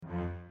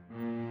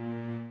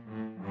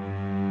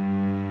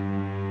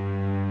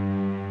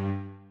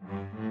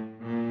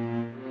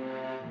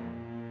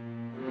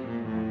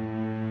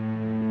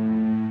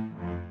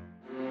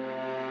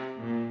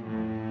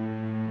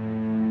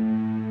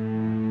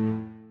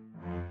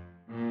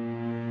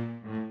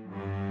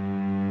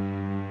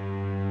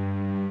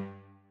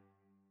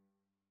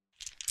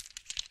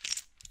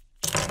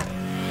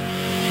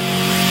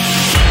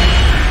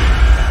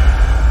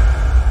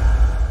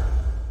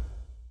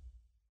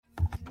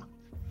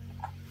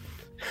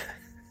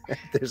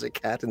There's a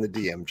cat in the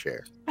DM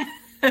chair.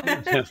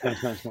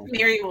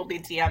 Mary will be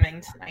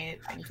DMing tonight.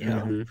 Thank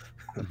you.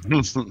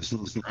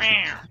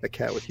 A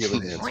cat with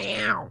human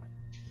hands.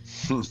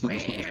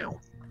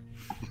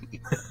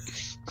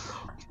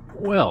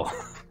 Well,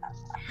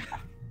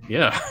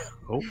 yeah.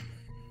 Oh.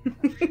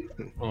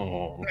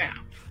 Oh.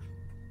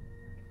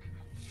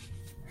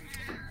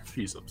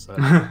 She's upset.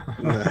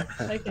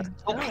 I can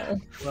tell.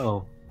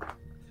 Well,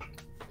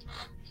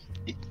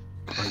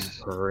 are you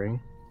purring?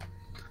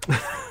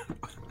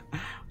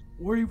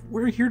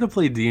 We're here to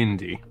play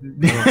D&D.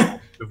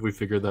 If we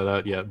figured that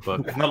out yet,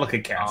 but not like a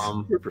cat.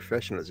 We're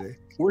professionals, eh?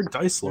 We're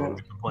Dice Lord.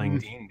 We've been playing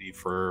D&D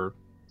for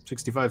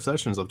 65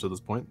 sessions up to this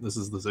point. This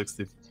is the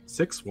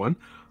 66th one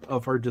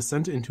of our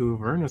Descent into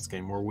Avernus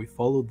game, where we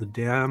follow the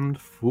damned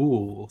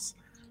fools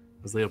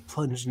as they have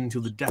plunged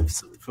into the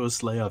depths of the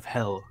first layer of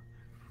hell,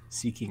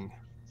 seeking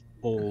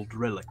old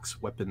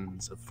relics,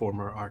 weapons of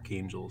former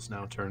archangels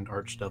now turned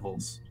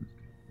archdevils,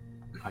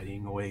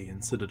 hiding away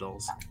in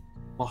citadels,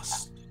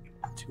 lost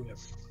to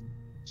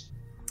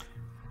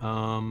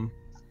everyone.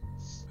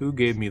 Who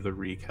gave me the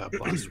recap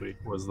last week?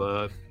 Was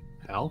that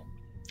Hal?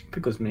 I think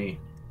it was me.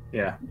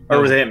 Yeah. Or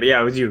was it him?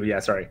 Yeah, it was you. Yeah,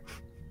 sorry.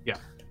 Yeah.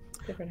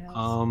 Different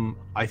house.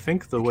 I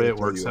think the way it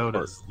works out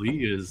is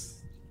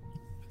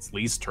it's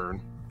Lee's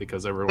turn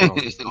because everyone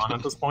else is gone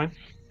at this point.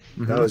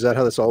 Oh, is that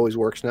how this always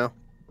works now?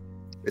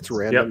 It's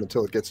random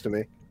until it gets to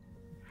me.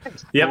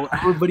 Yep. Well,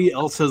 everybody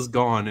else has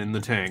gone in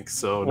the tank,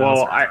 so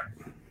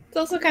It's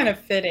also kind of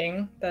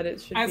fitting that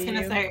it should be I was going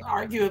to you. say,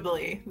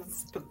 arguably, this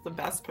is the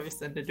best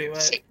person to do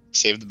it.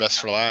 Save the best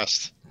for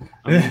last.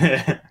 I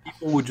mean,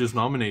 people would just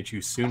nominate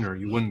you sooner.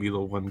 You wouldn't be the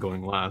one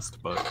going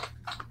last, but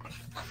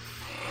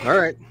all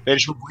right. They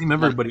just blame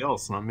everybody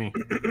else, not me.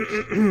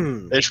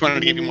 They just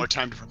wanted to give you more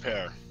time to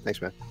prepare.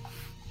 Thanks, man.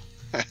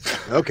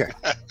 Okay.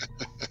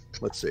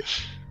 Let's see.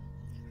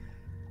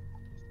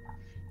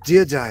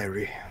 Dear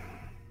Diary,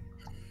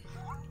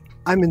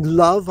 I'm in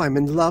love,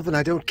 and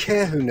I don't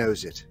care who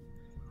knows it.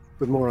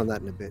 But more on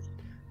that in a bit.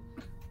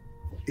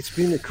 It's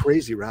been a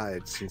crazy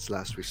ride since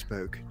last we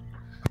spoke.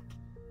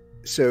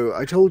 So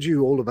I told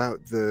you all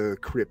about the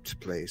crypt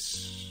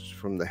place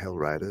from the Hell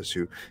Riders,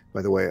 who,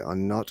 by the way, are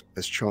not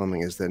as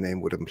charming as their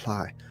name would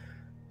imply.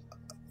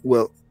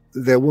 Well,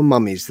 there were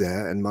mummies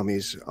there, and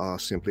mummies are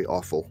simply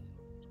awful.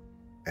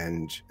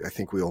 And I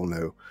think we all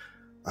know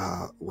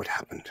what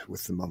happened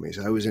with the mummies.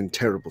 I was in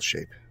terrible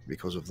shape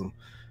because of them.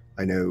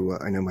 I know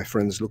my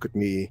friends look at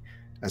me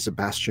as a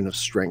bastion of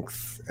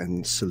strength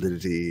and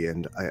solidity,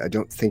 and I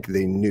don't think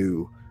they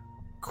knew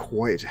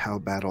quite how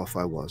bad off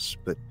I was,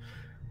 but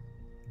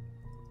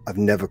I've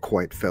never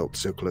quite felt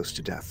so close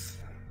to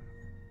death.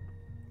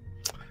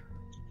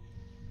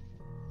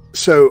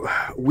 So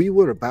we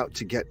were about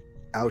to get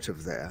out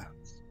of there,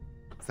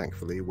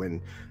 thankfully,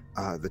 when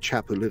the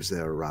chap who lives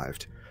there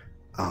arrived.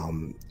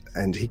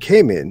 And he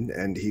came in,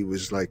 and he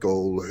was like,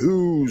 "Oh,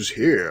 who's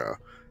here?"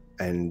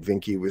 And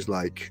Vinky was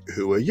like,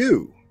 "Who are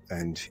you?"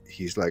 And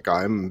he's like,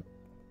 "I'm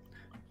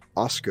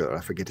Oscar,"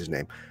 I forget his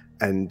name.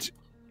 And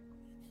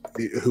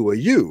 "Who are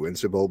you?" And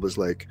Sebulba's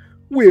like,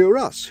 "We're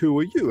us, who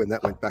are you?" And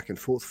that went back and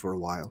forth for a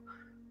while.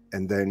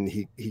 And then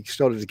he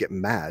started to get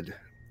mad.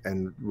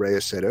 And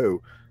Rhea said,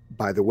 "Oh,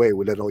 by the way,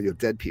 we'll let all your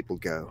dead people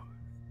go."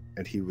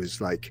 And he was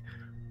like,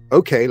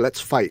 "Okay, let's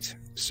fight."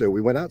 So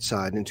we went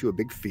outside into a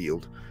big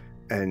field,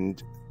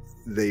 and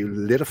they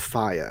lit a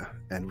fire,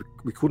 and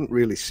we couldn't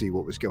really see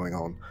what was going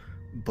on.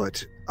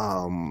 But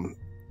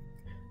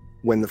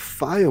when the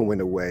fire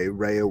went away,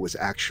 Rhea was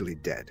actually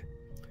dead.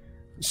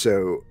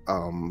 So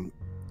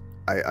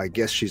I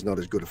guess she's not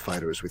as good a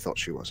fighter as we thought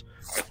she was.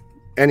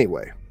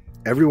 Anyway,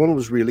 everyone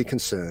was really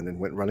concerned and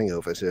went running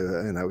over to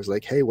her, and I was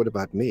like, "Hey, what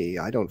about me?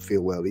 I don't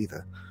feel well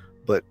either."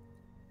 But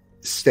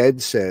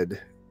Stead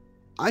said,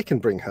 "I can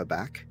bring her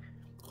back,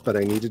 but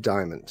I need a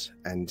diamond."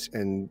 And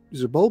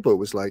Sebulba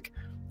was like,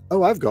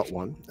 "Oh, I've got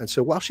one." And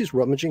so while she's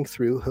rummaging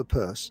through her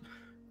purse,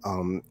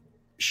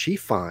 she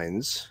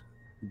finds,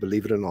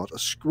 believe it or not, a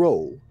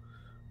scroll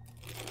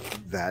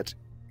that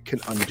can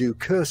undo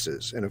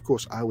curses. And of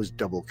course, I was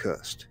double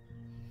cursed.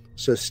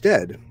 So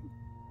Stead,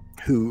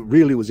 who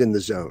really was in the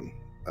zone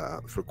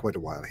for quite a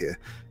while here,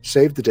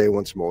 saved the day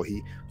once more.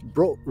 He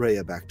brought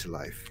Rhea back to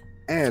life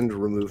and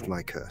removed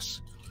my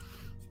curse.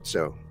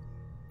 So,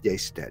 yay,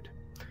 Stead.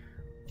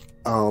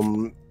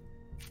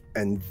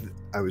 And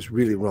I was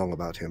really wrong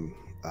about him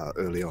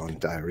early on,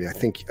 Diary. I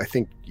think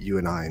you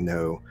and I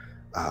know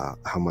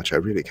how much I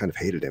really kind of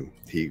hated him.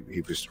 He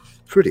was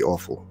pretty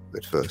awful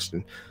at first,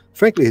 and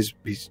frankly,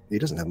 he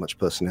doesn't have much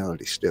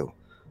personality still.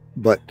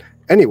 But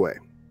anyway,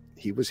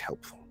 he was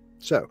helpful.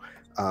 So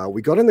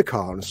we got in the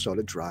car and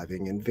started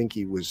driving, and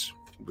Vinky was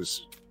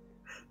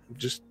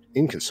just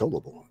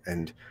inconsolable.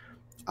 And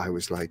I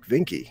was like,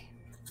 "Vinky,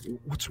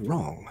 what's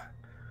wrong?"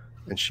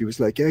 And she was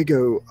like,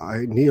 "Ego,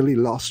 I nearly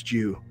lost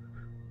you.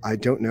 I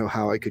don't know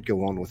how I could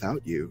go on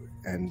without you."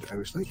 And I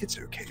was like, "It's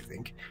okay,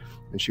 Vink."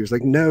 And she was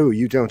like, "No,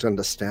 you don't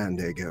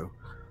understand, Ego.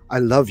 I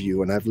love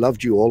you, and I've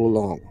loved you all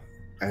along.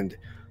 And,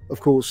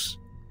 of course,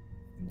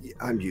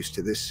 I'm used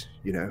to this,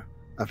 you know.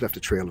 I've left a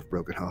trail of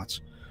broken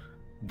hearts.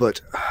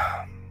 But,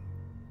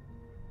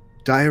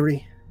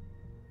 Diary,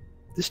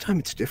 this time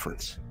it's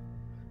different.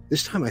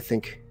 This time I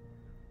think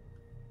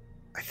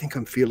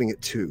I'm feeling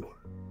it too.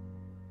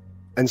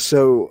 And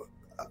so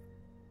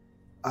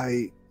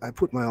I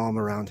put my arm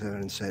around her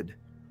and said,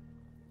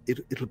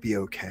 it'll be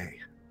okay.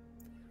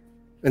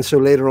 And so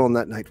later on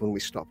that night when we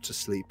stopped to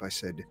sleep, I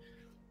said,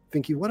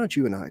 Vinky, why don't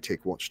you and I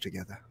take watch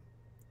together?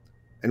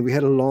 And we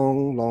had a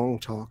long, long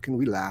talk, and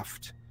we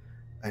laughed,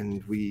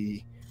 and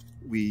we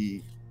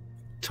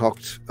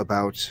talked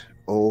about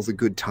all the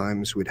good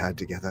times we'd had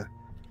together.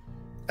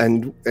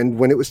 And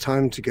when it was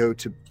time to go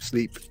to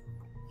sleep,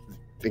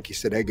 Vinky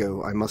said,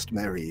 Ego, I must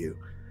marry you.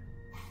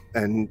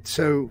 And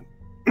so,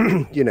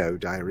 you know,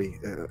 Diary,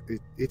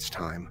 it's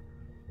time.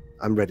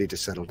 I'm ready to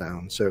settle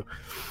down. So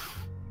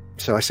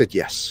I said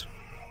yes.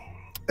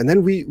 And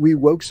then we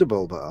woke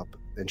Sebulba up,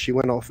 and she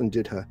went off and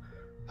did her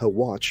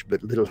watch,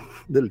 but little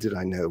did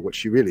I know what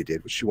she really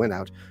did was she went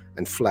out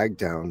and flagged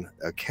down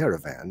a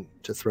caravan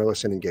to throw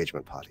us an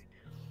engagement party.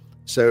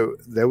 So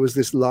there was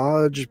this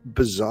large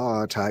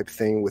bazaar type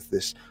thing with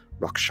this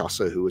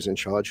Rakshasa who was in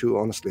charge, who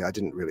honestly I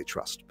didn't really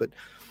trust, but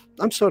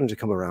I'm starting to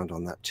come around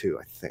on that too,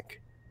 I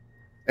think.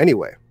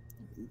 Anyway,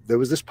 there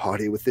was this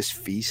party with this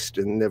feast,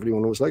 and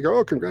everyone was like,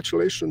 oh,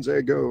 congratulations,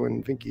 Ego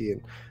and Vinky,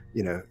 and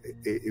you know,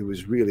 it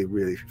was really,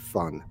 really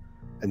fun.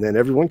 And then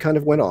everyone kind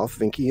of went off.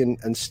 Vinky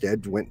and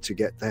Stead went to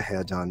get their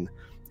hair done,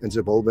 and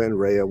Sebulba and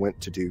Rhea went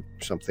to do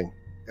something,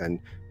 and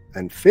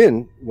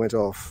Finn went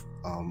off.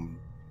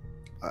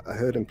 I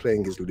heard him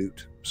playing his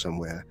lute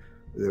somewhere.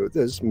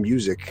 There's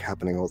music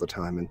happening all the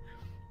time, and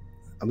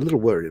I'm a little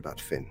worried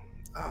about Finn.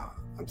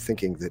 I'm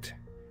thinking that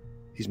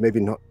he's maybe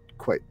not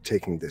quite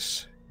taking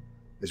this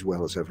as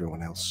well as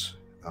everyone else.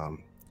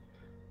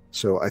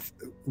 So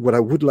what I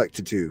would like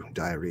to do,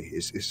 Diary,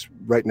 is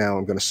right now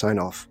I'm going to sign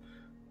off,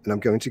 and I'm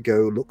going to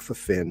go look for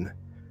Finn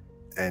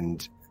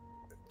and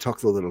talk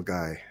the little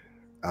guy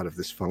out of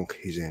this funk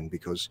he's in,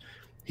 because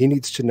he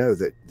needs to know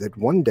that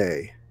one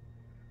day,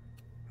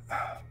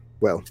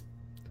 well,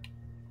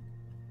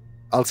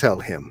 I'll tell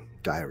him,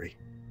 Diary,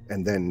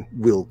 and then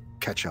we'll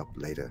catch up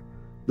later.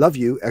 Love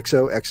you,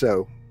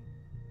 XOXO.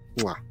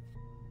 Mwah.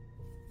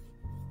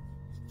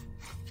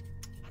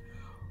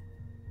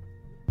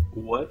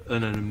 What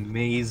an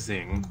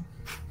amazing,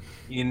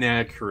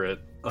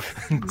 inaccurate,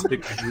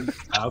 authentic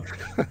recap.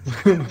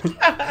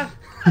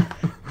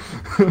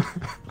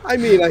 I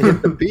mean, I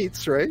hit the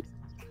beats, right?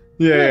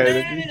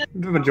 Yeah,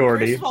 the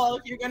majority. First of all,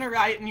 if you're going to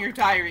write in your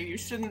diary, you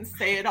shouldn't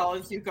say it all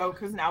as you go,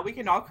 because now we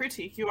can all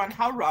critique you on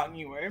how wrong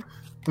you were.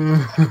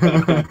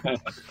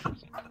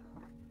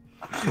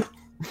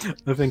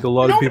 I think a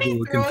lot of Nobody people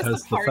would threw us a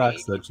contest the party.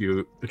 facts that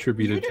you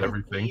attributed to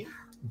everything.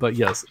 But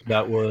yes,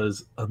 that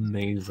was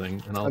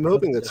amazing. And I'm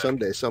hoping that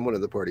someday someone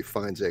in the party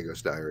finds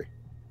Ego's diary.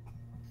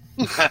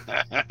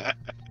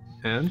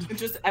 And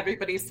Just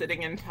everybody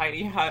sitting in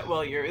tiny hut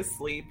while you're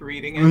asleep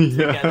reading it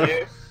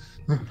together.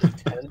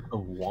 10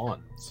 of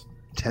wands.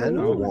 10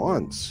 Ooh.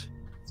 wands.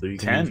 So you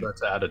 10. can use that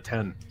to add a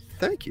 10.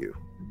 Thank you.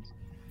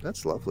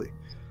 That's lovely.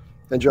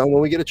 And John,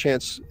 when we get a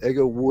chance,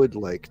 Ego would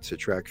like to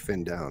track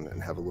Finn down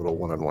and have a little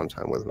one-on-one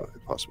time with him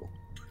if possible.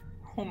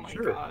 Oh my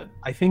Sure. god.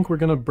 I think we're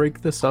going to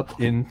break this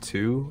up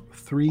into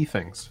 3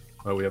 things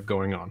that we have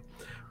going on.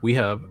 We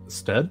have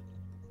Stead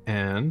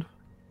and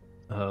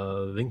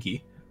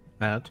Vinky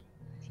at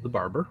the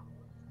barber.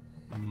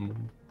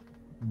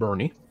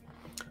 Bernie.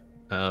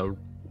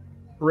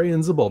 Ray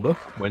and Sebulba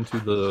went to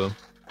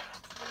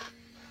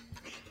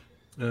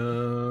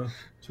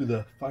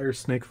the Fire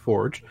Snake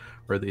Forge,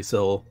 where they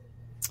sell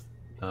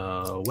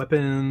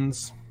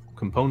weapons,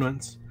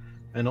 components,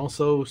 and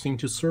also seem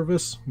to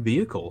service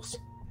vehicles.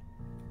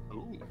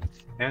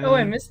 And, Oh,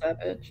 I missed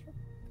that bitch.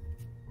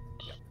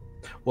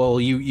 well,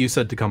 you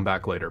said to come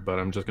back later, but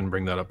I'm just going to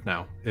bring that up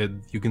now.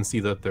 You can see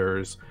that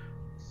there's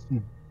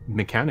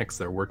mechanics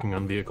there working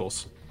on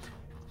vehicles.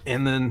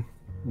 And then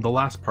the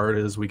last part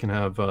is we can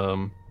have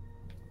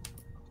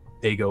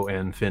Ego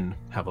and Finn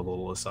have a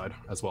little aside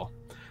as well.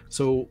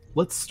 So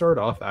let's start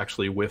off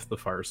actually with the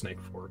Fire Snake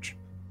Forge.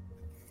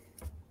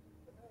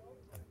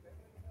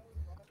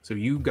 So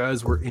you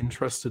guys were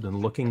interested in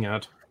looking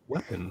at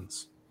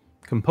weapons,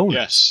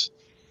 components. Yes.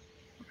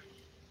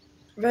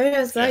 Ray,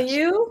 is that Yes.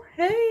 you?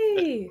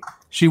 Hey!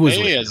 She was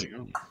Hey, with how's it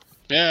going?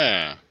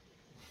 Yeah.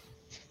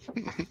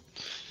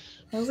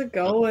 How's it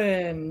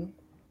going?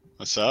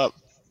 What's up?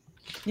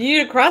 You need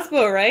a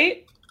crossbow,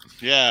 right?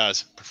 Yeah,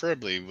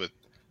 preferably with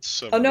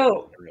some. Oh,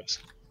 no.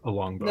 a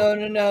longbow.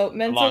 No.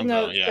 Mental Longbow,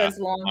 note yeah. says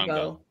longbow.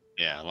 Longbow.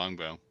 Yeah,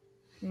 longbow.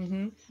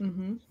 I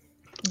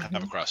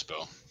have a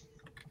crossbow.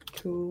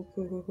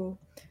 Cool.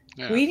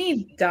 Yeah. We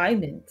need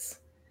diamonds.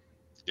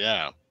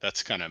 Yeah,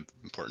 that's kind of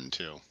important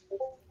too.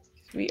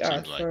 We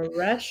are Seems like.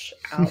 fresh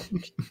out.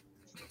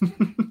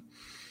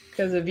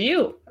 Because of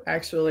you,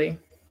 actually.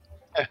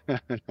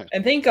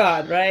 And thank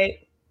God,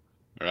 right?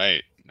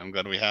 Right. I'm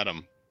glad we had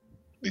them.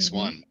 At least Mhm.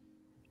 one.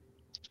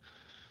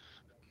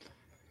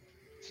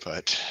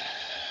 But,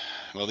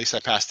 well, at least I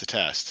passed the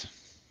test.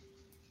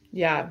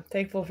 Yeah,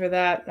 thankful for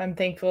that. I'm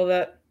thankful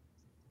that,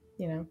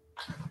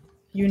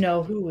 you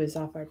know who is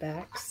off our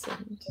backs,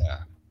 and Yeah.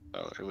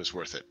 Oh, it was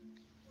worth it.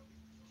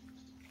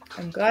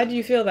 I'm glad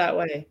you feel that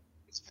way.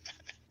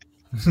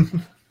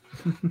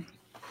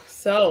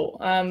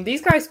 So,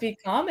 these guys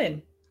speak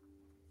common,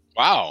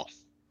 Wow.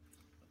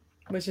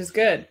 which is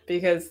good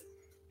because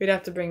we'd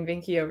have to bring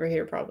Vinky over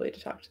here probably to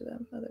talk to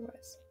them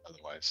otherwise.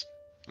 Otherwise,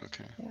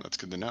 okay, Yeah. that's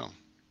good to know.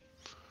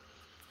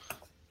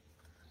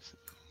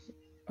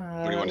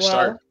 Where do you want to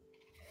start?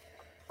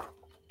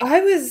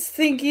 I was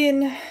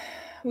thinking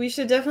we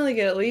should definitely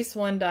get at least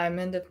 1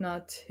 diamond, if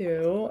not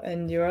 2,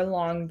 and your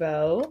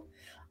longbow.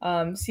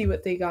 See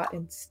what they got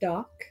in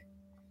stock.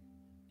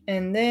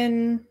 And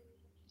then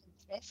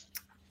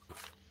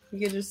we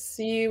could just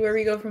see where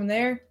we go from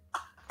there.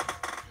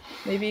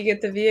 Maybe you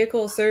get the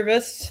vehicle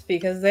serviced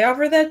because they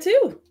offer that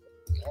too.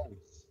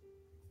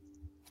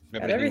 We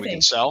have Got anything we everything.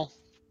 can sell?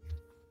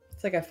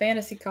 It's like a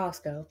fantasy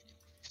Costco.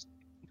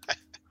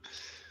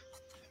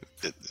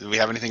 Do we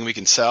have anything we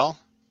can sell?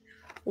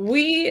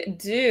 We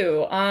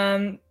do.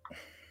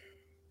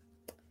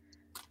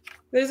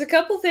 There's a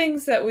couple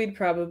things that we'd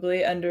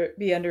probably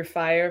be under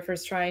fire for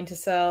trying to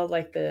sell,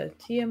 like the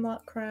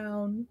Tiamat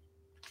crown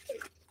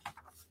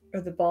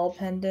or the ball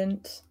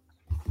pendant.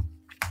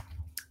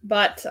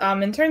 But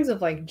in terms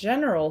of like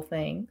general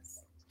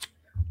things,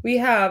 we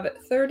have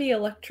 30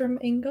 electrum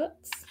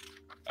ingots.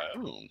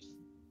 Oh.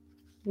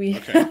 We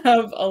Okay.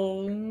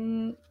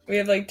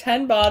 have like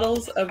 10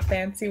 bottles of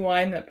fancy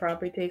wine that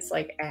probably tastes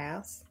like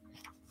ass.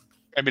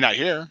 Maybe not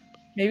here.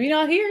 Maybe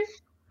not here.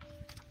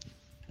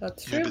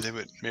 That's true.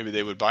 Maybe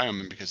they would buy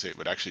them because it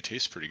would actually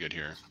taste pretty good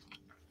here.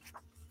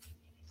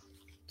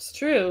 It's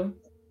true.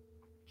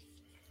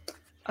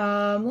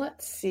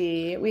 Let's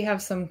see. We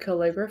have some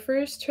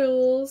calligrapher's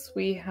tools.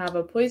 We have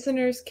a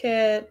poisoner's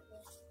kit.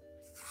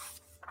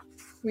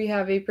 We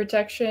have a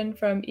protection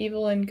from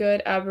evil and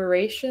good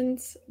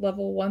aberrations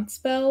level 1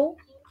 spell.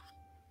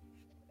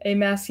 A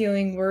mass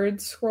healing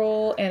word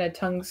scroll and a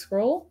tongue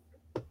scroll.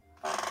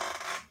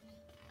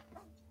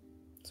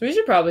 So we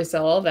should probably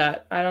sell all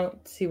that. I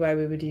don't see why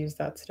we would use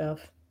that stuff.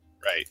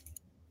 Right.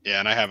 Yeah,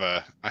 and I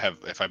have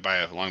if I buy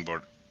a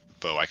longbow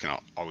bow, I can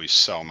always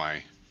sell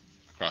my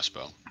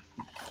crossbow.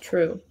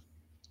 True.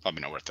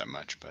 Probably not worth that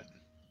much, but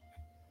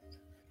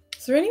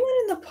Is there anyone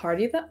in the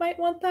party that might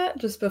want that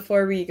just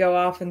before we go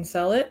off and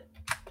sell it?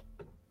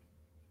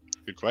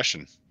 good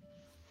question.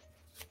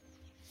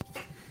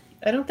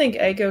 I don't think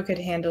Ego could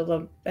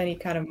handle any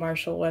kind of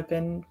martial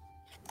weapon.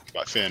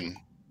 About Finn.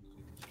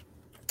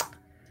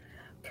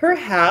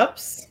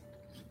 Perhaps.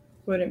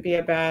 Wouldn't be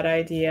a bad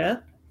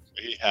idea.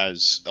 He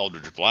has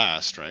Eldritch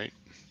Blast, right?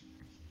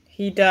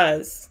 He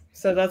does.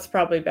 So that's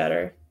probably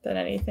better than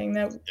anything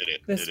that...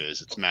 It This-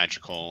 is. It's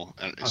magical.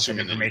 And I'll send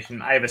assuming that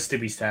information. I have a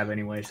Stibby stab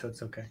anyway, so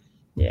it's okay.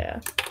 Yeah.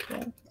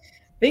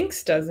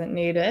 Binks doesn't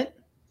need it.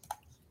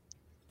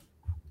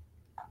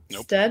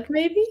 Nope. Stead,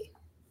 maybe?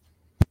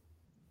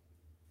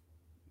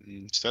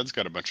 Stead's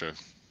got a bunch of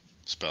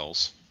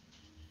spells.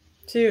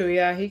 Too,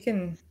 yeah, he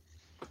can...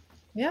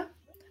 Yeah.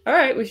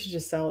 Alright, we should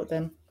just sell it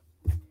then.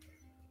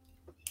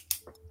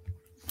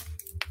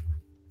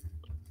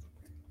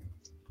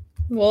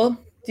 Well,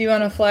 do you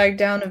want to flag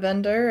down a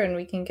vendor and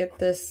we can get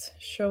this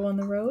show on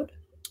the road?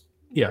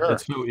 Yeah, Sure.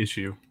 that's no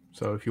issue.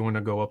 So if you want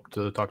to go up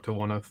to talk to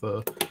one of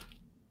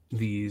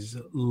these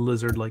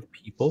lizard-like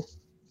people,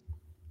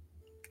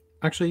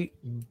 actually,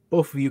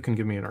 both of you can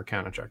give me an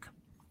Arcana check.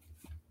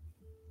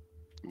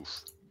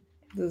 Oof.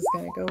 This is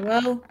going to go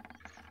well.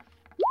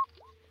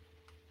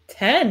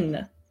 10! Why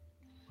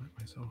am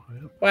I so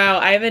high up? Wow,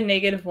 I have a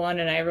 -1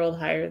 and I rolled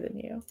higher than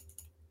you.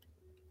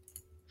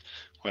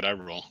 What'd I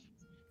roll?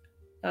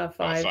 5. Oh,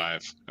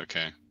 5.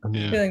 Okay. I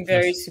mean, Yeah. Feeling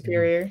very yes,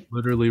 superior. you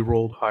literally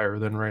rolled higher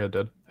than Rhea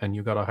did, and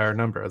you got a higher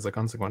number as a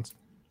consequence.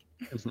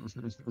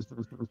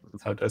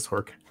 That's how dice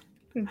work.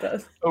 It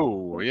does. Oh,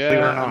 or yeah.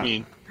 not. I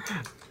mean,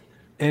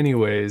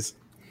 Anyways,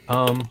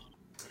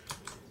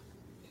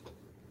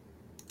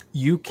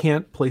 you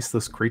can't place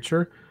this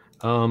creature.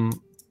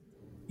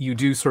 You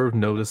do sort of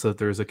notice that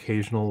there's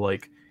occasional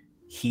like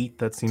heat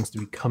that seems to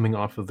be coming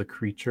off of the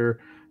creature,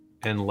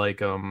 and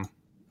like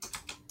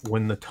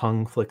when the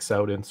tongue flicks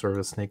out in sort of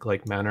a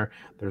snake-like manner,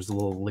 there's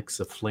little licks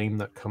of flame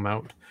that come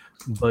out,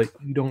 but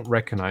you don't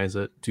recognize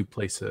it to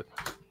place it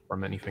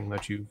from anything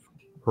that you've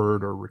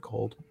heard or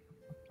recalled.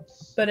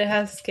 But it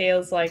has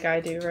scales like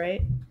I do,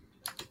 right?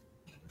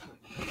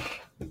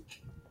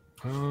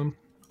 Um,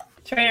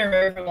 Trying to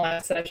remember from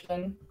last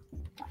session.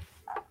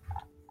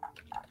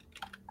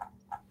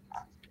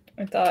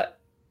 I thought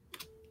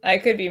I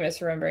could be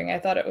misremembering. I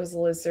thought it was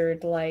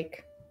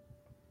lizard-like.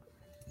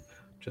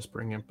 just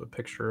bring up a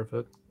picture of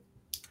it.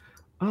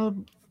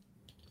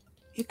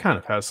 It kind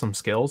of has some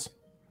scales.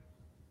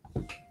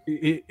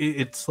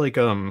 It's like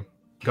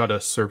got a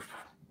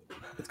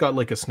it's got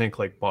like a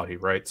snake-like body,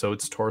 right? So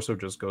its torso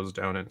just goes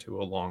down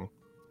into a long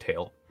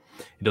tail.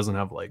 It doesn't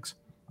have legs,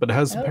 but it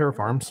has a pair of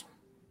arms.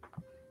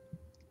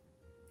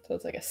 So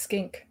it's like a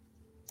skink.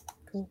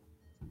 Cool.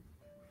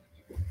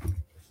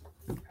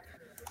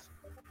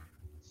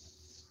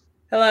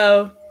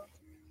 Hello.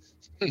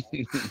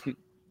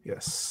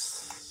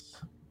 Yes.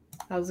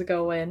 How's it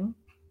going?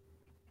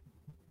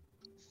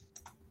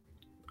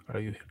 Are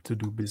you here to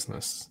do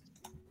business?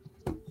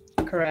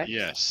 Correct.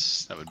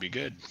 Yes, that would be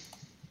good.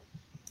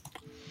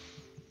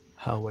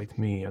 How await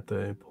me at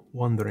the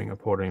Wandering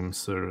Emporium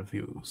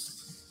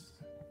reviews?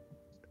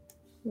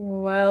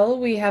 Well,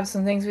 we have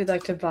some things we'd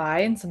like to buy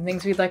and some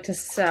things we'd like to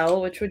sell.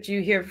 Which would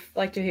you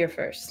like to hear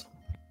first?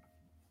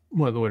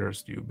 What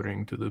wares do you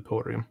bring to the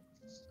Emporium?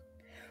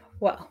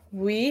 Well,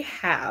 we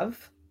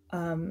have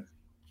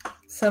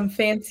some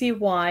fancy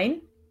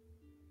wine,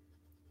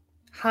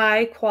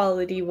 high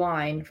quality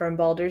wine from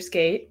Baldur's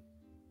Gate,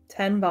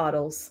 10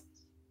 bottles.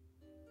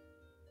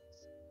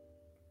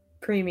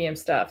 Premium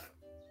stuff.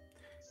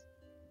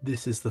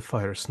 This is the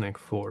Fire Snake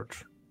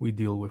Forge. We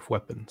deal with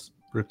weapons,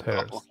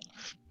 repairs, Oh,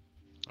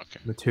 okay.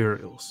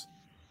 materials.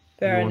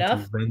 Fair you enough.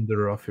 Want to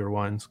vendor off your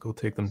wines, go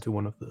take them to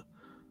one of the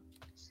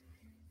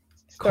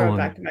Throw it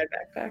back in my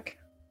backpack.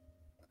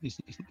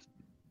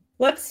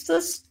 Let's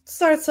just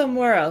start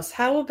somewhere else.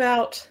 How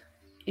about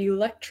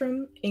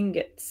Electrum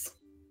ingots?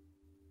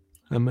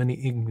 How many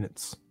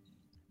ingots?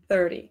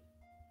 30.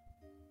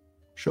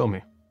 Show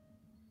me.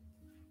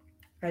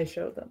 I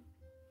showed them.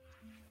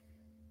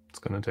 It's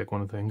gonna take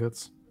one of the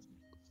ingots.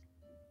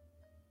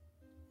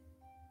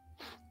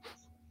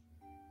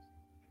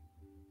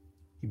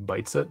 He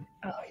bites it,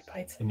 Oh, he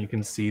bites it. and you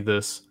can see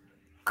this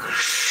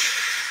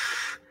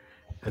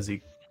as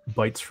he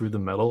bites through the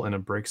metal, and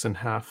it breaks in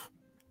half.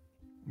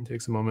 It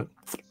takes a moment.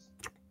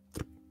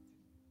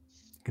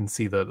 You can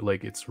see that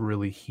like it's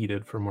really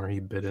heated from where he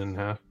bit it in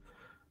half.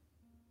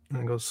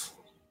 And it goes,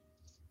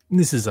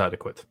 "This is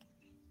adequate."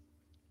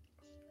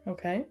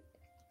 Okay.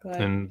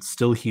 Glad. And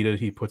still heated,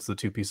 he puts the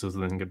two pieces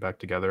of the ingot back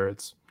together.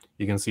 It's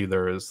you can see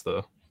there is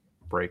the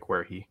break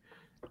where he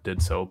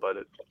did so, but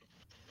it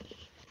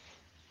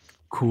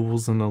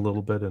cools in a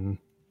little bit, and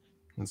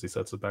as he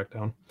sets it back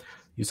down.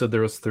 You said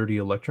there was 30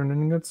 electron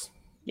ingots?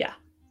 Yeah.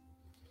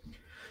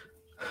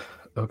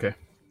 Okay.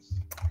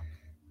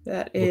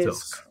 That What is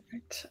else?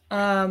 correct.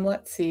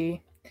 Let's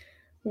see.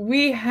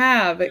 We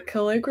have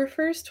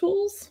calligrapher's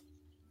tools.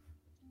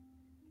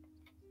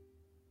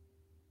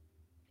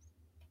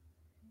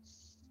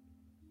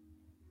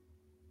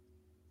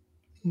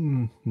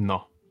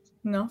 No.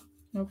 No.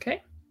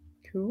 Okay.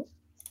 Cool.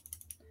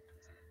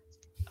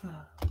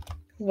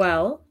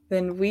 Well,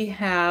 then we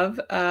have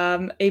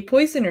a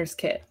poisoner's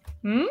kit.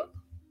 Hmm?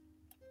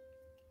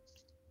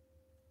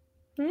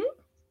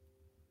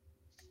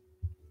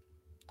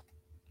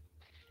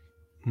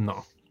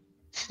 No.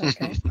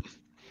 Okay.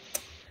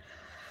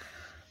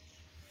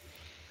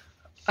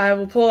 I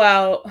will pull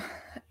out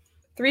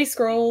 3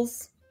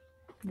 scrolls,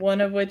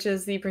 one of which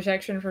is the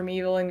protection from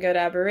evil and good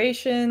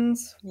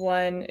aberrations,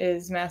 one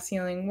is mass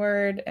healing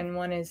word, and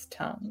one is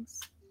tongues.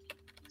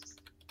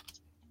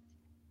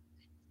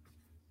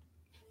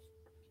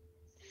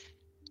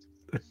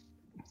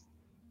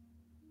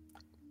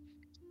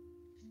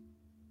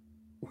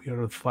 We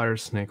are a Fire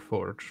Snake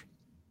Forge.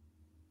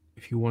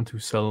 If you want to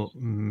sell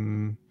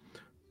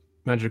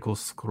magical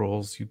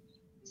scrolls, you'd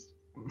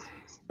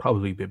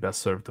probably be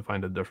best served to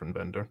find a different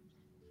vendor.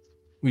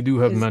 We do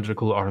have Is-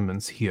 magical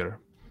armaments here.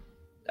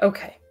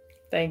 Okay.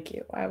 Thank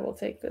you. I will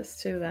take this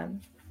too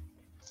then.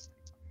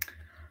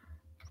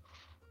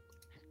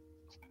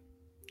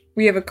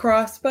 We have a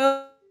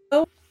crossbow.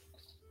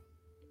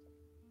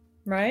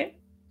 Right?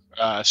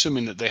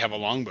 Assuming that they have a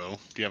longbow.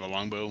 Do you have a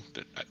longbow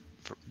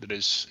that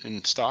is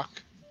in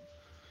stock?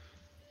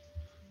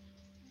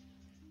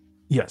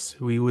 Yes,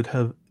 we would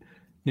have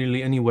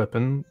nearly any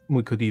weapon.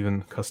 We could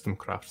even custom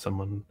craft some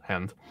on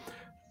hand.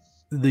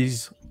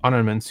 These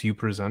ornaments you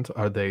present,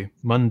 are they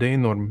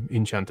mundane or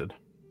enchanted?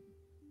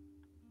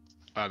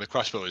 The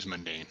crossbow is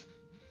mundane.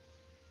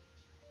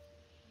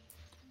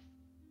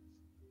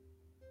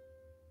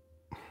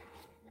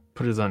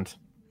 Present.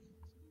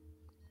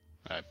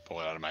 I pull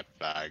it out of my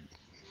bag.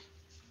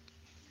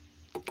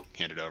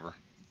 Hand it over.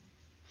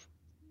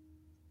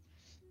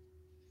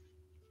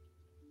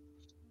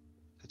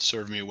 It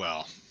served me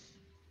well.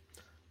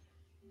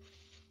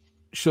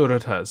 Sure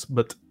it has,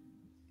 but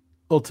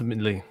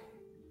ultimately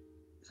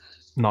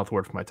not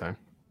worth my time.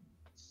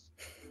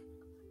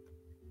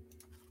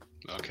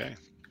 Okay.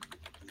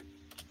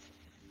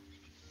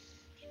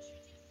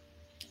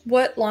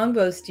 What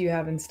longbows do you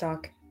have in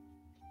stock?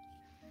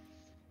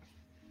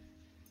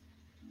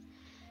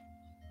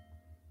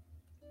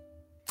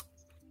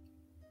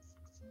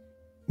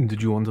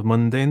 Did you want a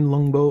mundane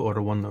longbow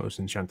or one that was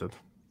enchanted?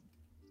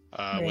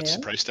 What's the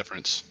Yeah. price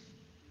difference?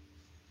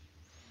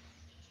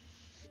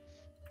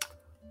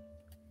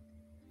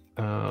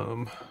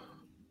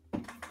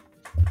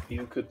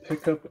 You could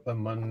pick up a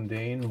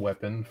mundane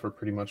weapon for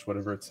pretty much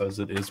whatever it says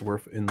it is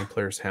worth in the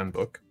player's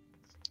handbook.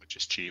 Which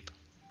is cheap.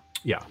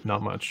 Yeah,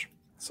 not much.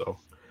 So,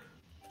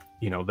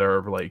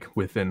 they're like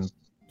within.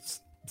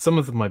 Some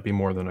of them might be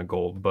more than a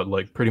gold, but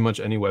like pretty much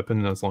any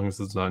weapon, as long as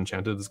it's not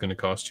enchanted, is going to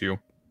cost you.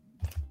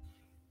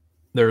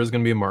 There is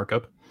going to be a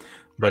markup,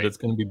 but Right. it's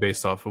going to be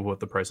based off of what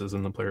the price is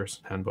in the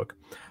player's handbook.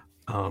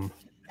 We were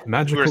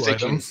Magical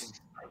thinking,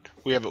 items.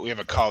 We have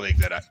a colleague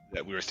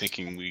that we were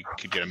thinking we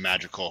could get a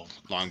magical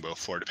longbow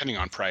for, depending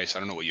on price. I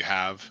don't know what you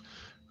have,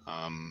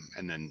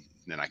 and then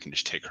I can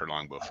just take her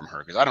longbow from her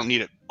because I don't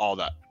need it all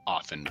that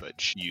often, but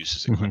she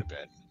uses it quite a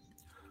bit.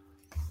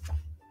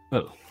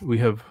 Well, we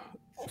have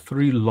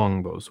 3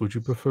 longbows. Would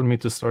you prefer me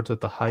to start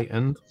at the high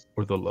end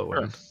or the low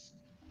end?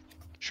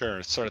 Sure,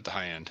 let's start at the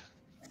high end.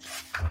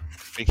 I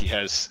think he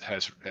has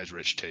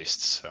rich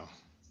tastes, so.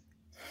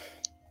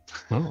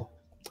 Oh.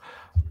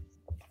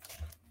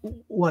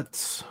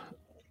 What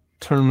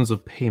terms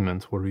of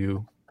payment were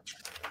you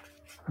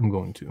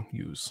going to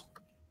use?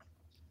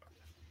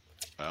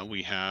 Well,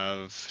 we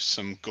have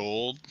some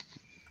gold,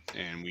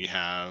 and we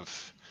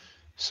have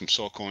some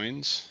soul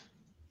coins,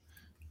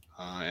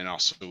 and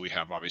also we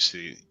have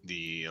obviously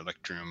the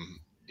electrum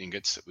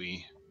ingots that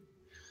we.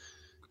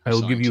 I will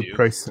selling give you to you.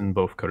 price in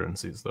both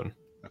currencies then.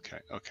 Okay.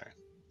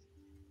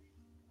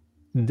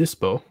 This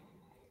bow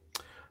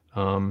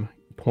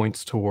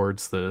points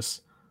towards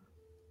this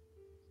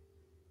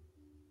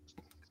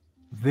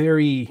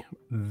very,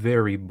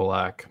 very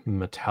black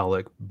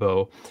metallic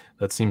bow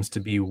that seems to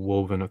be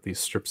woven of these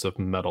strips of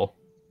metal,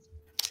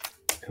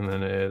 and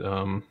then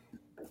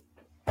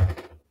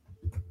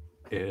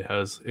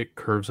it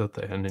curves at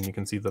the end, and you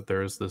can see that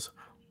there is this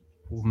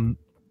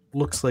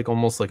looks like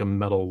almost like a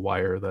metal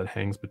wire that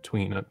hangs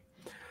between it.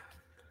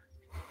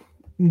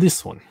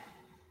 This one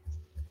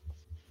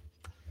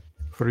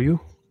for you,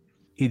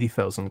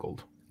 80,000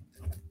 gold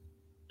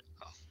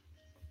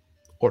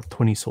or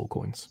 20 soul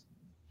coins.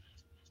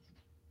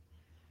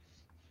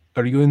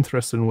 Are you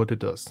interested in what it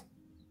does?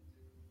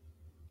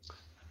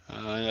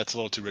 That's a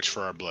little too rich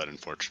for our blood,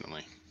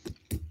 unfortunately.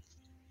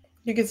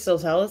 You could still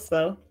tell us,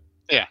 though.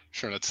 Yeah,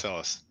 sure. Let's tell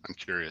us. I'm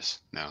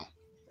curious now.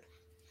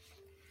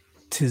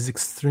 'Tis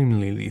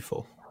extremely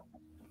lethal.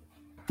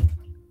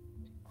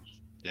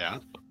 Yeah.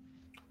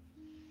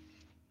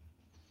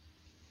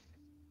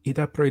 It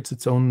operates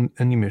its own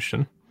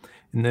emission,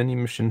 and any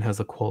emission has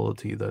a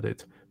quality that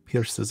it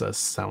pierces as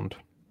sound.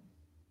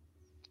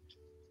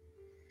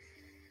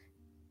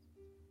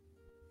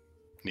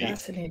 Neat.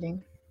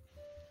 Fascinating.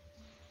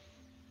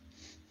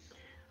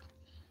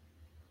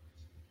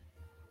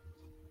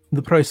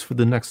 The price for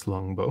the next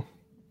longbow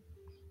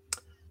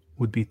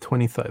would be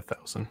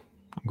 25,000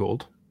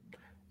 gold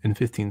and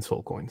 15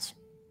 soul coins.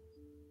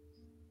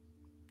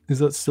 Is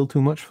that still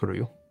too much for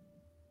you?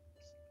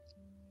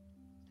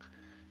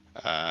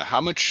 How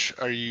much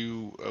are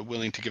you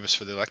willing to give us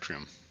for the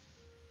electrum?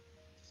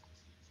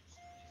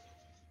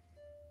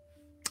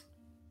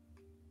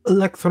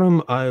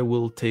 Electrum, I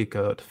will take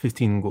out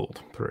 15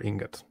 gold per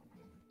ingot.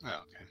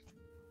 Oh, okay.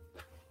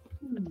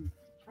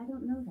 I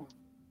don't know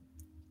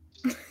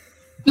that.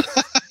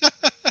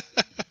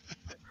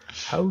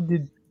 How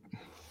did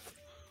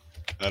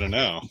I don't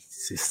know.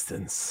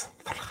 resistance?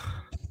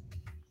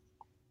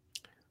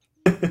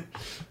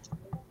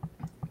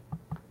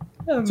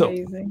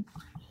 Amazing.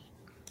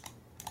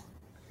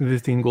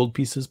 15 gold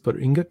pieces per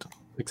ingot.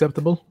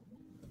 Acceptable?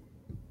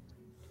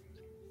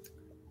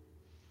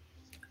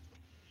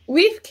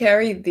 We've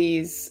carried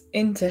these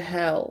into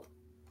hell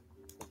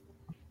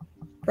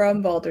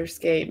from Baldur's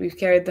Gate. We've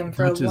carried them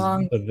for That is a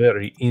long. a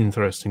very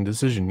interesting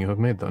decision you have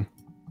made then.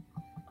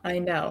 I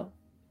know,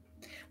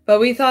 but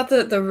we thought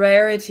that the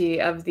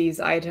rarity of these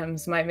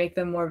items might make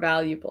them more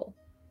valuable.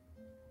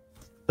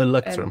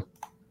 Electrum.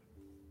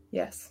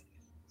 Yes,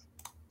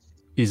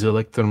 Is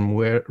Electrum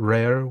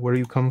rare where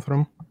you come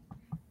from?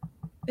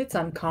 it's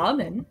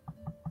uncommon.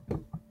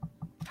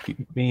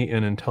 Give me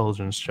an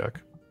intelligence check.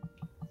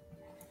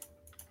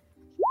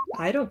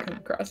 I don't come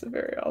across it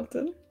very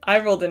often. I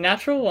rolled a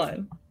natural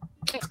 1.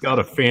 It's got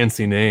a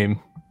fancy name.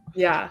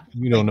 Yeah,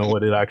 You don't know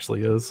what it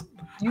actually is.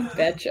 you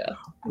betcha.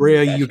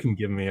 Rhea, Betcha. you can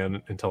give me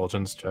an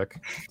intelligence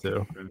check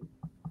too.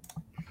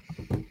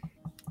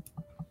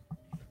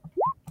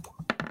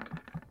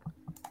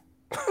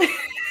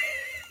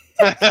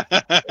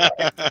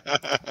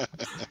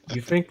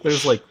 You think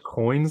there's like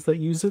coins that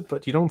use it,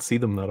 but you don't see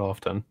them that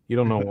often. You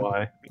don't know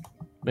why.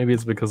 Maybe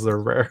it's because they're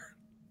rare.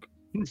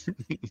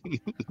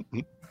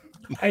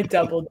 I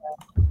doubled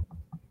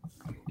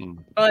Hmm.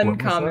 that. was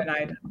Uncommon that?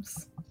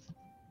 items.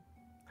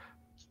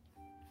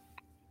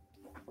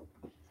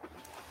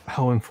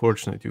 How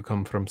unfortunate you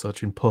come from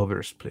such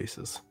impoverished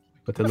places.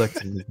 But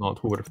Electrum is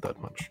not worth that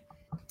much.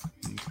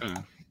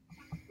 Okay.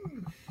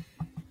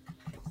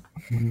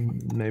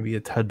 Maybe a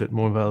tad bit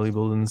more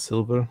valuable than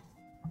silver.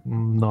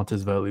 Not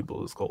as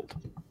valuable as gold.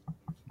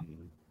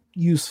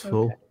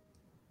 Useful. Okay.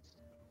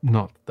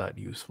 Not that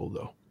useful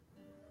though.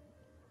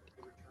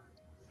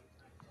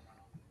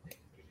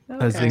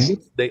 As Okay.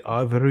 ingots, they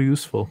are very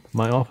useful.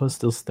 My offer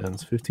still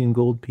stands. 15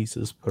 gold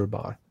pieces per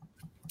bar.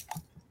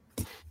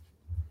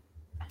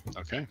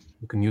 Okay,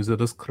 You can use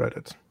it as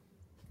credit.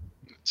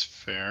 that's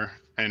fair.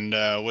 And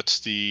what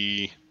is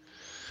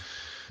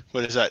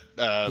that?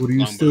 Were you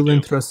longbow still do?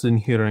 interested in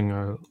hearing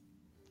our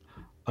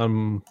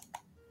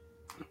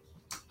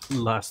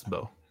last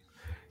bow?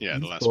 Yeah, the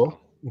This last bow one.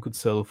 you could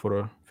sell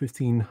for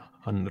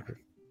 1,500.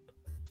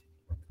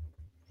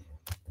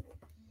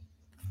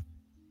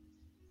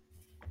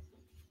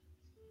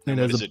 And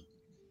It what has is it?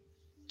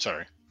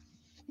 Sorry.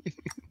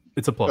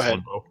 It's a plus ahead.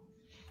 1 bow.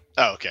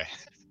 Oh, okay.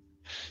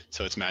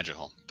 So it's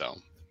magical, though.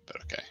 But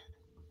okay.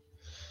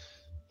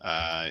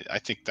 I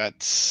think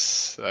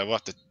that's. I will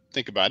have to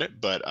think about it,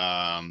 but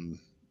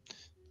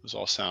those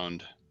all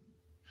sound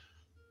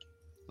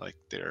like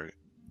they're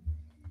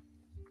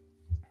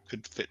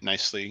could fit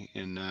nicely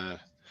in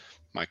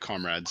my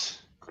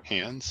comrades'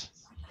 hands.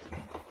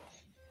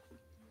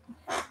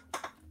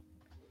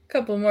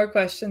 Couple more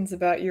questions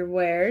about your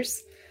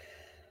wares.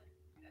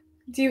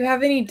 Do you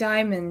have any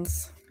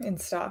diamonds in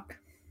stock?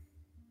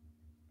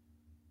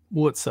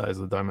 What size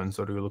of diamonds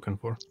are you looking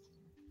for?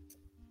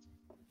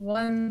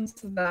 Ones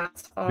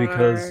that are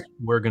Because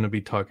we're going to be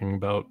talking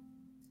about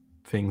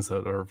things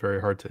that are very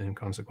hard to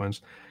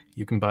inconsequence.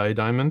 You can buy a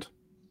diamond.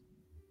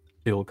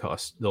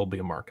 There'll be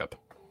a markup.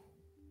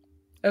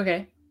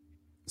 okay.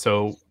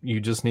 So you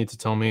just need to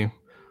tell me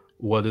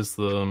what is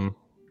the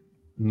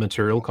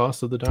material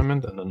cost of the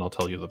diamond, and then I'll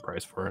tell you the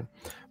price for it.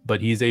 But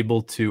he's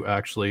able to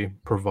actually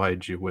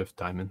provide you with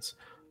diamonds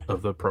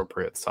of the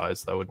appropriate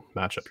size that would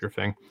match up your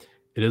thing.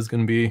 It is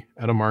going to be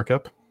at a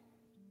markup.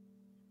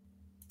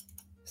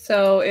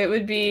 So it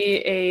would be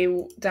a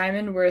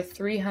diamond worth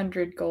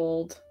 300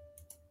 gold.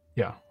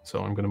 Yeah, so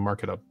I'm going to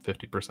mark it up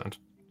 50%.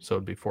 So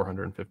it'd be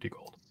 450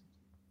 gold.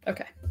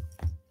 Okay.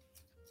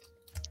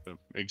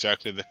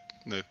 Exactly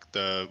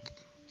the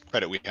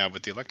credit we have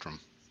with the Electrum.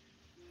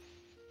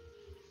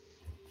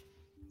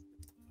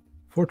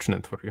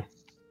 Fortunate for you.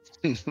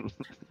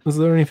 Is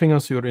there anything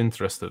else you're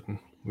interested in?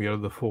 We are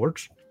the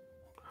Forge.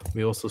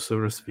 We also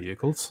service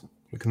vehicles.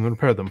 We can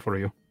repair them for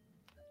you.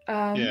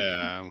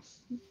 Yeah.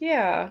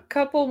 Yeah,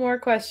 couple more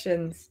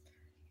questions.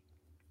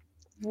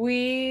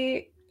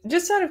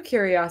 Just out of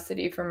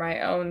curiosity for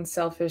my own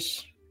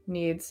selfish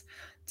needs,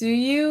 do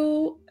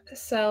you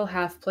sell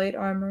half-plate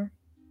armor?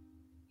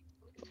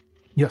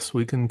 Yes,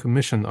 we can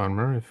commission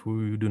armor if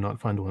we do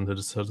not find one that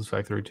is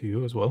satisfactory to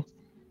you as well.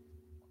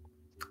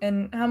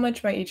 And how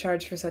much might you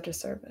charge for such a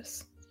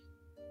service?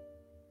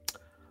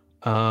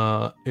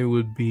 It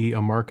would be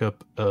a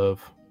markup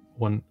of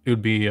one. It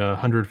would be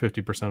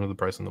 150% of the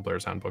price in the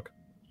player's handbook,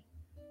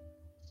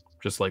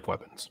 just like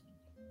weapons.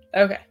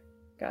 Okay,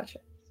 gotcha.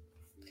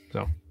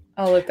 So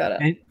I'll look that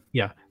up.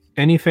 Yeah,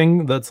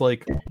 anything that's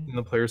like in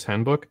the player's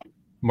handbook,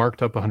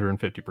 marked up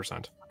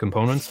 150%.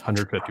 Components,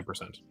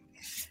 150%.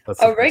 That's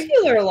the A price.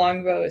 regular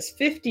longbow is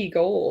 50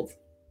 gold,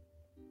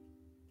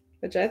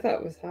 which I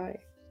thought was high.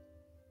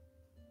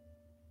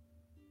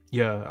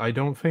 Yeah, I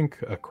don't think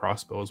a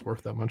crossbow is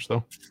worth that much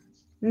though.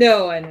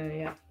 No, I know,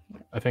 yeah.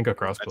 I think a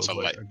crossbow That's is a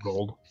like light- a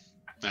gold.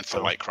 That's a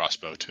light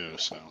crossbow too,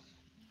 so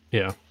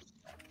Yeah.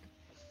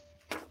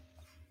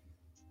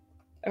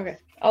 Okay,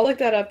 I'll look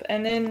that up.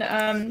 And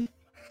then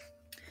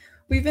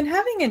we've been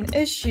having an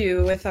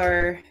issue with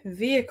our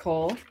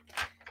vehicle.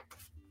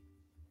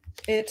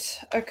 It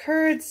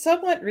occurred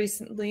somewhat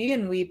recently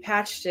and we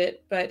patched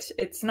it, but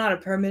it's not a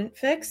permanent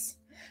fix.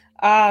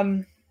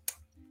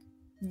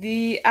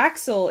 The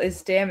axle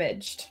is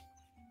damaged.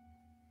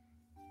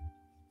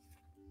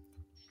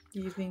 Do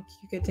you think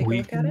you could take a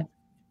look at it?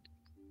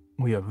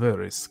 We are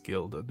very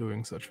skilled at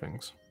doing such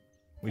things.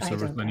 We I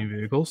service don't many know.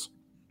 vehicles.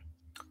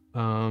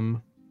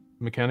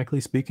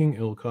 Mechanically speaking, it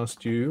will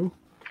cost you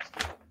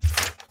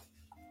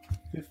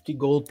 50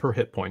 gold per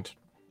hit point.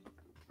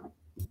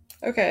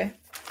 Okay.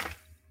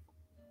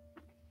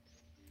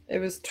 It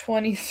was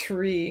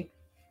 23.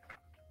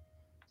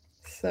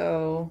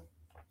 So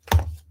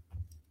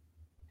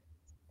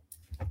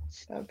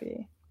that'd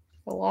be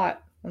a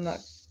lot.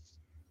 That'd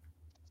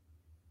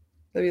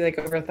be like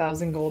over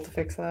 1,000 gold to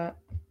fix that.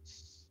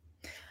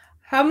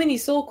 How many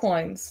soul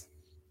coins?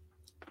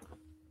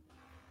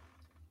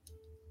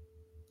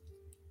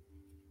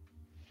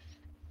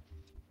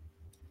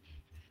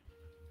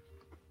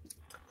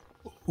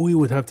 We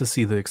would have to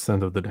see the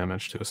extent of the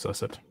damage to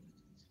assess it.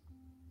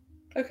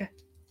 Okay,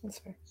 that's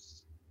fair.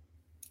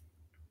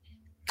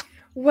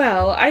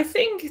 Well, I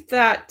think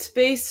that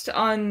based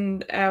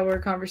on our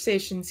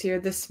conversations here,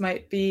 this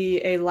might be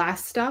a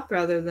last stop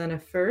rather than a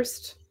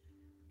first.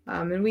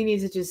 And we need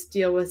to just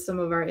deal with some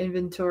of our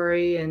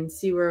inventory and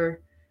see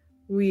where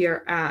we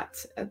are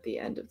at the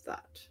end of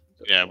that.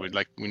 yeah, we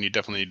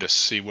definitely need to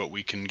see what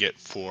we can get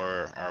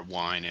for our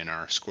wine and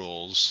our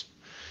scrolls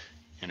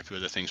and a few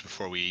other things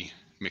before we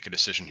make a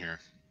decision here.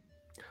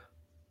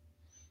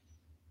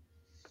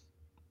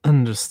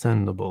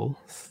 Understandable.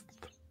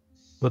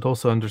 But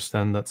also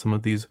understand that some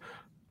of these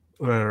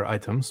rare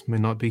items may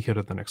not be here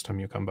the next time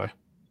you come by.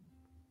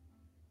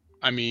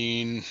 I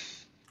mean,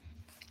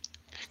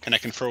 can I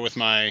confer with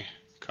my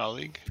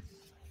colleague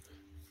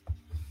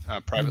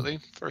privately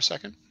for a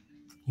second?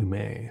 You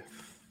may.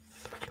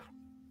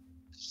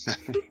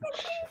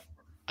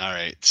 All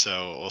right,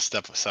 so we'll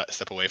step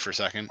away for a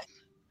second,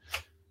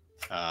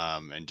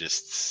 and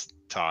just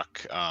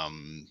talk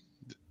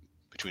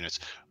between us.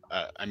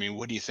 I mean,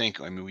 what do you think?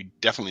 I mean, we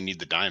definitely need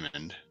the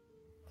diamond,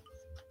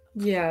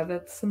 Yeah,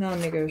 that's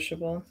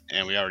non-negotiable.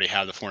 and we already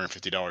have the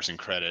 $450 in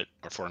credit,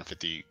 or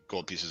 450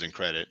 gold pieces in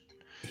credit.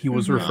 He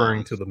was Mhm.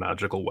 referring to the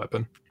magical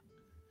weapon.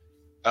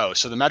 Oh,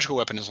 so the magical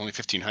weapon is only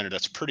 1,500.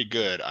 That's pretty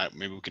good.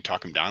 Maybe we could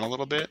talk him down a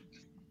little bit.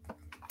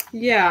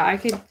 Yeah, I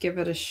could give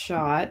it a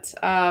shot.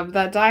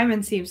 That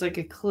diamond seems like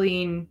a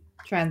clean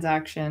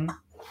transaction,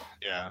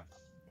 Yeah.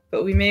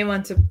 but we may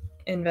want to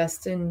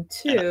invest in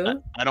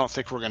two. I don't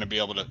think we're going to be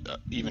able to,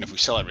 even if we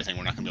sell everything,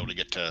 we're not going to be able to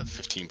get to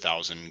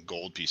 15,000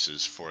 gold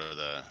pieces for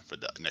the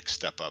next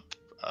step up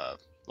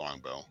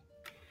longbow.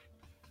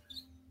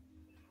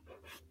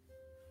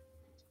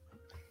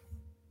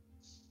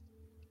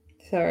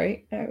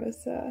 Sorry, I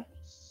was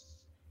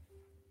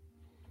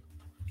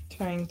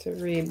trying to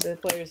read the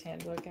player's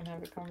handbook and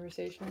have a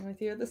conversation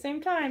with you at the same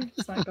time.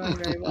 It's not going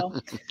very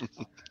well.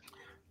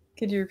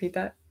 Could you repeat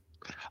that?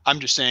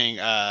 I'm just saying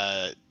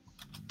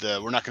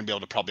we're not going to be able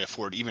to probably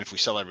afford, even if we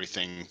sell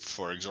everything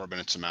for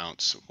exorbitant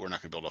amounts, we're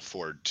not going to be able to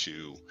afford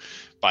to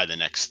buy the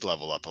next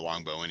level up a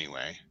longbow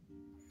anyway.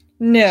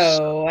 No,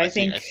 So I I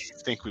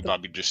think we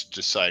probably just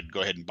decide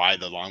go ahead and buy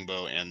the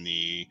longbow and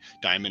the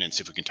diamond and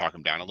see if we can talk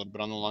them down a little bit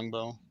on the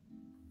longbow.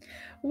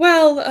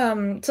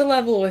 Well, to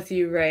level with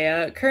you,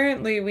 Rhea,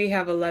 currently we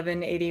have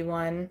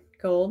 1181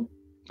 gold.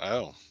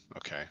 Oh,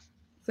 okay.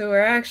 So we're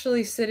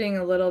actually sitting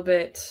a little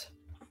bit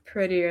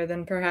prettier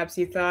than perhaps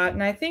you thought.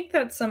 And I think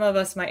that some of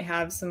us might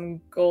have some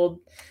gold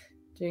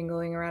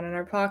jingling around in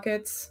our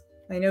pockets.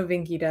 I know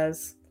Vinky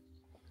does.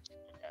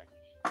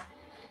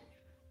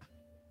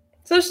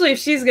 Especially if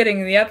she's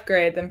getting the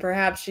upgrade, then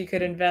perhaps she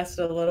could invest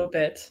a little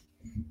bit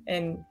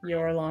in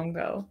your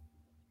longbow.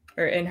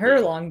 Or in her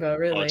longbow,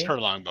 really. Well, it's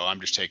her longbow. I'm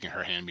just taking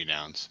her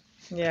hand-me-downs.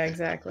 Yeah,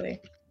 exactly.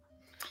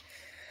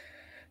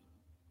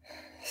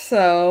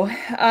 So,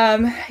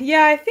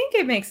 yeah, I think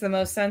it makes the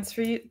most sense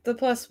for you, the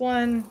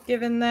 +1,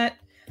 given that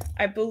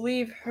I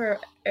believe her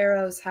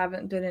arrows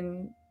haven't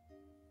been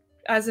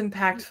as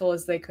impactful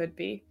as they could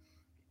be.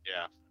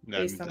 Yeah.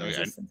 Based on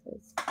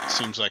resistances. It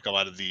seems like a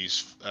lot of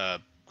these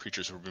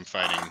creatures we've been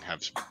fighting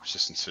have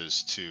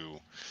resistances to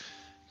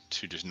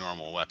just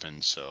normal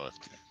weapons, so if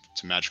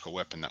it's a magical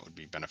weapon, that would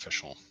be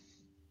beneficial.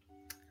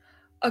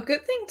 A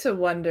good thing to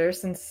wonder,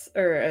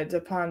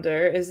 to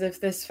ponder, is if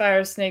this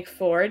Fire Snake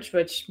Forge,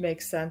 which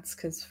makes sense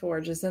because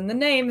Forge is in the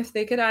name, if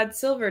they could add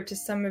silver to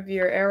some of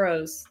your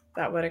arrows,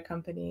 that would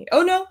accompany.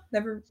 Oh no,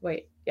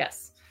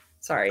 yes,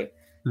 sorry.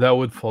 That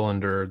would fall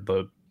under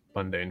the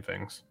mundane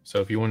things.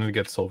 So if you wanted to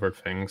get silvered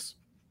things,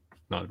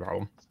 not a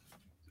problem.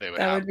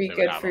 That would be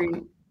good for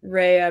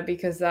Rhea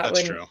because that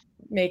would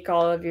make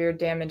all of your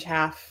damage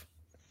half.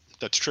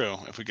 That's true.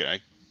 If I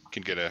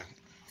can get a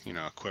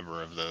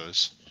quiver of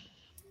those.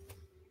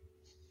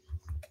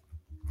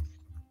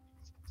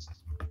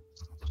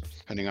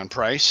 Depending on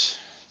price.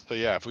 But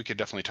yeah, if we could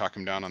definitely talk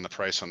him down on the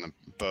price on the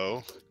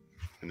bow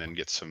and then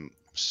get some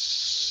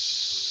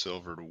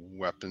silvered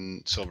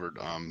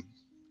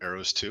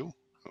arrows too.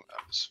 Oh,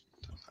 that was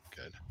not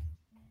good.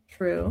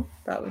 True.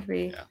 That would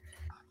be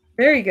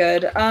very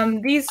good.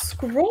 These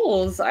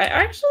scrolls, I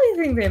actually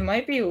think they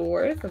might be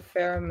worth a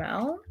fair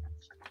amount.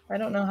 I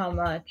don't know how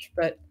much,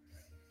 but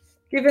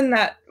given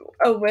that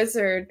a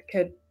wizard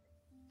could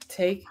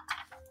take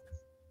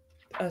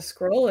a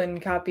scroll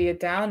and copy it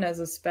down as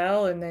a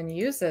spell and then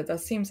use it, that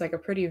seems like a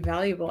pretty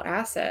valuable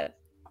asset.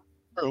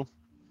 True.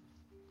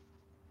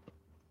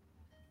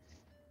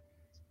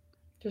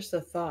 Just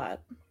a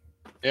thought.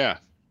 Yeah.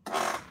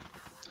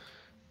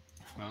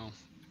 Well,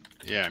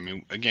 yeah, I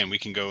mean, again, we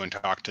can go and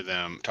talk to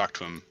him.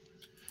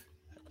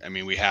 I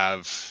mean,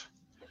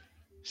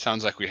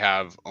 sounds like we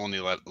have only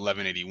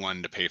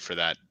 1181 to pay for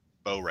that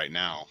bow right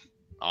now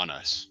on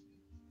us.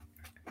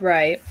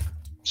 Right.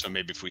 So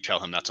maybe if we tell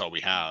him that's all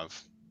we have,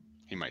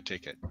 he might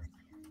take it.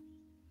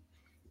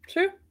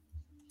 True.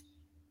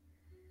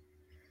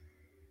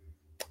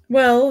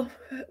 Well,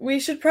 we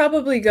should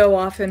probably go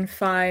off and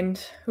find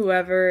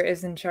whoever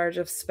is in charge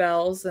of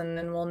spells, and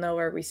then we'll know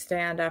where we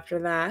stand after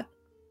that.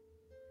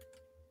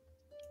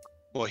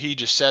 Well, he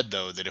just said,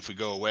 though, that if we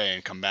go away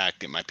and come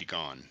back, it might be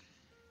gone.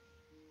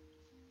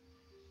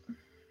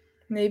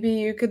 Maybe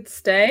you could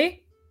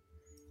stay?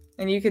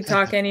 And you could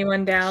talk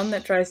anyone down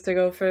that tries to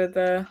go for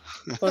the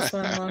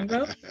 +1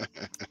 longbow?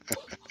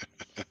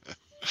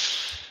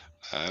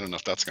 I don't know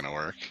if that's going to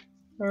work.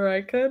 Or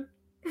I could.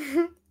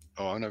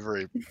 Oh, I'm not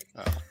very...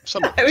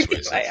 I would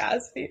keep my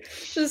ass beat.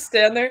 Just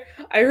stand there.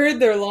 I heard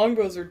their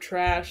longbows are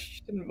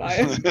trash. Didn't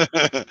buy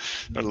them.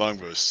 Their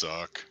longbows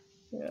suck.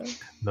 Yeah.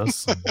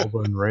 Thus, Bulba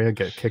and Rhea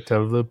get kicked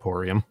out of the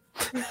Emporium.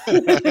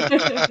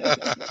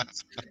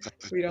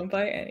 We don't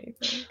buy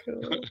anything.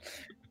 Cool.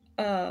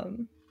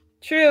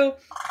 True.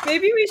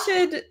 Maybe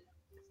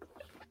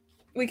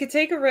we could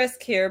take a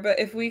risk here, but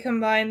if we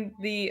combine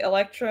the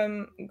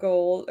Electrum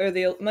gold, or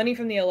the money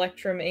from the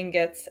Electrum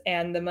ingots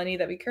and the money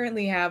that we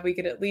currently have, we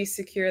could at least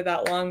secure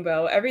that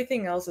longbow.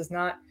 Everything else is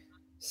not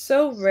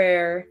so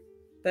rare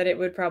that it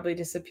would probably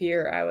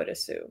disappear, I would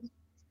assume.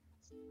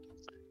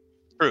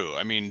 True.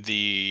 I mean,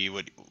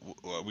 what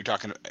are we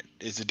talking about?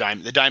 Is the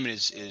diamond? The diamond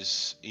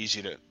is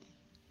easy to.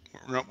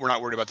 We're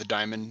not worried about the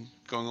diamond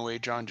going away,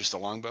 John. Just the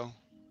longbow.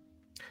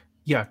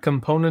 Yeah,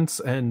 components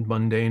and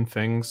mundane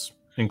things,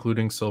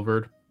 including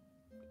silvered,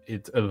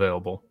 it's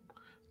available.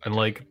 And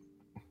like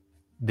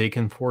they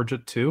can forge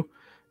it too.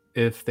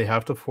 If they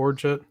have to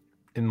forge it,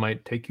 it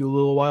might take you a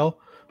little while.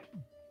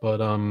 But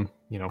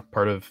you know,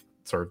 part of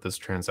sort of this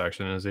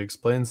transaction is it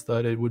explains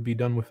that it would be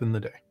done within the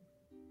day.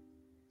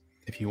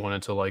 If you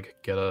wanted to like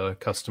get a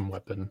custom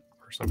weapon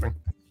or something.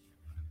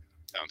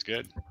 Sounds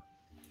good.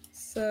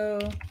 So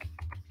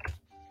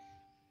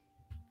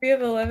we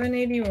have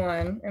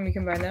 1181 and we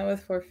combine that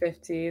with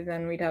 450,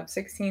 then we'd have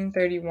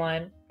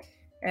 1631.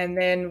 And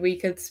then we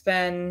could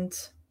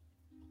spend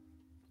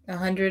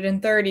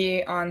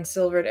 130 on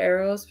silvered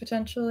arrows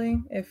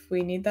potentially if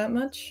we need that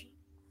much.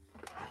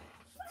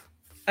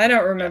 I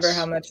don't remember Yes.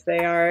 how much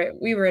they are.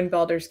 We were in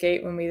Baldur's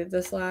Gate when we did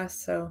this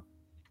last, so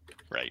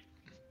Right.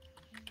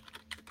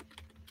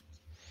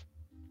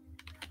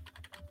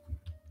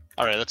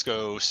 All right, let's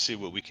go see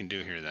what we can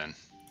do here then.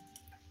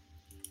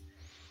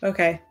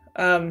 okay.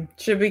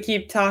 Should we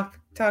keep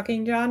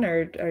talking, John,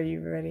 or are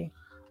you ready?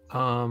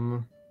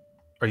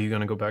 Are you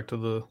gonna go back to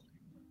the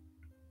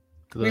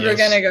We were Yes.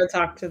 gonna go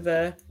talk to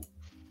the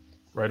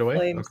right away?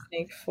 Flame Okay.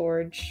 Snake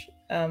Forge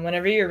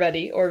whenever you're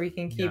ready, or we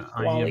can keep Yeah,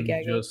 I am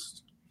lollygagging.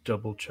 just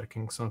double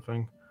checking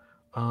something.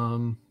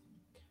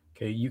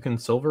 Okay, you can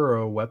silver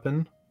a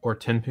weapon or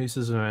 10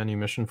 pieces of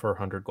ammunition for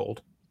 100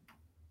 gold.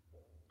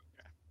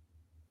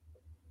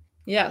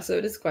 Yeah, so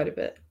it is quite a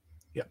bit.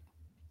 Yeah.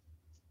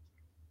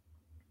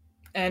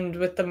 And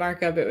with the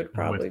markup, it would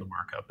probably With the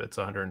markup, it's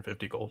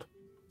 150 gold.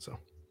 So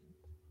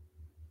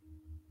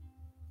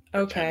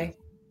okay.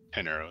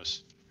 10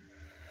 arrows.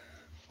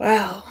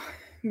 Wow,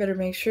 better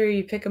make sure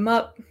you pick them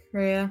up,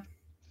 Rhea.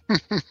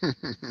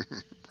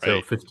 so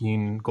Right,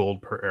 15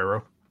 gold per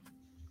arrow.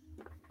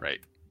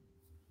 right.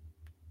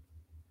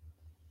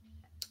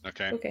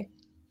 Okay. Okay.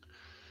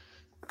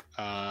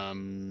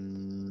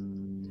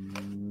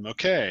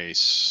 Okay,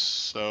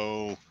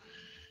 so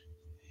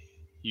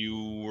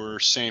you were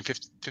saying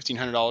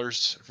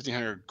 $1,500,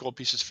 1,500 gold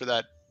pieces for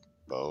that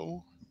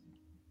bow.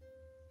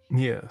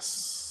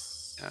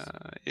 Yes.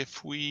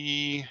 If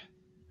we,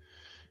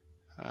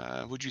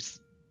 would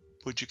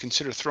you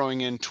consider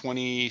throwing in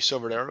 20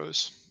 silvered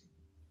arrows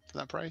for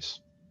that price?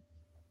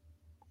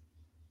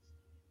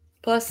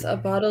 Plus a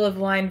bottle of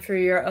wine for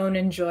your own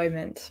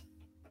enjoyment.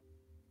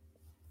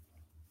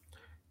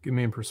 Give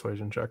me a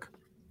persuasion check.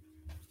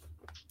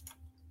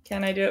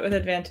 Can I do it with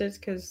advantage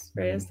because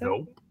Rhea's there?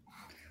 Nope.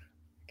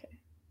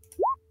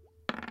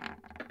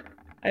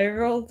 I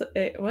rolled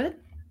a what?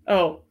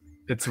 Oh.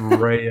 It's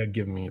Rhea.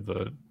 Give me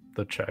the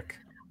check.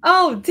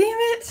 Oh, damn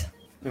it!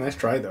 Nice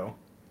try though.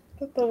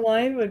 But the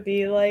wine would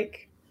be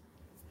like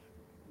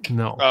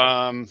No.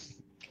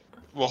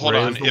 Well, hold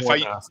Rhea's on. the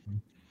one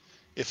asking.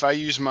 If I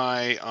use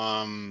my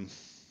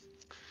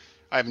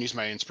I haven't used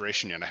my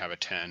inspiration yet. I have a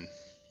 10.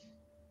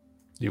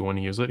 Do you want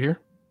to use it here?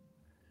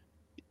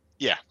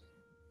 Yeah.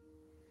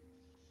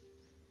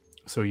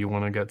 So you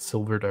want to get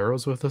silvered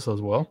arrows with this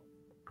as well?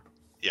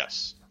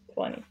 Yes.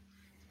 20.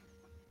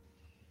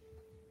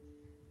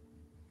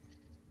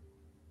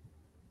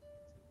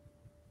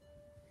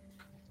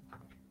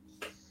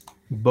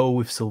 Bow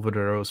with silvered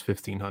arrows,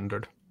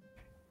 1,500.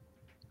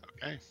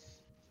 Okay.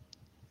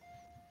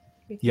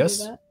 We can Yes.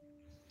 do that.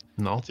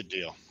 No. That's a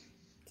deal.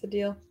 It's a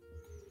deal.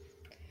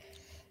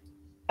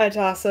 I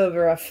toss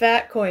over a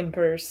fat coin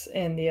purse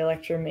and the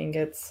electrum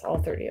ingots,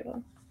 all 30 of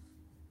them.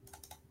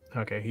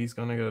 Okay, he's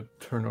gonna go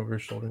turn over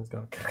his shoulder. He's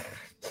gonna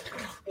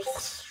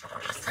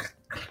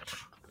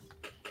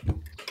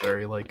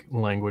very like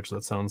language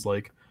that sounds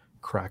like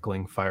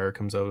crackling fire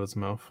comes out of his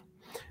mouth,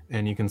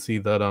 and you can see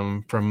that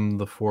from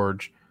the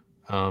forge,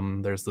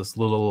 there's this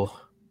little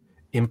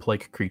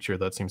imp-like creature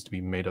that seems to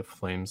be made of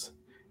flames,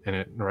 and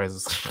it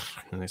rises,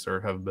 and they sort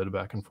of have a bit of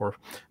back and forth.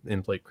 The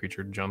imp-like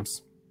creature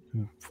jumps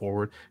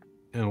forward,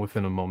 and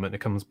within a moment, it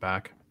comes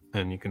back,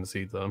 and you can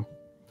see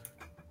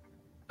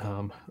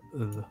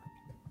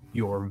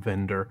your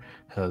vendor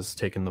has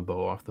taken the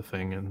bow off the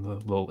thing, and the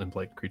little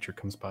imp-like creature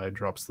comes by,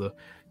 drops the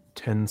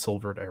 10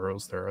 silvered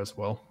arrows there as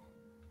well.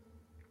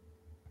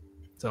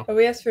 So Oh,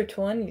 we asked for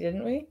 20,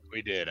 didn't we?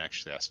 We did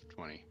actually ask for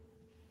 20.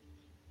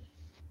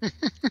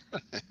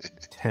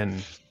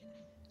 10.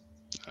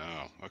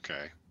 Oh,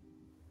 okay.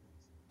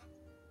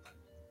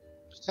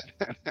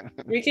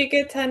 We could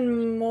get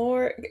 10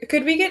 more.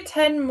 Could we get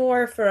 10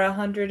 more for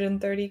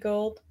 130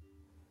 gold?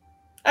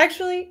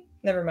 Actually,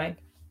 never mind.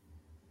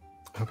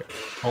 Okay.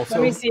 Let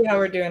me Also, see how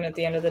we're doing at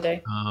the end of the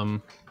day.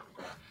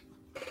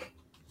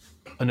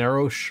 an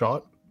arrow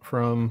shot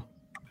from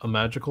a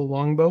magical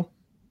longbow,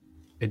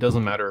 it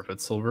doesn't matter if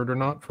it's silvered or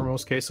not for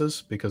most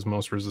cases, because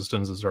most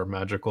resistances are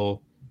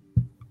magical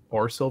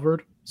or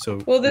silvered.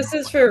 So Well, this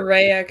is for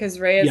Rhea because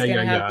Rhea's yeah,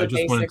 gonna have I the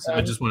just basic one.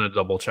 I just wanted to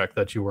double check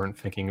that you weren't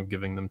thinking of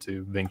giving them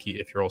to Vinky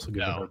if you're also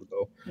giving No. her the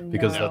bow,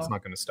 because that's No.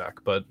 not going to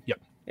stack. But yeah.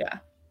 Yeah.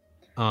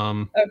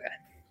 Okay. Okay.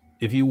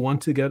 If you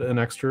want to get an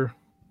extra,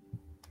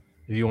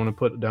 if you want to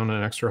put down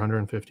an extra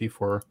 150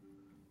 for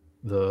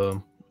the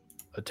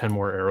 10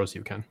 more arrows,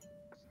 you can.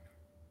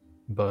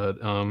 But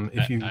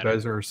if you I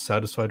guys are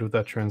satisfied with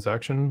that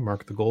transaction,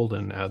 mark the gold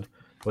and add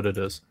what it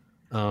is.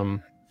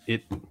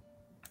 It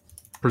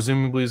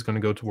presumably is going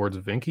to go towards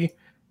Vinky.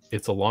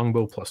 It's a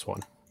longbow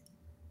 +1.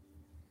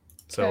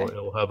 So Okay.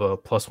 it'll have a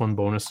 +1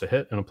 bonus to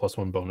hit and a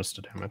 +1 bonus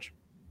to damage.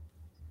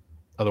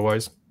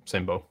 Otherwise,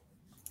 same bow.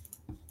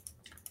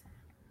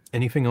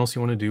 Anything else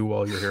you want to do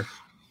while you're here?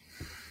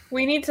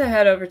 We need to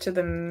head over to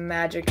the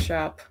magic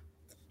shop.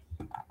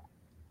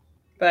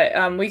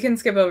 But we can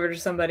skip over to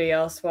somebody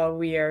else while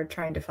we are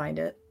trying to find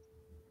it.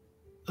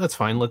 That's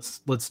fine. Let's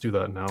do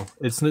that now.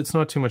 It's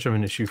not too much of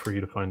an issue for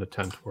you to find a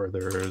tent where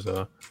there is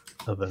a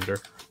vendor.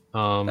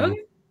 Okay.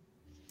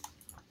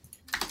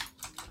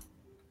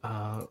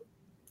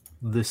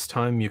 This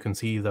time you can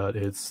see that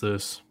it's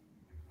this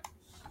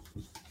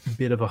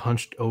bit of a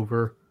hunched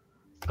over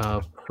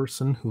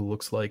person who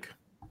looks like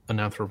an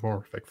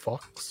anthropomorphic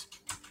fox.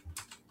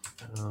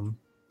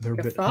 They're Like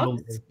a bit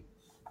fox?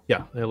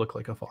 Yeah, they look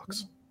like a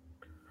fox.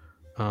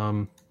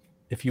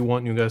 If you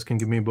want, you guys can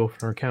give me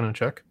both an Arcana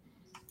check.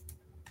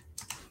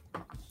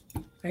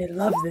 I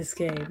love this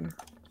game.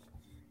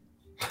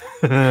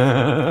 You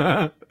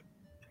Got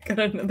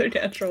another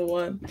natural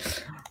one.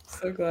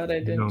 So glad I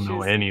didn't don't know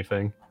choose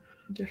anything.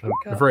 a different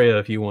cup. Freya,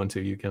 if you want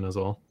to, you can as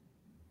well.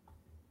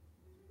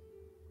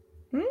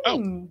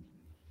 Hmm.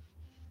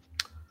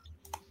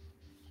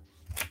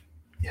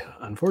 Yeah,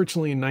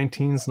 unfortunately,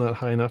 19's not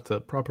high enough to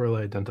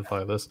properly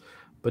identify this,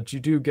 but you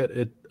do get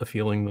a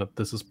feeling that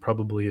this is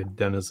probably a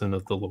denizen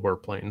of the lower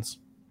planes,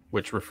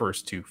 which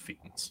refers to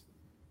fiends.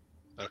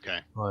 Okay.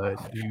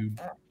 But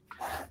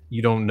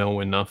you don't know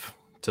enough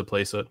to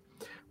place it.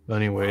 But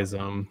anyways,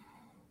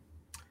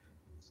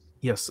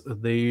 yes,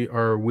 they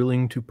are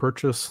willing to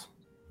purchase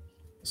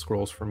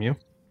scrolls from you.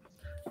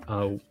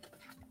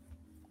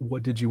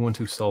 What did you want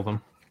to sell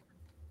them?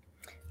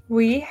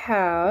 We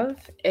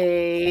have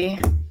a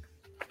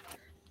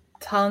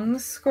tongue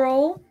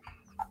scroll.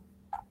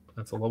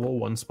 That's a level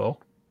 1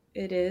 spell,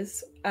 It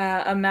is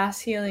a mass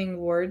healing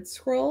word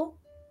scroll.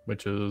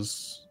 which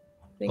is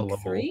I think level-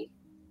 3.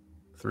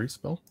 3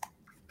 spell.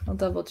 I'll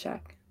double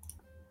check.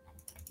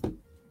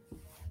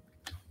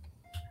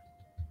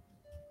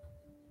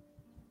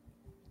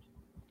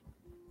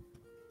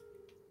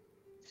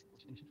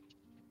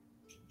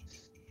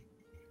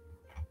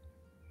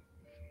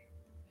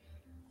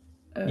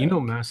 You know,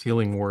 mass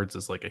healing words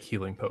is like a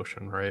healing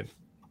potion, right?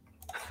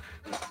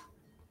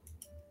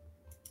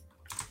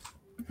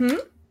 Hmm?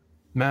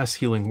 Mass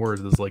healing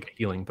words is like a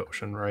healing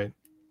potion, right?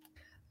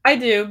 I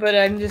do, but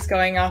I'm just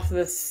going off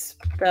the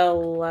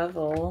spell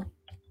level.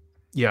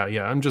 Yeah.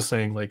 I'm just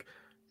saying, like,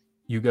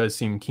 you guys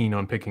seem keen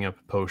on picking up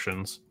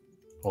potions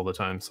all the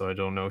time, so I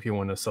don't know if you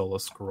want to sell a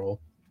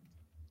scroll.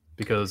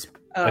 Because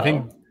I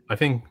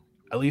think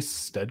at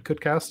least Stead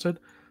could cast it.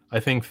 I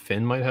think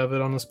Finn might have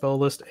it on the spell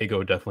list.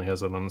 Ego definitely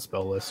has it on the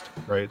spell list,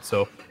 right?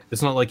 So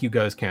it's not like you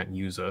guys can't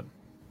use it.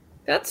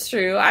 That's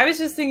true. I was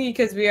just thinking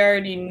because we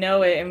already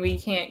know it and we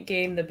can't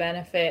gain the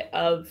benefit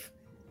of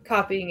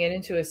copying it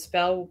into a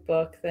spell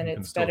book, then You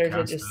can it's still better to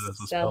cast just it as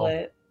a sell spell.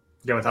 it.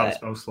 Yeah, without a But-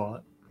 spell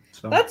slot.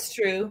 So That's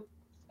true.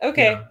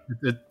 Okay.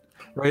 Yeah,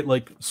 right?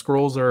 Like,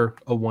 scrolls are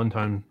a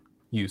one-time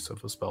use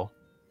of a spell.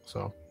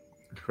 So,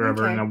 if we're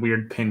ever in Okay. a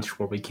weird pinch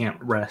where we can't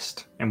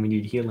rest and we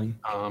need healing.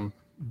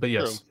 but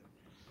yes.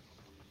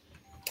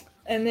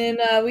 And then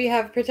we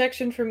have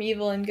protection from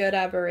evil and good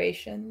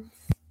aberrations.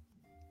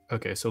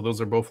 Okay, so those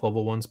are both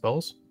level 1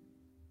 spells.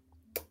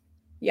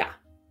 Yeah.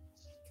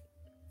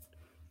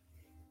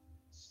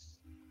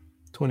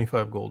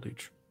 25 gold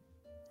each.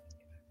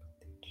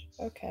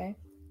 Okay.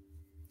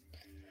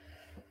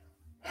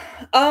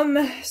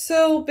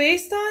 So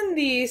based on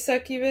the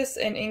succubus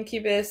and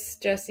incubus,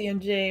 Jesse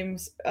and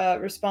James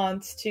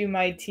response to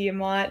my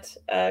Tiamat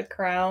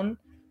crown,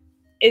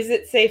 is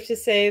it safe to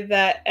say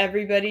that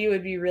everybody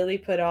would be really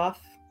put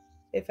off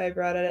if I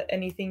brought out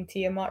anything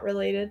Tiamat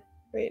related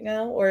right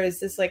now? Or is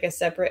this like a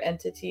separate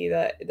entity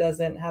that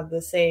doesn't have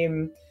the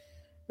same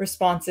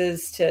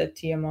responses to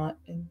Tiamat?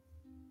 And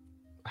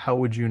How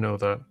would you know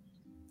that?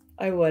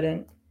 I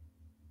wouldn't.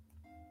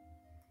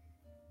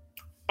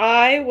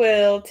 I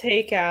will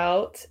take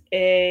out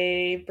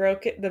the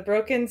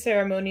broken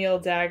ceremonial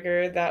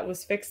dagger that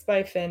was fixed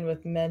by Finn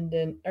with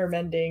mending,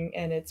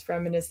 and it's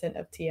reminiscent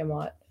of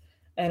Tiamat,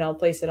 and I'll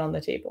place it on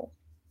the table.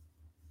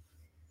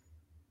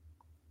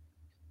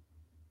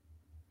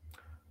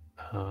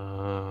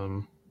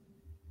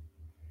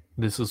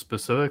 This is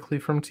specifically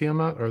from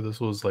Tiamat, or this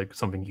was like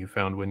something you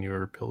found when you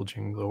were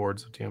pillaging the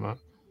hordes of Tiamat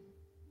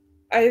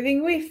I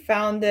think we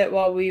found it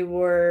while we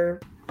were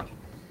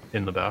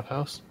in the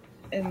bathhouse?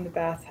 in the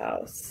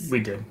bathhouse. We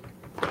did.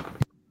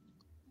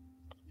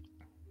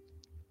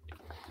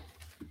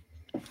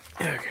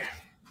 Okay.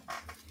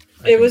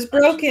 It was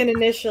broken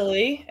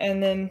initially,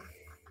 and then,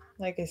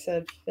 like I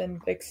said,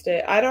 Finn fixed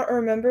it. I don't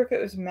remember if it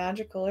was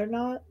magical or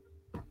not.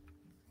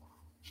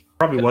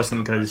 Probably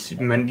wasn't because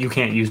you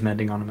can't use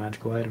mending on a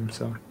magical item,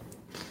 so.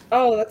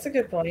 Oh, that's a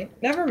good point.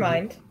 Never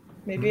mind.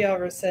 Maybe I'll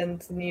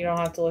rescind and you don't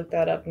have to look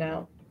that up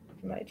now.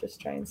 I might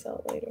just try and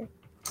sell it later.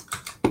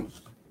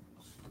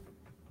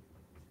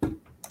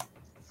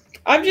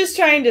 I'm just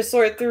trying to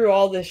sort through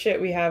all the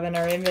shit we have in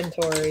our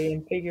inventory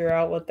and figure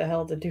out what the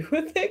hell to do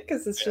with it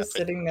because it's just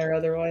sitting there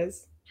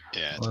otherwise.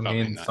 Yeah, it's Well, I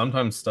probably mean, not.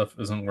 sometimes stuff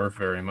isn't worth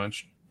very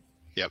much.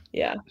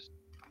 Yeah.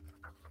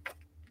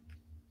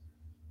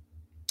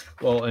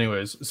 Well,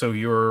 anyways, so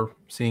you're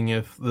seeing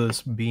if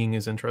this being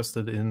is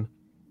interested in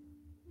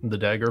the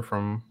dagger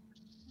from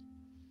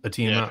a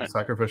Tiamat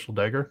sacrificial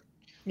dagger?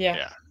 Yeah.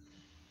 Yeah.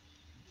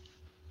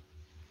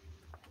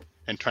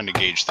 And trying to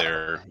gauge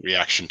their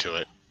reaction to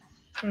it.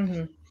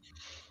 Mm-hmm.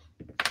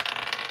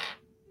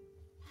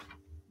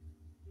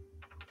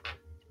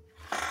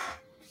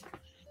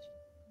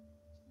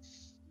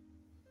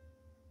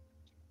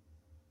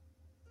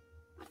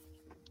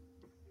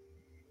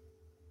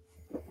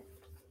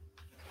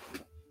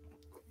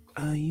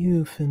 Are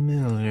you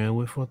familiar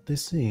with what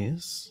this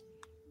is?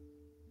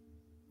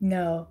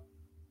 No.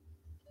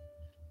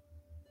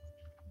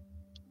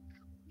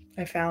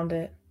 I found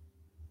it.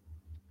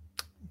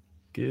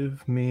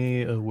 Give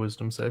me a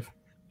wisdom save.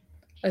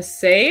 A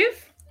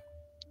save?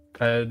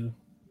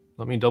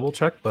 Let me double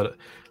check, but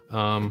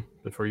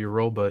before you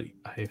roll, but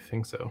I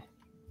think so.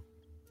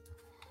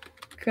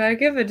 Could I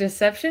give a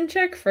deception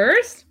check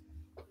first?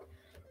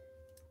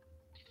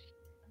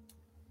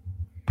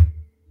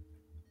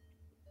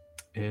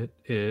 It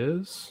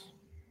is.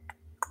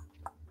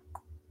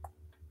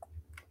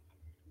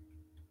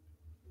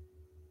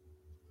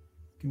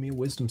 Give me a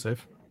wisdom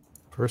save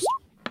first.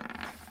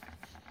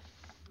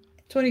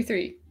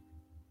 23.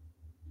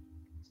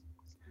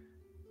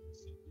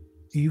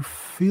 You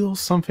feel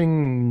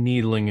something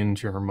needling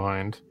into your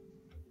mind,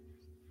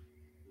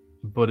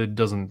 but it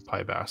doesn't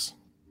bypass.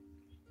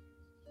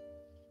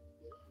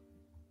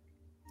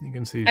 You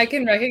can see I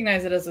can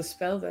recognize it as a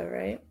spell, though,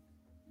 right?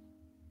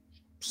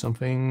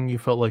 something. You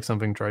felt like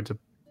something tried to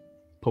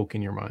poke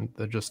in your mind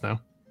that just now.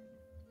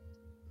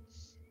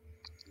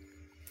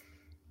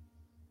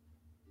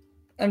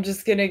 I'm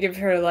just gonna give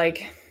her,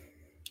 like,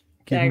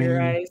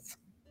 dagger eyes.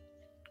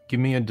 Give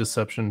me a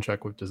deception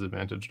check with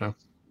disadvantage now.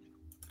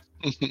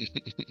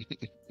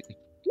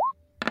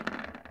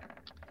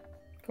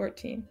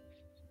 14.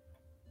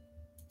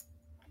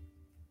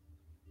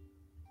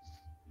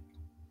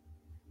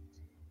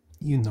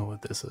 You know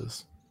what this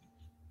is.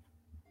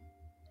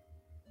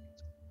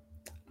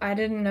 I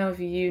didn't know if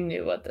you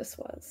knew what this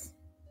was.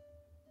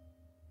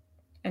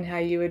 And how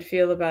you would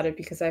feel about it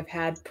because I've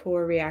had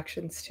poor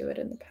reactions to it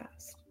in the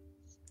past.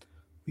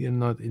 We are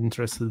not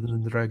interested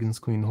in the Dragon's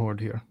Queen Horde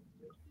here.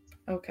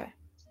 Okay.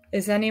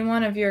 Is any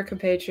one of your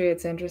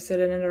compatriots interested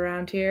in it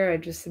around here? I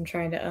just am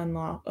trying to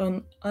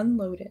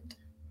unload it.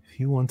 If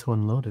you want to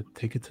unload it,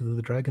 take it to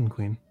the Dragon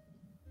Queen.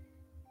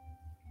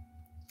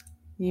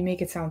 You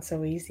make it sound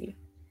so easy.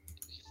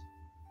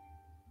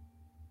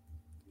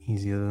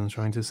 Easier than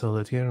trying to sell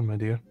it here, my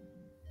dear.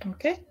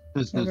 Okay.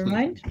 Never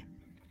mind.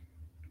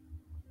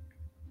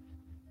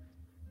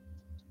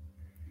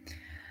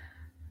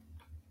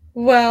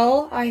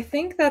 Well, I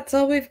think that's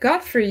all we've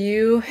got for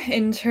you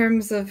in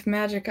terms of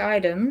magic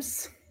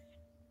items.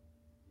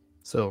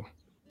 So,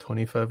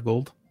 25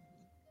 gold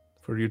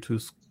for you to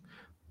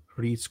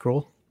for each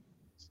scroll?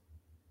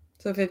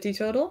 So 50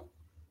 total?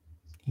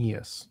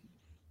 Yes.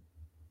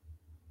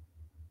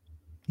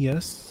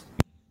 Yes.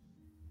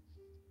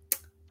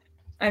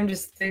 I'm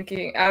just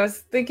thinking, I was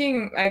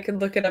thinking I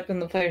could look it up in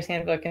the player's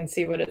handbook and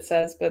see what it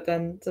says, but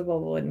then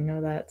Zabulba wouldn't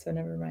know that, so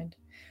never mind.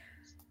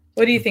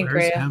 What do you think,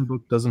 Player's Rhea?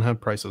 handbook doesn't have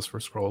prices for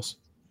scrolls.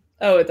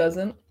 Oh, it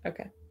doesn't?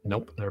 Okay.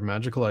 Nope, they're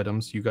magical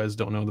items. You guys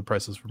don't know the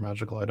prices for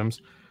magical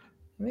items.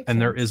 Makes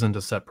And there sense. isn't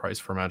a set price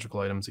for magical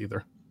items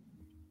either.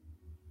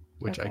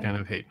 Which I Okay. kind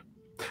of hate.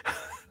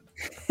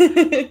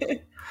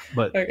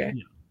 But Okay.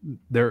 yeah,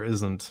 there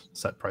isn't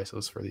set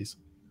prices for these.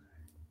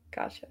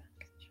 Gotcha.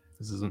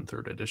 This isn't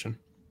 3rd edition.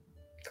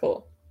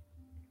 Cool.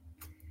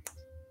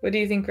 What do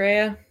you think,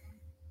 Rhea?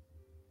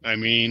 I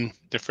mean,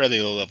 they're fairly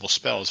low level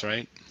spells,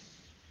 right?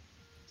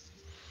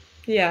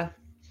 Yeah.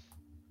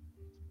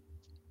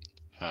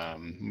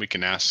 We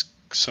can ask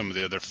some of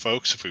the other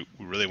folks if we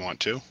really want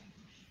to.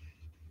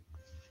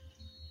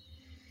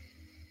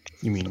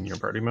 You mean your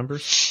party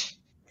members?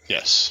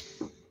 Yes.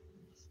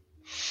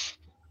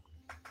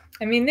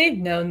 I mean, they've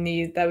known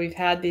that we've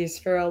had these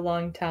for a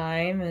long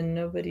time and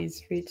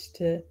nobody's reached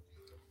to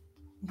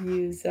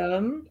use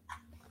them.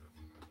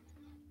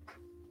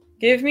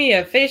 Give me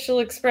a facial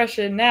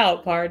expression now,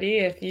 party,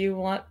 if you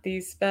want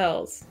these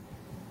spells.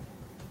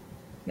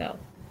 No.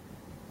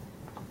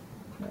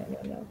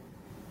 No.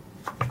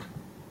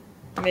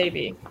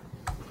 Maybe.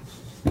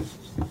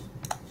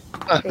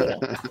 Cool.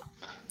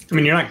 I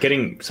mean, you're not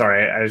getting.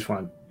 Sorry,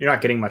 you're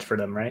not getting much for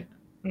them, right?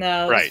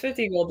 No, Right. it's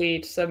 50 gold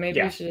each, so maybe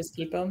Yeah. we should just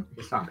keep them.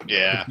 It's not.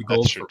 Yeah, 50 that's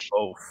gold true. for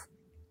both.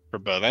 For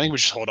both, I think we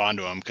should hold on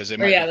to them because they Oh,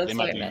 might, yeah, they that's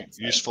might what I be meant,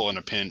 sorry. useful in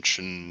a pinch,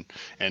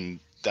 and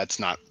that's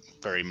not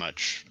very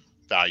much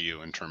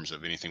value in terms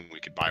of anything we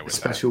could buy with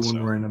Especially that. when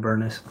So, we're in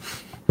Avernus.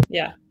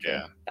 Yeah.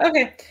 yeah.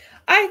 Okay.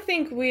 I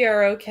think we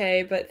are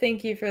okay, but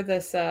thank you for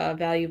this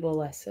valuable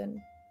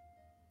lesson.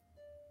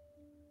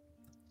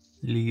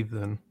 Leave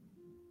then.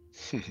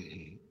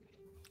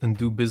 And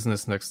do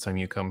business next time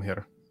you come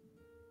here.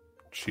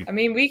 She I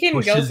mean, we can go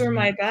pushes through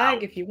my you bag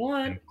out if you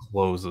want. and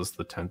closes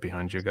the tent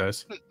behind you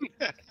guys.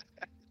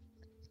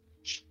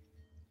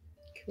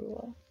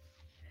 Cool.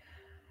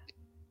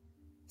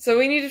 So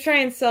we need to try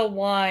and sell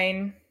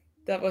wine.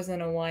 That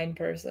wasn't a wine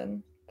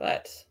person,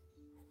 But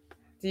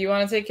do you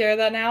want to take care of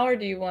that now, or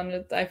do you want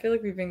to? I feel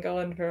like we've been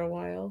going for a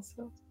while,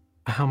 so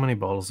How many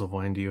bottles of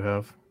wine do you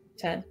have?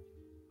 10.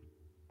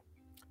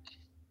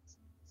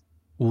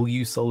 Will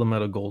you sell them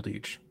at a gold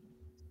each?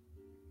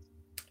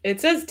 It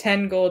says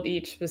 10 gold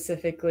each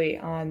specifically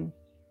on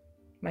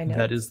my notes.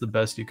 That is the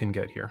best you can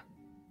get here.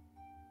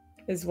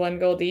 Is 1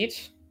 gold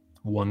each?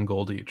 1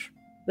 gold each.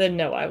 Then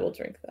no, I will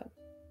drink them.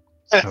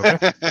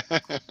 Okay.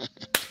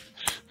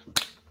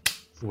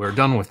 We're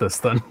done with this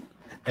then.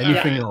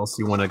 Anything else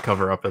you want to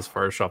cover up as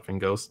far as shopping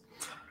goes?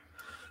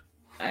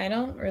 I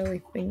don't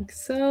really think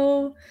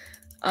so.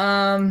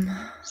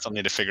 Still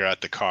need to figure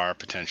out the car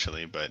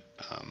potentially, but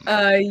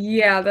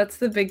Yeah, that's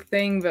the big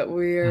thing, but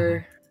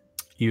we're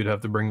You'd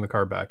have to bring the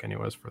car back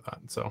anyways for that.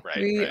 So right,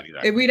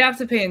 exactly. we'd have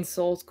to pay in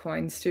souls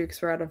coins too,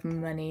 because we're out of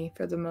money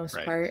for the most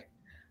part.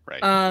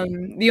 Right.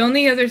 The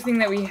only other thing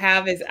that we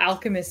have is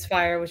Alchemist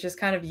Fire, which is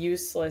kind of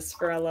useless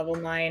for a level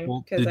 9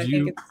 Well, because I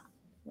think it's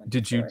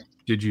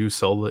did you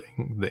sell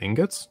the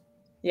ingots?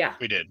 Yeah.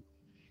 We did.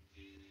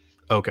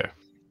 Okay.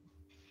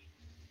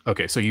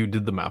 Okay, so you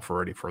did the math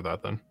already for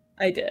that then.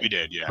 I did. We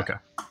did, yeah. Okay.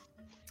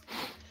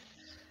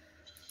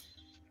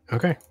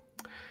 Okay.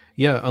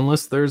 Yeah,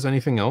 unless there's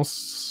anything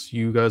else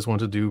you guys want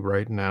to do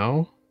right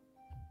now,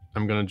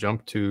 I'm going to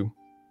jump to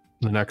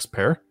the next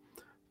pair.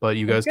 But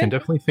you guys can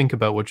definitely think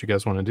about what you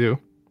guys want to do.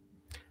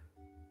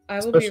 I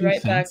will be Especially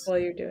right back since- while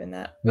you're doing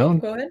that. No.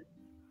 Go ahead.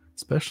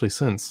 Especially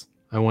since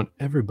I want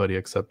everybody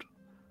except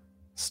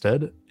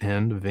Stead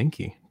and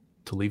Vinky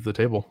to leave the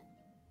table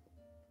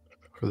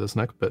for this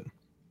next bit.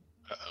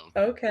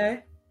 Uh-oh.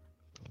 Okay.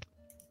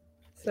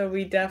 So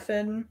we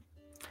deafen.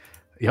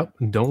 Yep,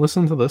 don't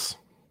listen to this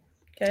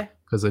Okay.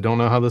 because I don't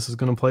know how this is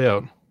going to play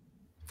out.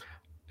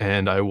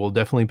 And I will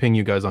definitely ping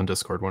you guys on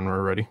Discord when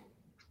we're ready.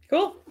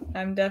 Cool.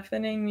 I'm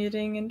deafening,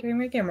 muting, and turning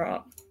my camera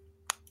off.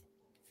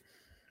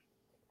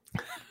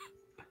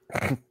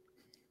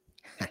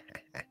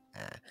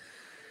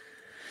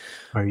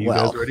 Are you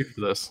Well. guys ready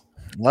for this?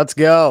 Let's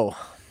go.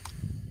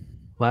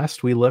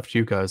 Last we left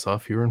you guys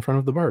off, you were in front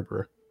of the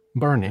barber,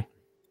 Barney.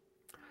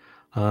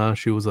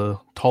 She was a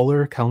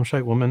taller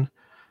Kalimshite woman,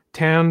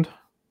 tanned,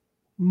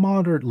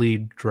 moderately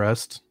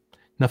dressed,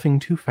 nothing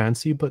too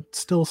fancy, but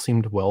still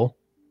seemed well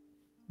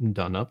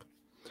done up.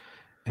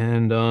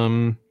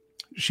 And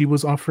she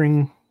was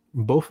offering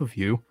both of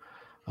you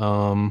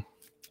a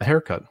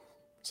haircut,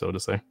 so to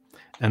say,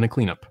 and a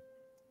cleanup.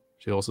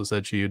 She also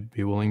said she'd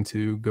be willing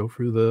to go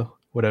through the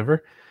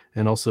whatever,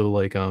 and also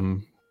like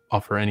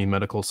offer any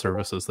medical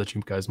services that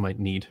you guys might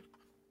need.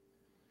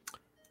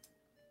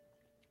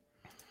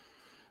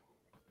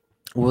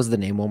 What was the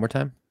name one more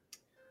time?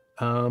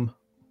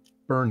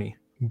 Bernie,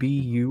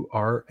 Burney,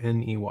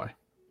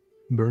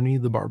 Bernie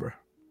the barber.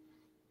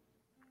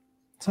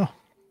 So,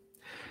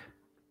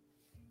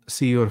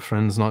 see your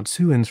friend's not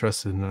too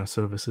interested in our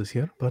services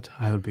here, but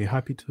I would be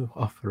happy to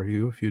offer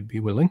you if you'd be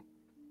willing.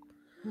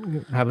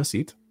 Have a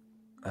seat.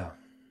 Oh,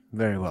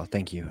 very well,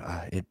 thank you.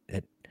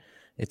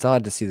 It's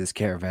odd to see this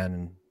caravan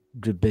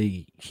and to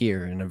be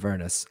here in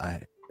Avernus.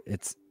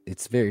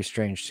 It's very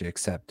strange to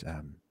accept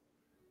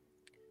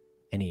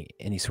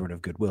any sort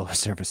of goodwill or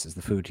services.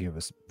 The food here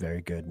was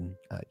very good, and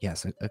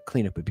yes, a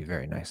cleanup would be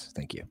very nice.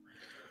 Thank you.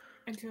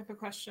 I do have a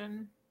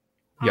question.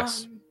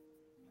 Yes.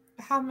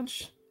 How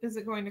much is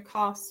it going to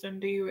cost, and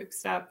do you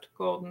accept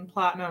gold and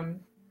platinum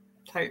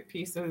type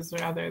pieces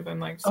rather than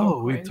like soul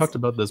Oh, we've coins? talked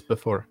about this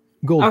before.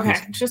 Gold Okay,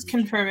 pieces. just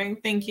confirming.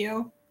 Thank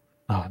you.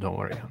 Oh, don't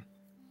worry, hon.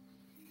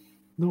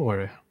 Don't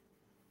worry.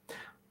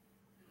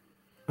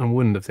 I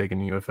wouldn't have taken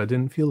you if I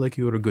didn't feel like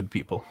you were good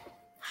people.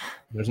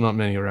 There's not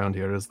many around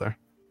here, is there?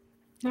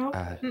 No,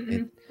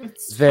 very-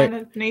 it's kind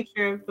of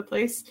nature of the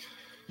place.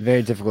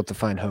 Very difficult to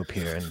find hope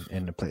here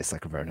in a place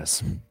like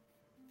Avernus.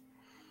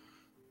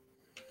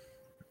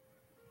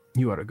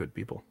 You are a good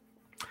people.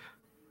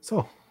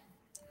 So,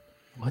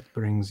 what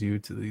brings you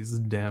to these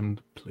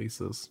damned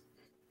places?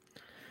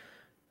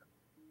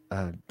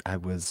 I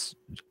was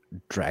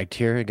dragged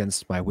here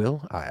against my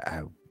will.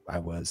 I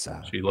was.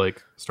 She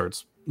like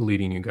starts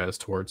leading you guys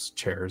towards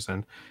chairs,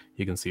 and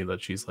you can see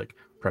that she's like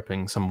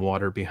prepping some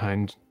water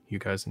behind you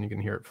guys, and you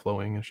can hear it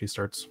flowing as she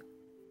starts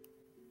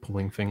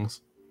pulling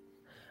things.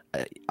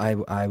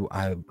 I'm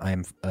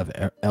of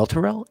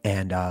Elturel,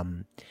 and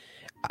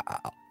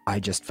I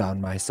just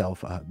found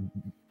myself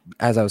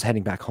as I was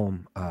heading back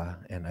home,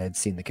 and I had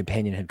seen the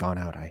companion had gone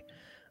out.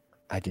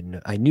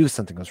 I knew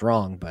something was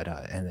wrong, but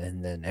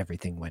and then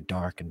everything went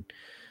dark, and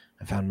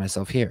I found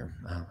myself here,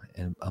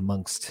 and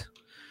amongst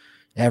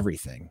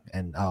everything,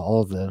 and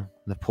all the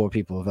poor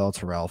people of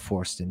Elturel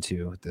forced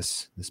into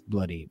this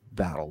bloody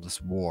battle,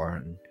 this war,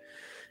 and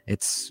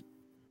it's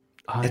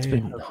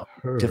been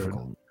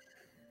difficult.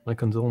 My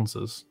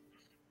condolences.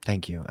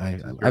 Thank you.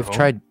 Your I've home?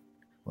 tried.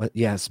 Well,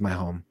 yes, my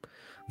home.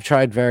 I've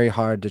tried very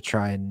hard to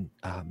try and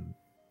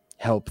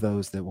help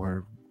those that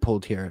were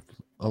pulled here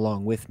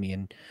along with me,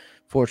 and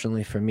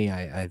fortunately for me,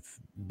 I've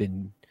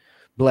been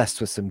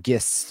blessed with some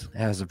gifts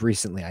as of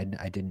recently. I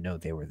didn't know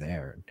they were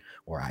there,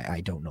 or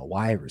I don't know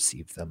why I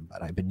received them,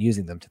 but I've been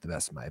using them to the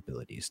best of my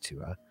abilities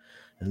to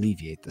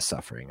alleviate the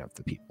suffering of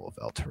the people of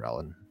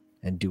Elturel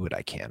and do what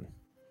I can.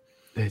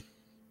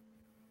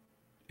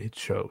 It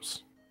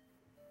shows.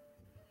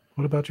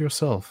 What about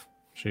yourself?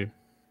 She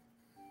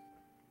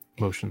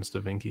motions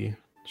to Vinky.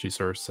 She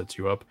sort of sets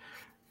you up,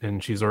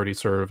 and she's already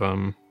sort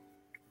of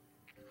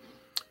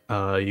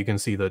you can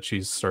see that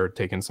she's started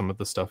taking some of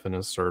the stuff and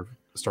is sort of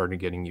started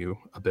getting you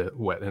a bit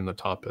wet in the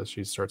top as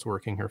she starts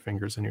working her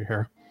fingers in your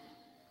hair.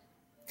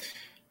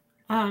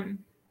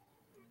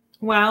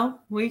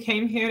 Well, we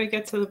came here to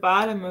get to the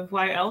bottom of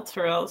why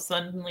Elturel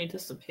suddenly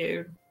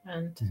disappeared,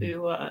 and to So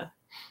you are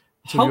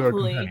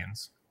hopefully,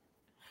 companions.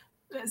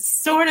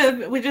 sort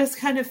of, we just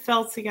kind of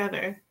fell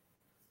together.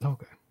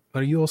 Okay.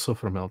 Are you also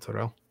from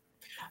Elturel?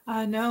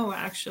 No,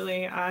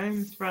 actually,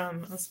 I'm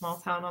from a small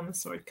town on the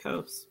Sword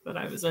Coast, but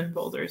I was in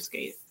Baldur's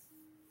Gate.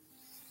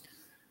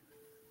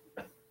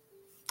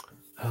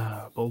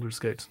 Baldur's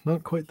Gate.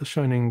 Not quite the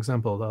shining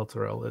example that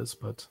Elturel is,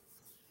 but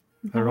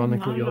No,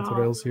 ironically, not at all.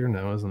 Elturel's here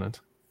now, isn't it?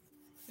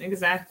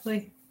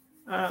 Exactly.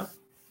 A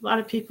lot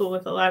of people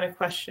with a lot of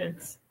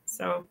questions.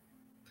 So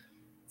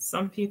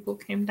some people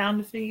came down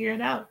to figure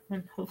it out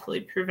and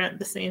hopefully prevent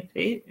the same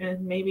fate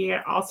and maybe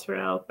get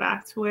Elturel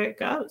back to where it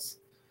goes.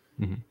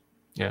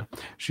 Yeah.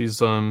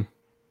 She's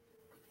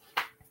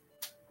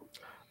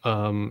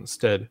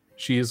Stead,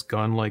 she's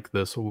gone like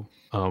this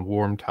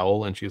warm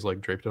towel and she's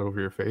like draped it over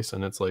your face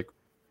and it's like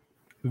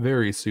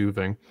very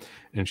soothing.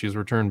 And she's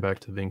returned back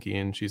to Vinky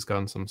and she's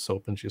gotten some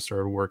soap and she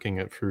started working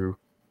it through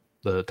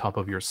the top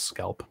of your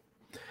scalp.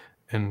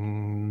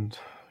 And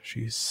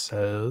she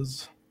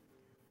says,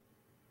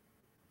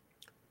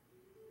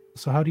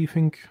 so how do you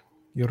think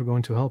you're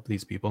going to help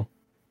these people?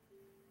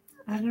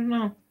 I don't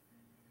know.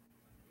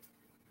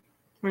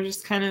 We're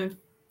just kind of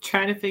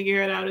trying to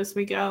figure it out as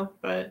we go,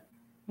 but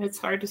it's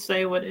hard to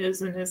say what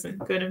is and isn't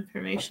good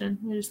information.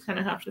 We just kind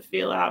of have to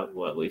feel out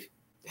what we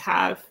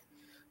have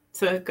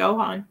to go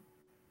on.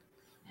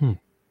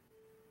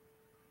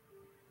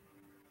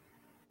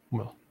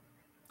 Well,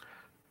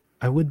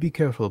 I would be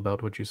careful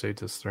about what you say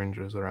to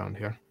strangers around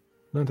here.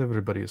 Not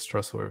everybody is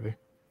trustworthy.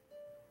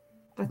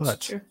 That's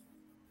But- true.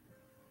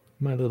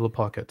 My little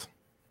pocket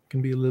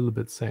can be a little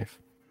bit safe.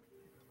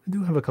 I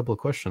do have a couple of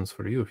questions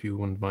for you, if you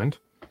wouldn't mind.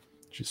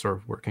 She's sort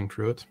of working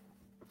through it.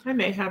 I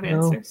may have No.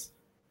 answers.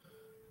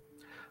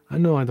 I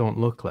know I don't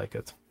look like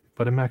it,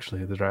 but I'm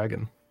actually a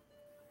dragon.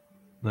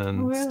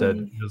 And Oh, instead,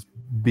 really? just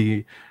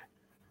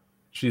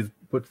she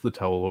puts the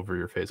towel over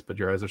your face, but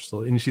your eyes are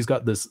still, and she's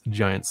got this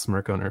giant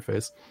smirk on her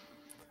face.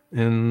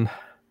 And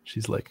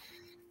she's like,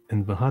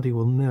 and Mahadi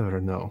will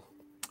never know.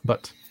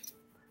 But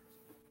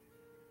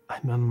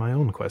I'm on my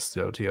own quest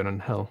out here in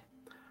hell.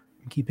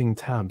 I'm keeping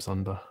tabs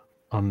on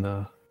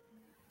the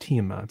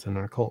Tiamat and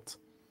her cult.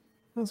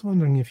 I was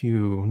wondering if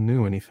you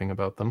knew anything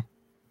about them.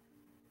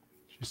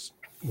 She's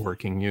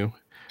working you.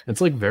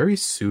 It's like very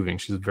soothing.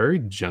 She's very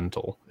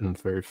gentle and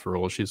very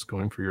feral. She's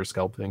going for your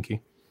scalp,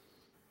 Vinky.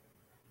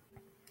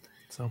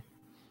 So,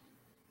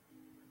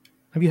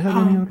 have you had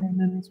any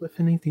run-ins with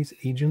any of these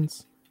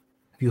agents?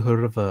 Have you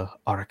heard of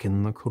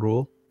Arkin the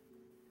Cruel?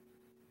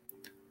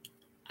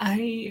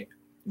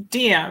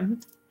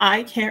 DM,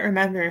 I can't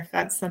remember if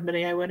that's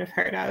somebody I would have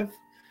heard of.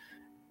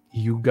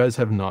 You guys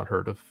have not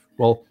heard of.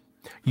 Well,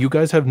 you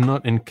guys have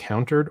not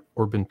encountered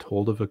or been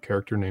told of a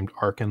character named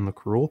Arkin the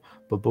Cruel,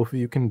 but both of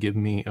you can give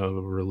me a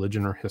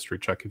religion or history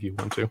check if you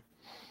want to.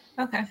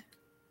 Okay.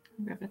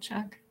 I'll give a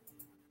check.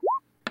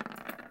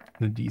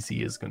 The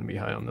DC is going to be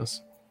high on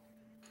this.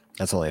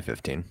 That's only a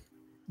 15,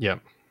 Yeah.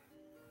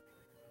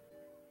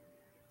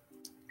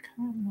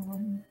 Come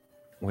on.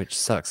 which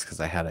sucks because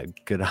I had a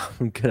good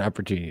good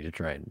opportunity to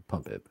try and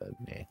pump it, but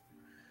nah.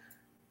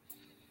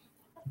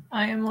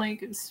 I am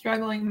like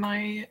struggling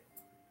my.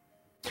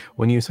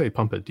 When you say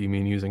pump it, do you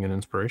mean using an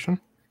inspiration?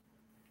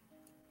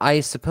 I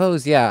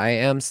suppose, yeah, I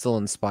am still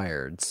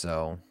inspired.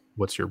 So,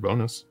 What's your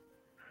bonus?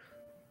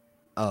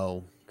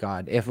 oh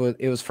god, if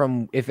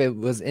it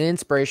was an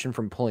inspiration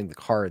from pulling the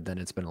card, then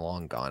it's been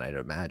long gone, I'd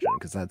imagine,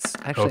 because that's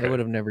actually Okay. I would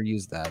have never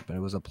used that, but it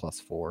was a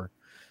 +4,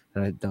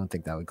 and I don't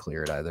think that would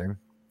clear it either.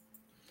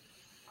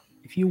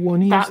 If you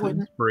want to That use the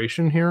wouldn't-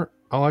 inspiration here,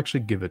 I'll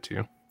actually give it to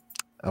you.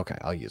 Okay,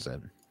 I'll use it.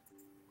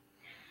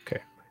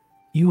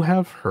 You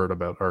have heard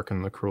about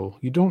Arkin the Cruel.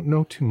 You don't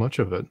know too much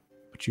of it,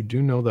 but you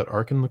do know that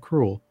Arkin the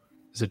Cruel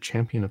is a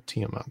champion of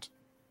Tiamat.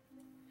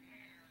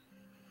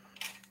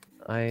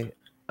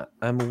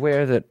 I'm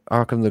aware that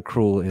Arkham the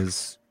Cruel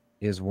is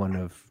one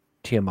of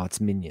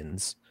Tiamat's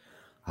minions.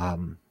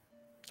 How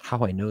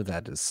I know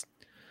that is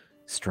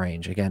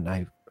strange.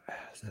 Again,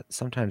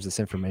 sometimes this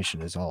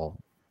information is all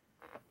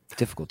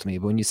difficult to me,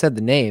 but when you said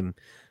the name,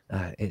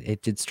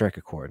 it did strike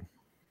a chord.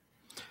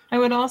 I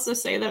would also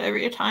say that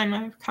every time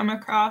I've come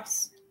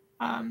across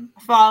a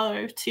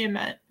follower of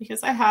Tiamat,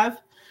 because I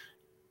have,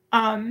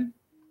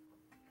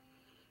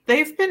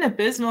 they've been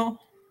abysmal.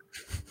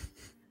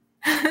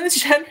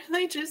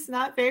 Generally just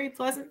not very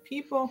pleasant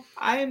people.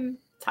 I'm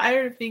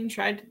tired of being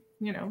tried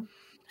to,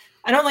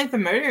 I don't like the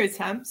murder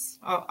attempts.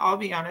 I'll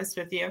be honest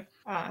with you.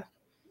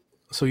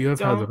 So you have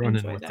had the Don't run-in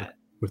enjoy with that.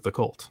 the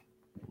cult.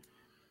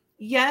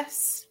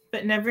 Yes,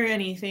 but never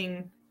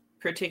anything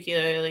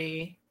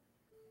particularly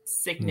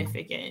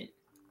significant.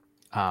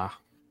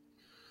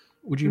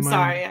 Would you I'm mind?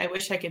 sorry. I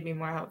wish I could be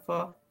more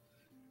helpful.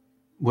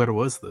 Where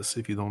was this,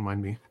 if you don't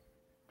mind me?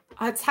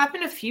 It's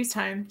happened a few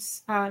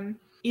times.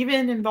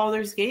 Even in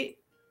Baldur's Gate.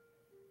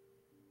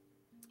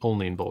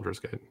 Only in Baldur's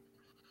Gate.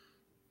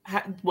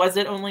 Was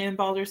it only in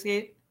Baldur's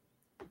Gate?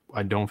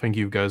 I don't think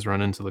you guys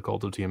run into the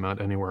cult of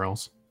Tiamat anywhere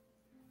else.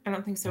 I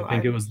don't think so. I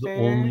think it was either.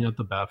 only at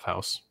the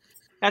bathhouse.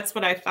 That's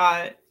what I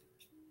thought.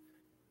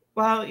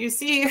 Well, you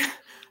see, I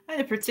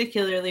had a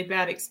particularly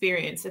bad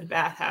experience at a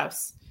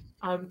bathhouse.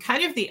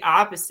 Kind of the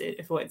opposite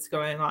of what's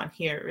going on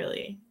here,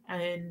 really.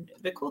 And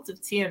the cult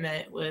of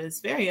Tiamat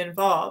was very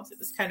involved. It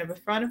was kind of a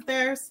front of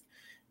theirs,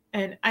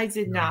 and I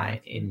did not.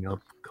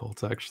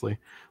 Cult, actually.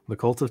 The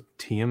cult of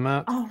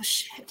Tiamat? Oh,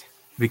 shit.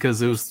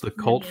 Because it was the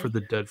cult Many. for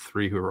the Dead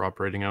 3 who were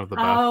operating out of the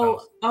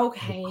bathhouse. Oh,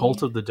 okay. The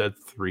cult of the Dead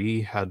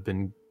 3 had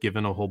been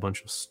given a whole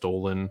bunch of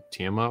stolen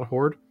Tiamat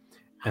horde,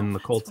 and the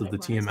that's cult of what the it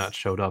was. Tiamat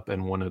showed up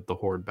and wanted the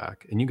horde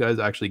back. And you guys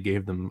actually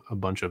gave them a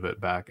bunch of it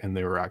back, and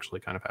they were actually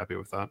kind of happy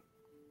with that.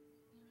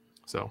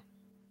 So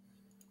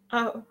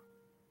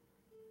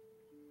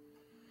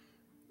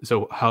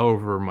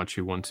however much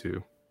you want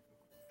to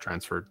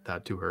transfer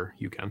that to her,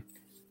 you can.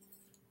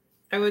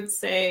 I would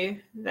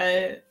say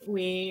that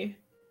we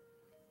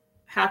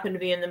happen to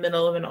be in the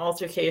middle of an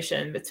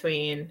altercation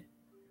between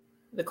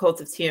the cult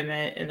of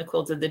Tiamat and the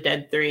cult of the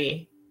Dead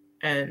 3.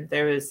 And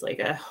there was like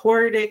a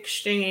horde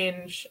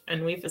exchange,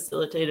 and we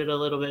facilitated a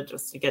little bit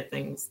just to get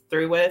things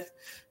through with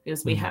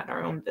because we had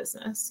our own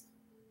business.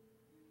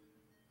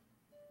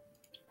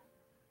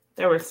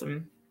 There were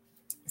some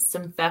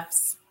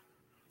thefts.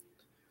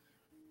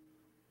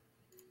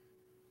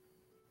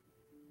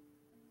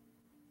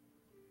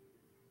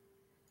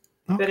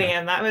 But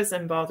again, that was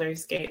in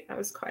Baldur's Gate. That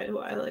was quite a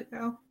while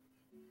ago.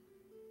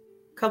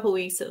 A couple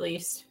weeks at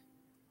least,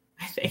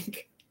 I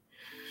think.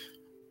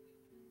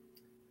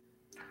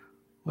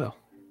 Well,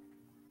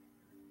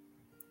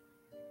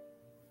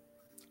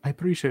 I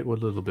appreciate what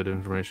little bit of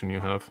information you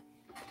have.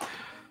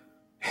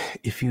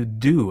 If you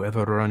do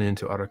ever run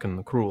into Arakan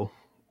the Cruel,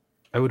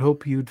 I would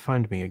hope you'd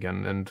find me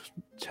again and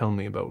tell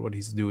me about what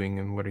he's doing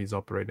and where he's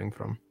operating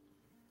from.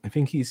 I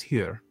think he's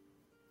here,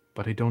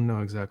 but I don't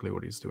know exactly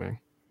what he's doing.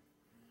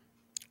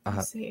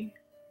 I see.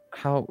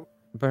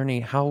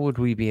 Bernie, how would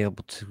we be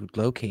able to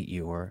locate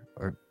you or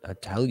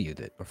tell you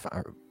that, or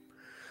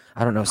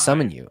I don't know,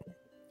 summon you?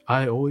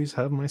 I always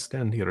have my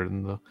stand here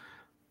in the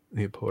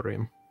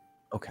Emporium.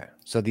 Okay,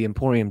 so the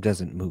Emporium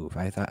doesn't move.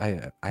 I thought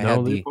I No,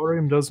 had the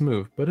Emporium does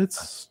move, but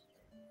it's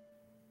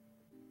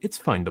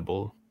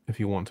findable if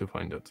you want to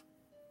find it.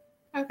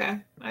 Okay.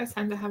 I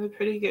tend to have a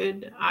pretty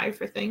good eye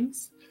for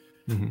things.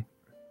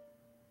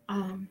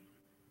 Mm-hmm.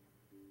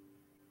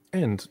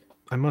 And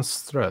I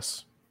must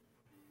stress,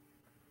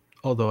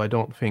 although I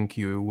don't think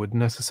you would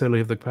necessarily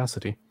have the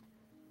capacity,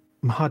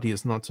 Mahadi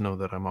is not to know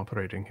that I'm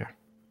operating here.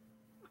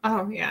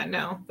 Oh, yeah,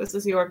 no. This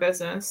is your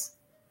business.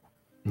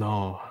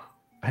 No,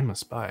 I'm a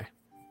spy.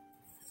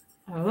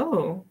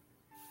 Oh.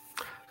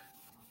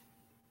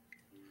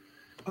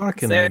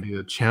 Arkan may be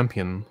a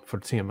champion for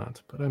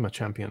Tiamat, but I'm a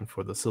champion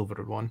for the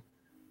Silvered One.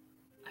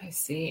 I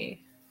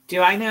see.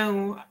 Do I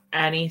know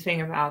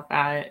anything about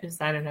that? Is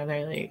that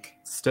another, like...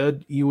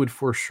 Instead, you would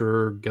for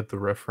sure get the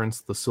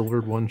reference. The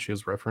Silvered One she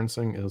is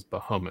referencing is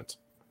Bahamut,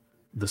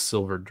 the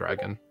Silvered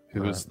Dragon,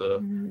 who is the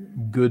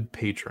good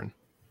patron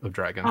of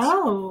dragons.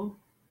 Oh.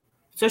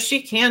 So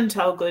she can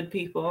tell good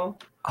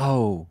people.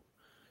 Oh.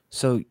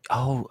 So,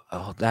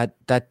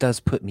 that does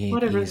put me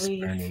What at a ease,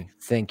 relief. Bernie.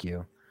 Thank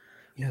you.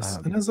 Yes,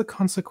 and as a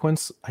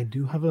consequence, I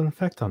do have an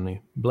effect on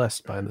me,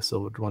 blessed by the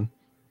Silvered One.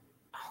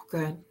 Oh,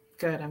 good.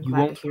 Good. I'm You glad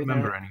won't to hear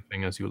remember that.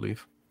 anything as you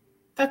leave.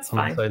 That's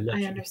unless fine. let I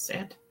you.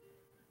 understand.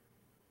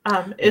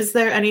 Is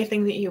there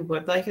anything that you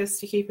would like us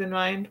to keep in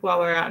mind while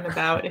we're out and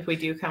about if we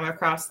do come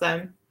across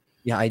them?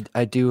 Yeah,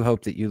 I do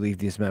hope that you leave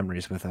these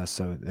memories with us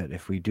so that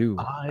if we do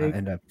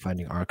end up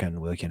finding Arkan,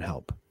 we can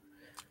help.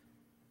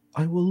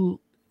 I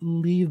will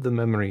leave the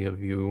memory of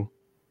you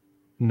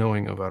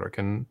knowing of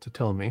Arakan to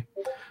tell me,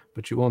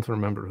 but you won't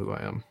remember who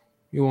I am.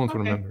 You won't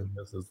remember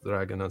me as a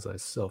dragon as I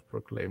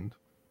self-proclaimed.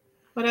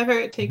 Whatever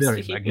it takes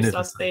Very to keep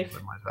yourself magnificent,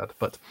 safe. I might add.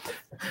 But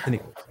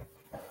anyway.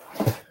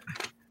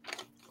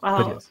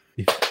 Well, But yes,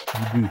 if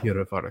you do hear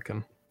of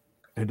Arakan,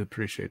 I'd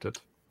appreciate it.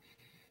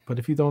 But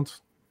if you don't,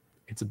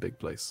 it's a big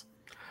place.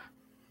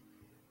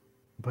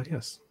 But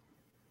yes,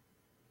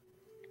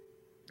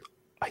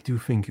 I do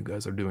think you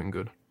guys are doing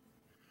good.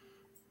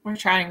 we're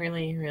trying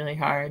really, really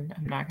hard.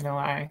 I'm not going to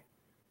lie.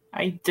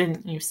 I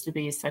didn't used to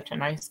be such a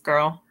nice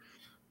girl.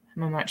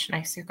 I'm a much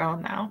nicer girl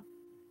now.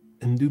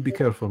 And do be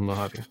careful,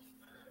 Mahadi.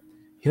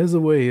 He has a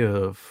way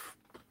of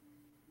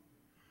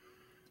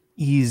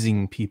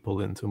easing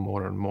people into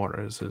more and more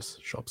as his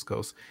shops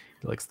goes.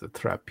 He likes to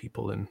trap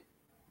people in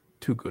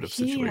too good of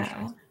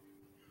situations.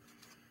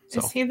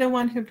 Is he the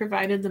one who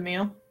provided the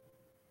meal?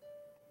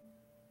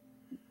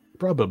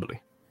 Probably.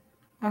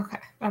 Okay,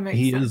 that makes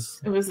He sense.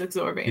 is. It was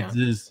exorbitant.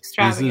 It is. This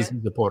Extravagant. is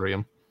the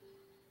Emporium.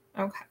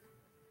 Okay.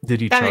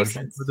 Did he That charge makes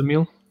you sense. for the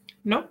meal?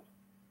 Nope.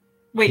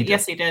 Wait, He did.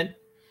 yes, he did.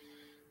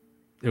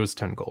 It was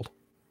 10 gold.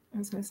 I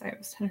was going to say it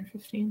was 10 or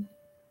 15.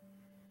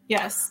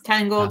 Yes,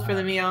 10 gold for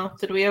the meal.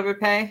 Did we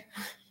overpay?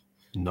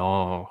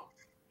 No,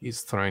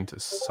 he's trying to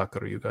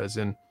sucker you guys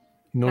in.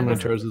 He normally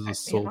doesn't charges a affect me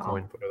soul at all.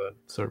 coin for that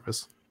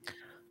service.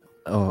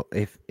 Oh,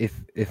 if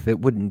it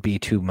wouldn't be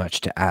too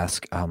much to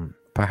ask,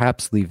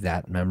 perhaps leave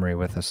that memory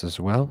with us as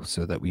well,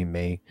 so that we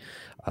may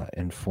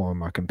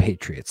inform our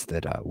compatriots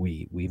that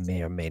we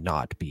may or may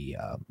not be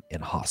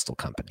in hostile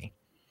company.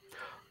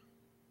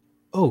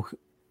 Oh,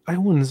 I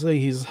wouldn't say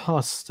he's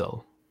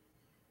hostile,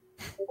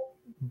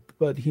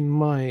 but he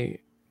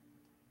might.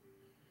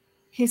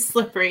 He's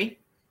slippery.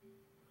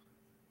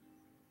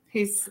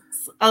 He's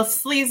a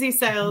sleazy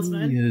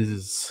salesman. He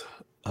is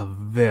a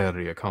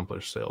very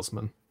accomplished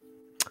salesman.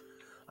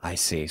 I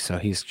see. So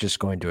he's just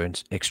going to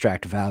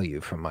extract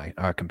value from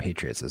our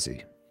compatriots, is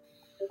he?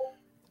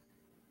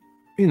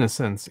 In a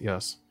sense,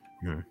 yes.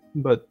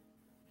 But,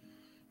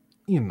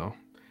 you know,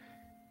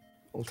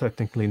 well,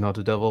 technically not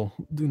a devil.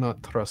 Do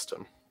not trust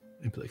him.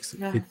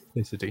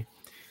 Implicity.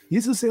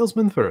 He's a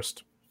salesman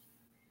first.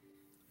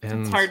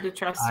 And It's hard to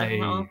trust him.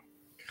 Though.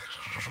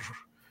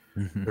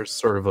 There's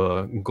sort of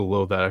a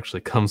glow that actually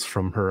comes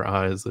from her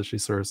eyes as she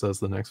sort of says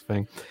the next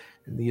thing.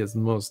 And he has the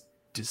most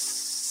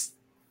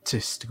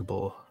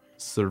detestable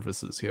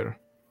services here.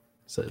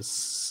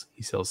 Says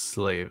he sells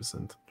slaves,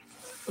 and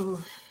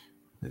Ooh.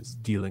 his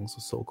dealings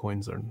with soul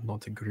coins are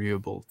not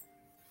agreeable.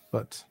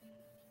 But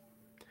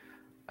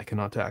I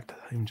cannot act.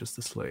 I'm just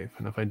a slave.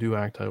 And if I do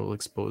act, I will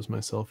expose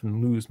myself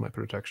and lose my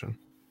protection.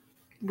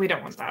 We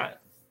don't want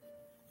that.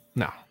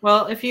 No.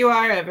 Well, if you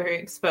are ever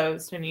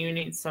exposed and you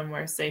need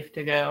somewhere safe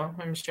to go,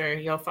 I'm sure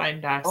you'll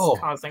find us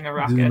causing a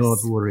ruckus. Do not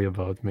worry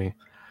about me.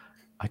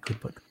 I could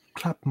but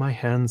clap my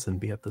hands and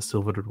be at the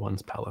Silvered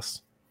One's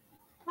palace.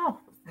 Oh,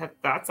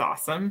 that's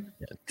awesome.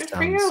 Yeah, Good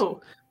for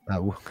you.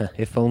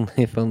 If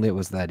only it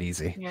was that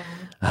easy. Yeah.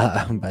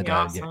 But Be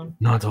awesome.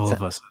 Not all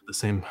of us have the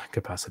same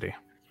capacity,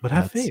 but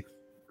have That's- faith.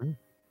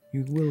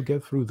 You will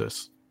get through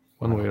this,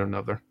 one way or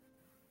another.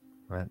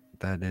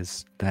 That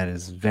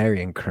is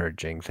very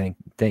encouraging.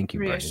 Thank you,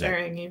 Bernie.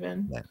 Reassuring,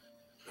 even.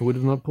 I would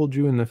have not pulled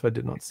you in if I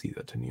did not see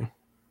that in you.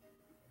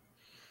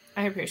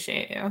 I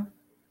appreciate you.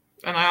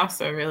 And I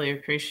also really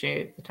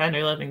appreciate the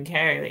tender loving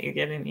care that you're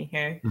giving me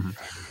here.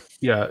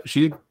 Yeah,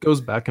 she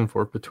goes back and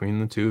forth between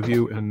the two of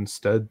you, and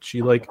instead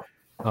she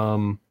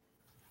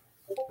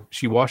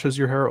she washes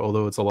your hair,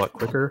 although it's a lot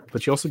quicker,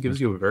 but she also gives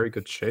you a very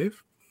good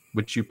shave,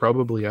 which you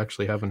probably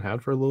actually haven't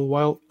had for a little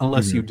while,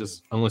 unless you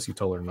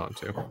tell her not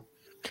to.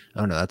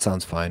 Oh no, that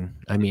sounds fine.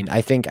 I mean, I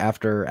think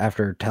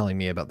after telling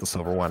me about the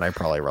silver one, I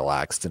probably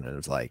relaxed and it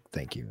was like,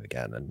 thank you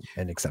again,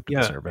 and accepted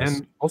the service.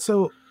 And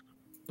also,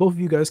 both of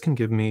you guys can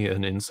give me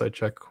an insight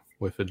check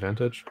with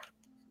advantage,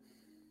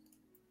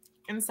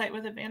 Insight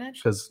with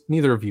advantage? because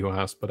neither of you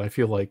asked, but I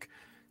feel like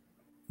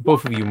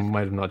both of you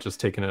might have not just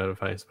taken it at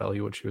face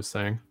value what she was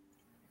saying.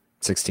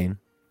 16.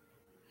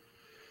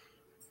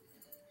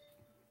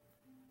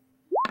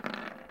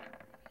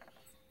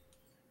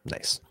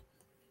 Nice.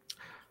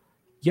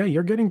 Yeah,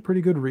 you're getting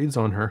pretty good reads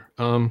on her.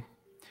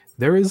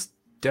 There is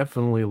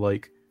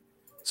definitely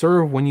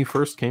sort of when you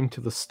first came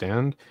to the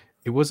stand,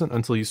 it wasn't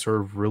until you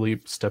sort of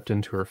really stepped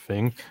into her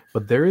thing,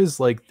 but there is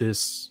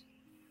this,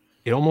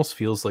 it almost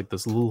feels like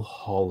this little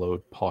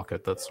hollowed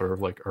pocket that's sort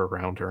of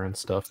around her and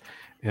stuff.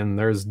 And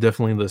there's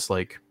definitely this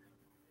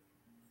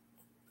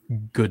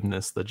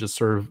goodness that just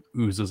sort of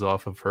oozes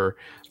off of her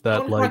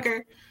that Hug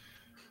her.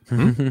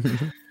 Hmm?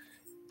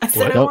 I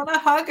said What? I want to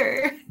hug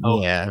her.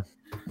 Oh. Yeah.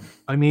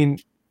 I mean,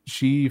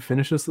 she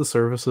finishes the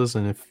services,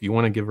 and if you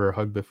want to give her a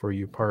hug before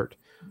you part,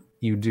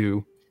 you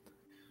do.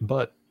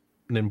 But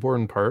an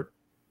important part,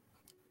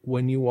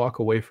 when you walk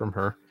away from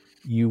her,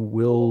 you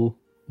will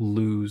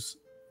lose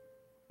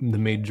the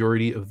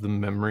majority of the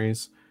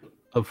memories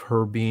of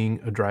her being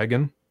a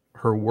dragon,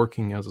 her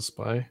working as a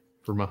spy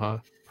for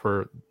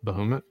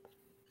Bahamut,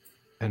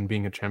 and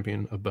being a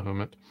champion of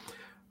Bahamut.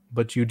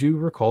 But you do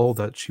recall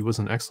that she was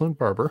an excellent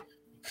barber.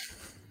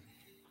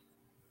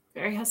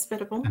 Very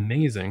hospitable.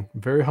 Amazing,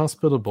 very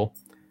hospitable.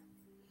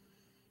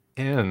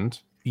 And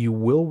you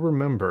will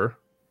remember,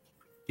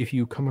 if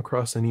you come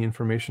across any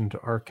information to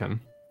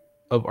Archon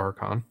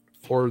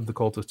or the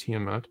cult of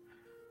Tiamat,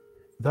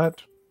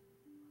 that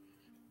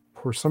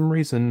for some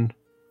reason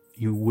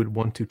you would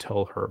want to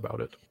tell her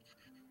about it.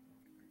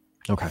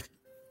 Okay.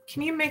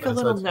 Can you make a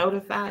little note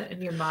of that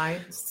in your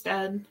mind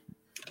instead?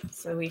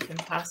 So we can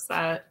pass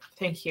that.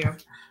 Thank you.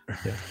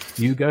 Yeah.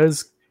 You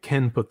guys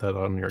can put that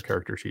on your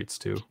character sheets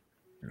too.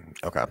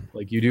 Okay.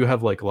 You do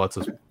have lots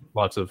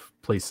of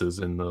places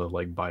in the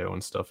bio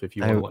and stuff if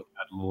you want to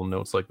add little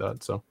notes like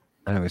that. So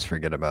I always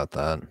forget about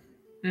that.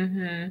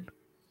 Mm-hmm.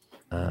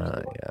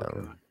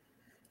 Yeah.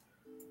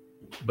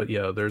 But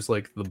yeah, there's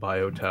the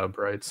bio tab,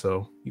 right?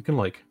 So you can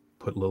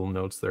put little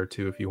notes there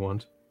too if you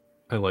want.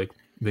 I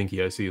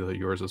Vinky, I see that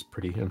yours is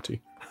pretty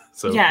empty.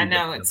 So yeah, you no,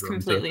 definitely it's have room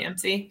to- completely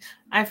empty.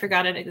 I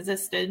forgot it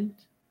existed.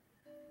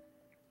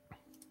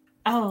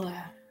 I'll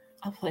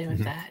play with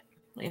Mhm. that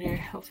later,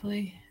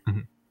 hopefully.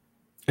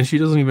 And she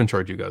doesn't even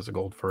charge you guys a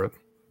gold for it.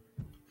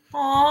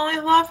 Oh, I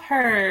love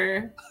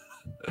her.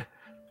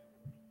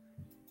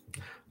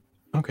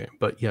 Okay,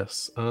 but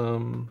yes.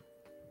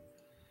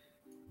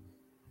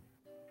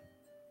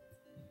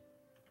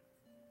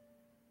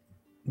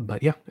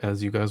 But yeah,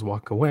 as you guys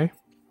walk away,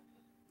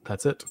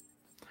 that's it.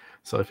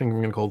 So I think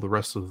I'm gonna call the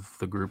rest of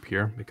the group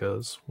here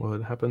because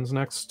what happens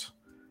next,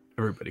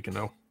 everybody can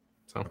know.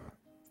 So.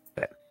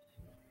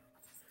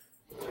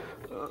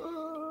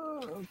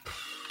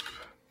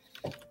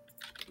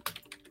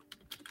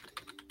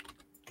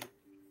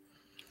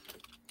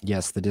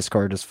 Yes, the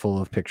Discord is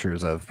full of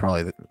pictures of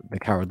probably the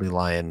Cowardly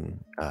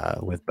Lion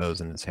with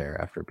bows in his hair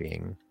after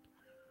being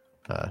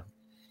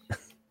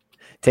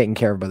taken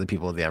care of by the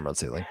people of the Emerald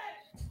Ceiling.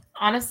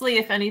 Honestly,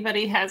 if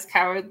anybody has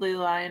Cowardly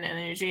Lion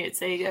energy,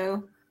 it's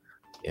Ego.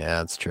 Yeah,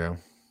 that's true.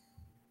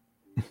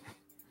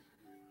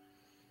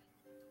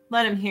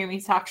 Let him hear me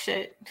talk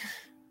shit.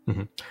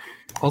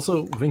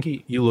 Also,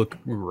 Vinky, you look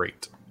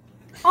great.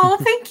 Oh,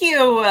 thank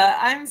you.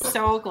 I'm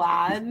so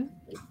glad.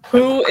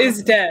 Who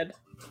is dead?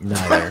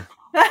 Neither.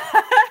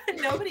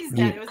 Nobody's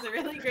dead. It was a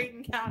really great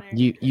encounter.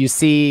 You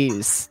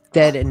see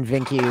Stead and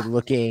Vinky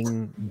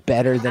looking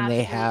better than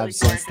they have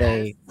Absolutely since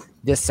they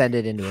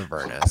descended into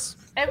Avernus.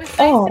 It was nice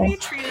Oh. to be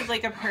treated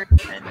like a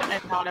person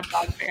and not a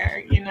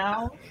bugbear, you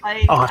know?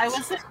 Like, Oh. I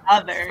wasn't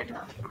othered.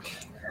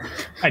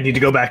 I need to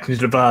go back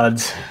into the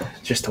VODs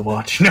just to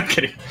watch. No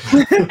kidding.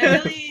 I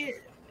really,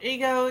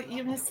 Ego,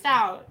 you missed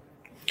out.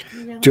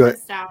 You really Do I-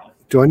 missed out.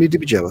 Do I need to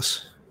be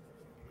jealous?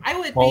 I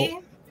would Well- be.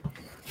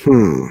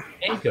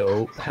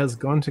 Ego has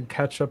gone to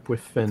catch up with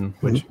Finn,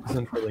 which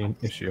isn't really an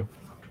issue.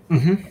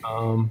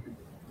 Mm-hmm.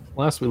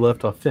 Last we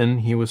left off Finn,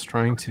 he was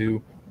trying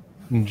to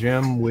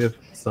jam with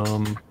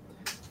some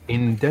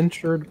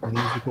indentured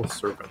musical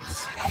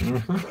servants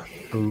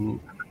who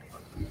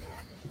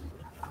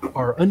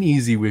are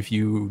uneasy with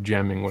you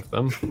jamming with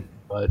them,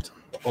 but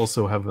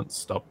also haven't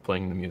stopped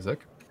playing the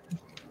music.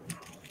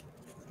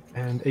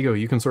 And Ego,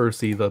 you can sort of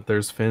see that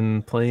there's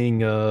Finn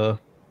playing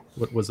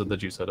what was it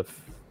that you said? A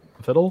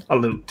fiddle? A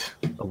lute.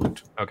 A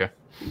lute. Okay.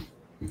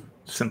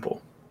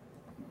 Simple.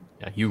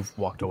 Yeah, you've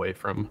walked away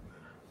from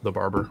the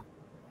barber.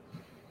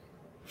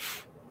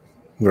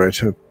 Right,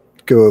 so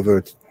go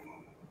over,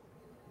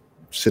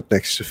 sit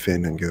next to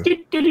Finn and go,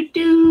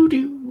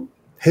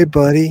 "Hey,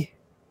 buddy,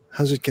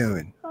 how's it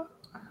going?"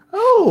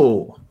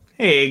 Oh,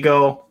 hey,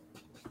 Ego.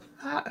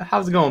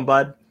 How's it going,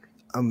 bud?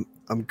 I'm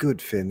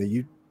good, Finn. Are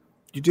you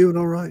doing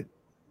all right?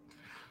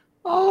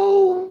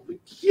 Oh,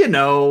 you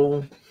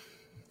know.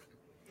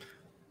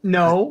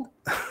 No.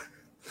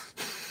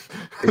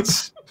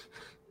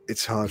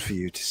 It's hard for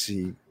you to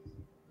see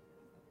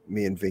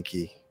me and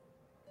Vinky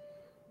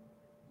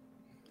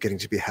getting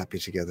to be happy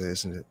together,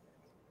 isn't it?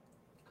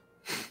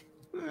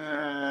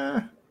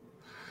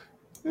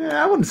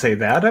 Yeah, I wouldn't say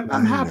that. I'm I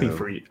happy know.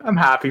 for you. I'm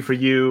happy for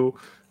you.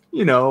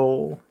 You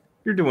know,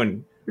 you're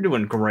doing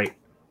great.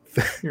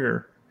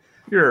 You're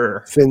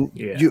Finn,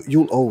 Yeah.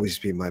 you'll always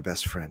be my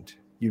best friend.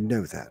 You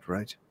know that,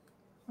 right?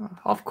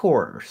 of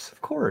course,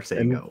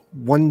 And Ego.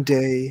 one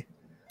day,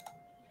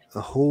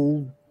 a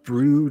whole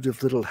brood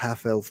of little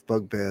half-elf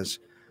bugbears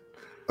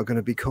are going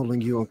to be calling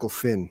you Uncle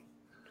Finn.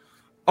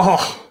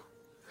 Oh,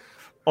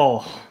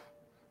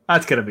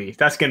 that's gonna be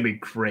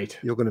great.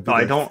 You're going to be No, I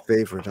their don't-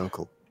 favorite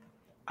uncle.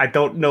 I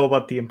don't know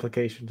about the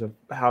implications of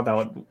how that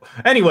would.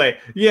 Anyway,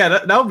 yeah,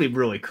 that would be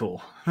really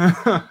cool.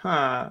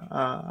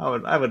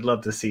 I would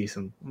love to see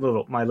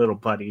my little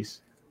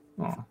buddies.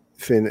 Oh.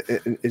 Finn,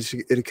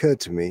 it occurred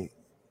to me,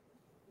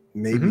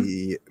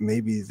 maybe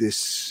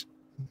this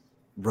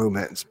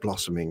romance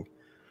blossoming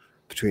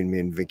between me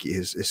and Vinky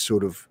has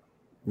sort of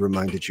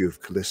reminded you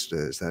of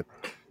Callista. Is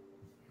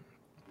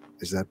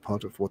that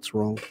part of what's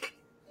wrong?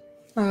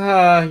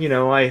 You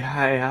know,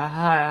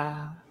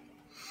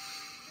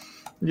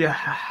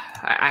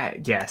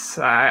 yes,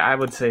 I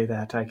would say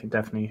that I could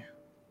definitely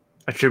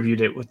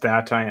attribute it with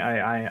that.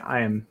 I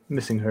am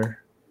missing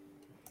her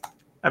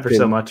ever so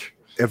Finn, much.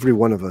 Every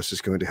one of us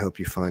is going to help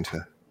you find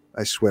her.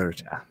 I swear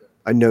it. Yeah.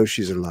 I know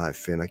she's alive,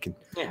 Finn. I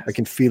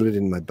can feel it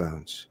in my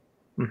bones.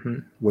 Mm-hmm.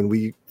 When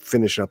we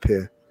finish up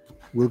here,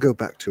 we'll go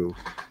back to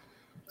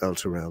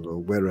Elturel or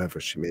wherever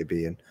she may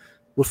be, and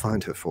we'll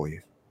find her for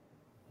you.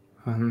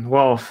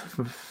 Well,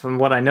 from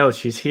what I know,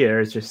 she's here.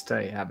 It's just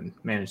I haven't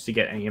managed to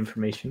get any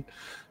information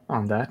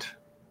on that.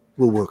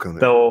 We'll work on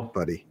it, Though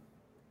buddy.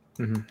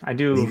 I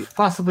do Maybe-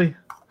 possibly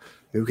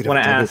Maybe we could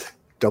want have to a ask.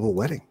 double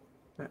wedding.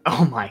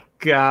 Oh my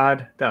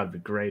god, that would be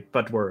great.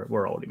 But we're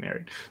already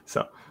married,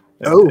 so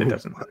it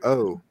doesn't matter.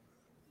 Oh,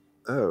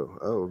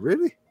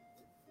 really?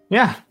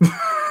 Yeah.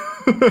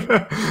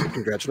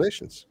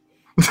 Congratulations.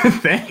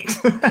 Thanks.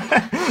 I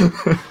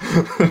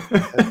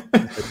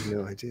had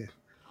no idea.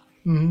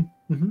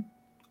 Mm-hmm.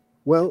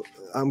 Well,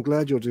 I'm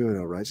glad you're doing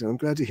all right, and I'm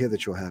glad to hear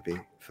that you're happy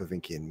for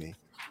Vinky and me.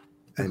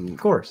 Of And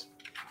course.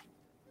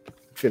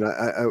 Finn,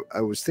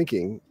 I was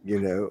thinking,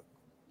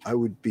 I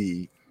would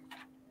be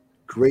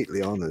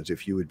greatly honored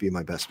if you would be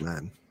my best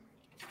man.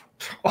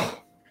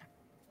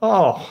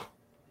 Oh,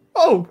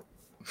 of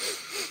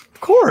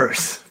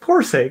course,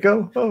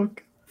 Eiko. Oh,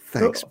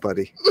 Thanks,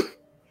 buddy.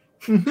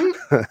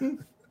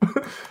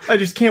 I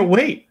just can't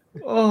wait.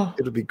 Oh,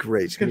 It'll be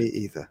great. Me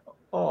either.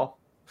 oh.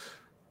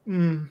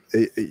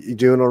 Are you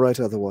doing all right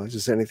otherwise?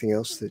 Is there anything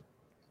else that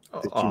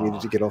you needed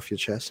to get off your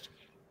chest?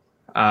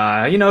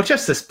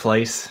 Just this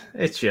place.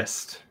 It's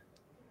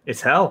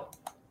hell.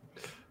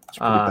 It's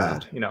pretty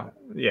bad.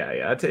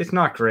 It's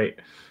not great.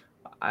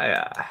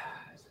 I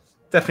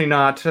definitely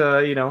not,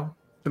 the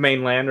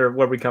mainland or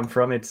where we come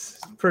from. It's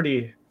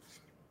pretty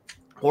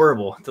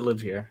horrible to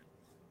live here.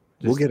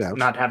 We'll get out.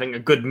 Not having a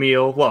good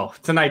meal. Well,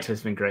 tonight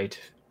has been great.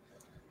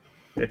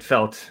 It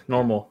felt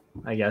normal,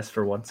 I guess,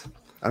 for once.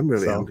 I'm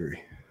really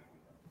hungry.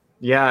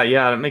 Yeah,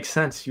 that makes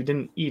sense. You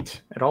didn't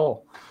eat at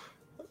all.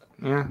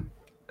 Yeah.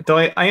 Though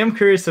I am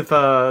curious if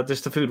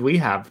just the food we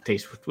have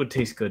would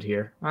taste good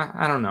here.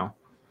 I don't know.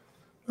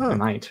 Oh. It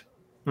might.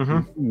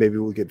 Mm-hmm. Maybe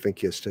we'll get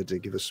Vinky instead to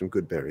give us some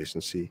good berries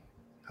and see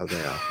how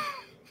they are.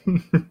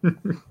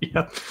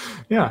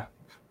 Yeah.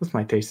 This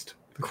might taste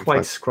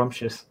quite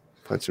scrumptious.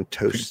 Find some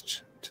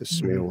toast to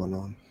smear one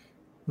on.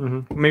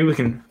 Mm-hmm. Maybe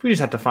we just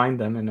have to find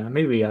them and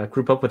maybe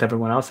group up with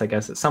everyone else, I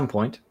guess, at some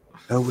point.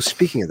 Oh, well,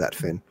 speaking of that,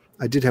 Finn,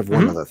 I did have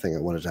one other thing I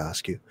wanted to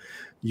ask you.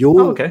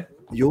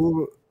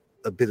 Your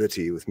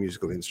ability with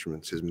musical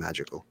instruments is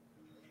magical.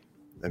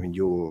 I mean,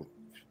 you're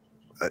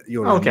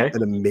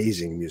an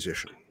amazing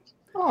musician.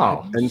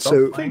 Oh, and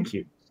so thank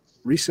you.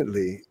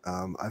 Recently,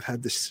 I've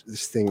had this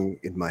thing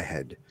in my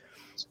head,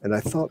 and I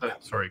thought.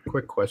 Sorry,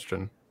 quick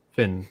question,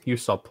 Finn. You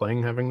stopped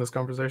playing having this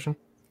conversation?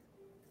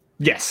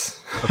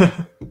 Yes.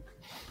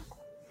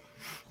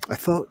 I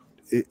thought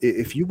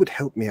if you would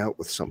help me out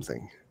with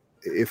something,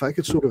 if I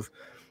could sort of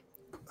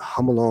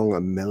hum along a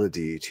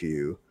melody to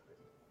you,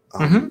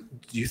 do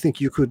you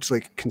think you could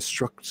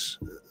construct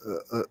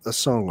a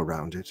song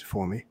around it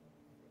for me?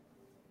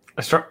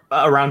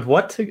 Around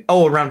what?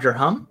 Around your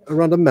hum?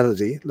 Around a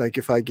melody. Like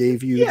if I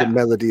gave you the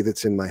melody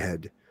that's in my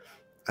head,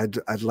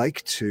 I'd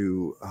like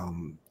to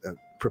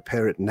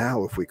prepare it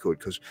now if we could,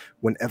 because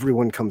when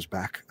everyone comes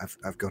back,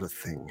 I've got a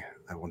thing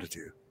I want to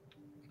do.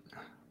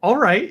 All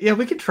right. Yeah,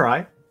 we can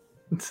try.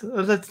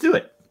 Let's do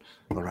it.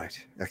 All right.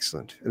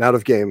 Excellent. And out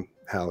of game,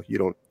 Hal, you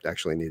don't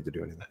actually need to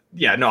do anything.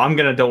 Yeah, no,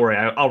 don't worry.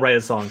 I'll write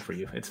a song for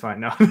you. It's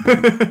fine now.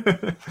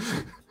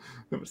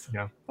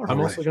 Yeah. I'm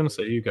also going to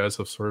say you guys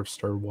have sort of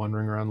started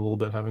wandering around a little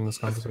bit having this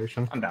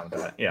conversation. I'm down with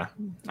that. Yeah.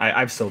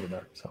 I've sold it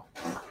up, so.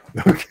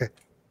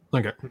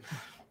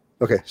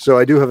 Okay. So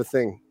I do have a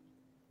thing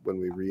when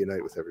we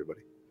reunite with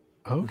everybody.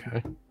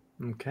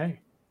 Okay.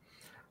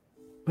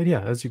 But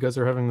yeah, as you guys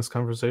are having this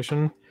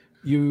conversation,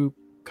 you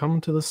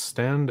come to the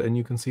stand and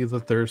you can see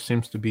that there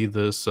seems to be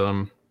this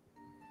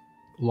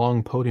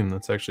long podium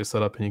that's actually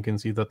set up, and you can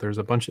see that there's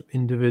a bunch of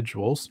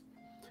individuals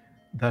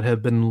that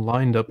have been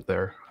lined up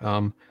there.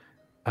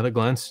 At a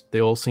glance,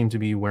 they all seem to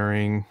be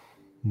wearing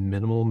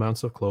minimal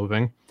amounts of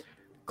clothing,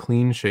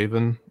 clean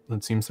shaven.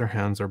 It seems their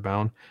hands are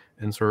bound,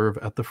 and sort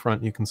of at the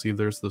front you can see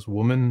there's this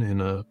woman in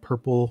a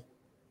purple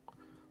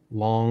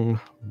long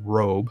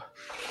robe.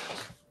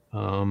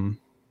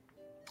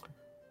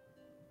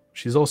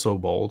 She's also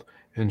bald,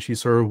 and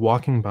she's sort of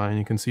walking by, and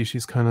you can see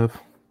she's kind of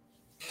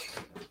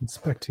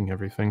inspecting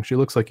everything. She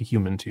looks like a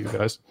human to you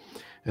guys.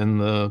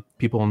 And the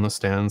people on the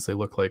stands, they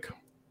look like a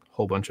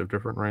whole bunch of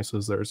different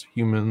races. There's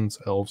humans,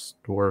 elves,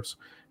 dwarves,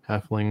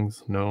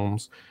 halflings,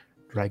 gnomes,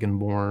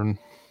 dragonborn,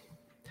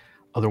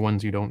 other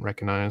ones you don't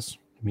recognize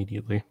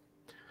immediately.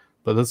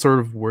 But that's sort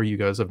of where you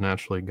guys have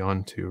naturally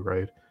gone to,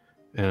 right?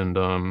 And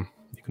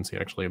you can see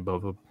actually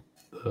above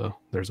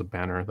there's a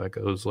banner that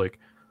goes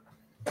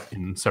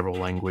in several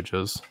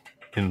languages.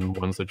 In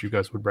ones that you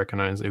guys would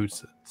recognize,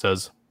 it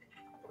says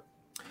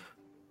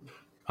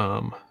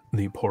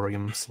the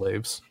Porium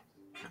slaves.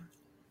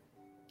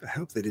 I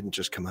hope they didn't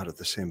just come out of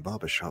the same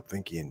barbershop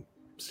Vinky and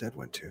Zed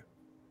went to.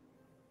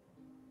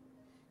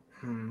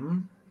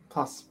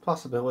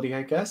 Possibility,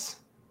 I guess.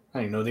 I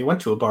didn't know they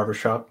went to a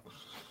barbershop.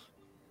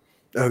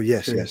 Oh,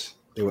 yes.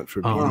 They went for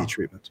a beauty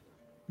treatment.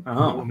 The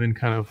woman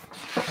kind of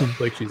seems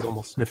like she's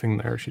almost sniffing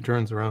there. She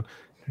turns around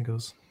and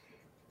goes,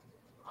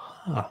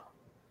 huh.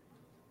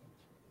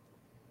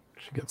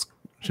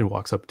 She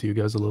walks up to you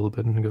guys a little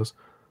bit and goes,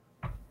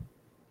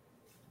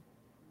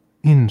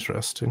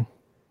 interesting.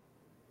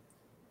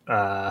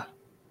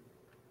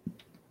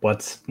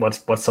 What's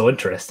so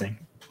interesting?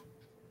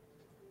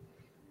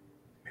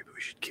 Maybe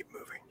we should keep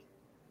moving.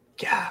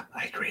 Yeah,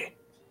 I agree.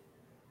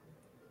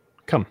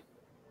 Come.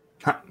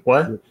 Huh,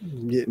 what?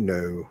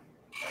 No.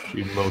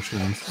 She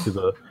motions to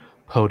the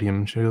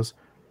podium. She goes,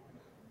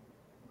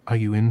 are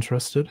you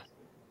interested?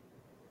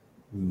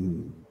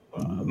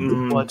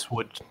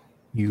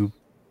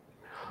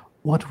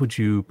 What would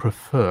you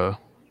prefer?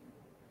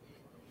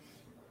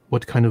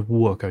 What kind of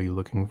work are you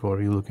looking for?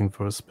 Are you looking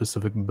for a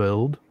specific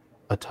build?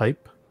 A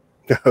type?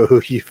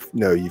 No,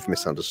 you've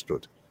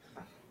misunderstood.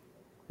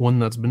 One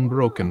that's been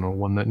broken or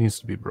one that needs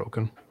to be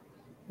broken?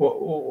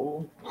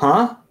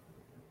 Huh?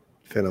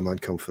 Finn, I'm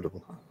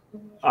uncomfortable.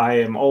 I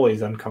am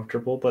always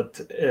uncomfortable, but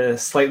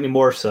slightly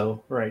more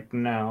so right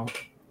now.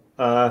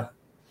 What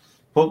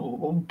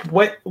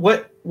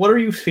are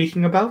you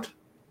speaking about?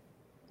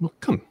 Well,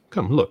 come,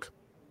 look.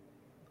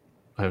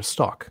 I have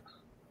stock.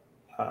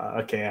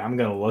 Okay, I'm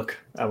gonna look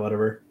at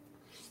whatever.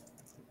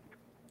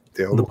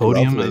 They all The look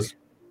podium lovely. is.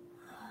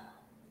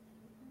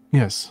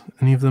 Yes.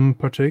 Any of them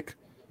partake?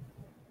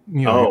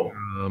 You know,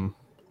 Oh.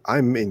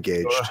 I'm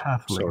engaged. You're a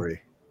halfling.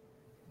 Sorry.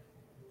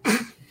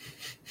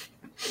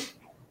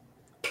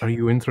 Are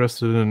you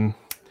interested in?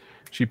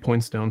 She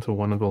points down to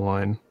one of the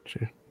line.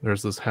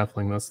 There's this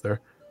halfling that's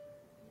there.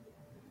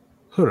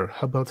 Her.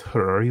 How about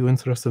her? Are you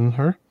interested in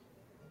her?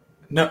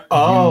 No. You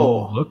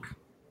Oh. look.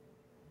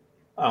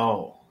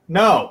 Oh.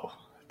 No.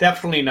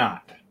 Definitely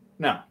not.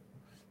 No.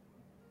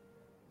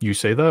 You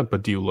say that,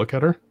 but do you look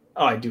at her?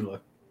 Oh, I do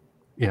look.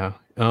 Yeah.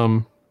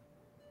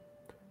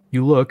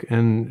 You look,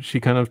 and she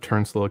kind of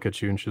turns to look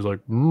at you, and she's like,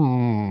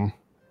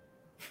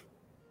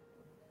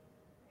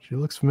 She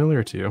looks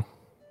familiar to you.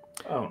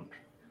 Oh.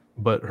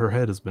 But her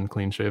head has been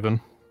clean shaven.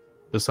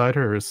 Beside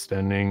her is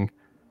standing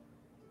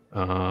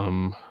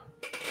someone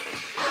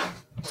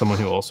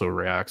who also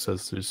reacts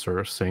as she's sort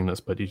of saying this,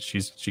 but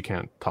she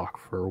can't talk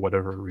for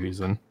whatever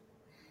reason.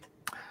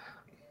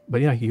 But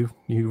yeah, you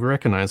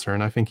recognize her,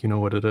 and I think you know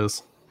what it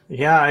is.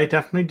 Yeah, I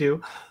definitely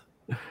do.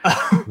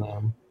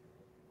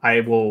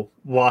 I will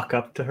walk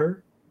up to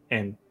her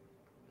and,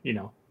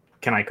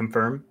 can I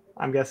confirm?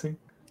 I'm guessing.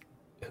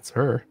 It's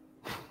her.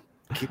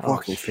 Keep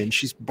walking, Finn.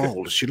 She's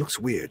bald. She looks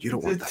weird. You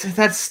don't want that.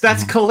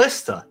 That's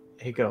Callista.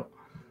 Here you go.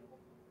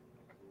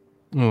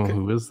 Oh,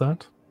 who is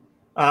that?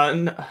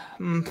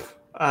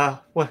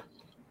 What?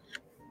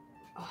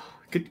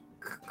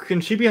 Can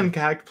she be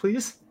ungagged,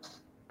 please?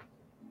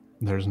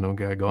 There's no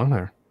gag on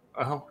there.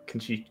 Oh, can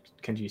she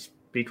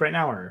speak right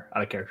now or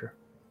out of character?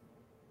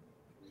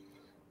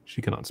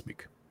 She cannot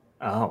speak.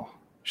 Oh.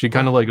 She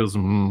kind of like goes,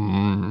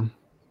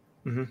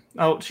 Mm-hmm.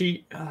 Oh,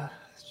 she.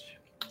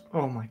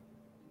 Oh my.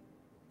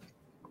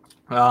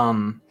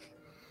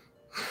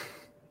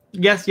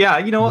 Yes. Yeah.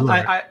 You know.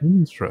 I.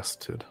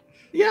 Interested.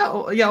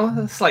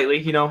 Yeah.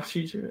 Slightly. She.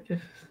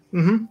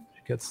 Mm-hmm.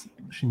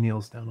 She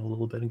kneels down a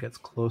little bit and gets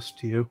close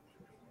to you.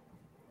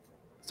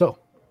 So,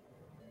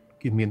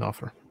 give me an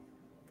offer.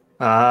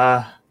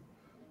 I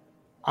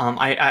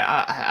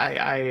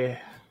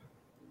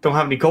don't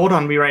have any gold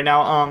on me right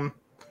now.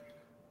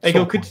 I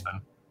don't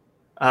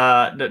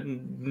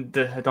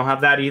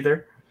have that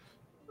either.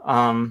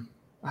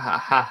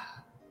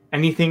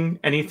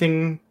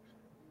 Anything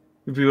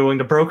you'd be willing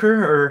to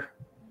broker, or?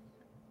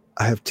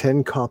 I have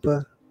 10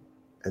 copper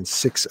and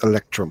 6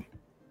 electrum.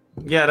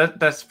 Yeah,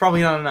 that's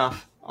probably not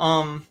enough.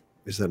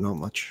 Is that not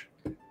much?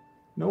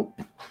 Nope.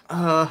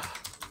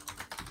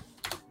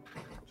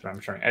 Sorry, I'm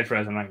trying. I just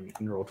realized I'm not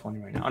in roll 20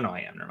 right now. Oh no,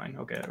 I am. Never mind.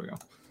 Okay, there we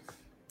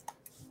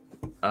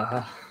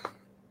go.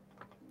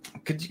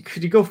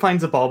 Could you go find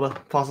Zabalba,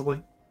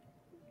 possibly?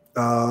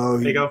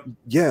 There you go.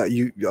 Yeah.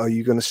 Are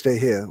you going to stay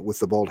here with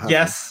the bald half?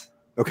 Yes.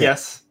 Okay.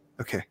 Yes.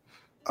 Okay.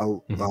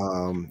 I'll.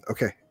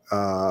 Okay.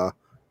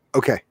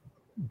 Okay.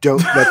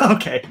 Don't let.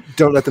 Okay.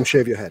 Don't let them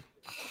shave your head.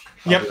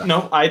 Yep.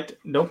 No.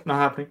 Nope. Not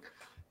happening.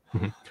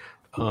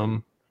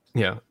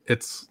 Yeah.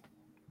 It's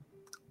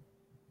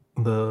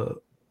the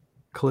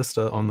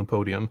Callista on the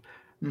podium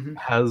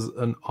has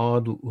an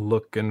odd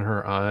look in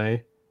her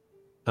eye.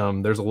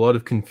 There's a lot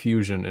of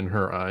confusion in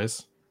her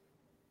eyes.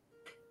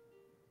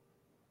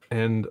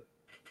 And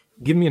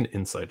give me an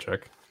insight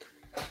check.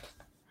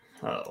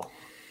 Oh.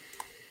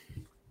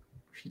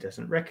 She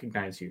doesn't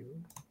recognize you.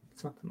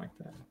 Something like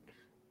that.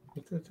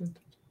 14.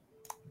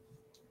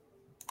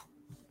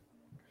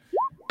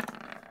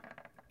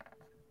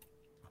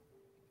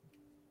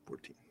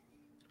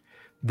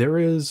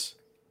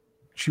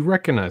 She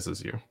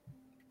recognizes you.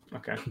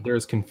 Okay.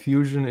 There's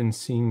confusion in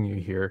seeing you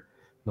here,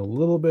 and a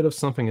little bit of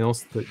something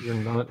else that you're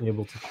not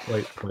able to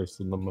quite place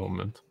in the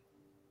moment.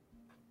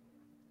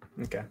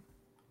 Okay.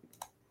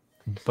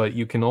 But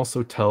you can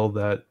also tell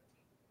that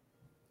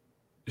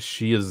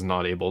she is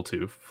not able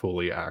to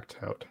fully act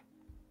out.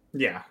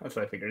 Yeah, that's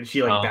what I figured. Is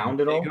she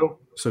bound at all?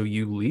 So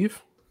you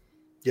leave?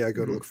 Yeah, I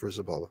go to look for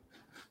Zabala.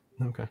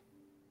 Okay.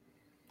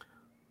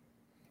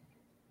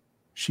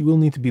 She will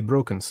need to be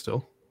broken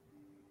still.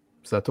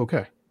 Is that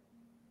okay?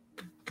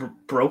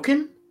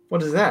 Broken?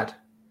 What is that?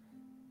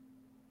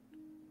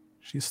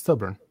 She's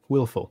stubborn,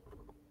 willful.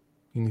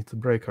 You need to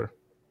break her.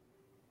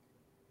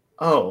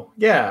 Oh,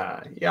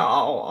 yeah.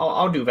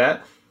 I'll do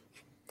that.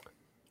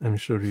 I'm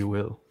sure you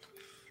will.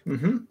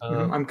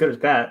 I'm good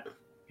at that.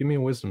 Give me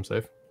a wisdom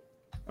save.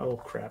 Oh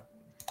crap.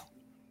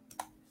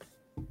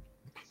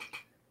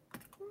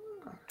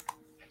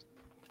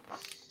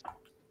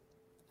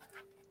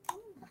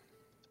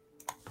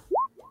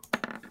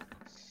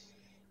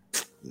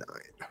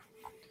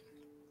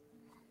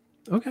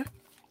 Okay.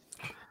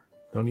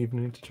 Don't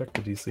even need to check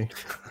the DC.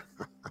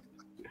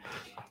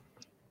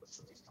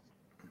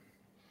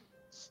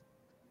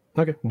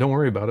 Okay, don't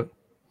worry about it.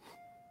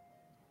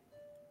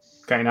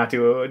 Can I not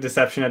do a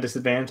deception at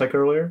disadvantage like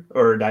earlier?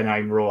 Or did I not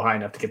even roll high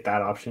enough to get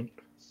that option?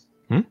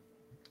 Hmm?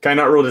 Can I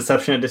not roll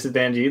deception at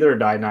disadvantage either, or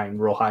did I not even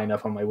roll high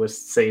enough on my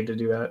save to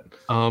do that?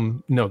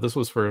 No, this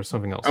was for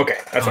something else. Okay,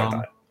 that's what I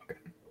thought. Okay.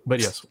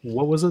 But yes,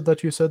 what was it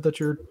that you said that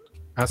you're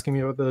asking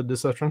me about the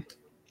deception?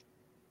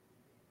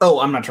 Oh,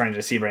 I'm not trying to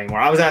deceive her anymore.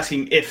 I was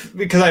asking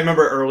because I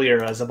remember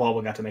earlier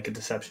Zabalba got to make a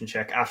deception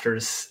check after a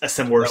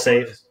similar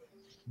save.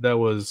 That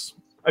was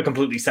a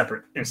completely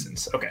separate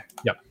instance. Okay.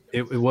 Yeah.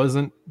 It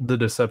wasn't the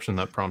deception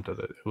that prompted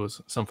it. It was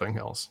something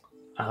else.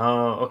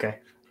 Oh, okay.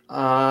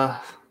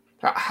 How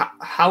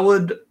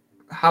would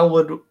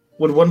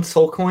one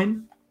soul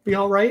coin be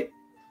all right?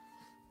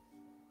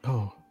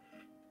 Oh.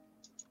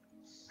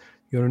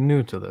 You're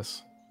new to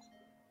this.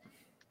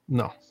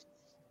 No.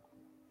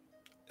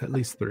 At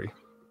least 3.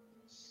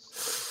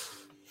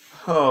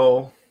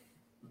 Oh.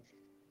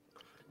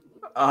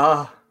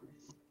 Well,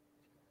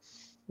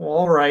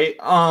 all right.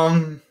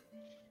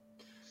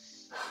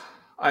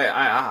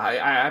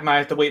 I might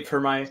have to wait for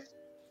my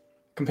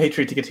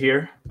compatriot to get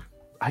here.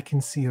 I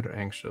can see you're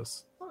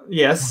anxious.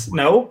 Yes.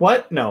 No.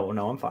 What? No.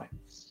 I'm fine.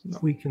 No.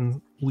 We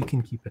can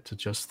keep it to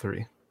just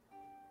 3.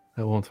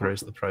 I won't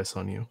raise the price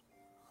on you.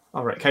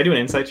 All right. Can I do an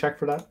insight check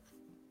for that?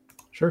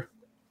 Sure.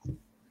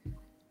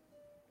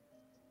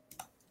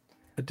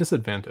 A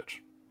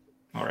disadvantage.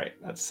 All right.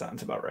 That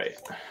sounds about right.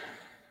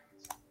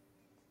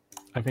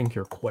 I think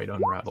you're quite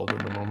unrattled at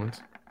the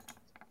moment.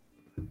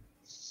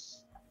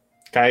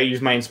 Can I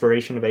use my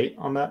inspiration of 8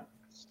 on that?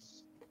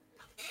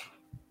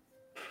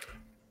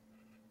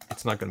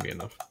 It's not going to be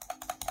enough.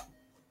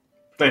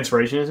 The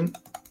inspiration isn't?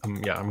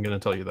 Yeah, I'm going to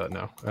tell you that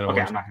now. I don't Okay,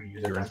 want I'm not going to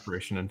use your it.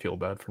 inspiration and feel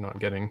bad for not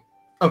getting.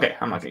 Okay,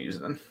 I'm not going to use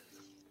it then.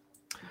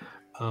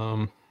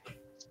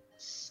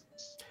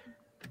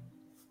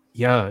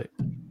 Yeah.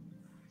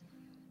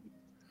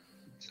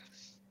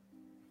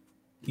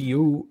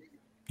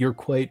 You're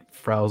quite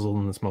frazzled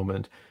in this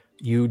moment.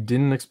 You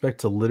didn't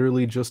expect to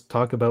literally just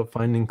talk about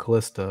finding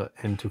Callista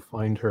and to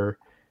find her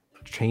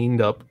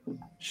chained up,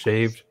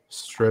 shaved,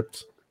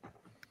 stripped,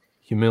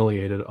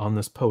 humiliated on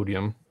this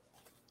podium,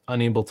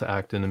 unable to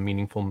act in a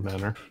meaningful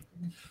manner.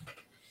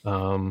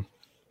 Yeah,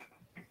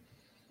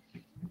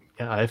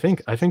 I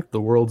think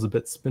the world's a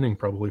bit spinning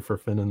probably for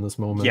Finn in this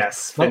moment.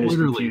 Yes, not Finn is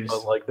literally, confused.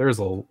 but like there's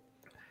a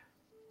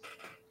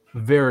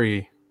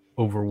very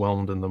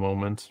overwhelmed in the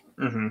moment.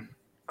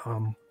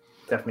 Mm-hmm.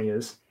 Definitely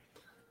is.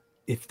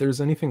 If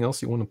there's anything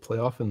else you want to play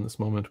off in this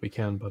moment, we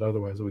can. But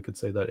otherwise, we could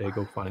say that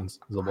Ego finds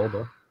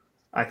Zabalba.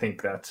 I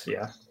think that's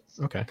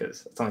Okay.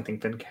 because that's the only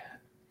thing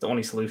the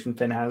only solution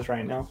Finn has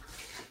right now.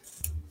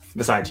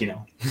 Besides,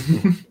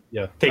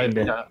 Yeah.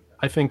 taking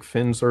I think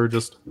Finn sort of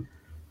just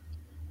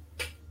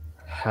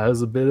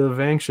has a bit of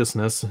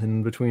anxiousness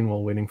in between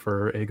while waiting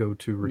for Ego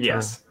to return.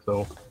 Yes.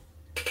 So,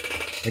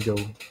 Ego,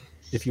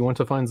 if you want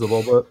to find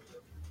Zabalba,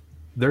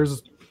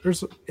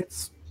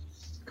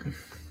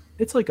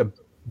 it's like a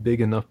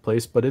big enough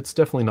place, but it's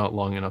definitely not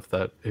long enough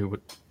that it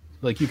would,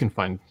 like, you can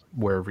find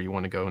wherever you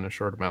want to go in a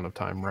short amount of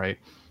time, right?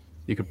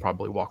 You could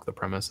probably walk the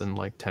premise in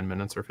like 10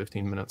 minutes or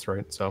 15 minutes,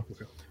 right? So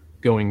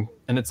going,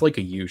 and it's like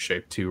a U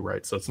shape too,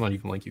 right? So it's not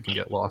even like you can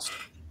get lost.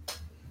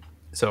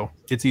 So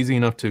it's easy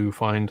enough to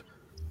find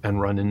and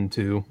run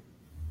into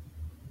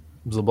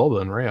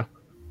Zabalba and Rhea.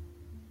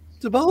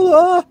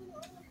 Zabalba!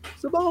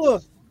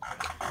 Zabalba!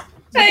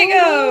 There you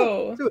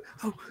go.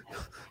 Oh,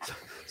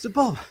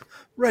 Zabalba!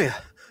 Rhea!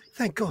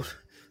 Thank God.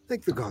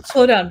 Thank the gods.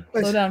 Slow down.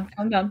 Wait. Slow down.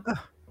 Calm down.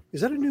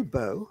 Is that a new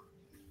bow?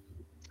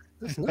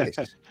 That's nice.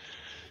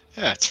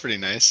 Yeah, it's pretty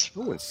nice.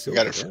 Oh, and got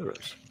silver it from-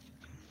 arrows.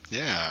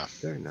 Yeah.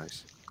 Very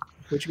nice.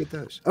 Where'd you get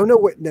those? Oh, no,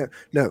 wait, no.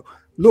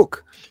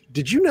 Look,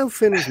 did you know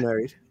Finn is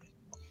married?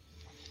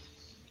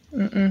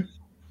 Mm-mm.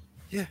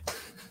 Yeah,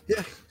 he's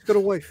got a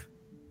wife.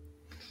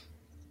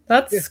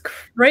 That's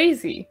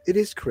crazy. It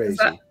is crazy. Is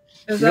that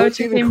You know what what's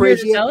you even came here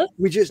to crazier? tell us?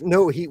 We just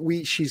no.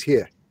 She's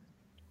here.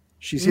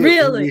 She's here.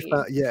 Really?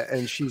 Yeah,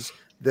 and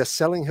they're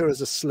selling her as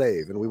a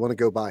slave, and we want to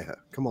go buy her.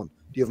 Come on.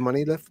 Do you have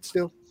money left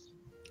still?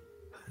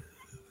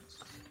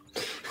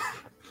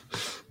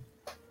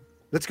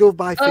 Let's go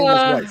buy Finn's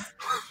wife.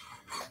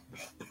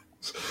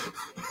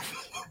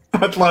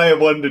 That's why I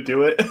wanted to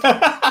do it.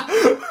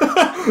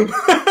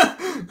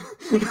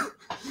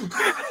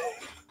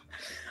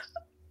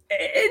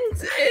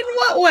 In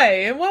what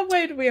way? In what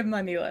way do we have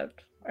money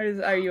left?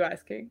 Are you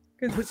asking?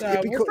 Because we're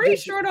pretty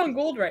there's- short on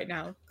gold right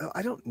now.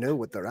 I don't know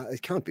what they're at.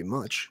 It can't be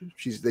much.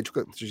 She's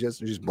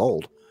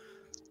bald.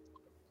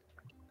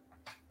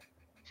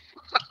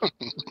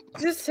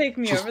 Just take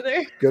me Just- over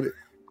there. Good.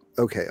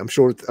 Okay, I'm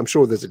sure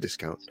there's a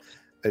discount.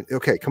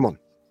 Okay, come on.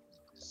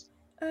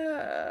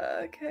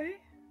 Okay.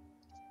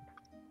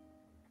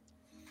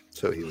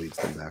 So he leads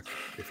them back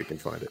if he can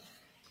find it.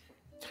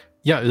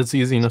 Yeah, it's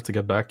easy enough to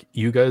get back.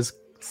 You guys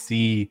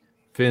see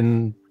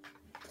Finn.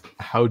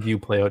 How do you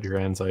play out your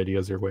anxiety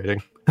as you're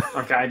waiting?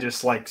 Okay, I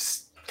just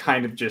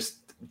kind of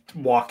just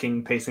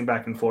walking, pacing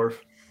back and forth.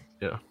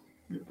 Yeah.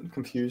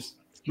 Confused.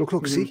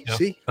 Look, see, Yeah.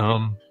 see.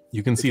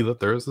 You can see that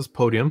there is this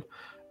podium.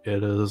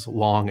 It is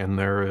long, and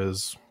there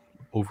is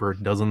over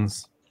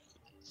dozens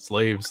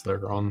slaves that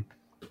are on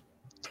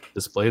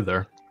display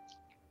there.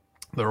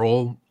 They're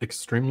all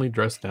extremely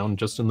dressed down,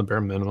 just in the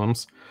bare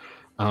minimums.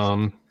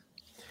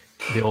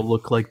 They all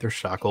look like they're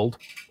shackled.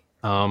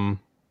 Some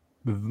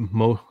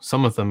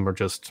of them are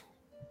just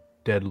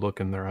dead look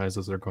in their eyes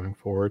as they're going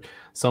forward.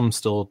 Some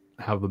still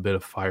have a bit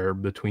of fire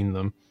between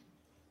them.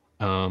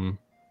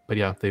 But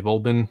yeah, they've all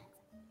been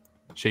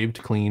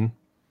shaved clean.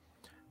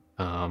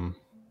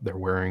 They're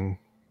wearing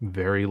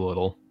very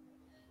little,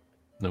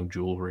 no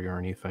jewelry or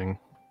anything.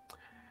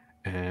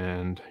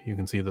 And you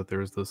can see that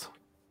there's this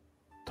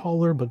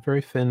taller but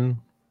very thin,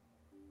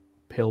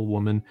 pale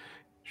woman.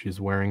 She's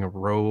wearing a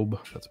robe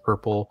that's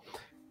purple.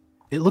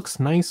 It looks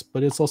nice,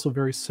 but it's also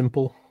very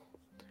simple.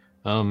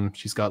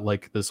 She's got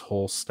like this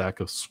whole stack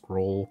of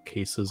scroll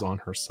cases on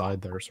her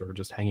side that are sort of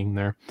just hanging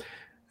there.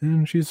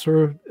 And she's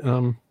sort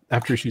of,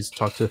 after she's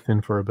talked to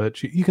Finn for a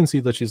bit, you can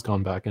see that she's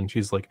gone back and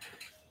she's like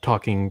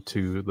talking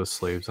to the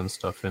slaves and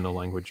stuff in a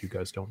language you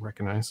guys don't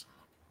recognize.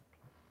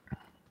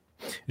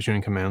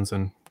 Issuing commands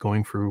and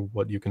going through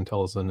what you can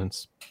tell is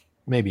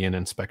maybe an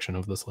inspection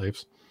of the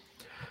slaves.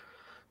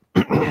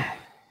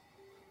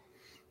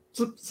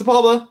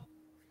 Sababa,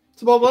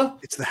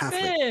 It's the halfling.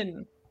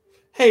 Finn!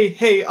 Hey,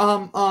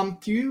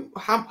 do you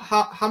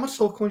how much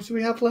soul coins do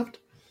we have left?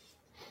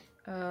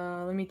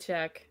 Let me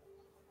check.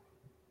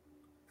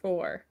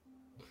 4.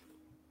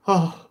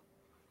 So,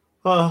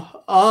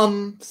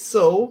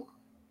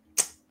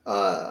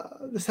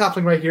 this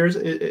halfling right here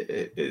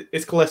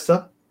is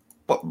Callista,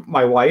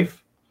 my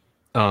wife.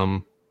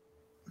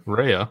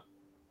 Rhea,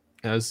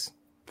 as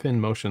Finn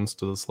motions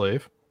to the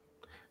slave,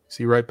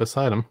 see right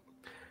beside him,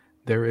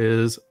 there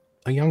is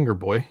a younger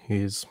boy.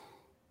 He's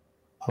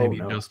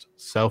maybe just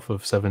south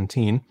of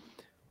 17.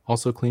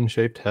 Also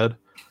clean-shaped head.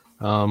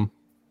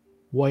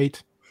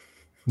 White,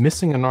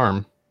 missing an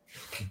arm,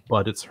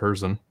 but it's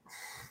Herzen.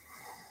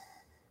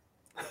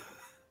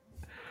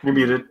 You're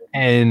muted.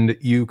 And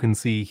you can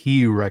see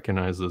he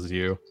recognizes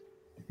you,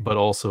 but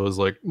also is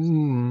like,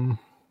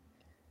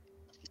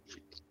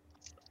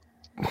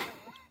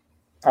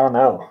 Oh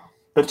no,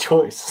 the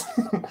choice.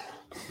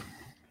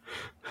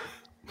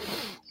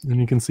 And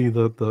you can see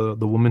that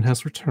the woman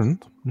has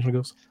returned. And she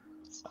goes,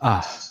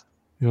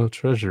 your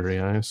treasury,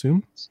 I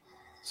assume.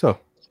 So,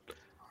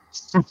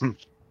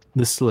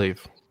 this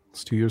slave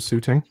is to your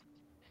suiting.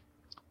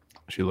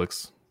 She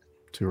looks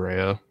to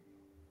Rhea,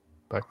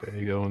 back to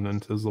Ego, and then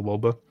to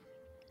Zawalba.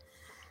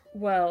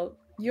 Well,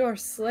 your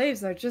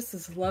slaves are just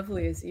as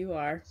lovely as you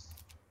are.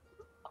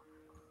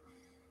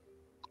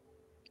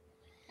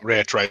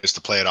 Rhea tries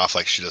to play it off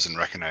like she doesn't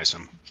recognize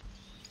him.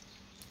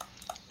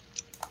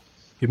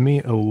 Give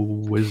me a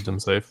wisdom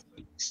save.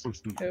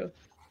 Who?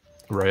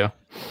 Rhea.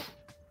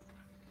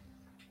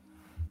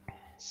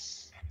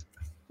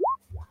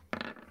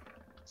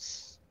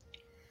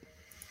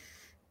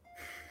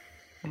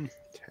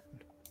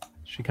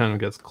 She kind of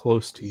gets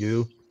close to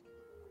you.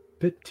 A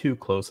bit too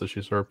close as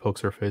she sort of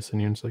pokes her face in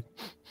you and it's like,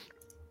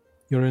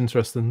 you're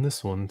interested in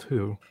this one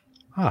too.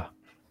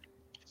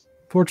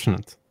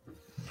 Fortunate.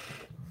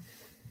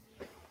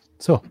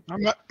 So,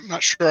 I'm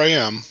not sure I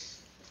am.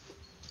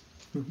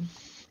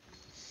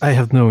 I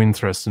have no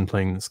interest in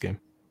playing this game.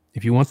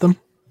 If you want them,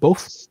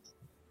 both,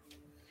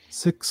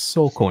 6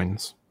 soul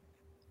coins.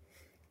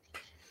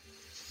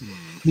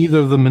 Neither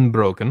of them been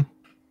broken.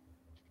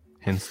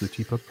 Hence the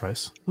cheaper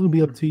price. It'll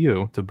be up to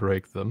you to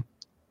break them.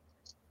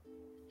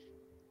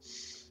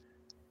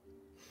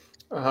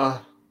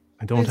 I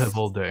don't have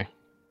all day.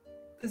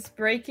 This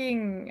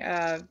breaking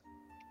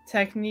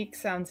technique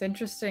sounds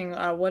interesting.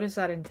 What does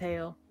that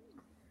entail?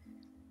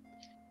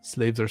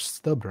 Slaves are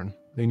stubborn.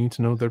 They need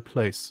to know their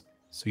place.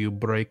 So you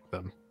break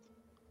them.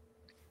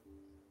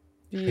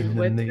 Do you And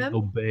whip then they them?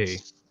 obey.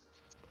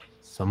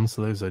 Some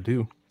slaves I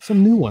do.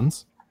 Some new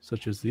ones,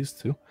 such as these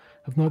two,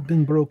 have not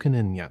been broken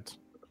in yet.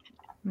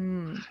 I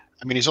mean,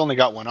 he's only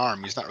got one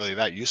arm. He's not really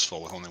that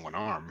useful with only one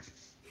arm.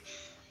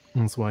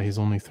 That's why he's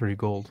only 3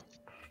 gold.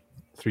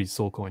 3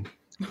 soul coin.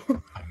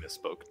 I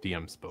misspoke.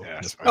 DM spoke. Yeah,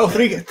 that's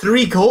Misspoke.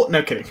 three gold?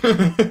 No kidding.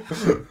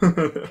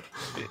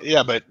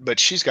 Yeah, but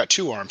she's got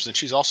 2 arms, and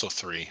she's also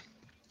 3.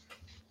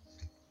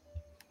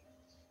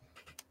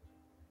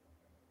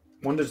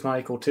 1 does not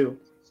equal 2,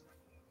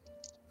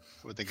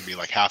 I would think it'd be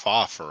like half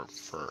off for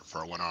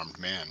a one-armed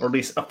man. or at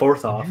least a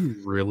fourth off. Did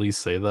you really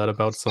say that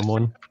about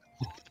someone?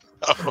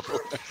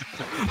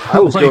 I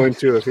was Like- going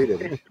to if he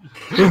didn't.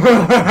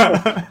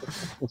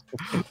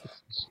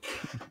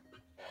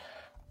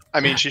 I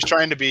mean, she's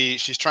trying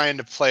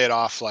to play it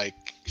off like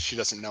she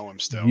doesn't know him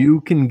still.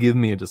 You can give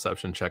me a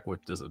deception check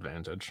with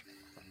disadvantage.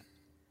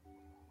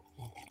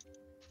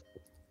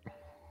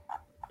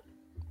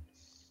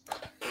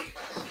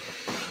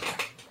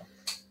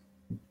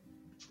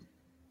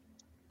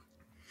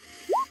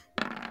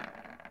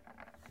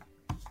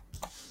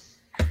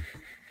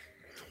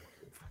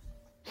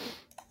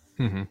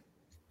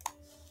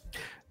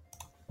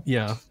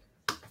 Yeah.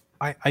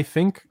 I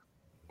think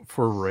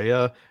for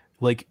Rhea,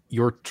 like,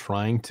 you're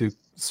trying to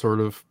sort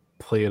of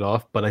play it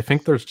off, but I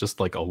think there's just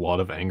like a lot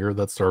of anger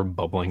that's sort of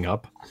bubbling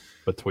up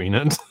between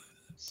it.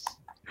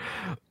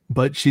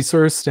 But she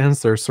sort of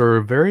stands there, sort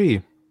of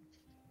very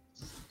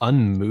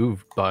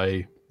unmoved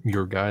by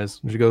your guys.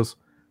 And she goes,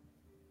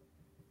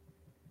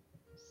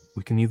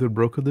 we can either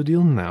broker the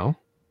deal now,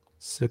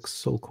 6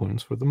 soul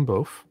coins for them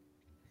both.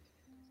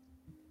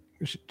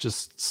 She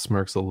just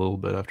smirks a little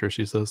bit after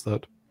she says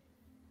that.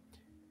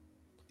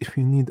 If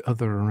you need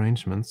other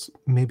arrangements,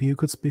 maybe you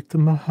could speak to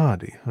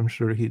Mahadi. I'm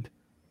sure he'd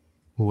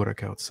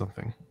work out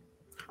something.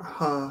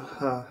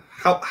 How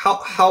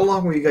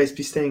long will you guys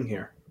be staying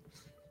here?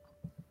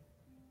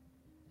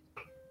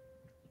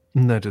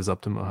 That is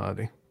up to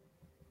Mahadi.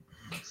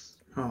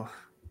 Oh,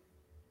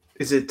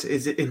 is it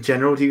in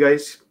general? Do you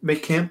guys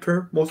make camp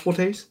for multiple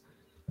days?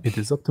 It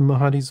is up to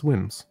Mahadi's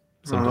whims.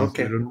 Sometimes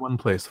okay. we're in one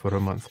place for a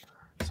month.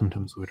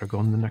 Sometimes we're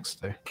gone the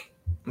next day.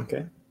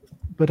 Okay.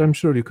 But I'm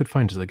sure you could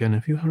find us again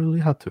if you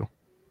really had to.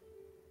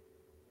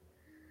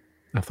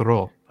 After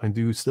all, I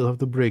do still have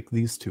to break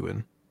these 2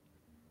 in.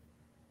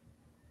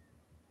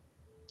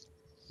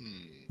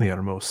 They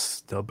are most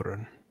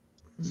stubborn.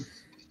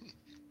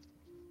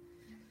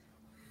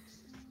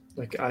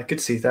 Like, I could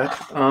see that.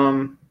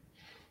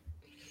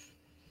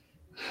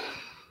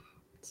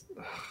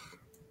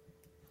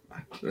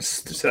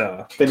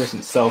 Finn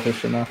isn't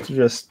selfish enough to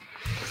just.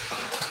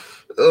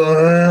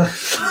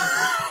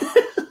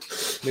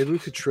 Maybe we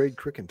could trade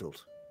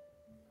Crickendalt.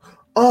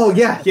 Oh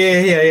yeah.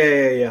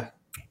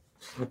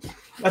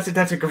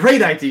 That's a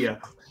great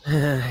idea.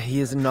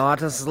 He is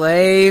not a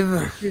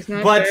slave. He's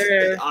not But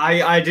there.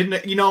 I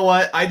didn't. You know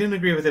what? I didn't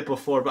agree with it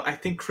before, but I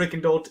think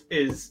Crickendalt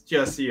is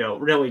just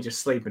really just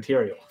slave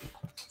material.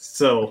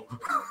 So.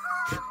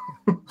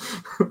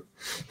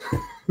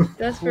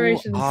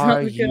 Desperation Who is are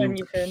not good you on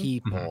you, Finn.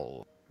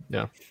 people?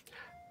 Yeah.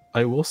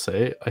 I will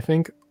say, I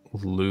think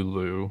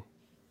Lulu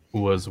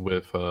was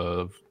with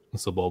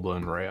Sebulba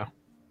and Rhea.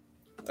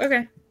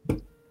 Okay.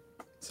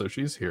 So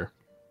she's here.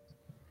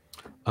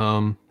 She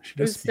Is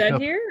does speak Stead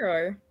up. here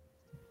or?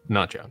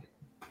 Not yet.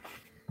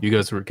 You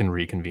guys can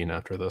reconvene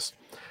after this.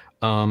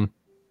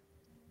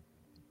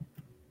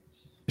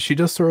 She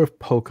does sort of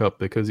poke up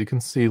because you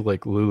can see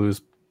like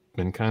Lulu's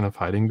been kind of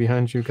hiding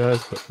behind you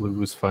guys, but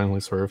Lulu's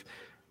finally sort of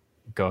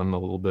gotten a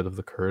little bit of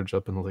the courage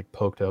up and like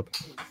poked up.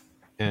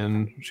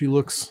 And she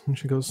looks and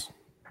she goes,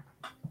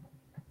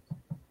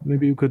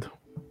 maybe you could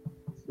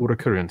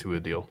work her into a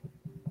deal.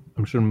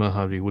 I'm sure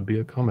Mahadi would be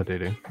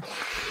accommodating.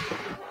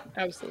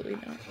 Absolutely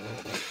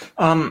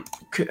not.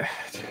 Do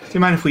you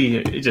mind if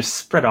we just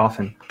spread off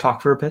and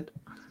talk for a bit?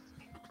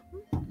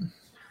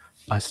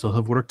 I still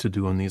have work to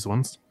do on these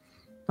ones.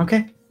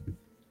 Okay.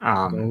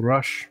 No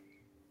rush.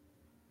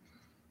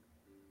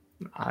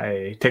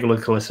 I take a look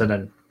at Calista and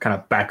then kind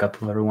of back up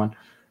with everyone.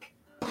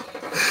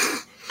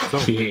 So,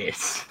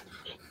 Yes.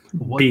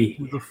 what B.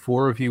 do the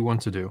 4 of you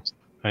want to do?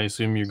 I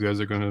assume you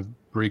guys are going to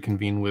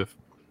reconvene with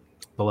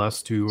the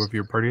last 2 of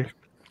your party?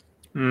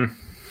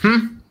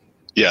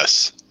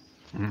 Yes.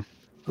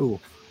 Oh,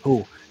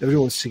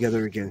 everyone's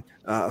together again.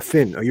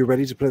 Finn, are you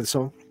ready to play the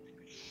song?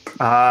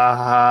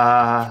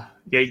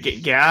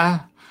 Yeah.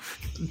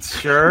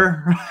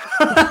 Sure.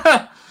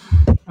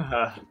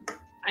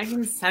 I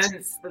can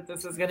sense that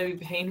this is going to be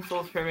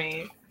painful for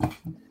me.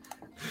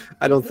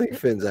 I don't think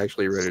Finn's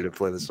actually ready to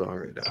play the song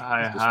right now.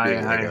 He's just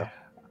being like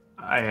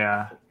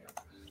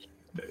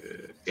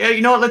yeah,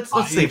 you know what?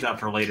 Let's save that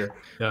for later.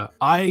 Yeah,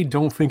 I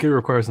don't think it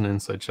requires an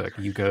insight check.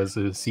 You guys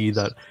see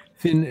that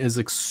Finn is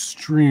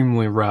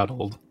extremely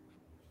rattled.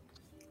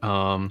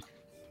 I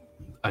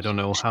don't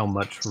know how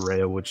much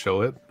Rhea would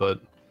show it,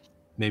 but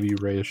maybe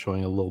Rhea is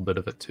showing a little bit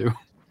of it too.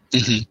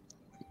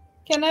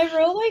 Can I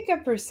roll like a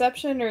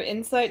perception or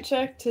insight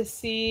check to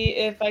see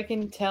if I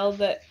can tell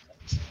that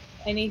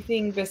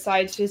anything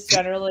besides just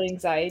general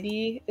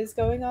anxiety is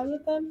going on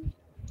with them?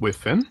 With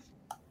Finn?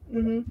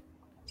 Mm-hmm.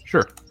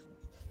 Sure.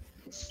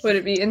 Would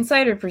it be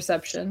insight or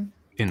perception?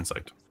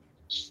 Insight.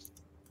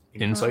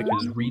 Insight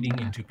is reading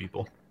into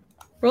people.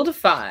 Rolled a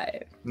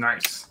 5.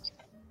 Nice.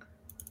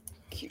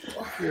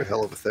 You're a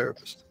hell of a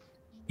therapist.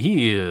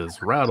 He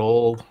is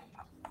rattled.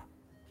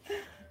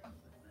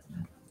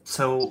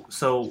 So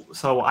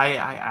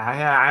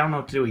I don't know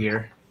what to do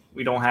here.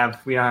 We don't have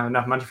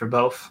enough money for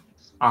both.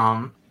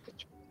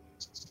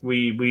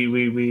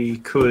 We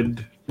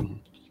could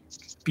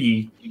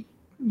be,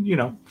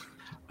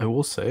 I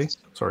will say,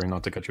 sorry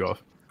not to cut you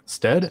off,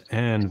 Stead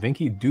and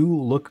Vinky do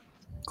look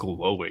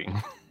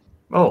glowing.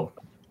 Oh,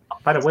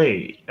 by the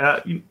way,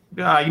 I'm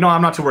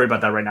not too worried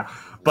about that right now.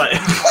 But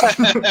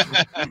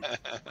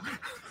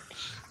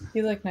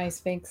You look nice,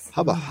 Vinks.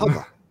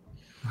 Hubba.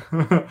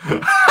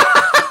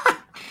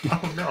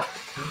 Oh no.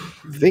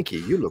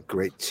 Vinky, you look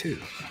great too.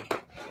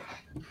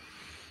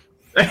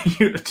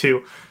 You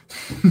too.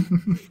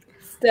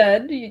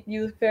 Stead,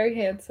 you look very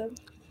handsome.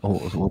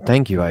 Oh, well,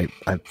 thank you. I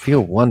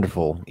feel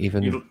wonderful,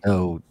 even You-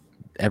 though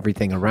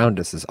everything around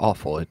us is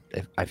awful.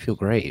 I feel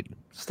great.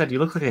 Instead, you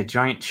look like a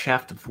giant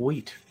shaft of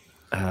wheat.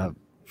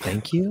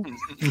 Thank you.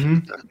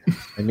 Mm-hmm.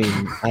 I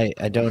mean,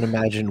 I don't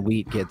imagine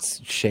wheat gets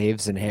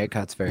shaves and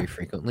haircuts very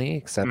frequently,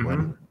 except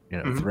when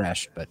Mhm.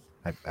 threshed. But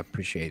I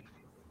appreciate.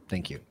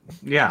 Thank you.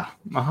 Yeah.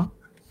 Uh-huh.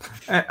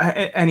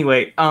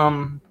 Anyway,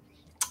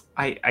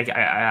 I don't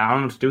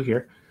know what to do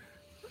here.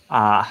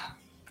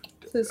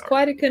 This is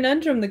quite a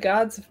conundrum the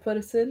gods have put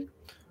us in.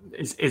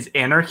 Is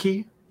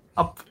anarchy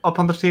up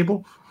on the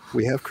table?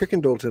 We have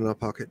Crickendalt in our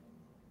pocket.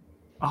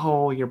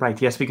 Oh, you're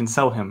right. Yes, we can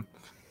sell him.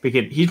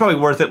 He's probably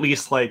worth at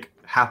least like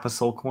half a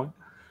soul coin.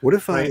 What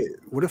if Right.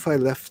 I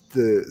left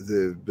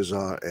the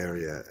bazaar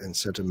area and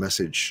sent a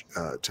message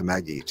to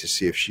Maggie to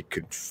see if she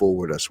could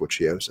forward us what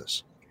she owes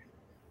us?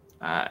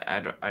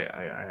 I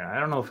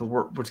don't know if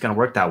it's going to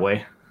work that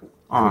way.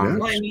 knows?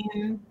 Well, I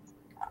mean,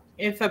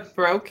 if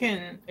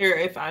unbroken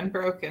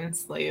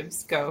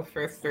slaves go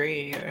for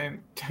 3,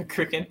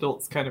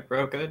 Crickendalt's kind of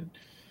broken.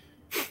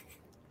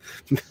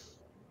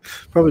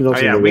 Probably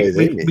not in the way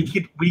they mean.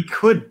 we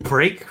could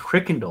break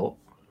Crickendalt.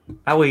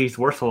 That way he's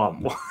worth a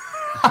lot more.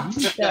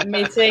 That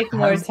may take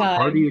more Has the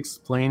party time.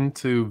 explained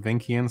to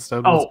Vinky and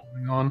Stub what's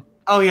going on?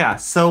 Oh yeah,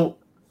 so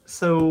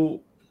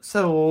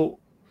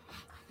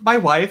my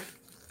wife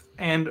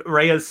and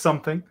Rhea's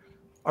something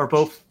are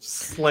both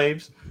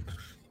slaves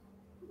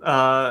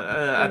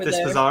at Over this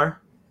there.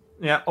 bazaar.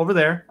 Yeah, over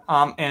there.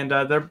 And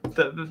they're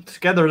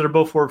together. They're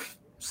both worth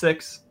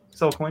 6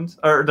 soul coins,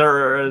 or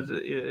they're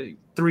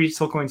 3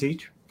 soul coins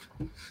each.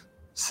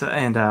 So,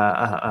 and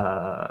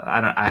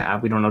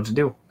we don't know what to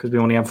do because we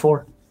only have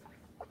 4.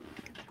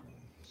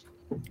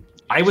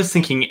 I was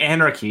thinking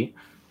anarchy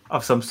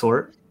of some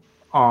sort,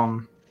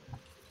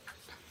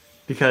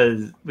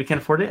 because we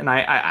can't afford it, and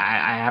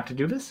I have to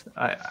do this.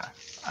 I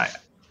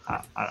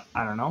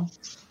don't know.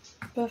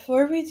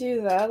 Before we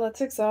do that,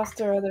 let's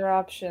exhaust our other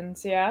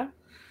options, yeah?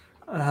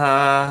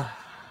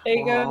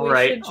 Ego, all we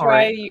right, should all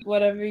try right.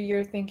 whatever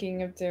you're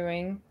thinking of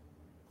doing.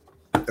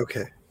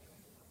 Okay.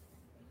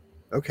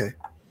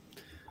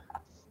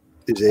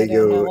 Is I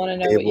Ego want to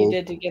know what you able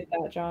did to get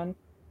that, John.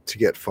 to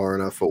get far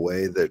enough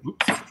away that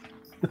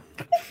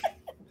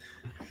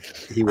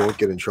he won't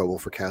get in trouble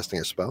for casting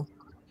a spell?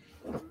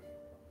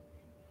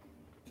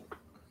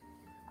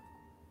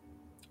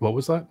 What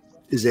was that?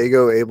 Is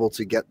Ego able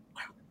to get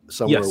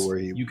somewhere Yes, where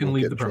he you can won't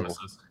leave get the in trouble?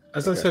 premises.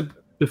 As I Okay. said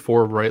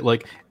before, right?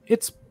 Like,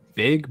 it's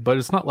big, but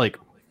it's not like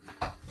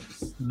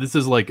this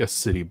is like a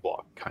city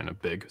block kind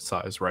of big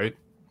size, right?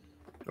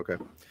 Okay.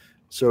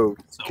 So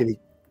So, can he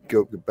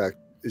go back?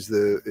 Is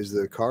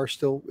the car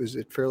still? Is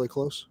it fairly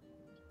close?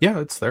 yeah,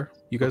 it's there.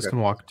 You guys Okay. can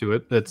walk to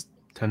it. It's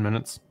 10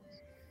 minutes.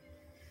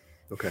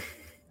 Okay.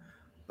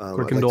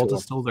 Crickendalt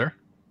is still there.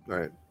 All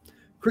right.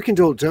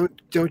 Crickendalt,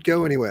 don't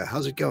go anywhere.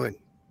 How's it going?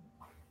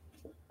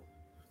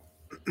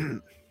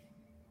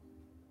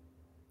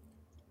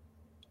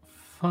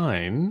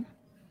 Fine.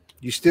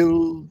 You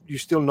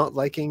still not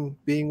liking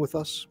being with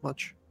us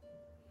much?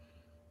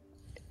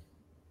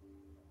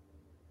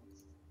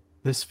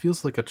 This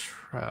feels like a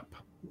trap.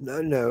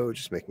 No,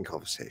 just making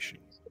conversation.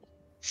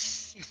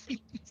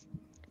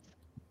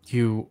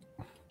 You.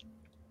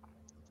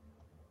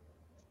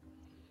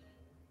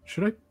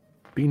 Should I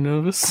be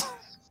nervous?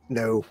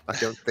 No, I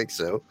don't think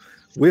so.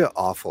 We're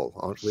awful,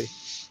 aren't we?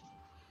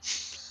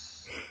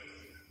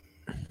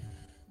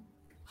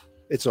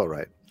 It's all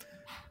right.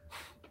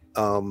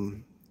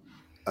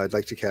 I'd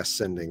like to cast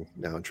Sending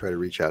now and try to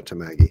reach out to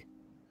Maggie.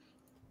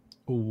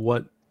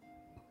 What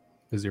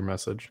is your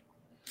message?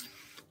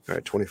 All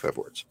right, 25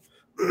 words.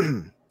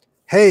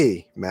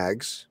 Hey,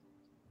 Mags.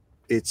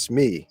 It's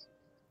me,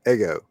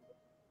 Ego,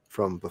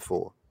 from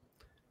before.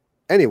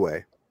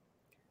 Anyway,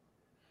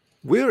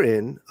 we're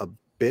in a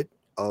bit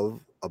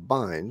of a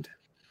bind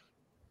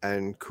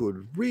and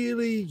could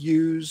really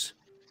use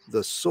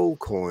the soul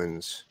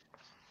coins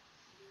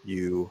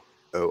you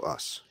owe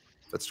us.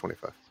 That's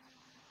 25.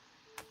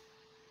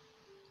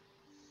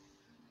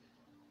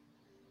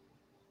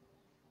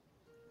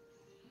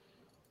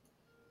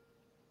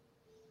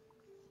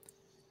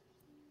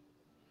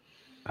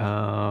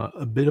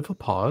 A bit of a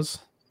pause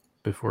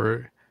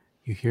before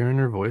you hear in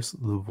her voice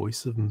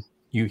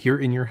you hear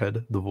in your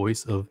head the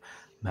voice of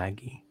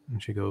Maggie,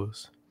 and she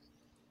goes,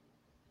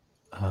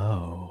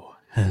 "Oh,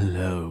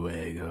 hello,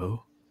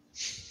 Ego.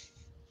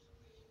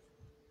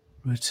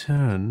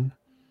 Return,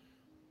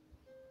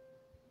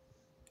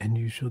 and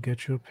you shall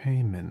get your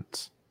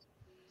payment."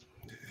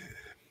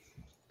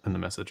 And the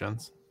message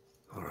ends.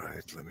 All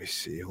right, let me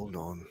see. Hold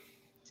on.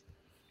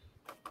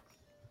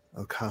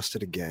 I'll cast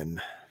it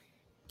again.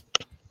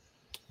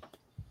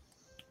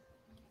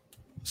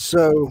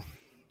 So,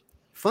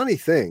 funny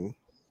thing,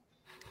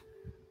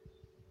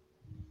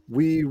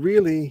 we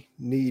really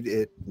need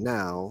it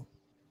now.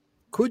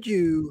 Could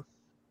you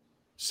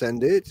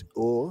send it,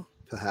 or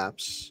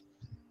perhaps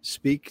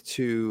speak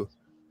to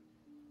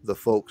the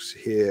folks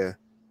here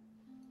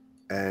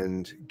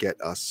and get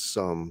us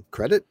some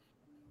credit,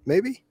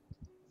 maybe?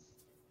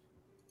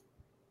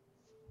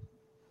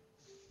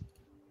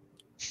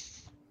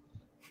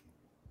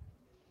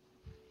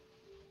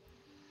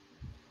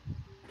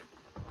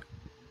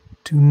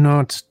 Do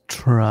not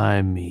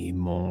try me,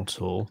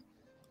 mortal.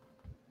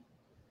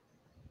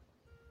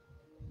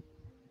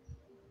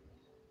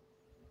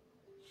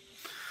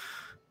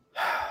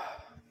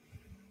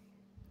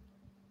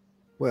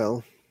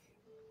 Well,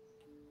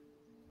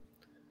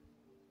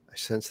 I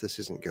sense this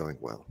isn't going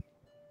well.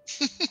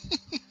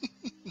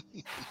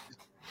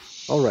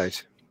 All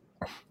right.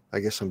 I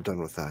guess I'm done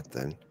with that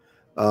then.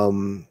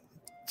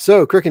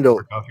 So Crickendall,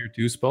 Work off your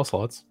 2 spell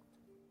slots.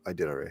 I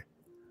did already.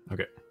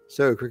 Okay.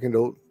 So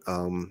Crickendall,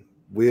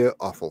 we're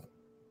awful.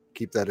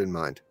 Keep that in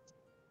mind.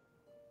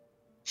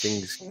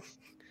 Things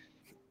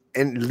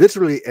and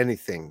literally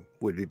anything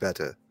would be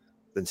better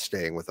than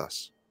staying with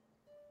us.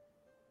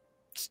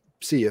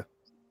 See ya.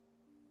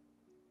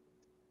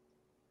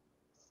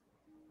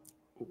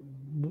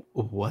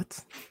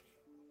 What?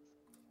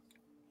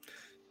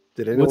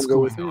 Did anyone What's go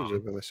with going me or on?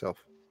 did I go myself?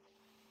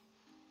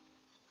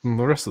 The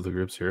rest of the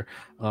group's here.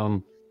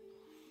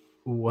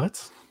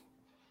 What?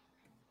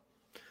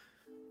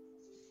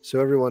 So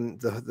everyone,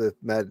 the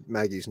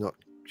Maggie's not.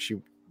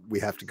 We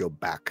have to go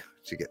back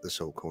to get the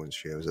soul coins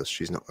she owes us.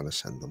 She's not going to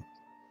send them.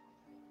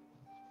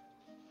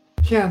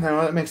 Yeah,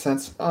 no, that makes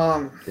sense.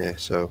 Yeah,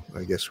 so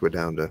I guess we're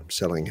down to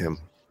selling him.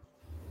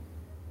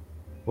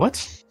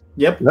 What?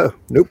 Yep. No,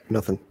 nope,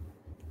 nothing.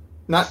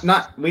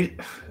 Not we.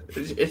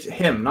 It's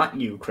him, not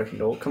you,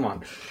 Crickendall. Come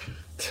on.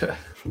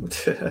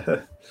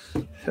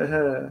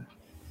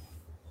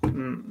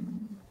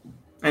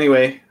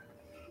 Anyway,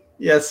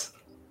 yes.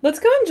 Let's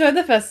go enjoy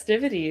the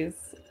festivities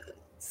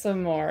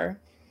some more.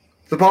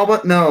 The ball,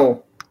 but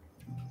no.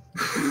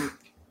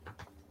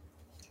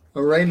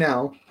 Right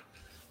now.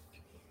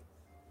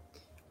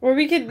 Or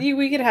we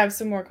could have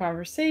some more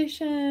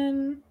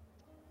conversation.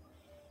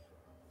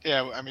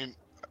 Yeah, I mean,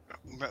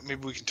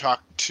 maybe we can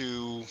talk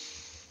to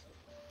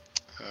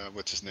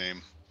what's his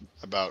name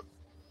about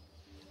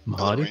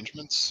other Mahadi?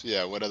 arrangements.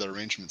 Yeah, what other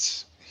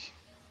arrangements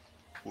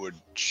would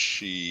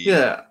she?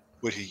 Yeah.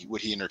 Would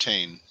he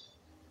entertain?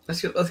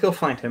 Let's go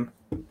find him.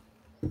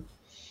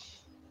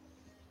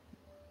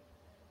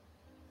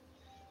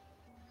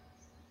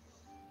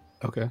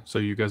 Okay, so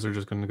you guys are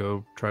just going to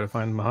go try to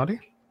find Mahadi?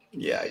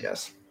 Yeah, I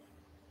guess.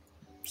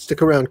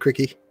 Stick around,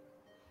 Cricky.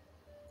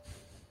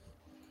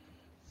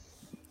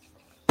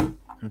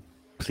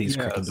 Please,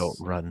 Yes. Cricken, don't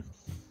run.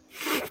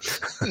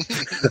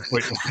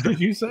 Wait, what did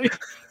you say?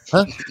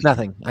 Huh?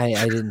 Nothing.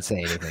 I didn't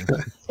say anything.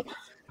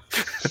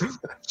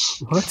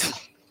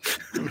 What?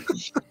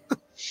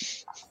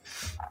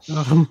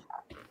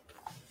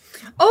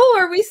 Oh,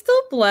 are we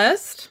still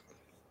blessed?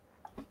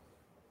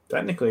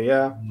 Technically,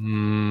 yeah.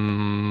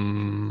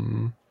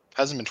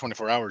 Hasn't been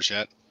 24 hours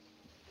yet.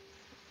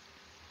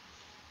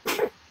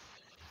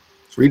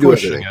 Redo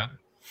Pushing everything.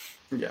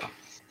 it. Yeah.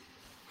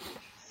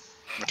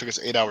 It took us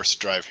 8 hours to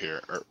drive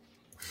here. Or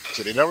is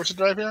it 8 hours to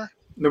drive here?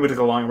 Then we took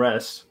a long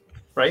rest,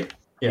 right?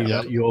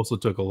 Yeah, you also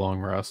took a long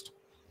rest.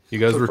 You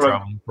guys So were prob-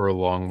 traveling for a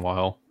long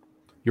while.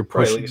 You're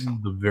Probably at pushing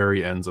least. the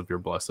very ends of your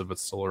bless if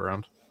it's still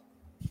around.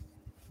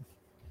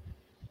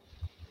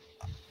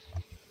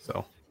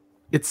 So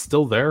it's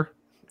still there,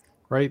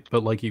 right?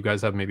 But like you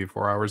guys have maybe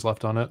 4 hours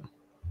left on it.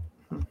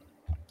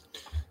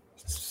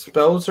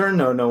 Spells are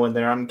no in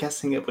there. I'm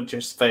guessing it would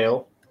just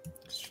fail.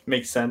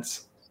 Makes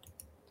sense.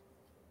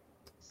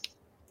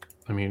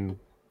 I mean,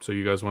 so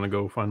you guys want to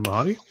go find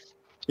Mahadi?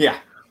 Yeah.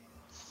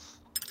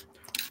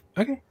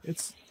 Okay,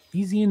 it's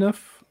easy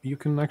enough. You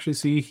can actually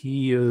see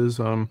he is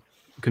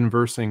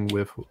conversing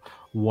with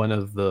one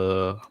of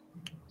the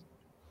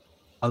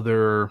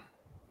other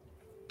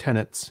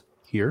tenants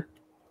here,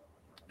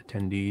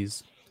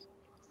 attendees,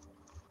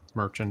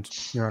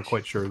 merchant. You're not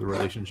quite sure of the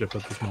relationship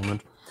at this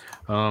moment.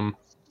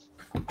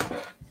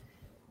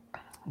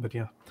 But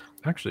yeah,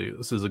 actually,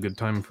 this is a good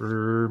time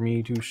for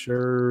me to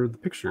share the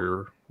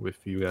picture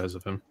with you guys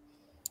of him.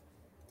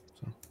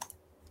 So,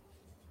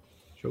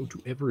 show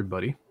to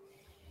everybody.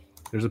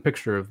 There's a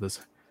picture of this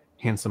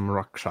handsome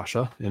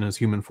Rakshasa in his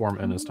human form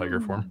and his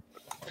tiger form.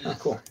 Oh,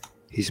 cool.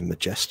 He's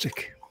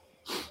majestic.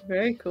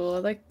 Very cool. I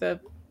like are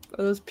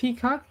those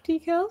peacock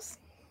decals?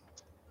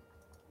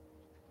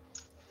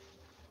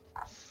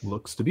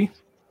 Looks to be.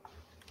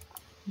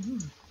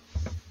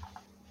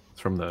 It's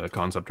from the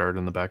concept art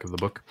in the back of the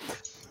book.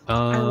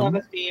 I love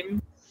a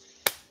theme.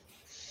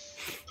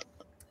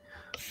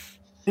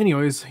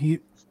 Anyways, he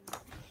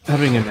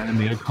having an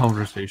animated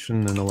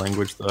conversation in a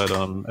language that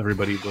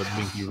everybody would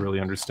think he really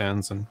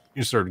understands, and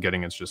you start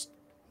getting it's just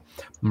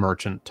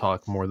merchant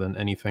talk more than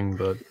anything,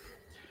 but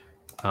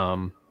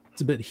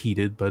it's a bit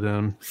heated, but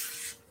as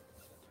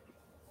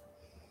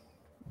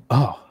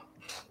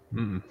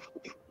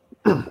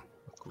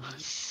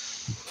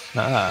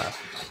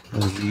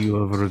you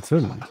have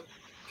returned.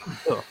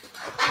 Oh.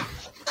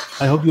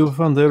 I hope you have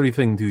found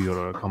everything to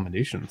your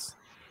accommodations.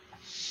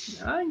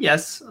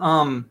 Yes.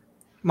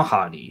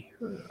 Mahadi.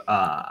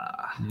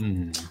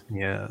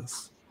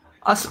 Yes.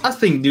 Us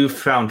being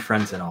newfound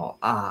friends and all.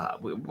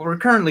 We're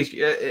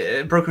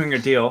currently brokering a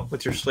deal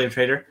with your slave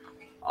trader.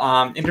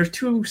 And there's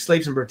 2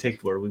 slaves in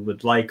particular we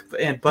would like,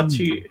 but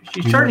she's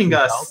charging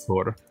us.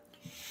 Altor.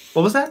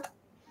 What was that?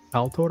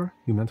 Altor?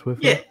 You meant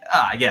with? Yeah. her?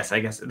 I guess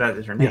that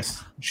is her name.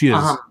 Yes. She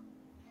is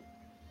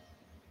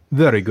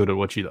very good at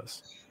what she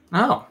does.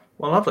 Oh,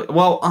 well, lovely.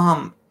 Well,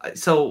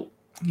 so,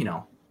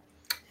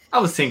 I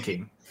was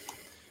thinking,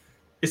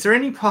 is there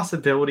any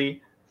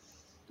possibility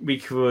we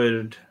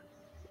could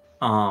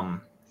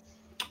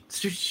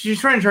she's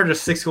trying to charge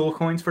us 6 gold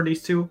coins for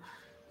these 2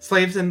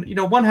 slaves, and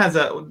one has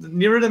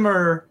neither of them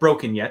are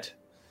broken yet,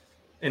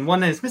 and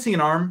one is missing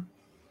an arm,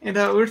 and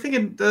we were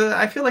thinking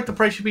I feel like the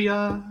price should be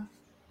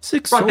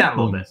 6 brought soul down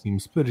a little coins bit.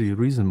 seems pretty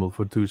reasonable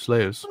for 2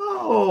 slaves.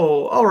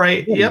 Oh, all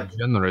right, Very yep.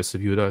 generous,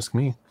 if you would ask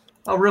me.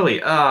 Oh, really?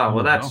 Well,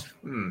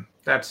 Oh,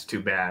 that's too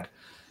bad.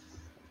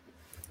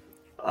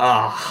 Too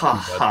bad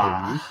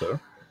for you, sir.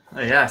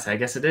 Yes, I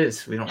guess it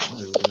is. We're not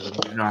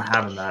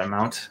having that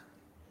amount.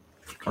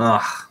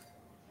 Ugh.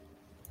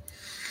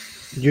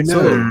 You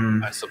know, So,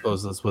 I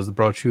suppose that's what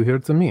brought you here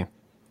to me.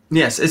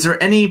 yes. Is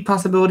there any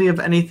possibility of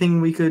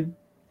anything we could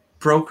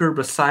broker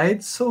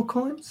besides soul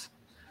coins?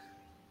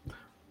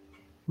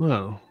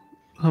 Well,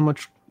 how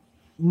much?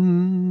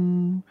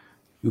 You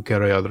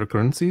carry other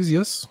currencies,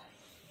 yes?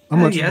 How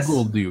much yes.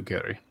 gold do you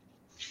carry?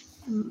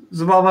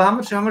 Zabalba,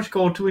 how much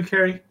gold do we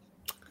carry?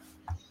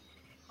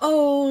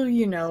 Oh,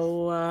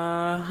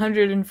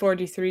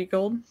 143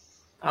 gold.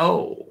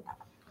 Oh,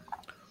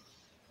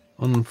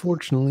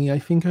 Unfortunately, I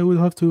think I will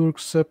have to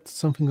accept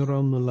something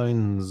around the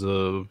lines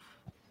of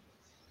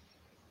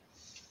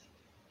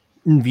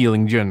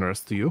feeling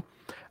generous to you.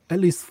 At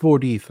least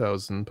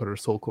 40,000 per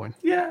soul coin.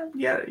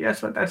 yes.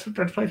 That's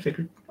what I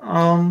figured.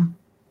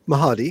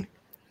 Mahadi,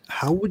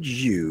 how would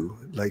you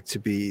like to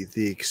be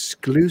the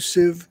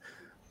exclusive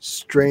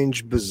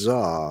strange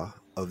bazaar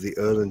of the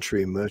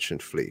Erlentree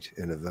merchant fleet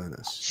in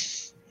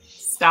Avernus?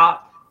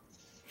 Stop.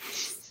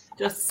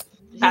 Just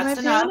He that's might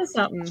be enough. onto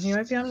something. He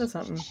might be onto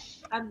something.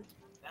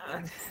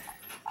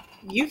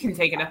 You can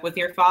take it up with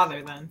your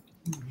father then.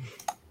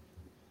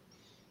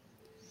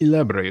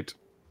 Elaborate.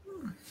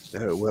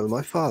 Oh, well,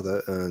 my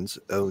father owns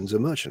a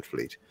merchant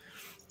fleet,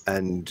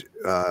 and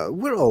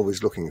we're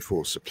always looking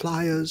for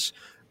suppliers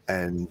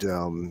and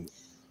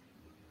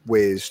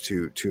ways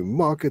to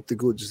market the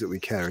goods that we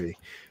carry.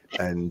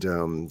 And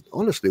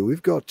honestly,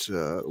 we've got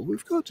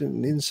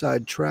an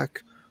inside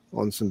track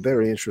on some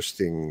very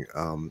interesting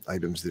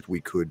items that we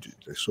could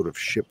sort of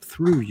ship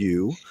through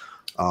you.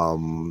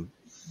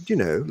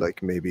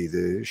 Like maybe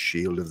the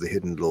Shield of the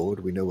Hidden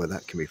Lord. We know where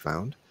that can be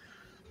found.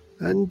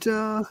 And,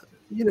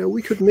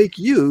 we could make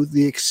you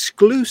the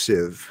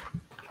exclusive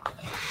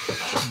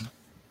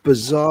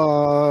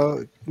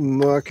bizarre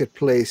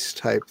marketplace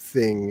type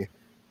thing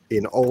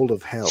in all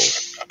of hell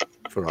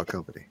for our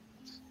company.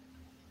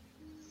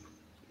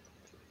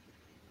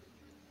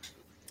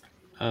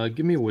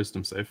 Give me a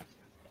wisdom save.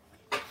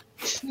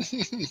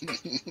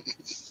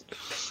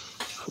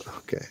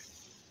 Okay.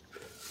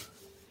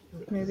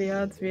 May the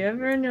odds be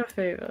ever in your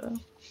favor.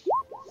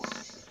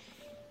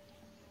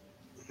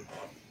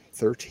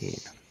 13.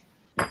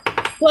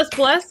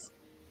 Plus.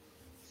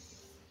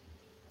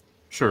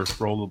 Sure,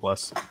 roll the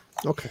bless.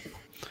 Okay.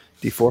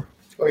 D4.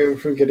 Oh, yeah, we're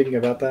forgetting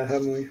about that,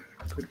 haven't we?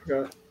 We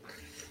forgot.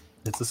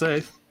 It's a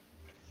save.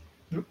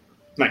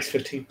 Nice,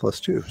 15. Plus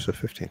 2, so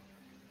 15.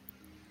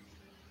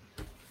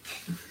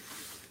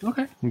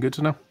 Okay, good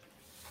to know.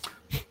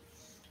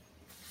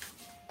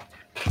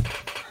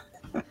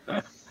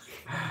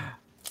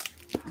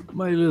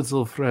 My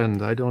little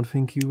friend, I don't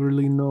think you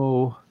really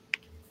know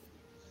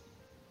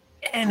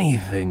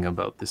anything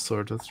about this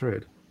sort of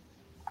trade.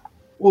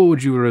 What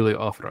would you really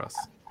offer us?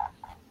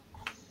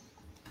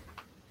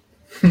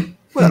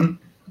 Well,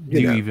 Do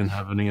you even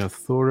have any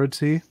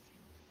authority?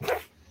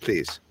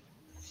 please.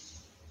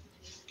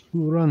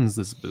 Who runs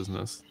this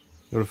business?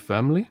 Your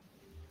family?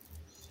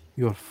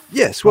 Your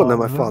Yes, well, no,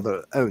 my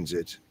father owns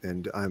it,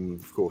 and I'm,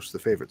 of course, the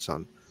favorite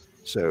son.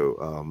 So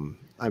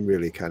I'm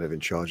really kind of in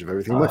charge of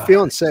everything. My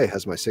fiance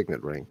has my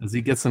signet ring. As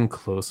he gets in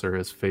closer,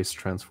 his face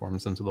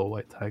transforms into the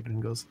white tiger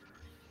and goes,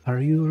 "Are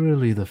you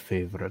really the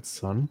favorite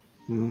son?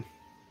 Hmm.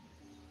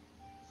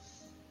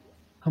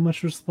 How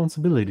much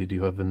responsibility do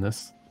you have in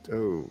this?"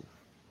 Oh,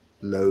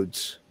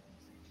 loads.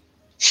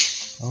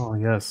 Oh,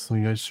 yes.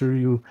 I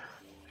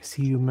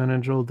see you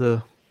manage all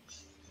the...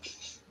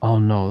 Oh,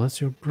 no,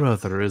 that's your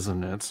brother,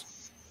 isn't it?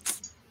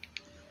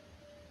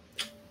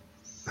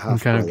 You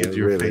Half kind of brother, give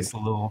your really. face a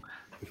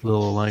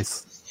little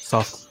nice,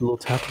 soft little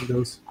tap and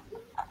goes,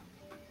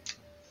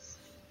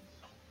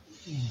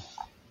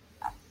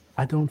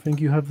 "I don't think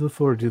you have the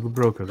authority to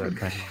broker that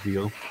kind of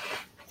deal."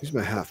 He's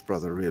my half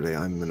brother, really.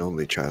 I'm an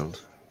only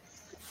child,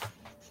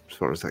 as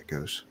far as that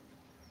goes.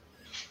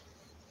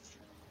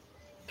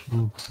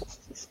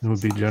 It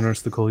would be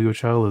generous to call you a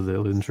child of the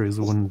Erlentree as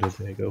a wonder,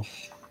 Diego.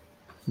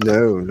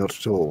 No, not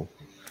at all.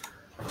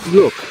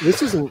 Look,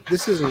 this isn't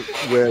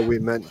where we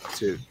meant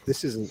to.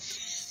 This isn't.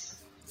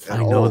 At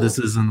I know all. this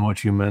isn't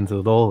what you meant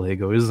at all,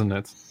 Ego, isn't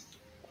it?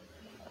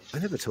 I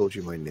never told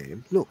you my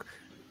name. Look,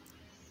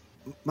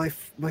 my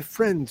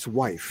friend's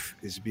wife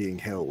is being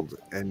held,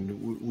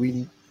 and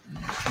we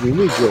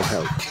need your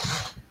help.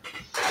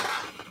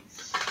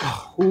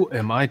 Who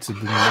am I to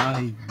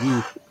deny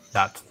you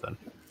that, then?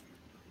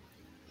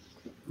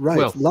 Right,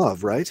 Well-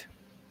 love, right?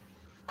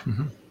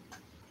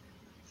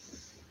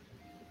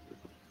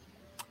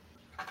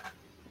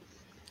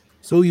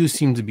 So you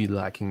seem to be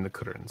lacking the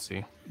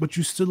currency, but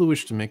you still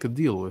wish to make a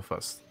deal with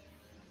us.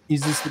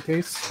 Is this the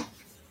case?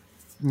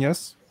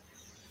 Yes?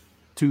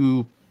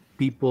 Two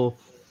people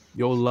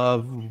Your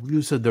love,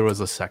 you said there was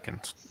a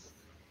second.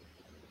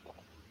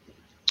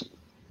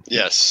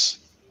 Yes.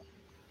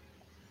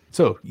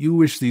 So, you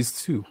wish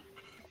these too,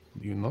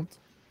 do you not?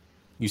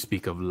 You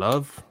speak of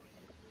love.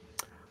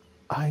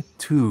 I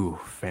too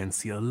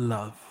fancy a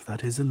love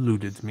that has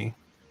eluded me.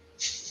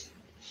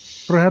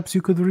 Perhaps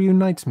you could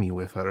reunite me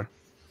with her.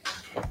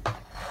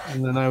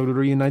 And then I would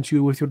reunite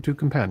you with your two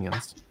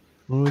companions.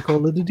 And we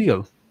call it a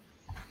deal.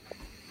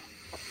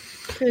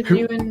 Could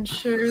you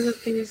ensure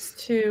that these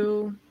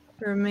two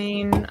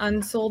remain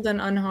unsold and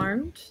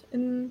unharmed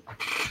in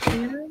the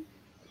interim?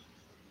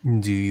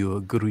 Do you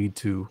agree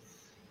to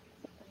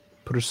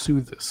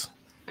pursue this?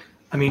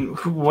 I mean,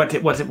 what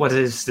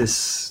is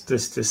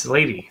this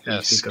lady? that you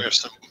Yes. speak of?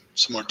 There's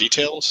some more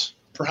details,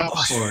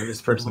 perhaps. Or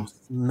this person?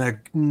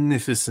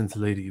 Magnificent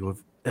lady you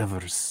have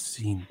ever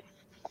seen.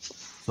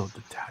 So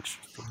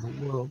detached from the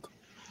world.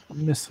 I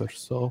miss her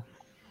so.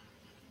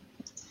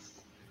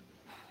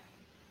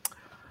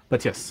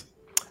 But yes,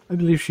 I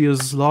believe she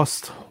is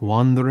lost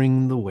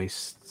wandering the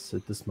wastes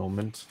at this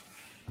moment.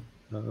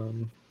 Give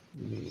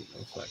me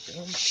a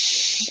second.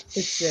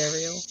 It's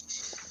Zariel.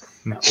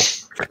 No,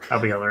 that'll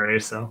be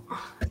hilarious though.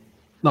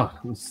 No,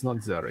 it's not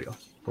Zariel.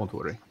 Don't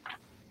worry.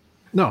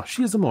 No,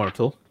 she is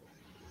immortal.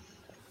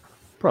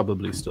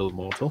 Probably still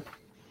mortal.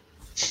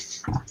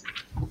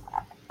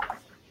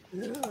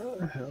 Yeah,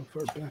 how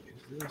far back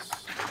is this?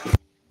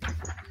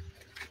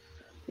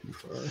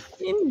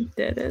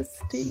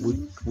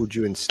 Interesting. Would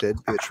you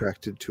instead be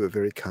attracted to a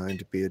very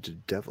kind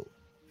bearded devil?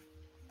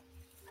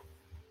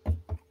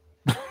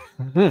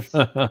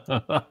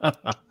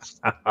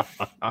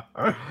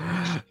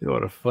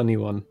 You're a funny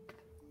one.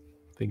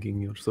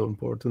 Thinking you're so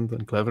important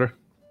and clever.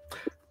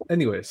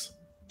 Anyways,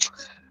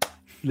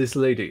 this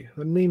lady,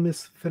 her name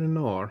is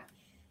Fenor.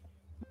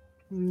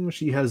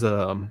 She has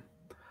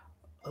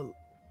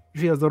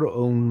she has her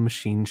own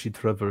machine she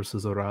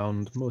traverses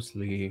around,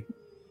 mostly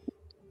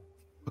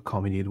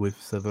accompanied with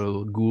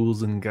several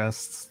ghouls and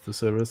guests to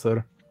service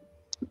her.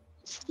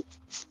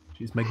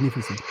 She's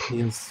magnificent,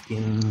 pale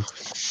skin,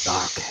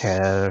 dark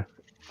hair.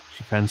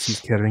 She fancies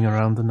carrying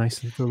around a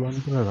nice little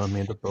umbrella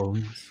made of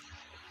bones.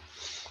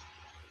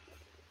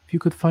 If you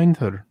could find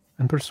her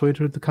and persuade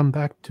her to come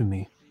back to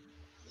me,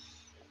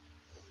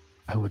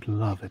 I would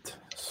love it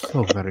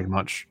so very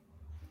much.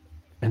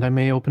 And I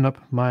may open up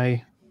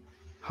my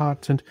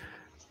heart and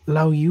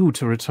allow you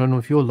to return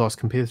with your lost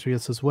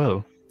compatriots as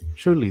well.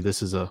 Surely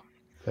this is a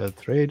fair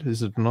trade,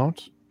 is it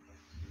not?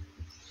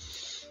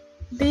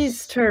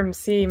 These terms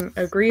seem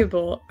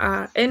agreeable.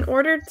 In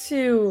order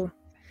to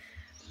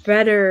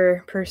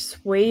better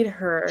persuade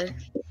her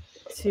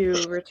to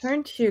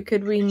return to you,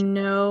 could we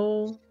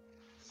know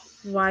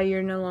why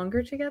you're no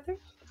longer together?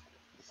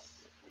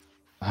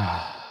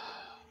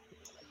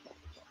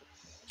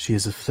 She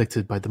is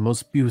afflicted by the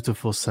most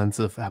beautiful sense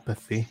of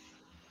apathy.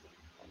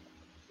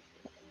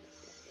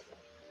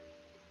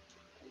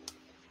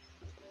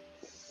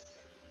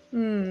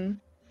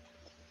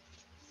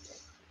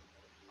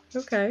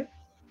 Okay.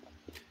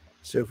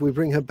 So if we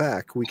bring her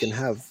back, we can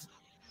have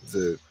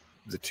the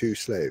two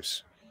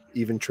slaves,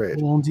 even I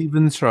trade. won't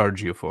even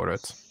charge you for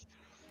it.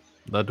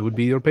 That would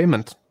be your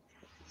payment.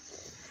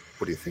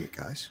 What do you think,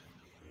 guys?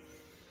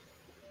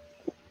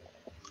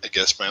 I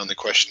guess my only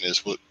question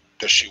is,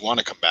 does she want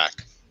to come back?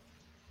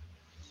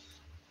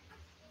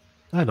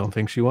 I don't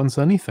think she wants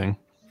anything.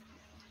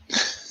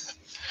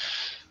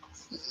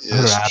 Her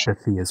Yes.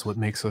 apathy is what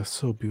makes her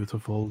so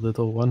beautiful,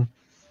 little one.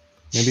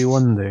 Maybe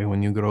one day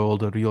when you grow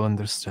older, you'll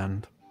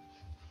understand.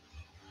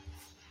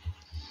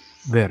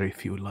 Very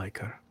few like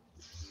her.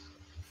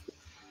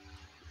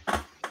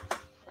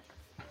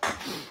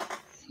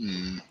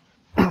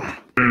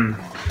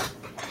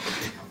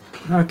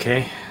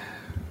 Okay.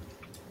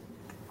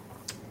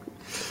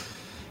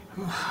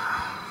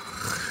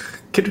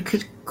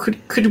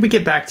 Could we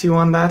get back to you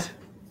on that?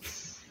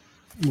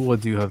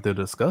 What do you have to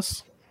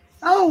discuss?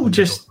 Oh,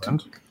 just.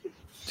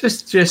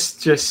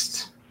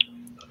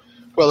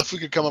 Well, if we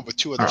could come up with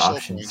two other Our soul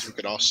options. coins, we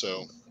could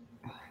also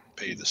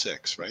pay the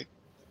 6, right?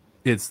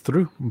 It's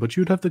true, but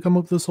you'd have to come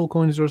up with the soul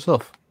coins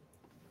yourself.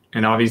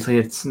 And obviously,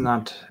 it's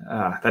not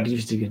that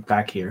easy to get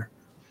back here.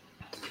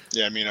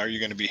 Yeah, I mean, are you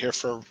going to be here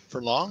for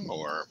long,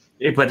 or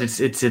But it's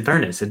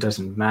Avernus. It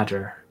doesn't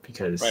matter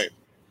because right?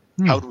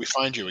 How do we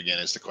find you again?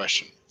 Is the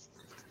question.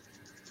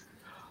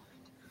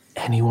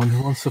 Anyone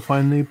who wants to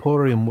find the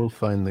Emporium will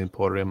find the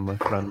Emporium, my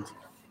friend.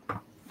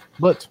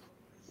 But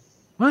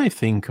I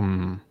think,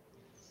 for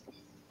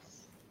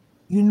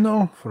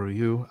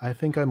you, I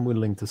think I'm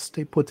willing to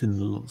stay put in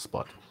the little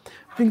spot.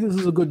 I think this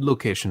is a good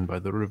location by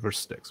the river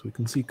Styx. We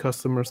can see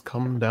customers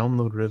come down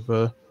the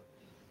river.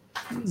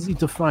 Easy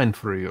to find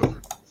for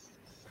you.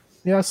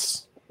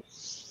 Yes,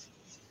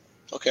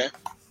 Okay.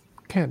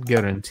 can't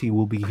guarantee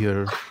we'll be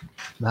here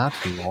that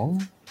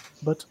long,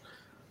 but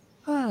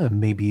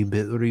maybe a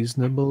bit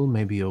reasonable,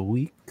 maybe a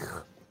week.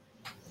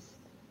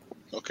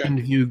 Okay. And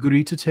if you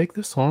agree to take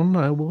this on,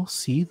 I will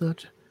see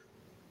that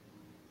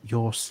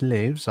your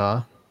slaves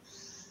are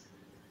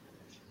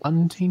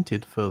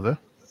untainted further.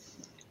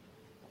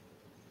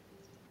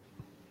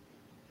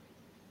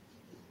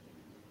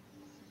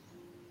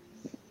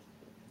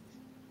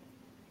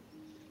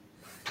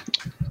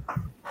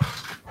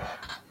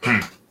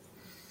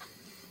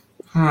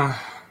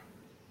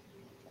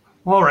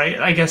 All right.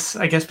 I guess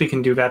we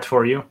can do that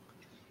for you.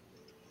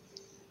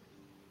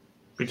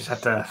 We just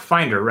have to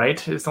find her,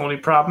 right? Is the only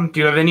problem. Do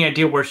you have any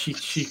idea where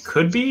she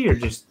could be, or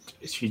is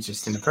she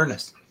just in the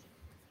furnace?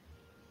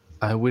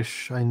 I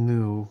wish I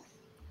knew.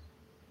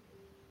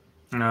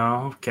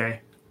 No.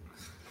 Okay.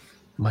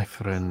 My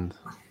friend,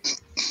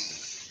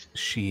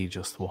 she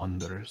just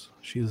wanders.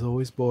 She's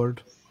always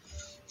bored.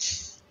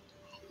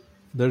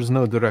 There's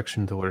no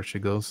direction to where she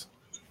goes.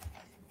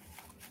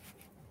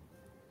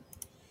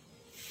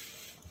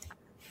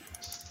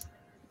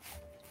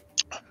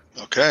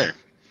 Okay.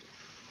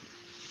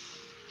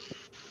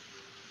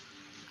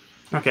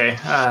 Okay.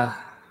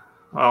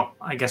 Well,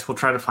 I guess we'll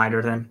try to find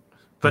her then.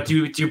 But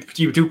you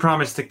do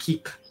promise to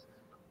keep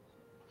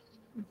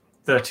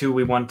the two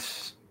we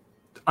want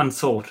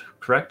unsold,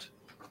 correct?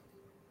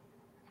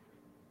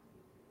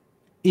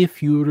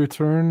 If you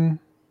return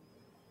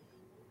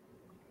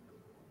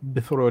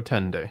before a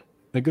 10-day.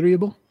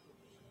 Agreeable?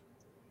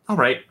 All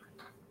right.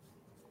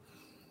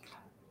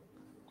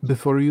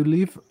 Before you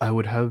leave, I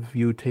would have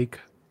you take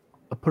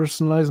a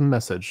personalized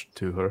message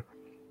to her.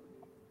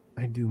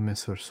 I do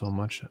miss her so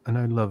much, and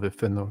I'd love if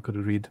Fenor could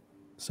read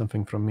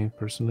something from me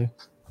personally.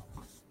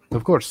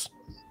 Of course,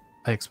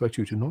 I expect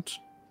you to not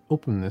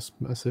open this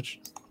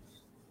message.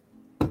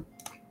 It'd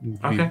be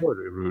Okay.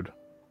 very rude.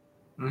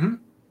 Mm-hmm.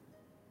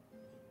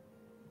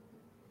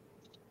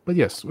 But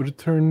yes,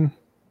 return.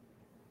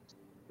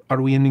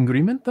 Are we in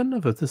agreement then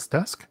of this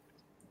task?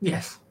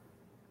 Yes.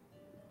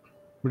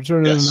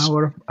 Return Yes. in an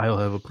hour. I'll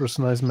have a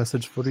personalized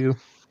message for you.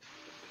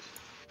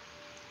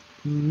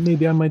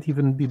 Maybe I might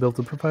even be able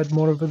to provide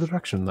more of a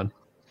direction then.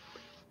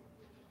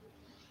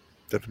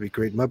 That would be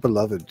great. My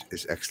beloved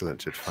is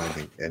excellent at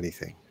finding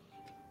anything.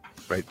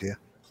 Right, dear?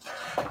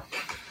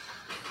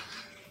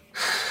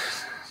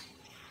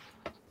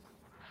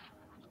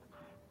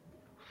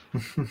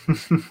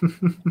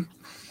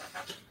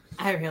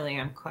 I really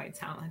am quite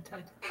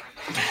talented.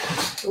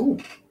 Ooh.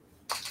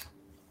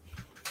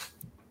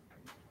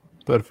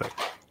 Perfect.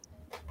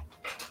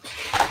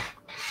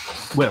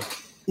 Well,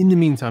 in the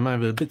meantime, I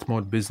have a bit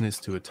more business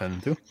to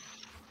attend to.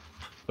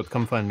 But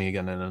come find me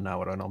again in an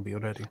hour and I'll be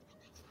ready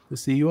to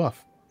see you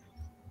off.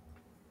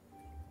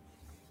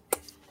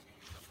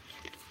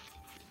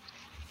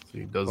 So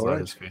he does All that, right.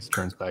 his face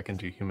turns back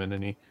into human,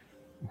 and he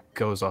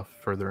goes off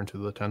further into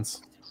the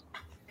tents.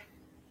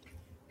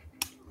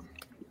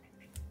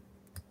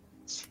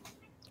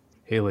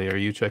 Haley, are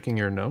you checking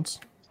your notes?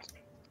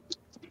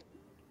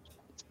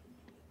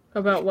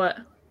 About what?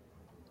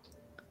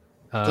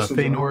 Just in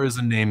Feanor general. is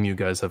a name you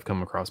guys have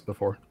come across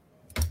before.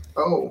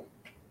 Oh.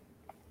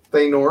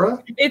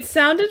 Thaynora? It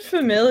sounded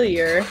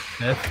familiar.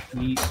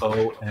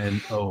 Feonor.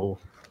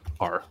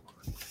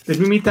 Did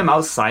we meet them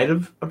outside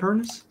of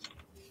Avernus?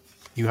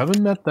 You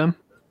haven't met them.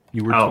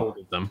 You were Oh. told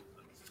of them.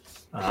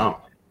 Oh.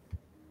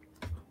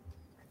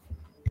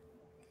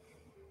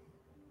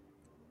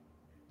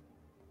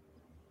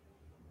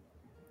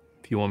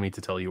 If you want me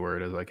to tell you where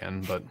it is, I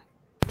can, but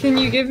Can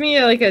you give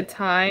me like a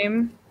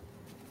time?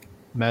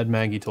 Mad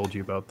Maggie told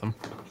you about them.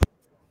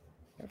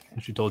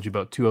 And she told you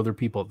about two other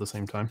people at the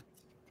same time.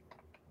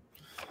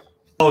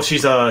 Oh,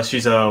 she's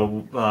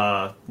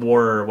a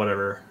war or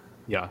whatever.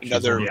 Yeah, she's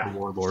Another- one of Yeah. the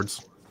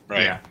warlords.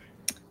 Right. Yeah.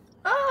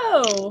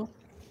 Oh,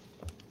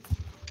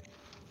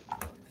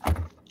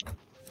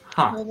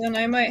 Huh. well then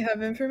I might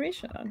have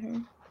information on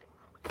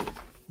her.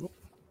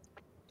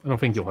 I don't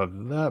think you'll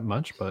have that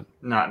much, but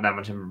Not that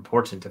much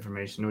important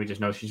information. We just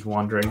know she's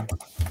wandering.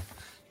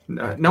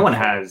 No one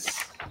has.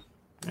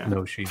 Yeah.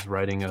 no, she's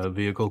riding a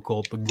vehicle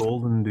called the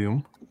Golden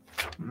Doom.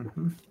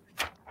 Hmm.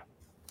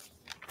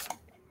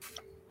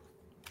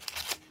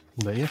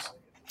 But yes,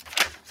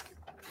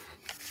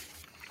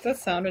 Does that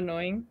sound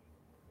annoying?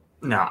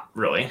 Not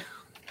really.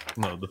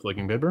 no, the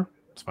flicking paper,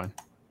 it's fine.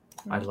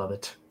 I love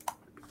it.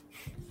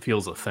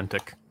 Feels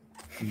authentic.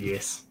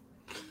 Yes.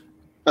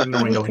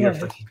 No one don't hear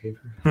flicking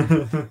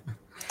paper.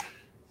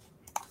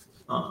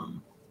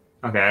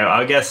 Okay,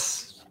 I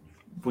guess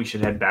we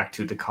should head back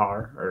to the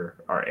car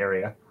or our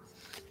area.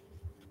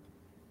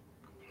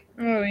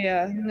 Oh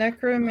yeah,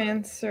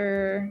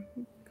 Necromancer,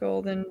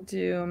 Golden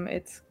Doom.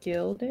 It's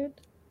gilded.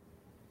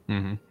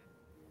 Mm-hmm.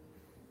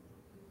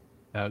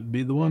 That'd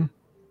be the one.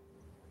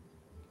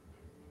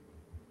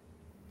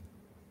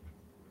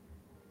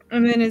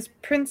 And then is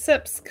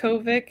Princeps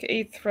Kovic,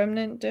 Eighth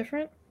Remnant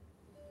different?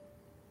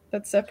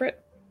 That's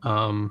separate?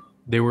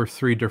 They were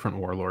three different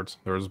warlords.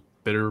 There was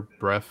Bitter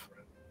Breath,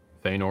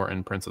 Feanor,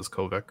 and Princess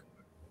Kovic.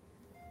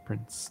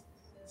 Prince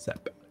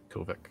Sep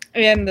Kovic.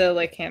 And the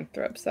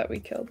lycanthropes that we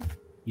killed.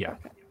 Yeah.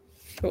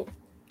 Cool.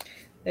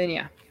 Then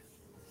yeah.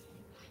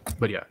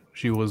 But yeah,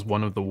 she was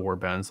one of the war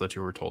bands that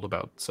you were told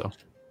about, so.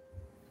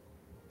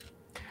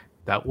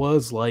 That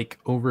was like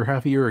over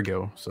half a year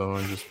ago, so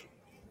I just.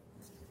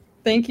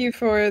 Thank you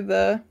for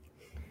the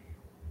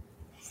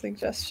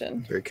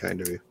suggestion Very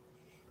kind of you.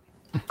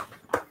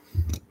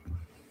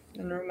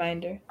 and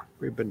reminder.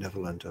 Very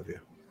benevolent of you.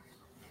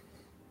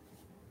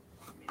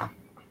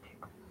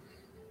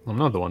 I'm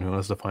not the one who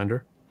has to find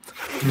her.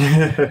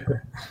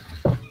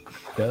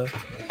 Okay.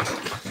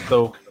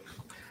 So,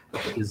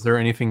 is there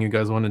anything you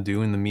guys want to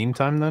do in the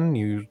meantime? Then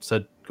you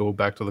said go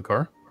back to the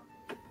car.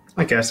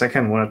 I guess I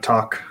kind of want to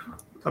talk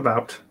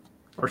about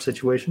our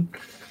situation.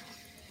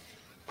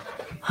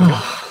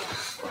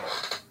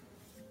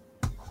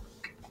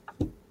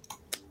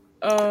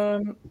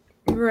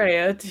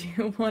 Rhea, do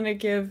you want to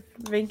give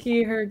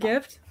Vinky her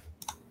gift?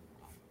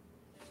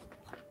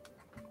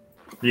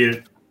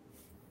 You.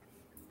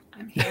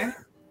 I'm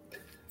here.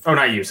 Oh,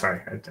 not you.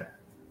 Sorry.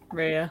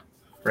 Rhea,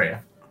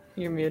 Rhea.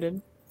 you're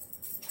muted.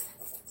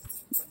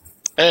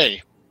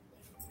 Hey,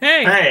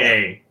 Hey!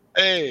 Hey.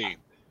 hey.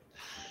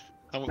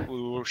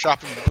 We were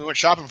shopping. We went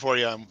shopping for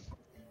you. I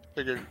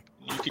figured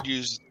you could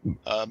use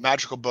a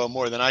magical bow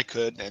more than I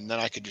could, and then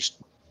I could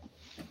just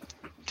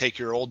take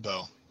your old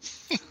bow.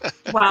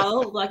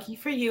 Well, lucky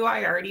for you,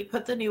 I already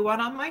put the new one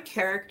on my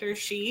character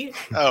sheet.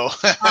 Oh.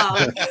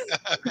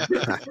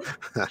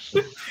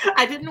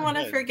 I didn't want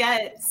to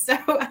forget, so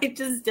I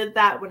just did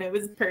that when it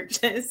was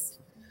purchased.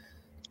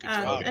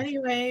 job.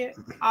 Anyway,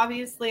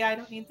 obviously I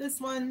don't need this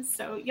one,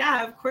 so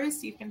yeah, of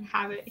course you can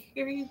have it.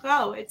 Here you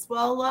go. It's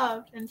well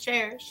loved and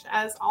cherished,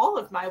 as all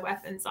of my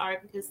weapons are,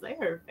 because they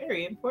are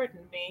very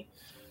important to me.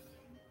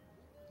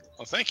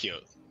 Well, thank you.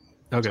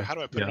 Okay. So how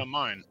do I put it on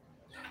mine?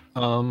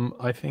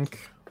 I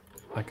think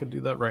I could do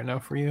that right now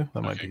for you.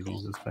 That might Okay, be the cool.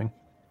 easiest thing.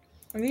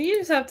 You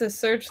just have to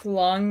search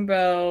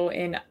longbow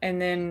and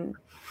then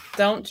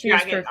don't choose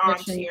Drag it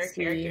onto your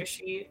proficiency. character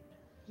sheet.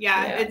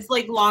 Yeah, Yeah. it's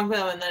like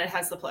longbow, and then it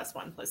has the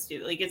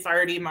 +1/+2. Like it's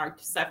already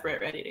marked separate,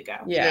 ready to go.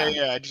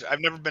 Yeah. I've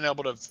never been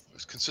able to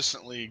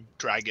consistently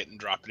drag it and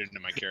drop it into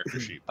my character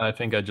sheet. I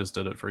think I just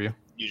did it for you.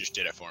 You just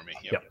did it for me.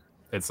 Yep. Yep.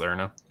 It's there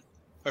now.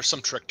 There's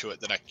some trick to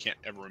it that I can't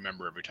ever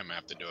remember every time I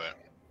have to do it.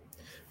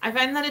 I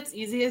find that it's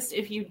easiest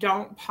if you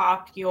don't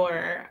pop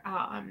your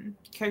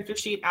character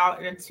sheet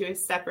out into a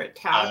separate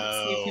tab,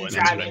 so you Oh, can and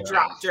drag that's and what I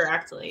drop do.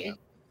 directly.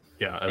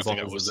 Yeah, as think long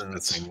that as it's in the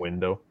was- same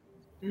window.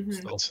 Mhm.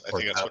 still, I or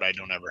think that's tab. what I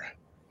don't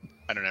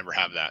ever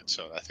have that,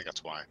 so I think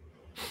that's why.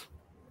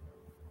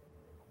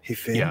 Hey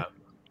Finn, Yeah.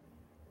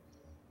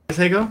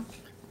 Tego?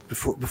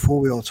 before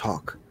we all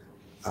talk,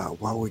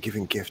 while we're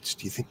giving gifts,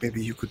 do you think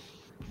maybe you could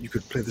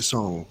play the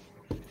song?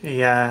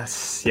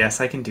 Yes,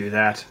 I can do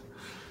that.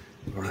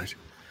 All right.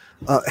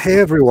 Hey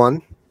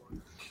everyone.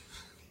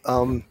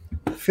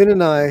 Finn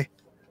and I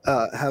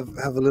have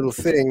a little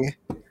thing,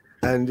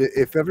 and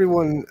if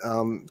everyone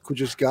could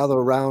just gather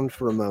around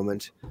for a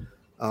moment.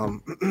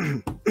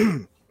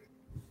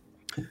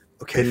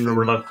 Okay. Finn Finn.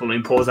 reluctantly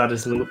pulls out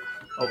his little,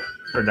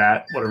 or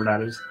that, whatever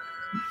that is.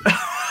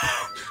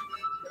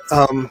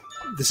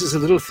 This is a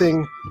little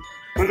thing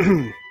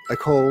I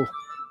call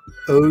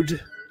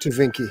Ode to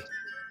Vinky.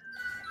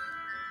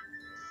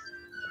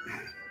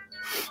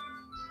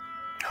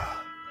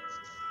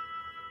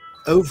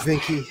 O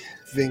Vinky,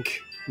 Vink,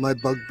 my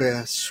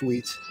bugbear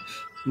sweet,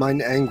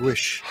 mine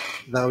anguish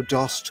thou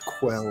dost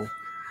quell.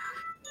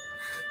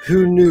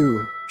 Who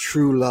knew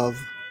true love,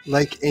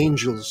 like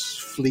angels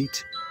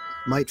fleet,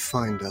 might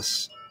find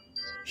us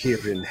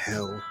here in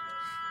hell?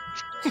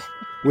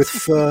 With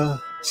fur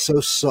so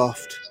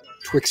soft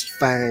twixt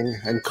fang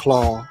and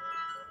claw,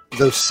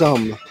 though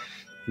some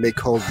may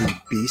call thee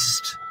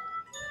beast,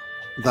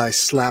 thy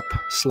slap,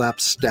 slap,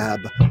 stab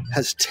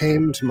has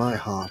tamed my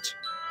heart,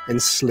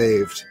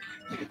 enslaved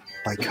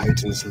by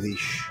chitin's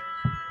leash.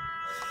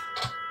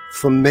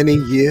 For many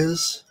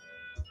years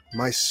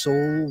my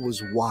soul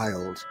was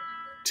wild,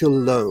 till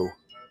lo,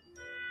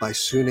 by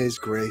Sune's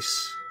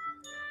grace,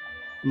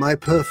 my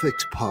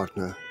perfect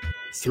partner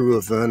through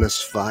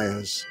Avernus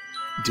fires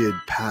did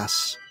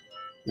pass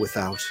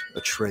without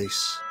a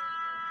trace.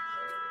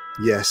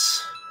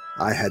 Yes,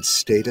 I had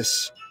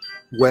status,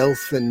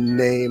 wealth, and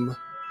name,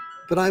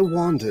 but I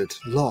wandered,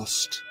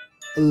 lost,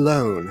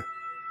 alone.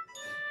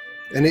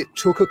 And it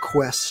took a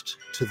quest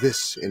to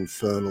this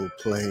infernal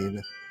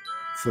plane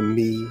for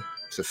me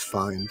to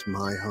find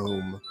my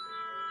home.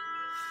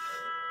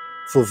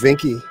 For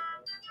Vinky,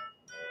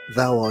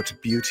 thou art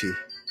beauty,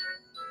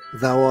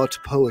 thou art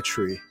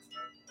poetry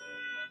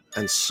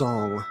and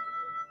song.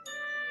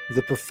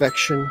 The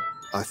perfection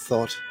I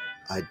thought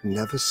I'd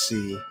never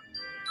see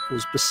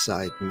was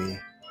beside me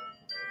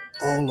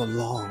all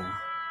along.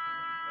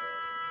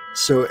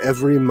 So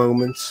every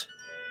moment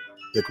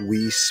that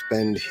we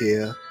spend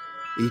here,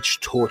 each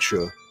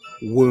torture,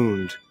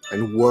 wound,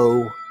 and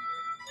woe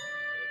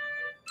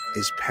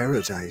is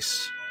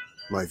paradise,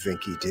 my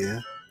Vinky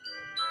dear.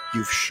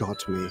 You've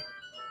shot me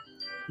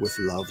with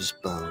love's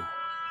bow.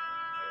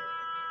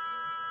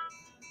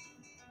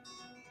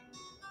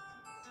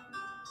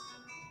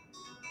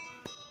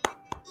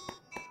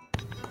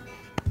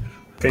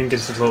 Finn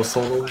gets his little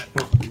solo.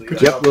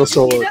 Yep, little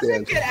solo He at the doesn't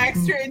end. get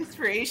extra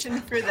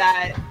inspiration for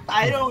that.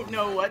 I don't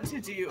know what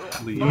to do.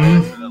 Leave.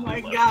 Oh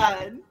my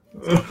god.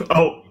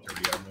 Oh.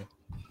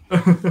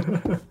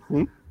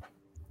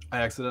 I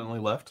accidentally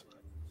left.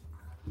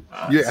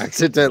 You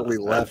accidentally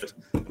left.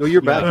 No,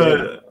 you're back.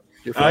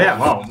 You're Oh fine. yeah,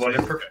 wow,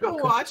 perfect. Go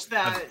watch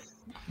that.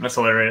 That's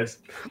hilarious.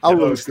 I'll That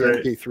release was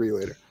the great. MP3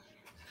 later.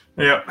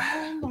 Yep.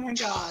 Oh my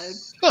god.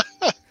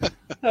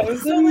 That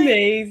was So, like,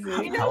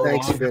 amazing. How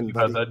Thanks, long Finn, have you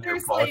had buddy. that in your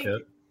There's, like,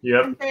 pocket?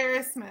 Yep.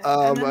 Embarrassment.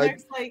 Um, and then I-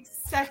 there's like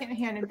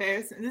secondhand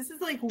embarrassment. This is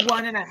like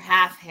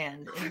 1.5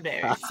 hand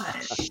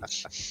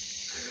embarrassment.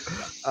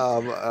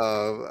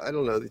 I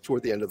don't know.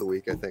 Toward the end of the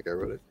week, I think I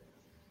wrote it.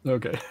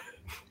 Okay.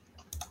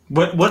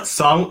 What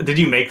song did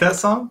you make that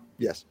song?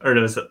 Yes. Or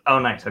was it? Oh,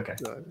 nice. Okay.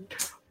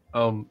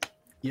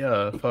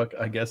 Yeah, fuck,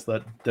 I guess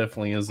that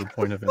definitely is a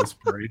point of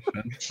inspiration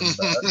from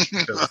that,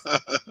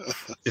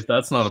 because if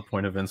that's not a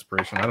point of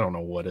inspiration, I don't know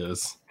what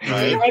is.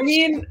 Right. I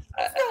mean,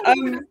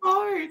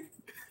 Hard.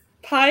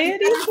 piety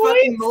That's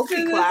fucking points?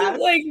 Isn't multi-class. it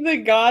like the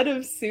god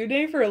of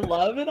Sune for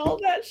love and all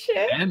that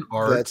shit? And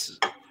art. That's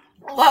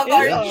Love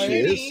Yeah, art. she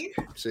Judy.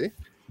 see.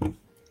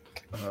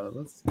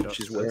 Let's go.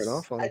 She's wearing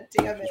off on God him.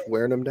 damn it. She's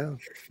wearing him down.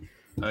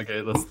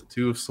 Okay, that's the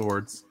 2 of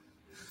swords.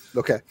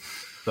 Okay.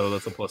 So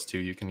that's a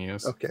 +2 you can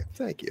use. Okay.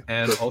 Thank you.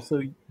 And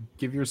also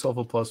give yourself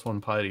a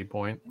 +1 piety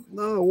point.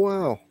 Oh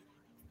wow.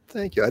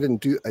 Thank you. I didn't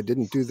do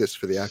this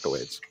for the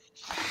accolades.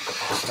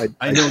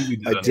 I know you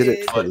I did. did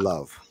it for but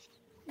love.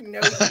 No,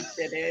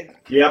 you didn't.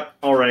 Yep.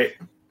 All right.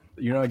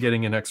 You're not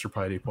getting an extra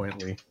piety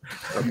point, Lee.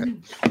 Okay.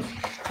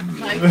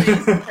 My face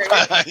is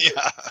hurt.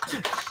 Yeah.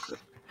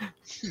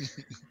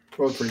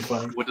 Both pretty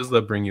funny. What does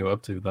that bring you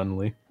up to then,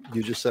 Lee?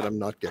 You just said I'm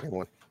not getting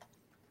one.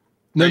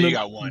 No, you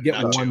got one, You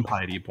get not 1 2.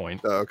 piety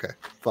point. Oh, okay.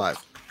 5.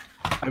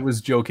 I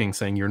was joking,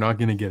 saying you're not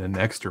going to get an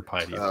extra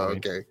piety Oh,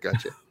 point. okay.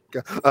 Gotcha.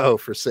 Oh,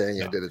 for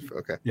saying I did it.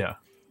 Okay. Yeah.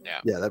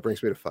 Yeah, that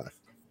brings me to 5.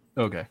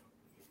 Okay.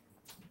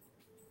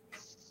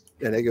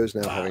 And Ego's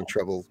now having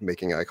trouble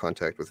making eye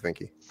contact with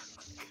Vinky.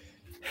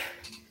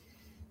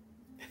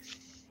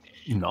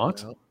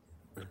 Not? Well,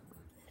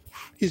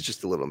 he's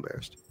just a little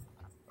embarrassed.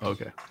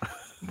 Okay.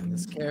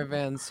 This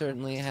caravan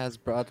certainly has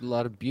brought a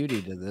lot of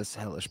beauty to this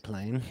hellish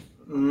plain.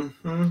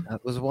 Mm-hmm.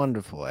 That was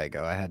wonderful,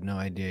 Ego. I had no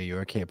idea you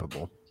were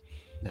capable.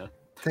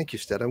 Thank you,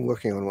 Stead. I'm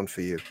working on one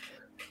for you.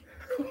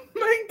 Oh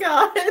my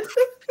god.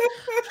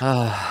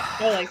 Ah,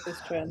 I like this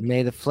trend.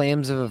 may the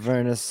flames of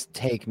Avernus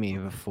take me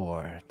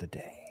before the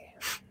day.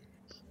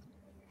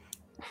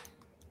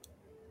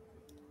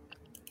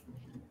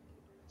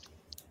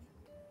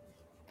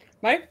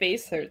 My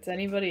face hurts.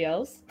 Anybody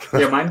else?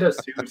 Yeah, mine does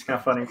too. It's kind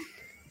of funny.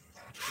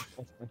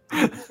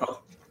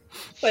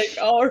 Like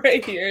all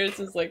right here is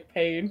just like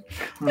pain.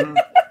 Mhm.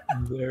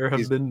 There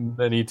have been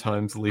many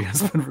times Lee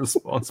has been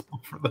responsible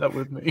for that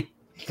with me.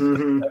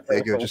 Mhm.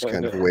 Ego just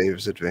kind of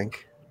waves at Vink.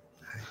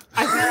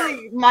 I feel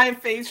like my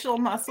facial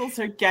muscles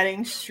are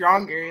getting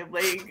stronger.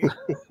 Like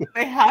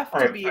they have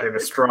to be. I have the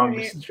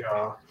strongest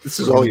jaw. This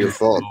is all your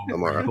fault,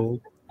 Amara.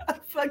 I'm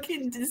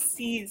fucking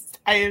deceased.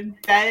 I am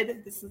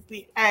dead. This is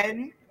the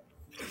end.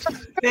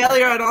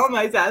 Failure on all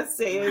my death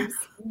saves.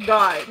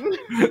 Gone.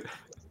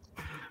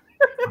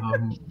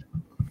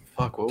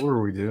 Fuck, what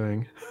were we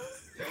doing?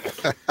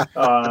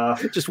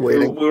 Just We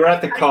waiting. were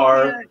at the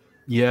car.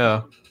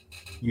 Yeah.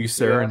 You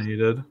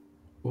serenaded.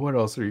 What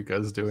else are you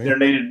guys doing?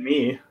 Serenaded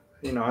me.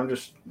 You know,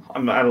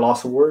 I'm at a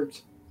loss of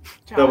words.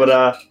 Josh, No, but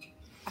I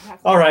have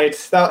to- all right,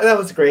 that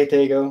was great,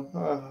 Dago.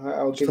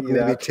 I'll Just give you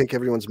maybe that. take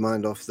everyone's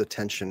mind off the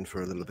tension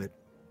for a little bit.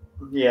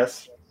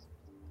 Yes.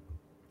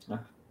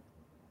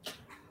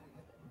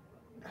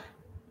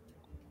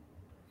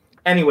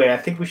 Anyway, I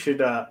think we should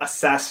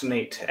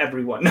assassinate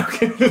everyone.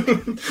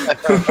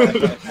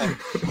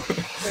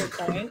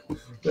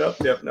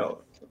 Yep,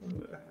 no.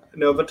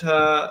 No, but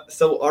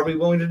so are we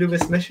willing to do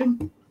this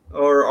mission?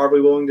 Or are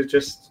we willing to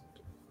just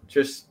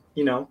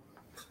you know,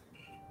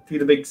 do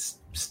the big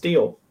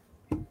steal?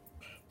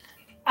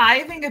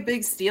 I think a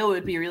big steal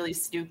would be really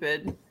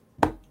stupid.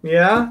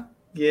 Yeah?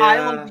 Yeah. I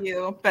love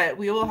you, but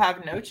we will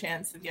have no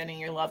chance of getting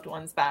your loved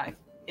ones back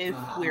if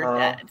we're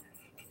dead.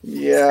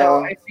 Yeah.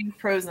 So I think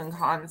pros and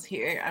cons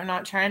here. I'm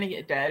not trying to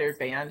get dead or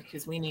banned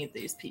because we need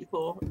these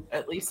people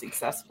at least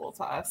accessible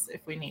to us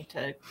if we need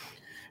to.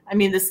 I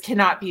mean, this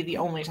cannot be the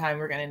only time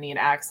we're going to need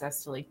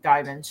access to like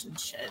dimension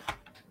shit.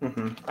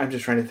 I'm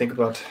just trying to think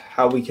about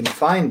how we can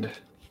find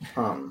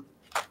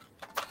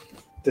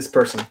this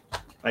person,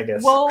 I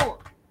guess.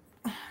 Well,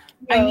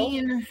 I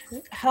mean,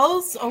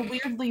 hell's a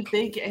weirdly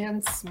big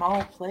and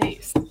small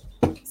place.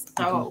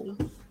 So,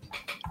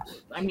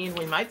 I mean,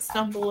 we might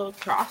stumble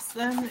across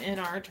them in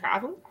our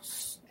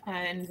travels,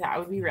 and that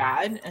would be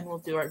rad, and we'll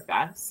do our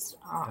best.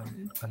 I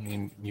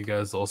mean, you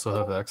guys also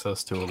have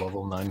access to a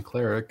level 9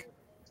 cleric.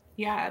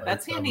 Yeah,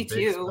 that's Have a handy big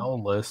too.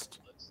 spell list.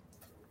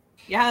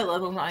 Yeah,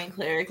 level 9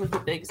 cleric with a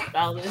big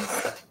spell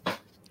list.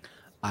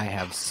 I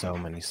have so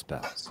many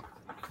spells.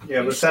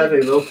 Yeah, but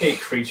sadly, locate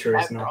creature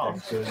is not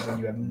that good when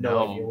you have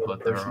no idea No, what but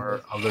the there person are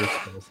is. other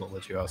spells that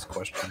let you ask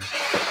questions.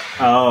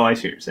 Oh, I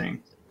see what you're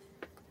saying.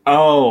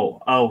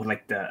 Oh,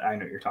 like the I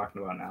know what you're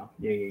talking about now.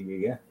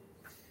 Yeah.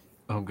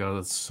 Oh god,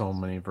 that's so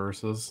many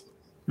verses.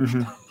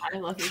 I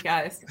love you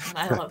guys, and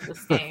I love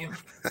this game.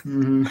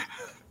 Mm-hmm.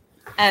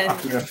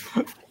 And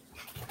Yeah.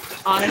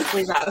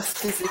 honestly, that was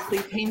physically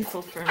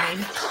painful for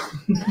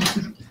me.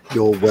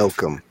 You're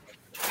welcome.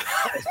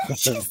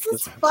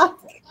 Jesus fuck.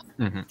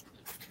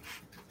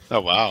 Oh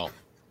wow.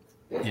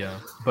 Yeah,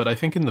 but I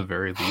think in the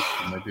very least,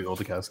 you might be able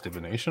to cast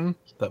divination.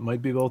 That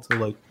might be able to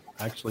like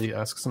actually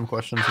ask some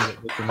questions and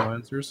get yes or no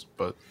answers.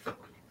 But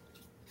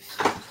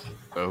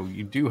so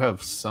you do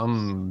have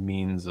some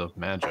means of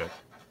magic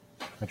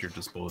at your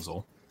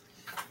disposal.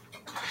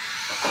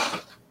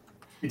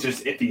 It's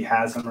just if he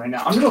has them right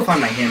now. I'm gonna go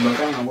find my handbook.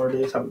 I don't know where it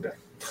is. I'll be back.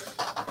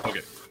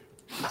 Okay.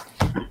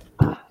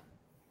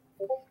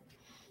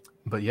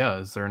 But yeah,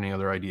 is there any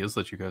other ideas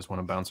that you guys want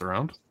to bounce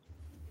around?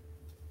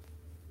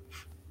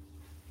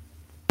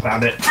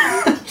 Found it.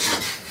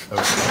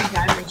 Okay.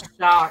 I'm in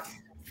shock,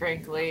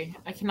 frankly.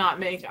 I cannot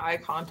make eye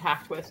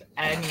contact with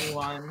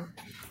anyone.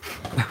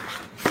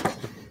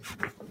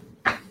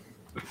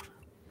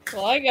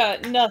 Well, I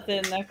got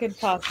nothing that could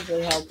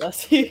possibly help us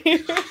here.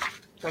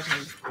 The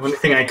only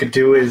thing I could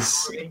do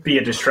is be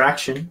a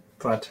distraction,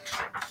 but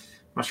I'm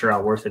not sure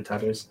how worth it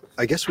that is.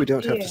 I guess we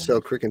don't have Yeah. to sell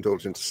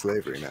Crickendorf into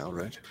slavery now,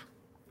 right?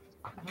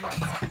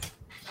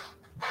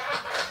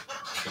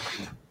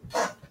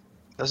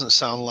 Doesn't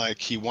sound like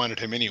he wanted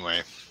him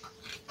anyway.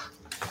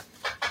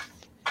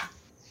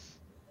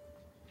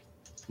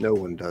 No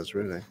one does,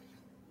 really.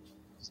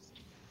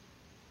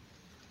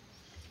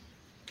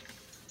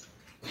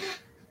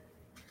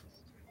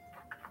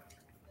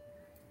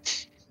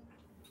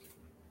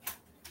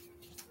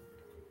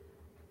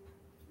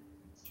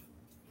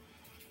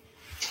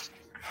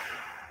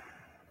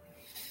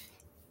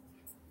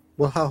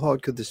 Well, how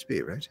hard could this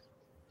be, right?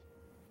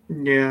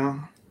 Yeah.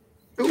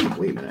 Oh,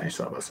 wait a minute. I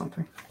saw about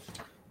something.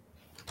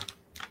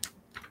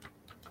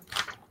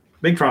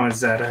 Big problem is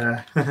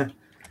that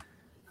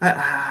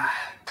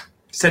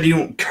said you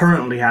don't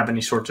currently have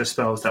any sorts of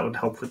spells that would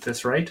help with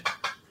this, right?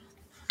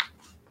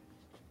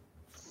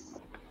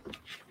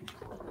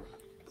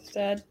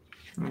 Dad.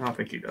 I don't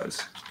think he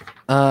does.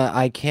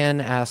 I can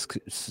ask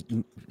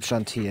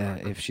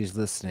Shantia if she's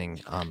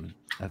listening.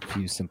 A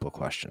few simple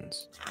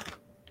questions.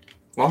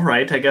 All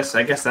right. I guess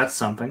that's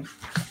something.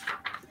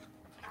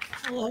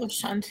 Hello,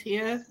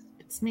 Shantia.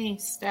 It's me,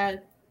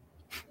 Stead.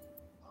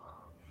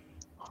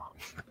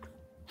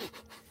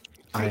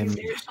 I am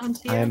there,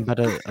 Shantia? I am but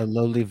a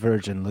lowly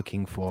virgin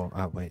looking for.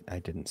 Oh wait, I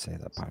didn't say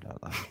that part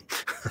out loud.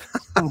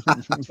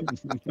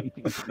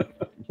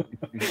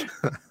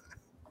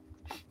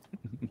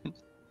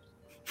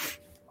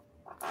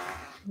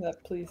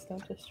 That please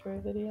don't destroy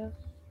video.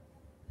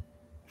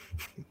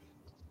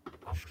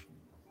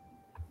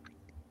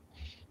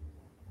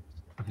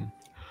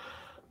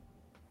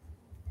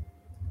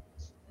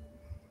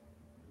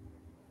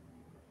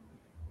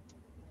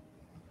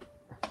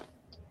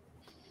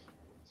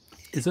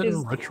 Is it a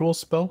ritual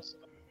spell?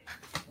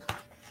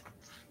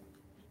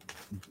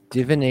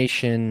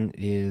 Divination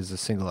is a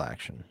single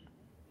action.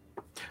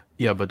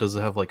 Yeah, but does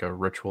it have like a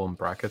ritual in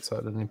brackets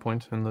at any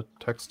point in the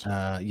text?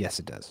 Yes,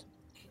 it does.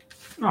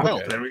 Oh,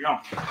 Okay. there we go.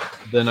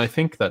 Then I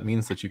think that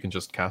means that you can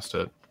just cast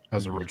it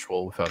as a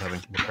ritual without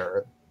having to prepare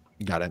it.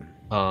 Got it.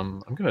 I'm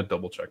gonna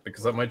double check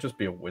because that might just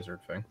be a wizard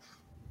thing.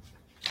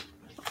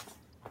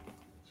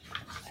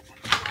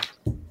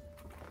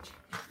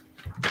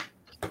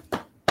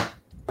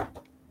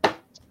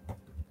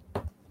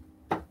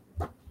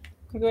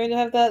 I'm going to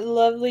have that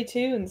lovely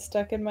tune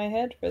stuck in my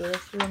head for the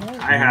rest of the night.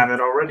 I have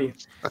it already.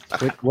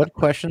 What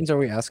questions are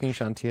we asking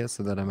Shantia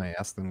so that I may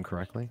ask them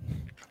correctly?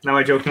 Now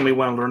I jokingly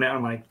want to learn it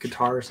on my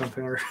guitar or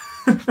something. Or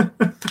We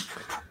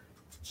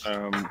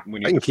I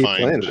need can to keep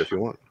find. playing it if you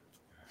want.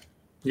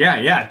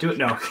 yeah, do it.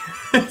 No.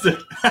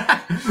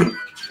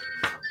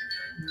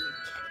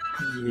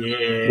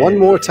 Yeah. One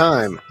more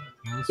time.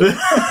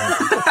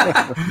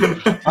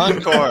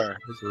 Encore.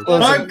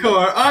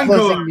 Encore.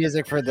 Closing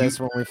music for this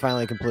when we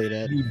finally complete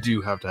it. You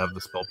do have to have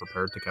the spell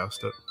prepared to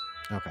cast it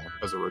Okay.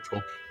 as a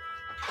ritual.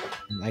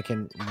 I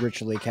can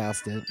ritually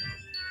cast it.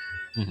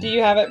 Do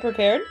you have it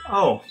prepared?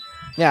 Oh.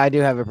 Yeah, I do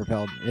have it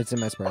propelled. It's in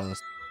my spell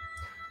list.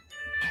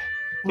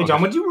 Hey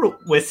John, would you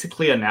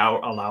realistically now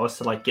allow us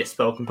to like get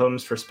spell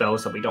components for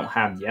spells that we don't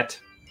have yet?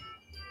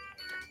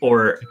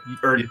 Or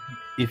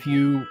If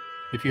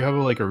you have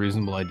like a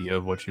reasonable idea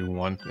of what you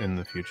want in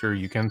the future,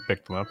 you can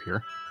pick them up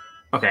here.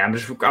 okay, I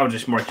was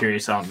just more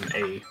curious on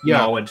a Yeah,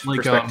 knowledge like,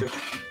 perspective.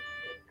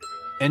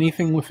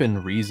 Anything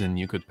within reason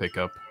you could pick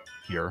up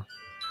here.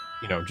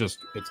 You know, just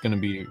it's gonna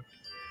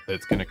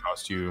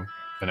cost you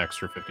an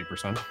extra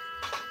 50%.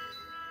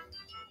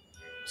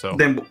 So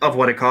Then of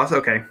what it costs?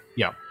 Okay.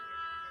 yeah,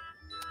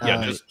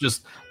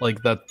 just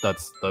like that.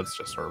 That's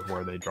just sort of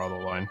where they draw the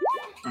line.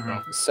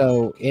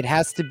 So it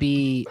has to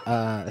be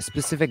a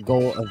specific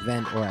goal,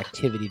 event, or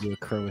activity to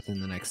occur within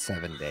the next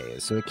 7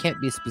 days. So it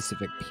can't be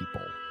specific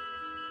people.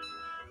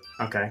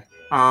 Okay.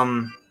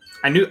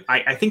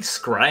 I think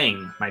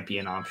scrying might be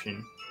an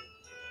option.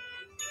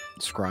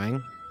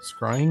 Scrying?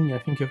 Scrying, I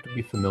think you have to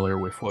be familiar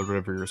with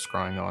whatever you're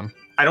scrying on.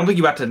 I don't think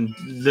you have to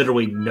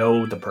literally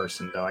know the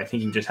person though. I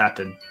think you just have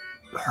to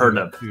heard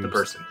of the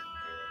person.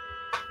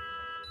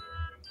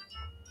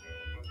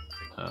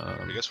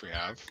 I guess we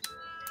have.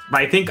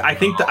 But I think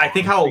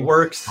how it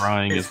works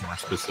Scrying is more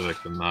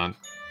specific than that.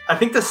 I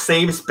think the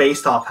save is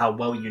based off how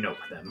well you know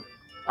them.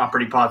 I'm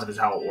pretty positive is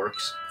how it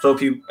works. So I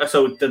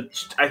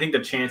think the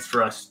chance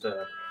for us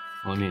to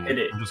Well, I mean, hit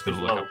it I'm just is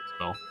gonna look low. up the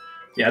spell.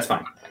 Yeah, that's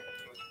fine.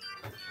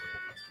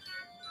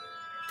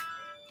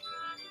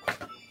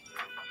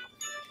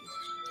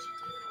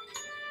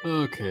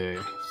 Okay,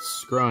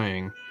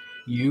 scrying.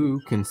 You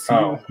can see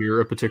Oh. or hear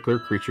a particular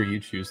creature you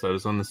choose that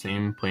is on the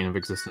same plane of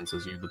existence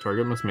as you. The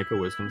target must make a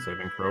wisdom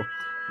saving throw,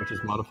 which is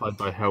modified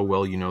by how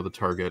well you know the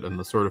target and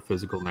the sort of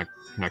physical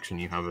connection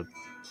you have.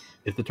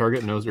 If the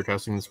target knows you're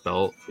casting the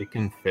spell, it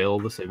can fail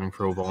the saving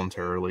throw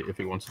voluntarily if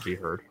it wants to be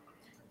heard.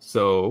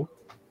 So,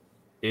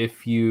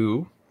 if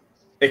you...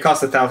 It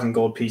costs 1,000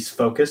 gold piece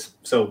focus,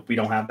 so we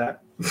don't have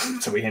that.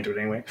 So we can't do it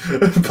anyway.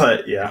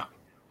 But yeah.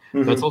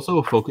 That's also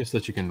a focus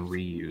that you can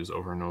reuse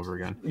over and over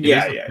again. It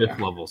Yeah, is a yeah, fifth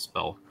yeah. level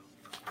spell.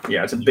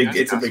 Yeah, it's a You big guys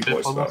it's a cast big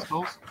fifth boy level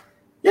spell. spells?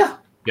 Yeah.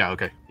 Yeah,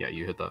 okay. Yeah,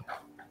 you hit that.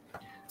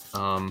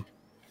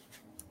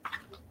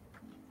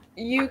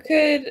 You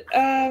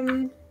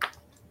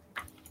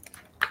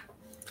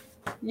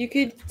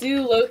could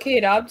do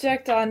locate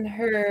object on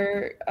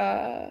her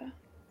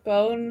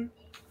bone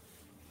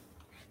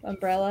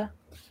umbrella.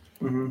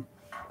 Mm-hmm.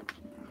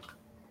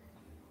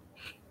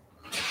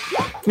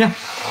 Yeah.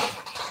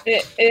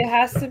 It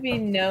has to be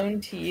known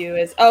to you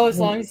as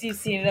long as you've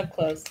seen it up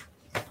close.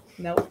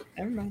 Nope,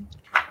 never mind.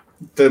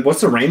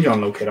 What's the range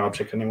on locate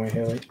object anyway,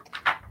 Haley?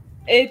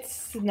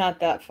 It's not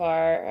that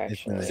far It's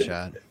actually. in the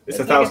chat. It's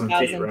like 1,000 feet,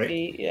 1,000 right?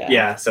 feet, yeah.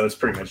 Yeah, so it's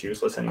pretty much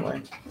useless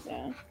anyway.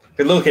 Yeah.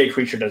 The locate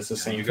creature does the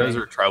same You guys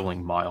thing. are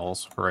traveling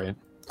miles, right?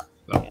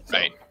 So,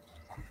 Right.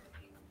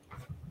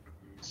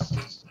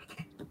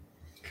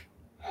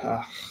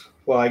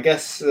 Well, I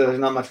guess there's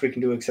not much we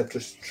can do except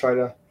just try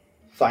to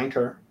find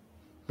her.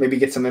 Maybe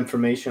get some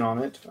information on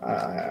it.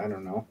 I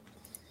don't know.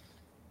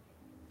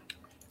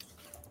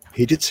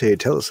 He did say he'd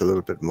tell us a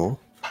little bit more.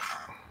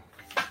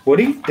 Would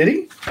he? Did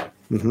he?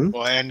 Mm-hmm.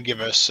 Well, and give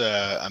us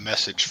a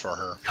message for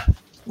her.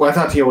 Well, I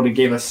thought he already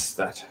gave us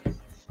that.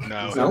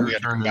 No, No? we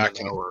had to come back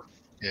an and hour.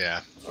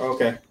 yeah.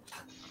 Okay.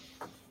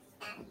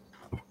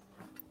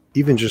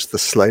 Even just the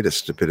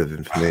slightest bit of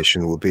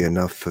information will be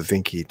enough for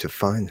Vinky to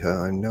find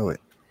her. I know it.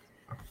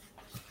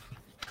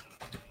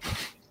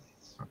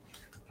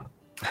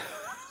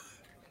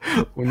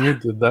 When you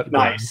did that,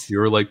 Nice. you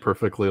were like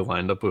perfectly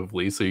lined up with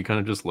Lee, so you kind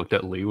of just looked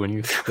at Lee when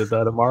you did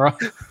that, Amara.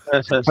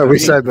 Are we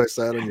side by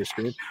side on your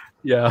screen?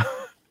 Yeah.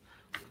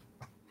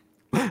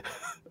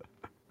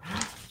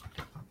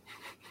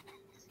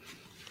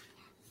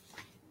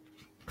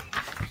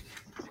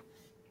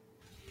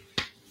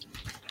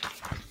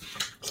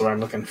 So I'm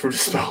looking for the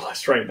spell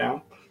list right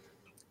now.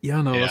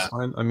 Yeah, no, Yeah. that's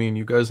fine. I mean,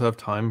 you guys have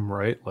time,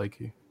 right?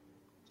 Like,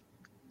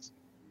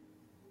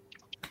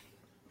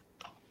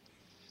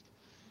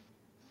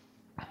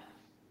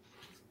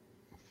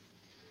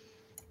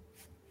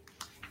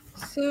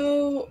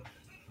 So,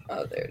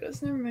 there it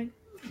is. Never mind.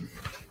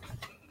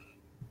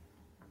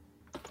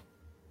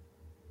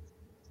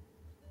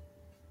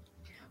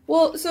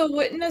 Well, so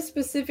wouldn't a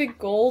specific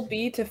goal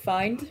be to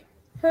find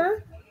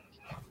her?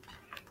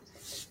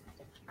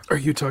 are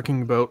you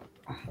talking about?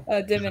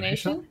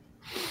 Divination?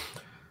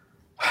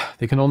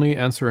 They can only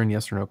answer in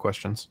yes or no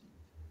questions,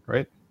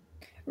 right?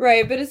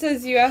 Right, but it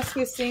says you ask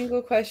a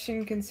single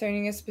question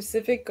concerning a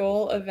specific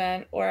goal,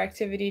 event, or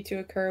activity to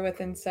occur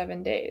within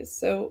 7 days.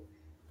 So,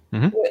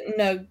 wouldn't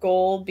a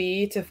goal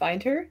be to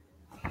find her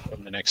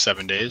In the next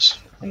 7 days.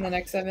 in the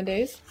next 7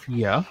 days?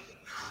 Yeah,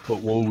 but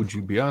what would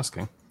you be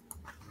asking?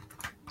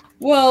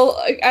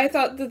 Well, I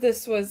thought that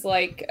this was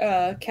like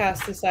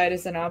cast aside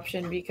as an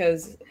option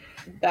because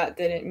that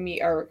didn't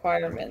meet our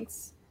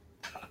requirements.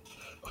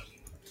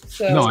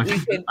 So No, we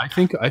could. I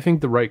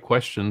think the right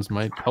questions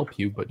might help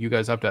you, but you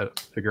guys have to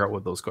figure out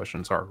what those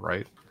questions are,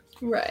 right?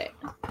 Right.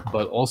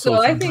 But also,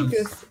 So I think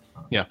sometimes- this.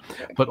 yeah,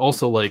 but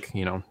also like,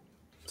 you know,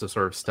 to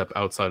sort of step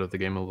outside of the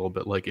game a little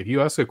bit, like if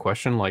you ask a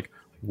question like,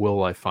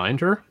 will I find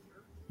her?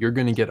 You're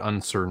going to get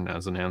uncertain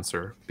as an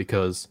answer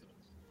because,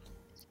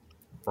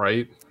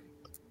 right?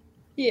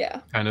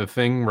 Yeah. Kind of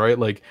thing, right?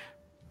 Like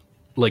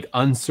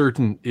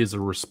uncertain is a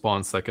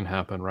response that can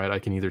happen, right? I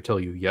can either tell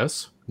you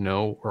yes,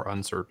 no, or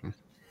uncertain.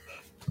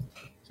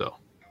 So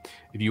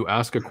if you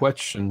ask a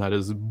question that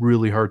is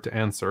really hard to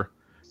answer,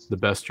 the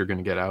best you're going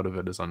to get out of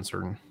it is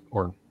uncertain,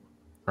 or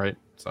right?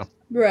 So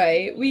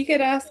Right. We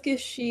could ask if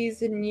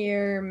she's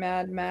near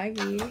Mad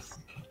Maggie's.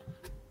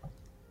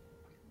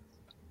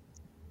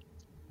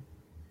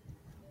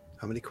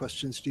 How many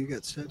questions do you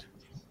get, Sid?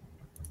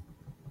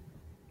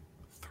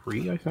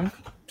 3, I think.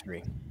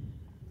 3.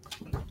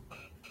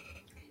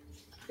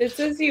 It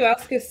says you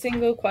ask a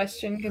single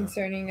question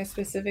concerning a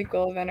specific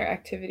goal, event, or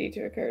activity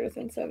to occur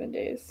within 7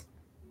 days.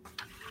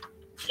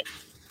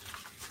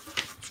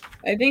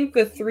 I think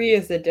the 3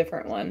 is a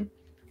different one.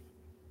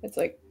 It's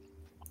like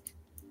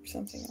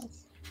something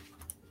else.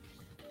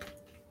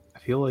 I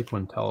feel like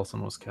when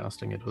Taliesin was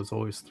casting it was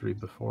always 3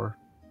 before.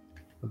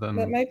 But then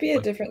That might be a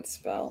like, different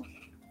spell.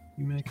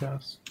 you may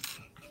cast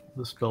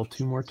the spell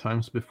 2 more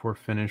times before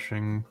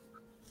finishing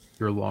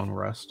your long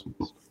rest.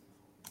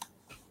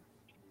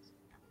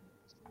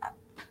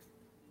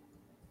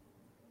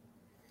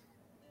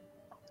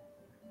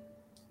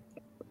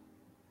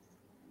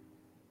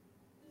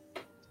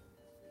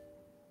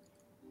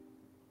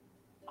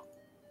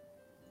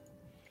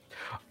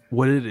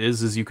 What it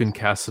is you can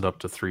cast it up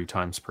to 3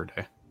 times per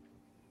day.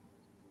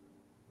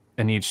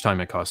 And each time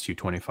it costs you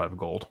 25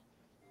 gold.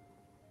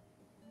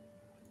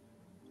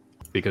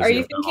 Because Are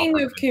you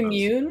thinking of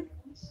commune?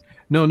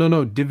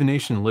 No.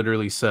 Divination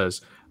literally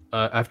says,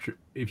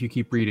 if you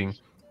keep reading,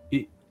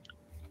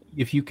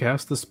 if you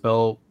cast the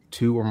spell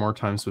 2 or more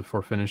times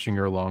before finishing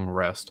your long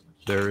rest,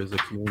 there is a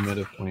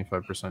cumulative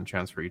 25%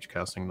 chance for each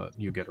casting that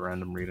you get a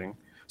random reading.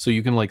 So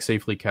you can like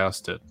safely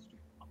cast it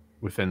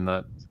within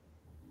that.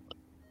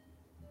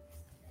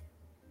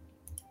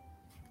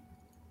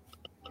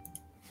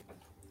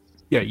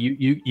 Yeah,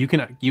 you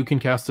can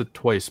cast it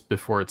twice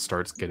before it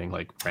starts getting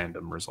like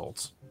random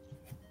results.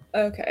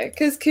 Okay,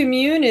 because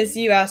commune is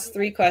you ask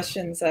 3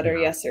 questions that are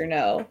yes or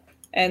no,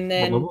 and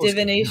then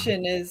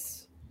divination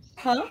is,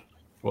 huh?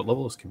 What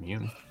level is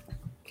commune?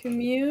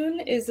 Commune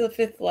is a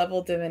 5th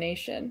level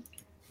divination.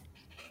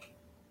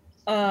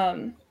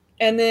 And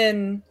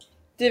then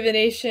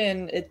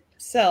divination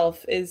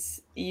itself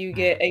is you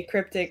get a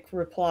cryptic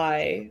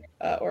reply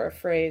or a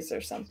phrase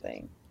or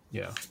something.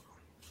 Yeah.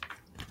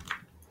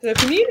 So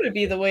commune would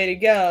be the way to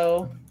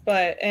go,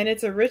 and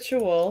it's a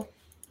ritual.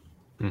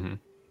 Mm-hmm.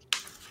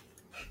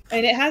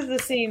 And it has the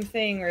same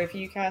thing where if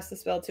you cast the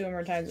spell 2 or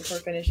more times before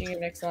finishing your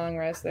next long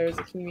rest, there's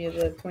a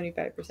cumulative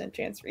 25%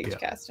 chance for each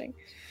casting.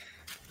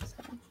 So.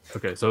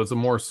 Okay, so it's a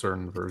more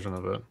certain version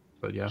of it,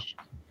 but yeah.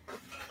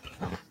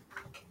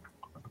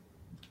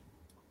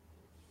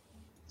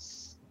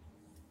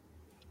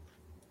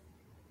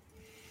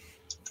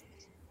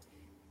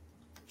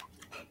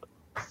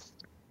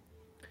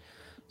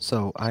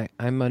 So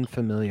I'm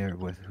unfamiliar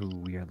with who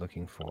we are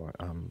looking for.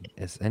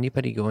 Is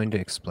anybody going to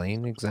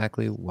explain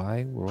exactly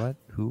why, what,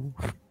 who?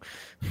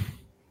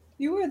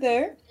 You were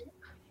there.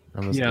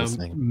 I was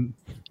listening.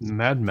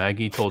 Mad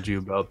Maggie told you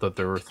about that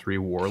there were 3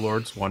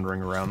 warlords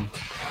wandering around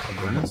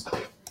Avernus.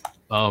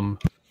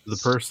 The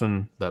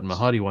person that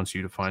Mahadi wants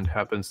you to find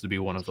happens to be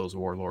one of those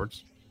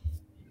warlords.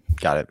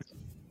 Got it.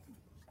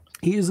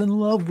 He is in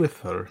love with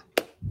her.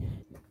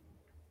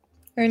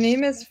 Her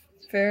name is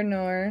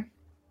Fairnor.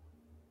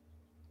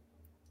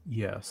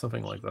 Yeah,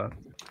 something like that.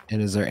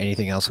 And is there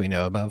anything else we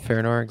know about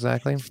Fairnor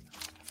exactly?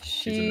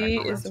 She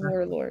is a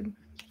warlord.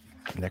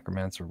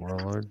 Necromancer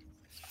warlord.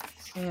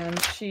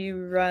 And she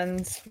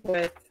runs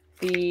with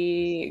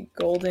the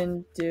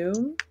Golden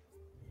Doom.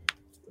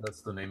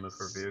 That's the name of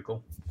her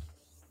vehicle.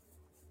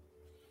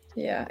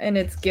 Yeah, and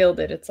it's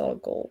gilded. It's all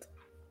gold.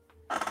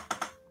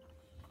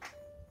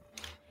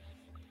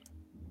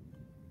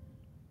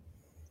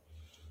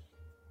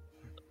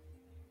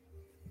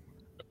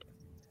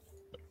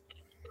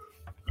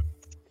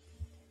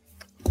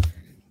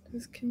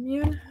 Does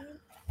commune have?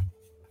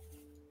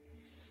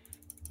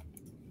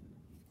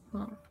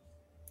 Huh.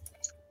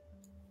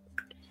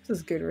 This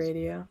is good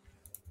radio.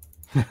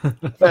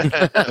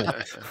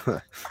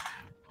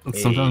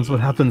 Sometimes what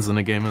happens in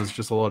a game is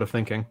just a lot of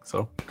thinking.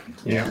 So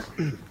yeah.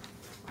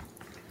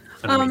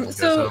 I mean, you guys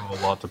have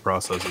a lot to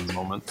process in the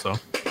moment. So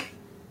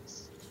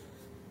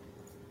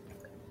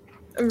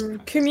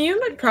commune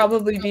would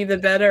probably be the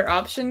better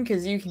option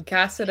because you can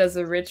cast it as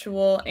a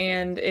ritual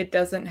and it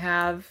doesn't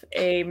have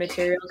a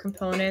material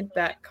component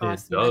that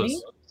costs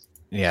money.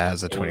 Yeah, it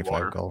has a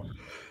 25 gold.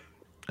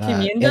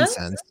 Commune does?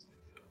 Incense.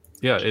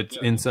 Yeah, it's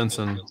incense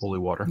and holy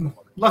water.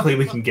 Luckily,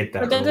 we can get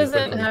that. But that really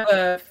doesn't quickly. have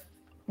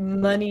a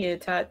money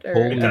attached.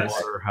 Holy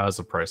water has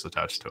a price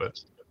attached to it.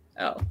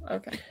 Oh,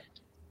 okay.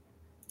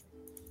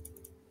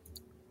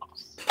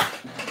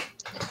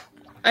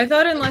 I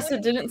thought unless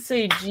it didn't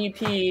say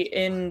GP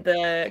in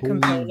the Holy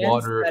components.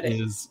 water that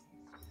it... is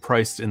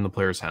priced in the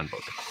player's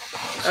handbook.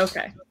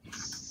 Okay.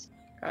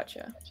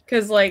 Gotcha.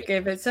 Because, like,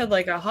 if it said,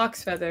 like, a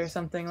hawk's feather or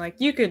something, like,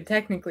 you could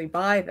technically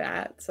buy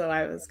that, so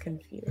I was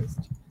confused.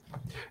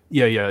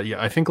 Yeah.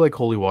 I think, like,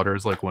 holy water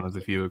is, like, one of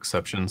the few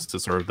exceptions to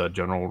sort of that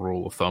general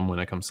rule of thumb when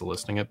it comes to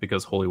listing it,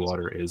 because holy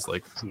water is,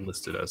 like,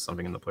 listed as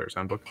something in the player's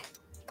handbook.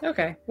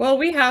 Okay. Well,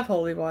 we have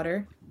holy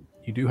water.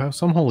 You do have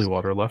some holy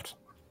water left.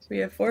 We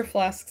have 4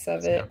 flasks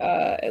of it,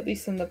 at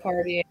least in the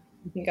party.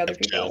 I think other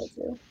people have it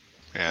too.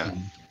 Yeah.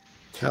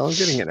 Hal, I'm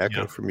getting an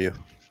echo from you.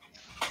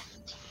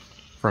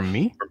 From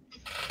me?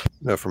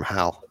 No, from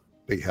Hal.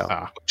 Big Hal.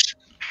 Ah.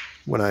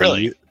 When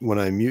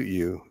I mute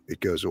you, it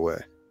goes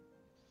away.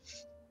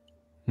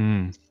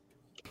 I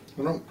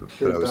don't But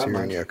hear I was that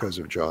hearing much. echoes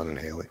of John and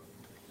Haley.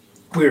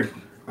 Weird.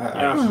 I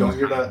actually don't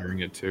hear I'm that. hearing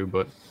it too,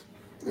 but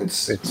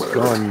It's whatever.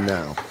 gone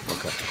now.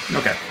 Okay.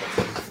 Okay.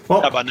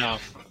 Well, How about now?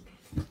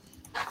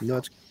 No,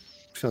 it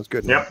sounds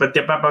good. now. yep. But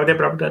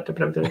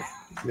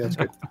Yeah, it's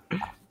good.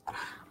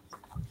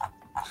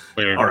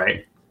 All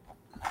right.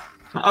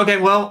 Okay.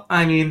 Well,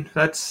 I mean,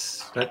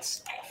 let's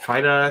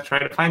try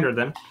to find her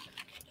then.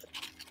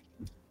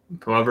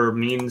 However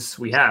means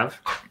we have.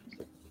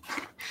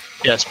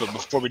 Yes, but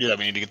before we do that,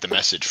 we need to get the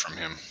message from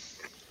him.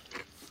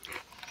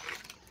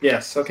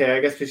 Yes. Okay. I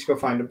guess we should go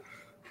find him.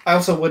 I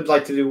also would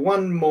like to do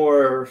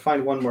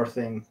find one more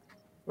thing,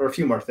 or a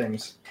few more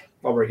things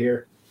while we're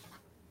here.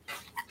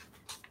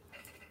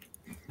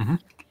 Mm-hmm.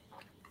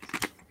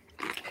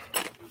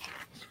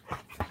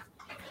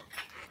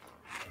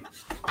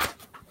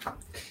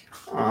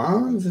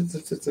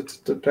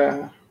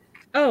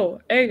 Oh,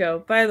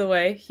 Ego, by the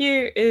way,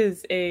 here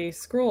is a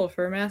scroll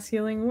for a mass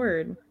healing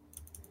word.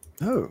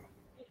 Oh,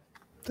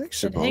 thanks,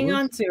 Should hang Sabala.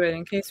 on to it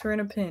in case we're in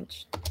a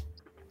pinch.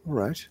 All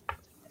right.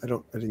 I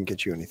didn't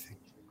get you anything.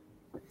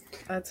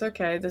 That's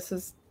okay. This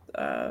is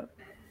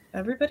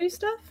everybody's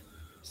stuff.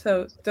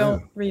 So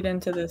don't read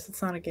into this.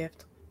 It's not a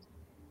gift.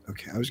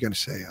 Okay, I was going to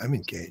say I'm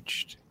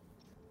engaged.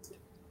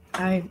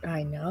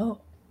 I know.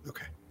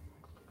 Okay.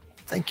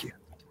 Thank you.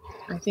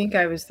 I think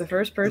I was the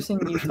first person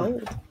you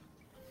told.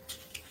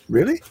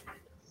 Really?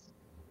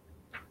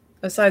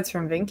 Besides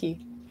from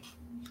Vinky.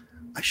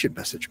 I should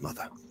message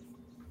Mother.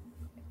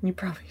 You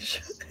probably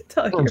should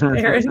tell your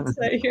parents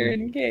that you're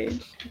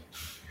engaged.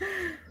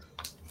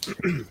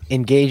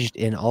 Engaged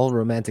in all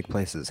romantic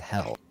places.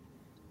 Hell.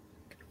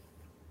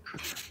 Can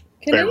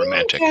Very anyone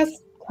romantic.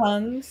 cast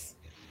tongues?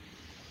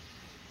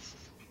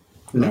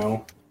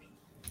 No.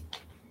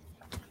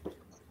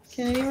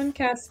 Can anyone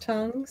cast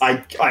tongues?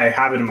 I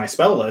have it in my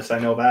spell list. I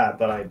know that,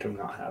 but I do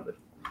not have it.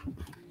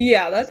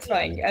 Yeah, that's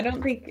fine. I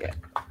don't think.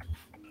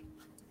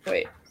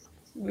 Wait,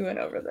 we went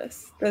over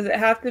this. Does it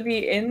have to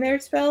be in their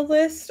spell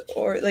list,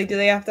 or like, do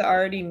they have to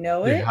already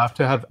know They it? have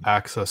to have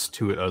access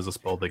to it as a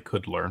spell they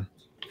could learn.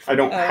 I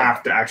don't Oh.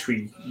 have to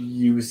actually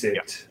use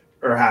it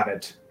or have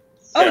it.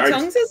 Oh, I-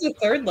 tongues is a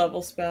 3rd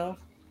level spell.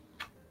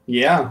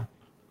 Yeah.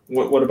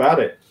 What about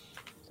it?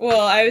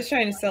 Well, I was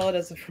trying to sell it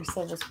as a 1st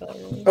level spell.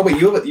 Really. Oh wait,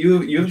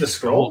 you have the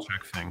scroll.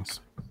 Check things.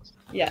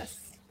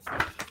 Yes.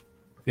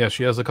 Yeah,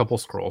 she has a couple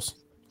scrolls.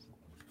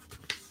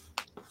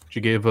 She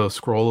gave a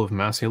scroll of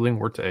mass healing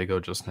word to Ego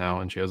just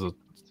now, and she has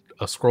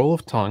a scroll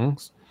of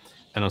tongues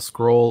and a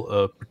scroll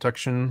of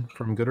protection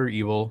from good or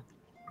evil.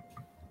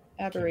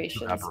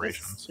 Aberrations,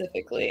 Aberrations.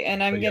 specifically,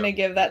 and I'm But yeah. gonna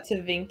give that to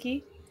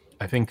Vinky.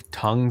 I think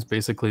tongues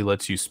basically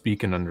lets you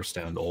speak and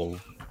understand all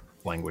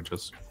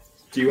languages.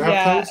 Do you have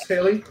Yeah. tongues,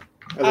 Haley?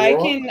 As a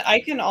warlock? I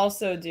can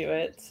also do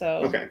it.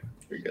 So Okay,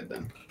 pretty good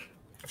then.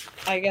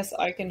 I guess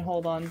I can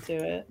hold on to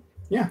it.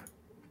 Yeah.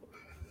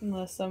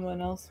 Unless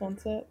someone else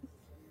wants it.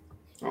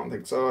 I don't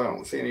think so. I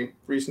don't see any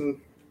reason.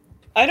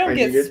 I don't I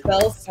get do get-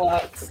 spell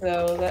slots,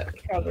 so that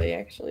probably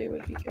actually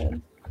would be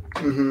good.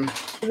 Mm-hmm.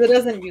 'Cause it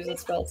doesn't use a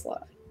spell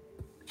slot.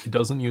 It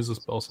doesn't use a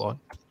spell slot.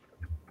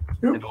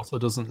 Yep. It also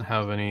doesn't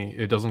have any.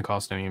 It doesn't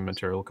cost any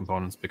material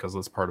components because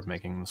it's part of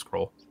making the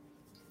scroll.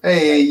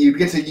 Hey, you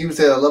get to use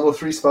a level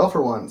 3 spell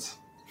for once.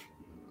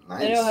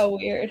 Nice. I know how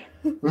weird.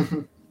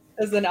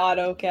 As an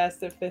auto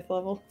cast at 5th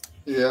level.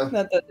 Yeah.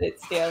 Not that it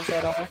scales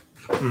at all.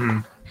 Mm-hmm.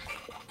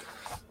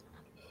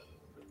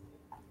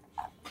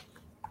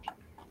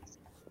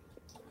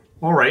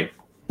 All right.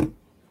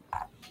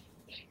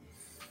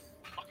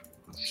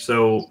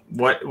 So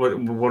what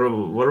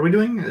are we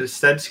doing? Is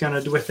Stead's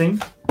gonna do a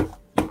thing?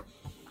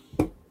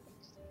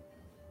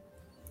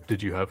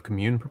 Did you have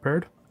commune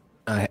prepared?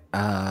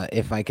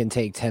 If I can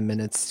take 10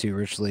 minutes to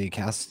ritually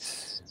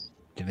cast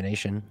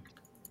divination.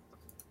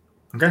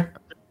 Okay.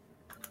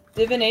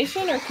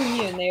 Divination or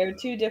commune? They are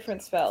 2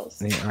 different spells.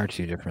 They are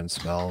 2 different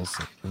spells.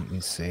 Let me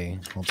see.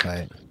 Hold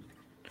tight.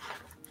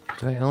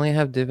 Do I only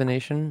have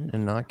divination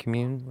and not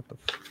commune? What the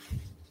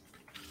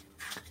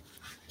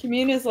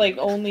Commune is like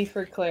only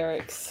for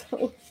clerics.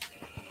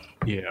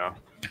 Yeah.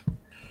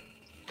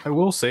 I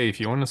will say, if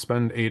you want to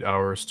spend 8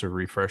 hours to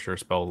refresh your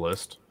spell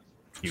list,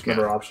 you It's can.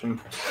 another option.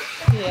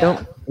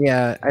 Yeah.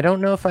 Yeah, I don't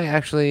know if I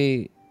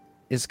actually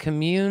is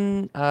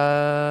commune. I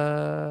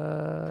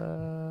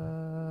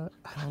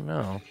don't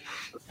know.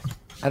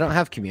 I don't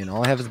have commune.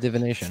 All I have is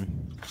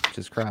divination, which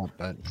is crap.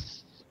 But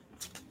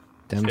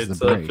them's It's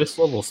the a break. 5th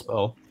level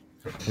spell.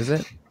 Is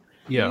it?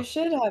 Yeah. You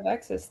should have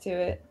access to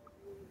it.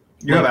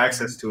 You have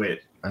access to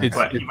it, It's,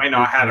 but you might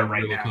not have it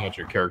right you're looking now. at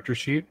your character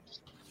sheet.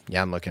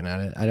 Yeah, I'm looking at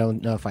it. I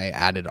don't know if I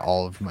added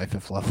all of my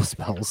 5th level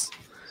spells.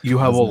 You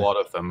have a Isn't it? lot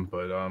of them,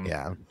 but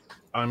Yeah.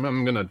 I'm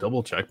gonna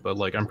double check. But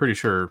like, I'm pretty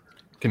sure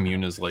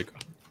commune is like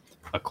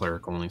a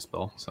cleric only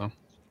spell. So,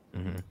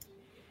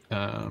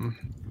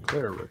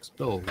 cleric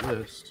spell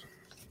list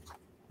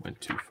went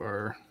too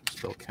far.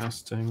 Spell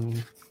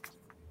casting.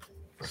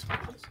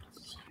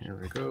 Here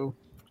we go.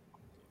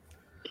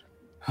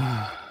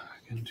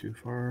 Again, too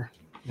far.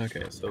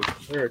 Okay, so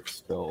cleric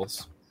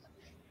spells.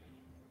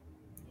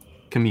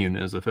 Commune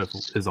is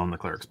is on the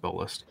cleric spell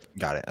list.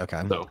 Got it.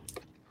 Okay. So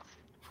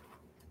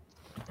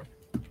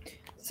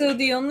So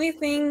the only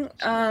thing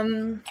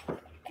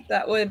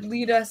that would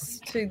lead us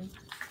to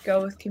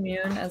go with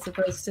commune as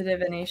opposed to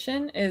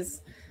divination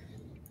is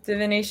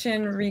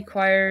divination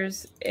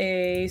requires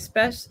a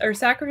special or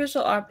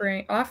sacrificial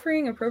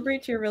offering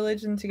appropriate to your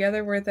religion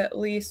together worth at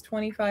least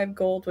 25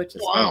 gold, which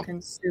is Wow. what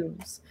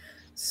consumes.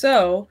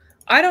 So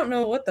I don't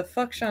know what the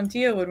fuck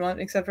Shantia would want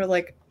except for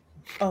like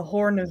a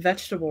horn of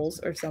vegetables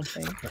or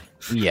something.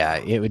 Yeah,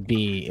 it would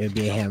be a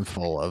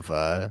handful of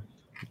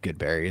good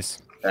berries.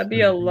 That'd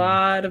be a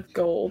lot of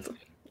gold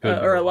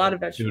or a lot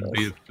of it vegetables. would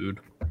be food,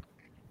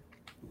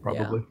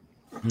 probably.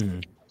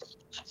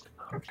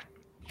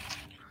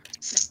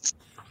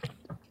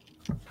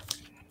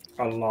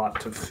 A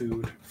lot of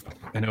food.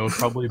 And it would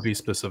probably be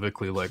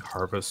specifically like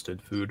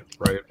harvested food,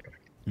 right?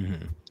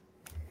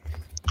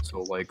 So,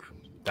 like,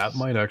 that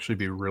might actually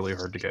be really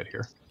hard to get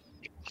here.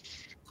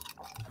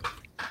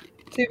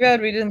 Too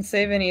bad we didn't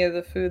save any of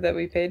the food that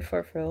we paid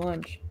for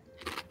lunch.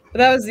 But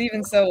that was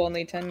even so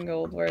only 10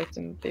 gold worth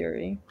in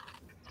theory.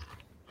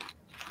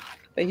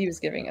 But he was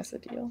giving us a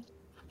deal.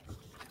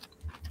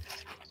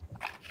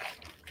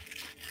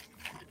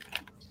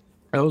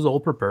 That was all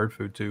prepared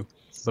food too.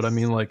 But I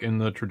mean, like, in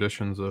the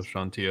traditions of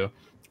Shantia,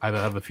 I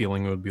have a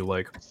feeling it would be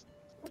like,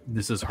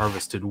 this is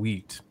harvested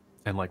wheat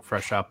and like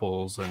fresh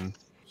apples and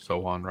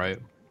so on, right?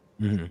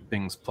 Mhm.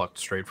 Things plucked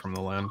straight from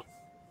the land.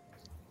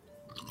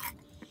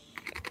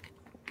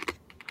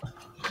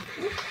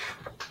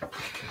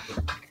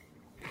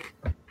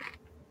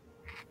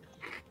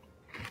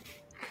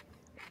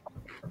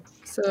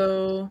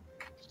 So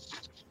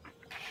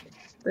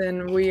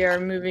then we are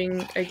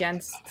moving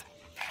against.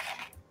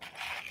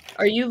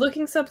 Are you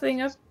looking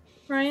something up,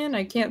 Ryan?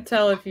 I can't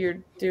tell if you're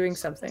doing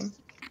something.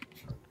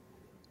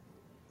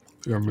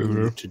 You're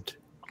Muted.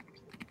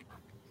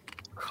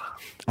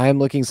 I am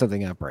looking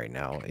something up right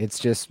now. It's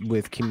just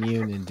with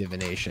commune and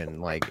divination,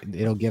 like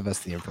it'll give us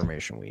the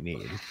information we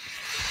need.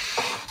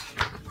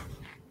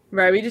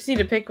 Right, we just need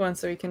to pick one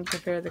so we can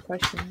prepare the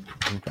question.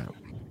 Okay.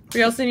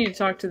 We also need to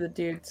talk to the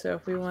dude, so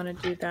if we want to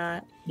do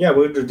that. Yeah,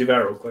 we'll just do that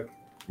real quick.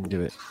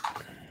 Do it.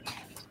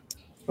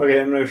 Okay,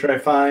 I'm gonna try to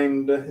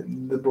find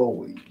the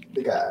boy,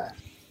 the guy.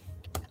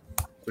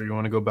 So you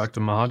want to go back to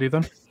Mahadi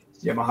then?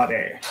 Yeah,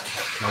 Mahade.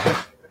 Okay.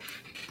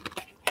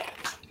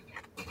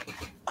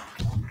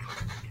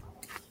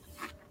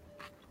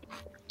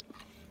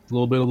 A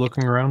little bit of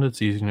looking around,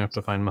 it's easy enough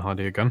to find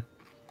Mahadi again.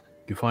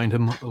 You find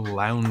him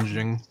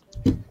lounging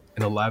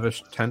in a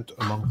lavish tent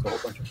amongst a whole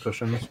bunch of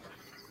cushions.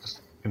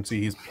 You can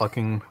see he's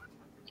plucking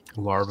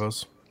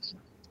larvas,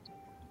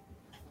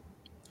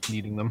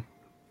 eating them.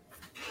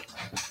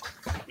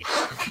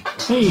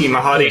 Hey,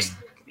 Mahadi.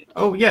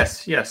 Oh,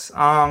 yes.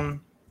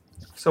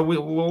 So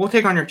we'll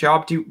take on your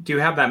job. Do you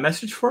have that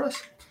message for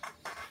us?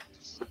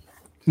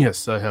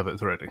 Yes, I have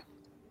it ready.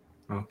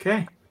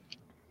 Okay.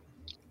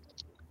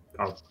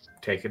 I'll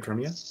take it from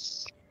you.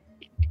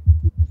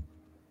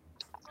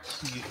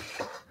 He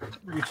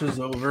reaches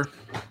over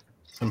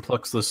and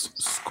plucks this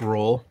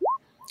scroll.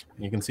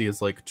 You can see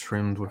it's like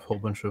trimmed with a whole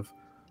bunch of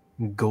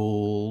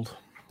gold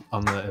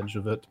on the edge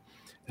of it,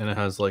 and it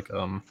has like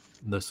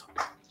this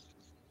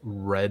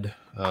red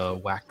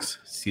wax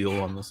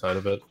seal on the side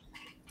of it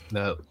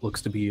that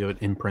looks to be an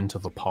imprint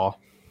of a paw.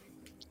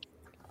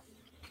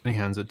 And he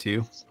hands it to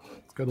you.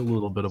 It's got a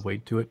little bit of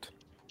weight to it.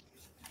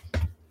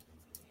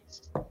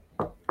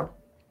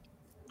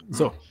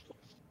 So,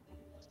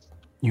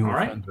 you will All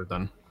right. find her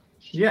then.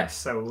 Yes,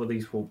 so at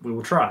least we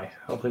will try.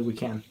 Hopefully we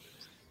can.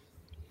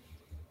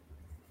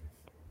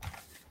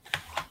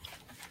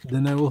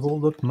 Then I will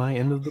hold up my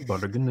end of the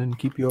bargain and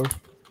keep your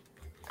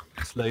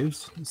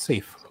slaves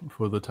safe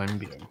for the time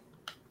being.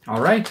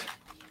 All right.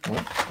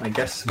 Well, I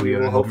guess we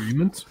will hope.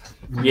 Agreement?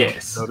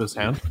 Yes. Out his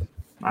hand.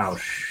 I'll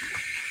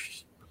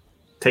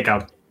take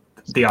out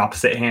the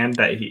opposite hand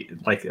that he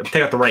take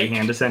out the right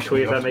hand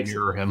essentially. If that makes sense.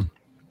 Mirror him.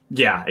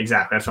 Yeah,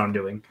 exactly. That's what I'm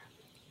doing.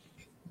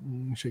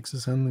 He shakes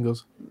his hand and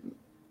goes,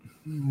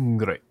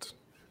 "Great."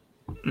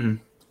 Mhm.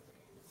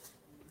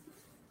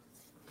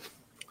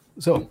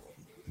 So,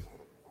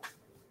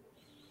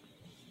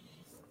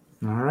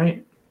 All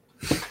right.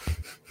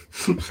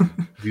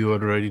 you are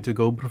ready to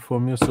go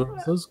perform your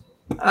services?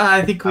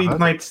 I think we Uh-huh.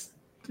 might.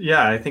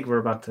 Yeah, I think we're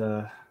about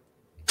to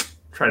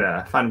try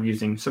to find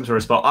using some sort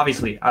of spell.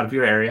 Obviously, out of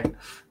your area,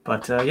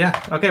 but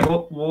yeah. Okay,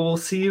 we'll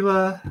see you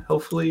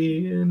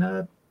hopefully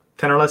in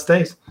 10 or less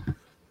days.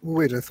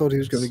 Wait, I thought he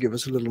was going to give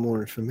us a little more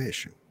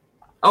information.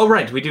 Oh,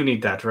 right. We do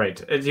need that. Right.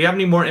 Do you have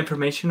any more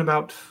information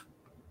about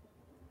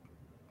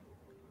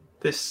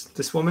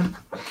this woman?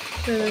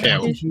 Yeah,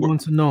 What do you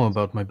want to know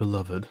about my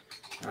beloved?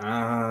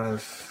 I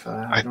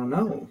don't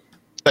know.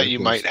 That you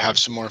might have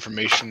some more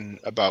information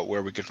about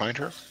where we could find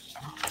her.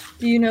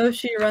 Do you know if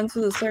she runs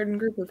with a certain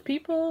group of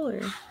people,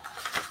 or?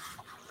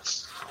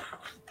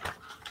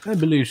 I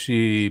believe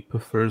she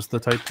prefers the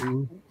type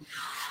who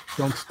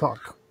don't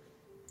talk.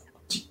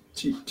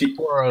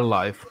 For her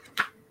life.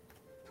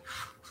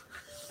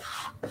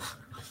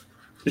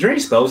 Is there any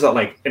spells that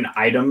like an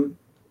item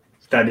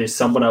that is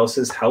someone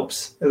else's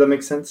helps? If that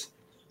makes sense.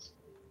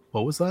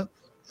 What was that?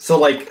 So,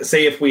 like,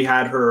 say if we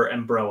had her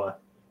umbrella,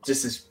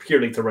 this is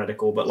purely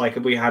theoretical, but like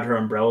if we had her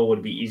umbrella, would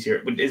it be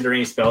easier? Is there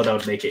any spell that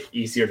would make it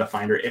easier to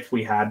find her if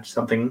we had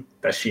something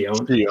that she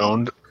owned? She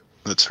owned.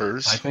 That's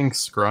hers. I think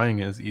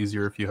scrying is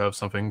easier if you have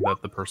something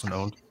that the person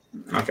owned.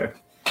 Okay.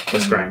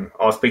 But scrying.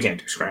 Oh, we can't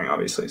do scrying,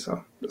 obviously, so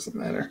it doesn't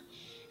matter.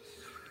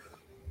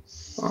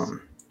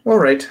 All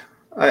right.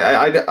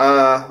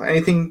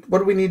 Anything? What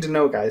do we need to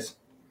know, guys?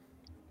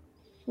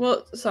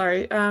 Well,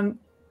 sorry.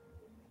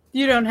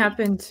 You don't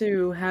happen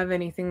to have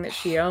anything that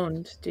she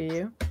owned, do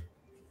you?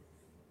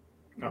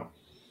 No.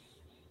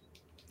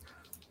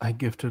 I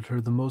gifted her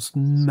the most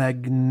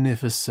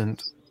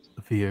magnificent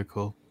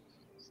vehicle.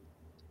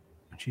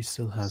 And she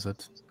still has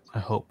it, I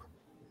hope.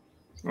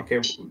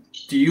 Okay.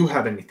 Do you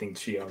have anything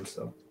she owns,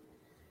 though?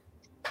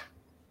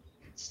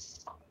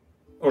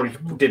 Or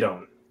did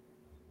own?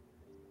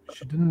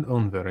 She didn't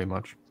own very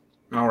much.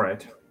 All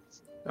right.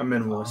 A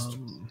minimalist.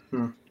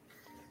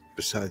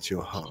 Besides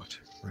your heart,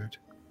 right?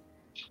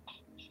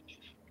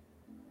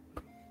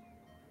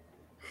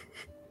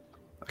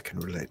 I can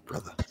relate,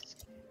 brother.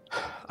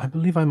 I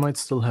believe I might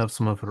still have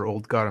some of her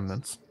old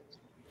garments.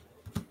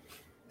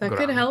 That could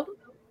Ground. help.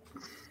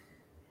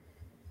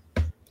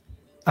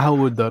 How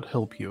would that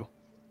help you?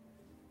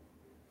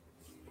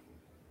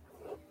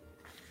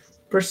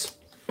 For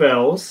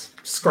spells,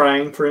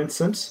 scrying, for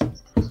instance.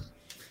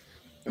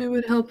 It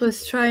would help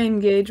us try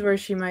and gauge where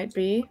she might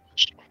be.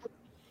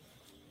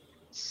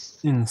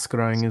 In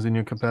scrying is in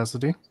your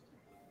capacity,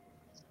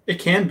 It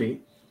can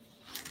be.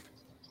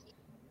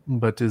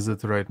 but is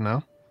it right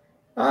now?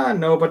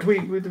 No, but we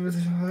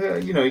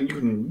you know, you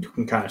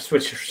can kind of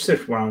switch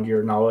around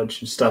your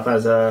knowledge and stuff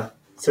as a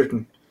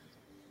certain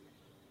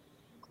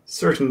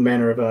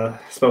manner of a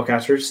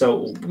spellcaster.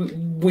 So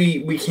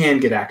we can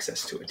get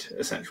access to it.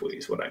 Essentially,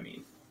 is what I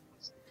mean.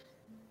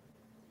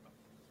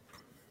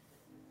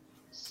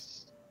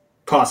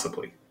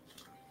 Possibly.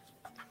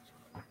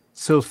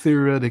 So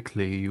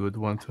theoretically, you would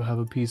want to have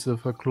a piece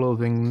of her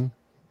clothing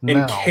In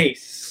now.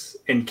 case.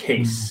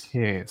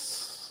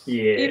 Yes.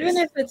 Yeah. Even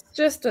if it's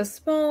just a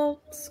small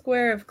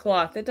square of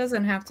cloth, it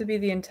doesn't have to be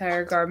the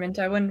entire garment.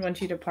 I wouldn't want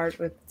you to part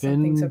with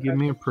something Then so give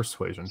me a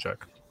persuasion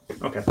check.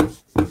 Okay.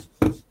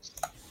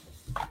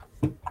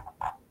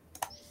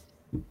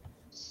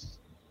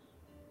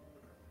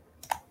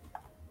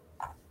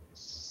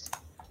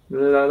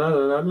 La la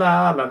la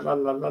la la la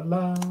la la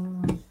la.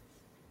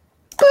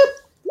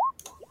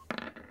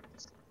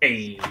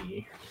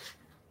 Hey.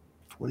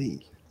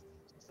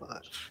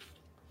 25.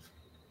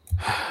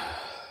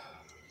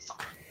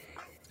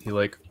 He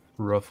like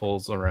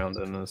ruffles around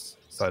in his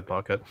side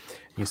pocket.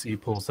 You see he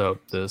pulls out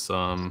this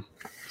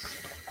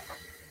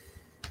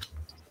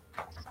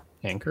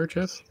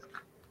handkerchief.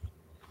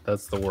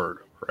 That's the word,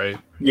 right?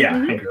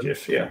 Yeah,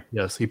 handkerchief, yeah.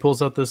 Yes, he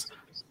pulls out this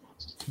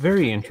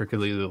very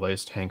intricately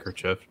laced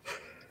handkerchief.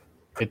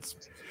 It's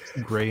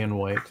gray and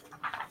white.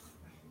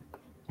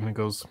 And it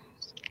goes,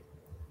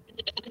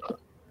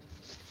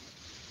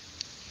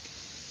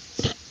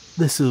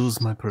 "This is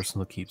my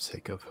personal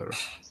keepsake of her.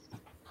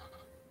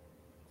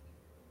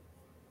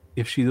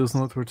 If she does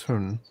not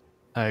return,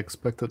 I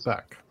expect it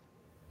back."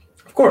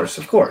 Of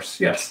course,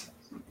 yes.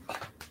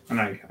 And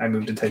I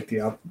move to take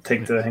the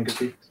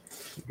handkerchief.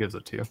 He gives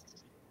it to you.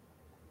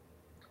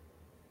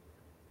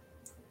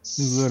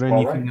 Is there All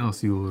anything right.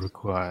 else you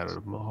require,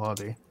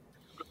 Mahadi?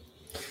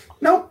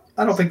 No,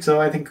 I don't think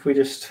so. I think we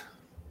just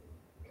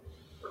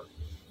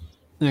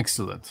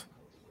Excellent.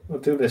 we'll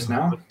do this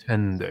now.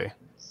 10-day.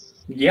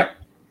 Yep.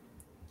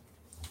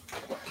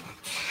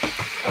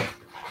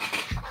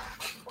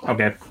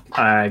 Okay.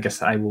 I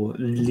guess I will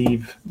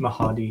leave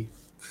Mahadi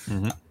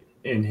Mhm.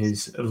 in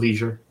his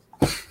leisure.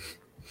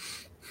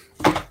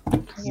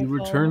 He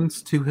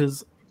returns to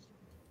his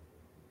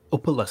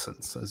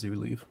opalescence as you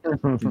leave.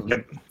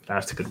 Yep,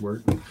 that's a good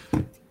word.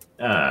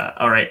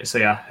 All right, so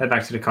yeah, head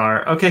back to the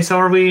car. Okay, so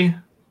are you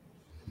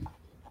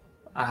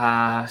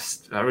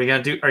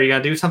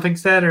gonna do something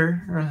instead, or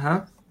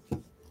huh?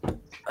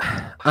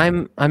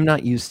 I'm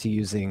not used to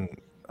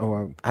using,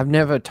 or I've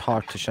never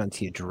talked to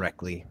Shantia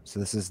directly, so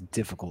this is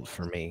difficult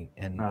for me.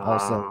 And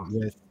also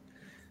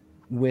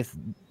with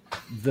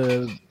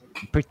the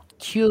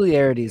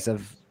peculiarities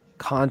of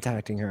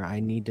contacting her, I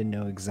need to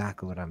know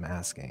exactly what I'm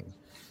asking.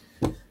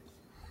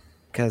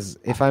 Because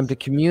if I'm to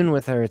commune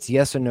with her, it's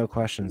yes or no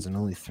questions and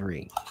only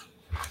 3.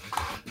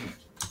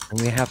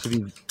 And we have to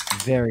be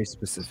very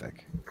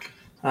specific.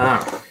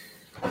 Oh,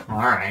 all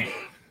right.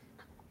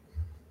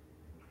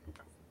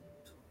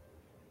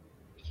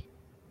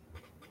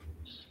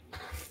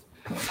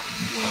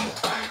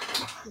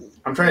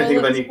 I'm trying to think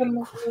of let's any. come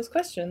up with those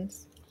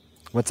questions.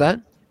 What's that?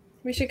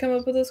 We should come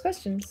up with those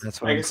questions.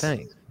 That's what I I'm guess-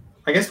 saying.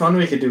 I guess one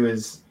we could do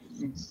is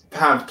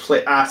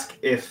ask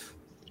if.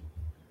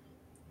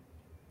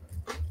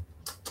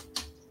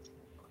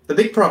 The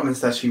big problem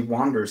is that she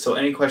wanders, so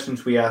any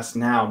questions we ask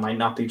now might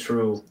not be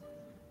true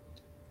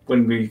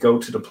when we go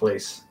to the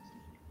place.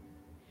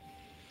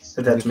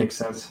 If that makes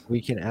sense.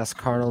 We can ask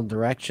cardinal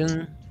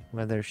direction,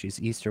 whether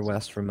she's east or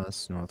west from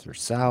us, north or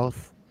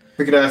south.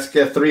 We could ask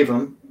 3 of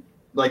them.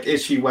 Like,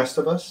 is she west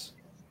of us?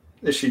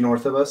 Is she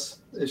north of us?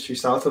 Is she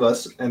south of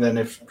us? And then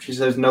if she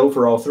says no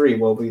for all 3,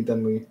 well, we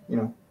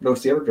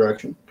notice the other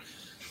direction.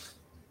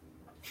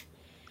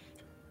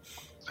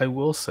 I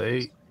will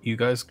say, you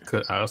guys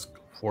could ask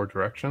 4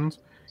 directions.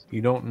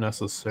 You don't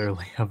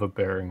necessarily have a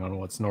bearing on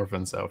what's north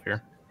and south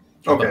here.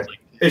 Okay. But, like,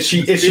 Is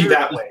she the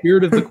that way?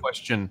 spirit of the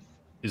question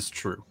is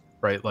true,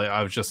 right? Like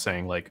I was just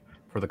saying, like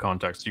for the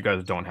context, you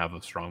guys don't have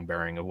a strong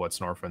bearing of what's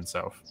north and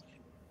south.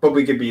 But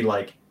we could be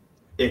like,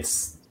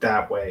 it's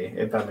that way,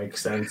 if that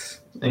makes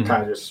sense. And Mhm.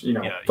 kind of just,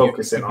 Yeah,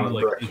 focus you in could be on the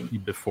like, direction. Is she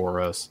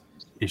before us?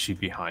 Is she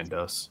behind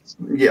us?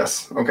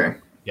 Yes. Okay.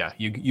 Yeah,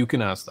 you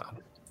can ask that.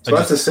 So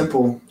that's a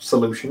simple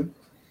solution.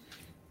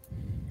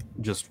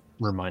 Just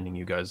reminding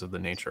you guys of the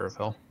nature of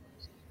hell.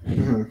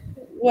 Mhm.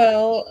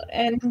 Well,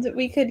 and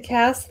we could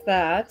cast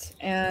that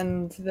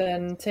and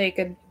then take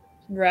a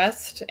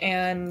rest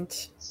or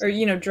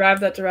drive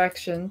that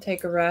direction,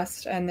 take a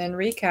rest, and then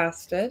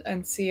recast it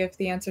and see if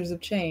the answers have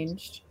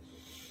changed.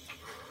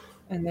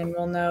 And then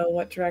we'll know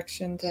what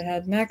direction to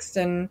head next.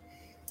 And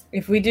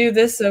if we do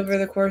this over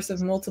the course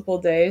of multiple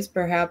days,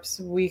 perhaps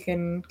we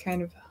can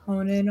kind of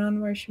hone in on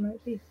where she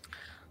might be.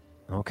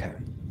 Okay.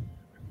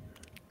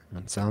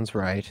 That sounds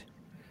right.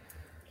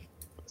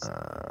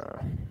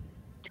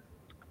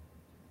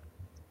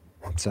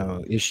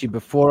 So, is she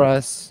before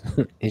us?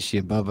 Is she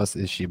above us?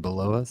 Is she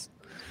below us?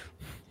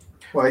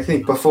 Well, I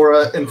think before,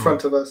 in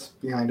front of us,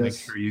 behind Make us.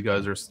 sure you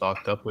guys are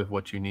stocked up with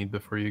what you need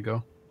before you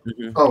go.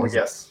 Oh,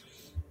 yes.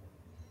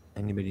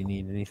 Anybody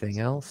need anything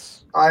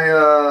else?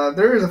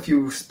 There is a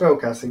few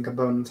spellcasting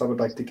components I would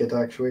like to get,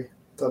 actually,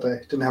 that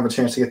I didn't have a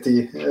chance to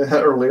get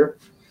earlier.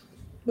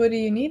 What do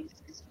you need?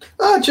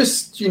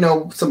 Just,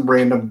 some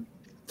random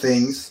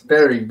things.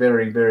 Very,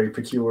 very, very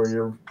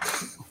peculiar,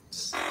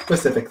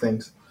 specific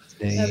things.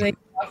 Are they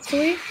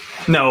costly?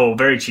 No,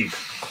 very cheap.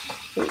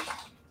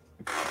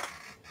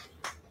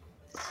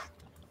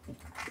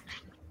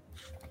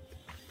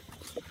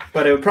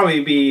 But it would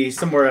probably be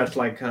somewhere at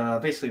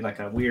basically like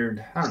a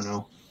weird, I don't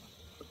know,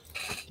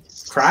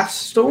 craft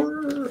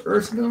store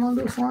or something along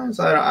those lines.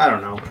 I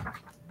don't know.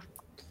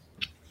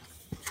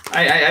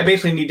 I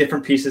basically need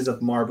different pieces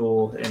of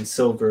marble and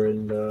silver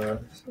and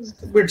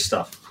weird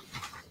stuff.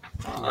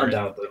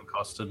 Undoubtedly. It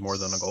costed more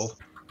than a gold.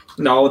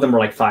 No, all of them were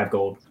like 5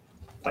 gold,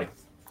 like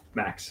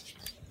max.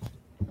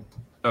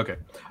 Okay.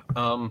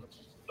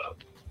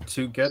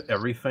 To get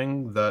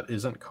everything that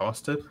isn't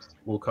costed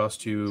will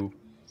cost you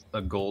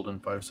a gold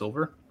and 5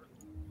 silver.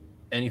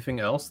 Anything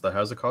else that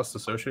has a cost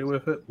associated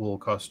with it will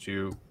cost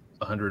you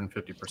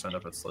 150%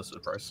 of its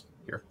listed price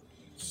here.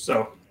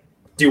 So,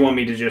 do you want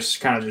me to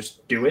just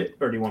just do it,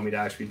 or do you want me to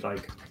actually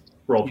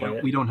roleplay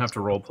it? We don't have to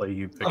roleplay.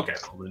 You pick Okay.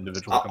 all the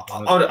individual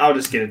components. I'll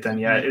just get it then.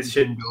 Yeah, it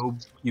should.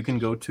 You can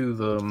go to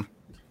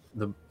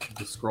the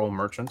scroll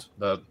merchant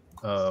that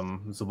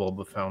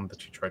Zabulba found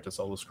that she tried to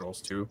sell the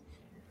scrolls to,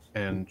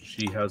 and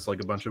she has a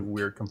bunch of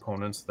weird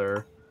components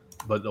there.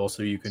 But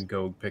also you can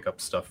go pick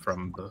up stuff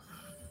from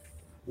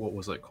what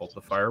was it called?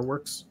 The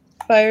fireworks?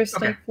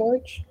 Firestone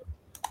Forge?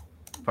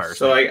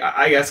 Firestone. So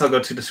I guess I'll go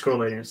to the scroll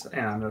later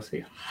and I'm gonna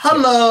say,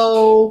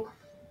 hello!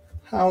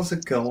 How's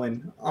it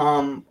going?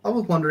 I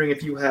was wondering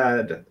if you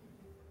had...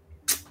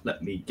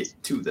 Let me get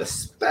to the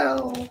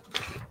spell.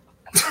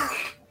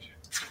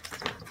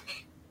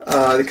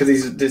 Because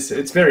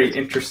it's very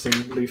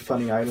interestingly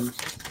funny items.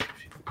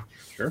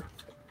 Sure.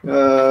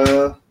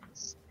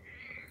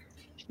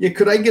 Yeah,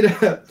 could I get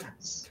a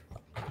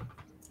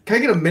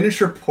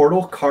miniature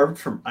portal carved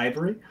from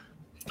ivory?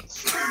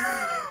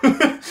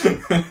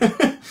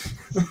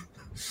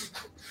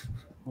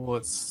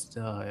 What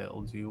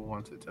style do you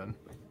want it in?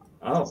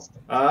 Oh,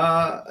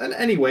 and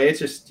anyway, it's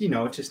just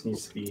it just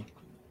needs to be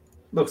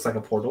looks like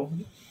a portal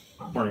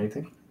more than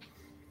anything.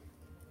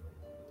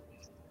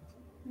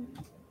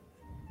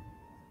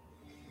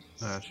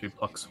 She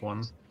plucks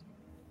one.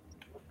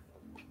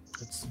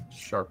 It's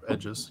sharp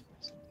edges.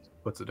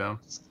 Puts it down.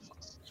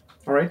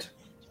 All right,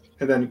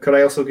 and then could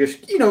I also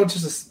give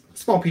just a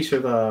small piece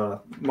of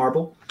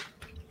marble?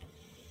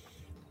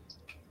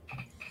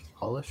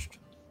 Polished.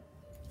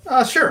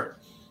 Sure.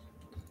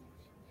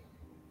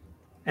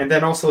 And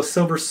then also a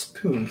silver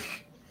spoon.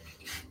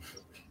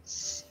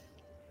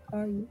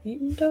 Are you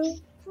eating dough?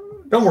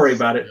 Don't worry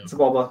about it,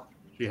 Zabulba.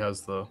 She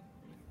has the.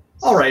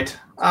 All right,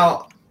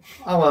 I'll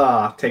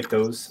take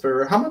those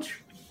for how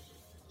much?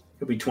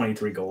 It'll be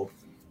 23 gold,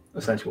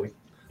 essentially.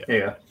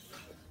 Yeah.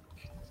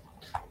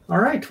 All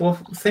right. Well,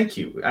 thank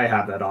you. I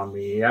have that on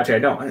me. Actually, I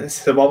don't.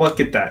 Zabulba,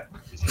 get that.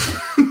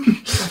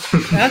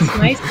 That's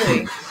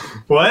nicely.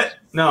 What?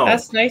 No.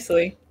 That's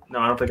nicely. No,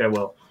 I don't think I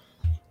will.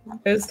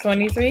 It was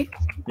 23?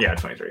 Yeah,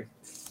 23.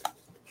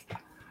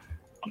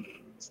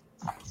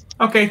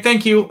 Okay,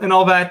 thank you, and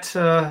all that.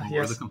 What are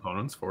yes. the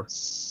components for?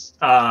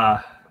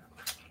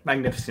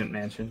 Magnificent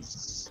Mansion.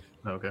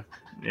 Okay.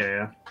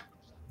 Yeah.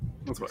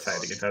 That's what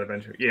Excited to get that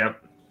adventure. Yeah.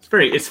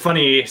 It's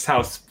funny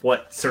how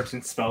what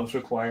certain spells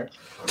require.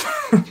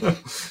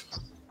 Is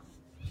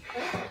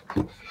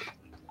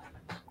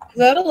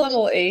that a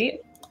level 8?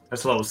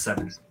 That's level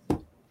 7.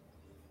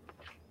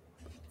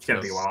 It's gonna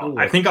be a while. still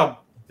I think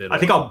I'll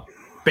I'll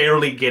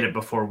barely get it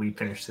before we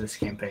finish this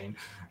campaign.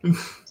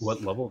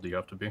 What level do you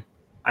have to be?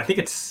 I think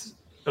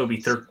it'll be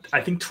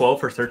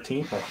 12 or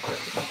 13. So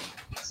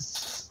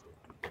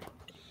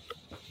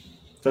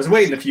I was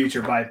way in the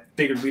future, but I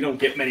figured we don't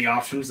get many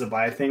options to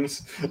buy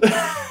things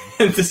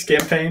in this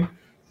campaign.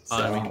 So,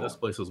 I mean, this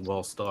place is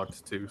well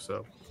stocked too,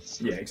 so.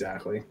 Yeah,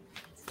 exactly.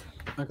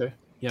 Okay.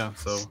 Yeah,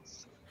 so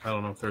I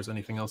don't know if there's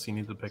anything else you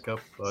need to pick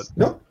up, but.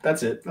 Nope,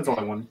 that's it. That's all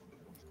I wanted.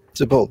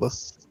 Zabulba,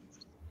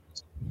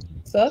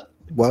 What's up?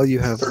 while you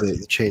have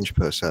the change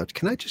purse out,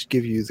 can I just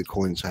give you the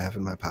coins I have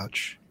in my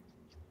pouch?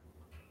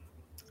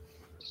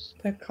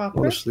 The copper?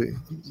 Honestly,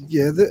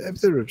 yeah,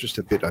 they're just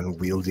a bit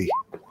unwieldy.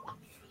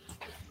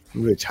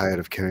 I'm really tired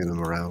of carrying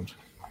them around.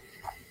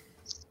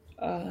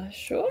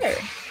 Sure.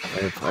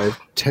 I have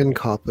 10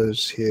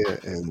 coppers here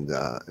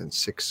and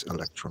 6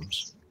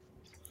 electrums.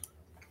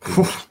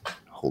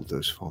 Hold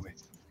those for me.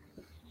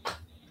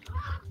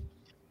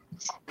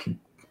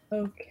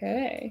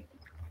 Okay.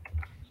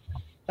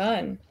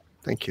 Done.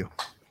 Thank you.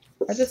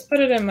 I just put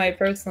it in my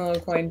personal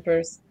coin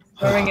purse.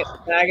 Throwing it in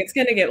the bag. It's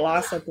gonna get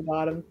lost at the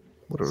bottom.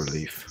 What a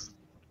relief.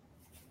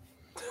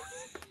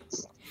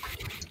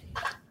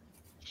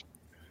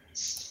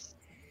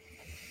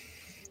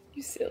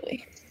 You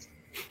silly.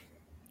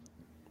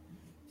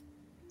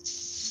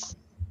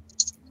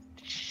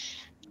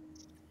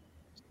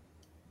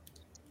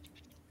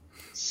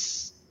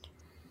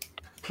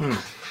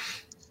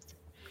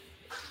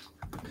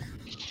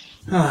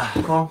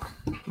 Well,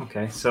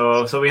 okay.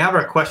 So we have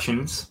our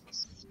questions.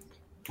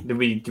 Do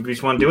we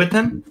just want to do it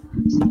then?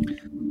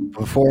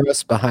 Before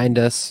us, behind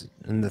us,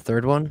 and the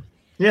third one?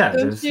 Yeah.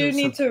 Don't you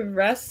need to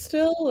rest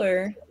still,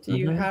 or do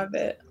you Mhm. have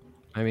it?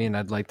 I mean,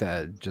 I'd like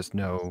to just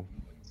know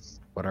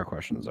what our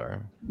questions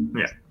are.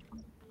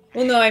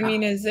 Well, no, I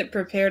mean, is it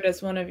prepared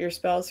as one of your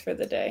spells for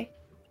the day?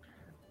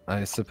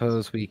 I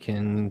suppose we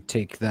can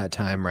take that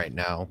time right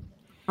now.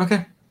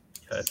 Okay.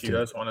 Yeah, if you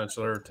guys want to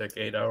sort of take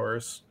 8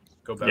 hours,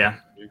 go back Yeah.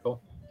 to the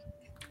vehicle.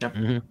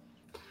 Mhm.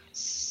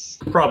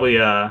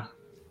 Probably.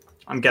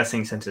 I'm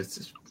guessing since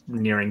it's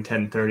nearing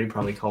 10:30,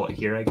 probably call it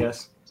here. I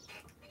guess.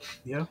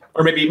 Yeah.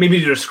 Or maybe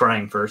do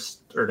scrying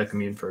first or the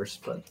commune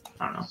first, but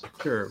I don't know.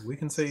 Sure, we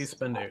can say you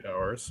spend 8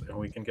 hours, and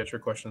we can get your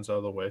questions out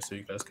of the way so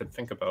you guys could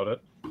think about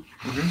it.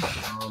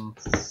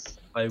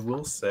 I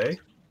will say,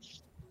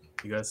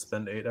 you guys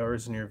spend 8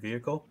 hours in your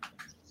vehicle,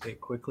 it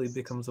quickly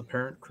becomes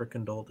apparent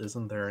Crickendolt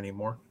isn't there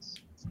anymore.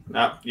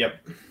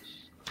 Yep.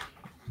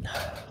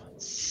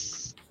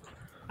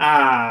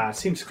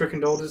 Seems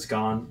Crickendolt is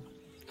gone.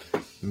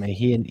 May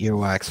he and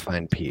Earwax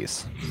find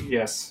peace.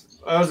 Yes,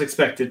 I was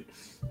expected.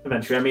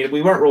 Eventually, I mean,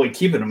 we weren't really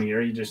keeping him here.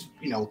 He just,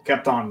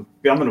 kept on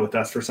gumming with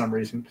us for some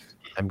reason.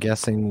 I'm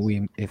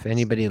guessing if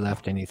anybody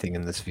left anything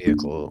in this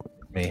vehicle,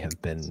 it may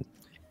have been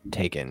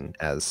taken,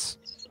 as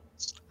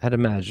I'd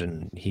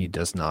imagine he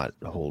does not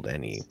hold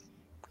any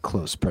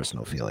close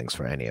personal feelings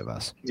for any of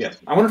us. Yeah,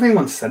 I wonder if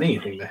anyone said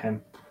anything to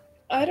him.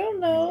 I don't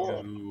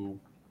know.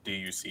 Do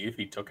you see if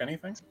he took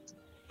anything?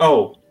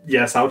 Oh,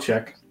 yes, I'll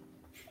check.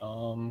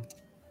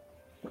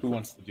 Who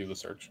wants to do the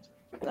search?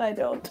 I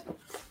don't.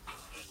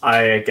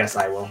 I guess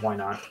I will. Why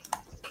not?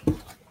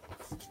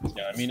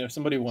 Yeah, I mean, if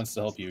somebody wants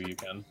to help you, you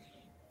can.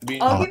 It'd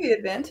be I'll give you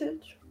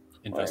advantage.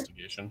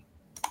 investigation.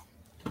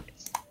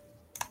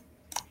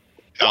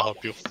 I'll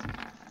help you.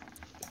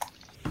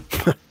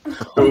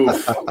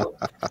 Oof.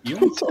 You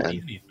don't see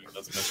anything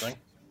that's missing.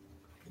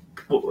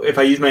 Well, if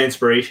I use my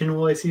inspiration,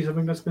 will I see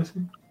something that's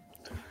missing?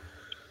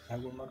 I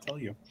will not tell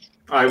you.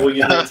 I will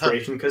use my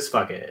inspiration because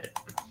fuck it.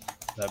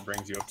 That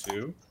brings you up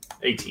to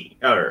 18,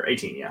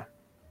 yeah.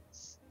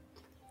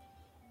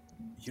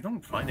 You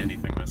don't find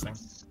anything missing.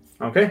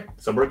 Okay,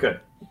 so we're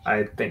good,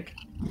 I think.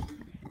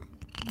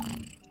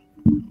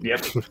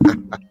 Yep.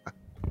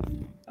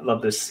 I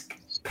love this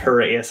purr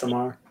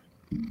ASMR.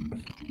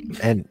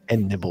 And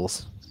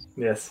nibbles.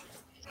 Yes.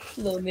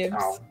 Little nibs.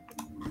 Ow.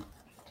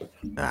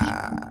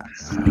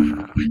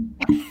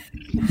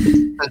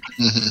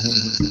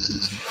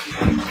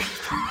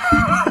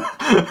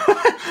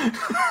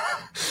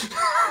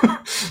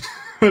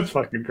 That's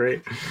fucking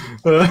great.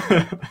 They're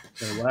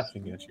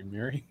laughing at you,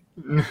 Miri.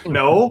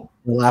 No.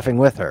 We're laughing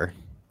with her.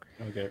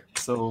 Okay,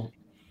 so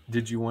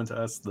did you want to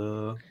ask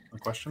the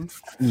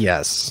questions?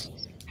 Yes.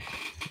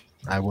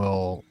 I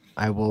will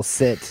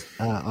sit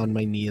on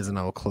my knees and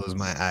I will close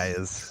my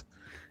eyes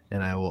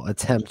and I will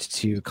attempt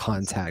to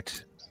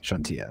contact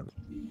Shantia.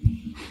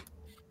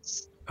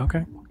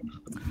 Okay.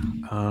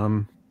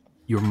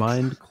 Your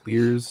mind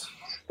clears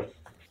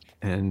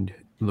and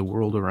the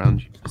world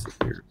around you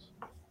disappears.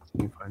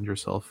 You find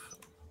yourself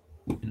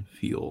in a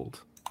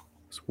field.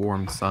 This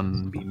warm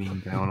sun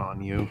beaming down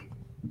on you.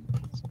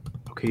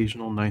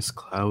 Occasional nice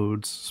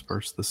clouds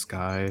sparse the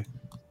sky.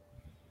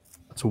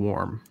 It's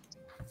warm.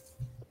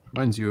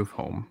 Reminds you of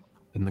home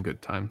in the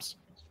good times.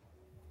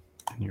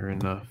 And you're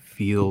in a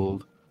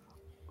field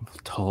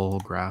of tall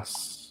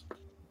grass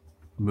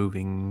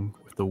moving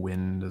with the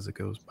wind as it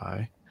goes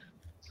by.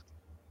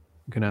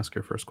 You can ask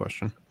your first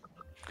question.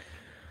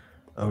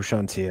 Oh,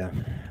 Shantia,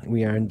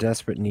 we are in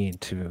desperate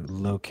need to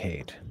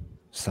locate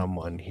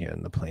someone here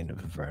in the plain of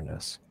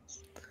Avernus.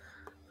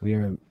 We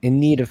are in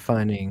need of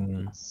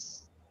finding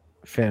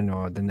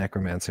Fëanor, the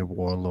necromancer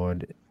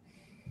warlord,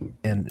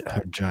 and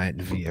her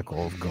giant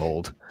vehicle of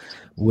gold.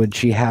 Would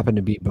she happen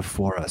to be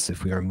before us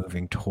if we are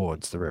moving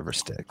towards the River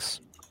Styx?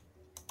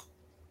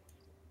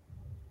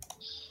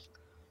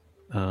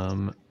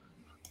 In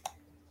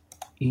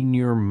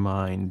your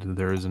mind,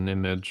 there is an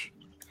image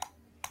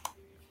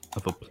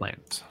of a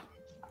plant.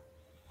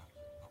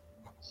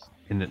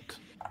 And it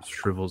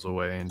shrivels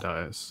away and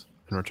dies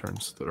and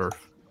returns to the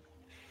earth.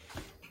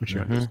 Which you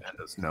understand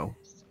as no.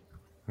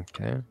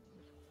 Okay.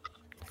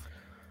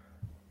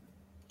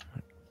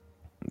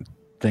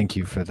 Thank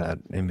you for that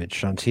image,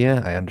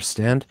 Shantia. I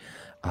understand.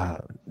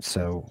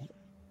 So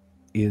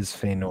is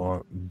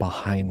Feanor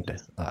behind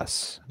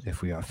us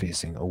if we are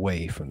facing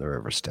away from the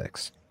river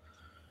Styx?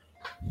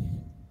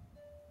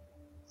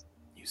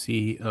 You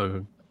see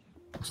a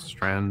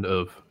strand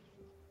of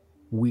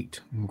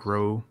wheat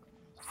grow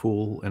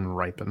full and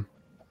ripen.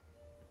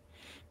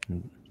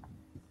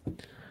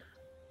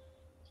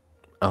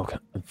 Okay,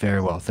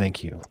 very well,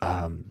 thank you.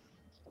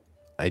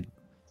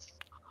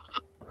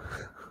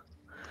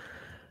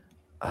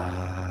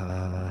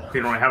 We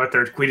don't have a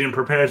third. We didn't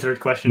prepare a third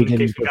question in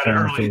case we got it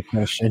early.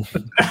 Question.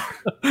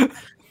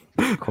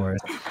 Of course.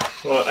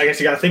 Well, I guess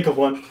you got to think of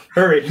one.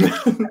 Hurry.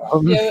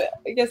 Yeah,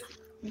 I guess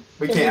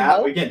We Can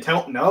can't. we We can't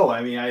tell. No,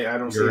 I mean, I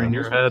don't see You're in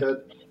how your we head.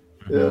 could.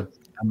 Yeah.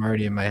 I'm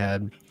already in my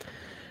head.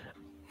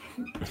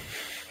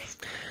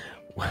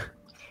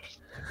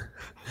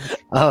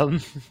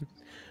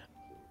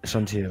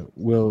 Shantia,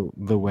 will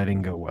the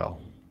wedding go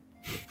well?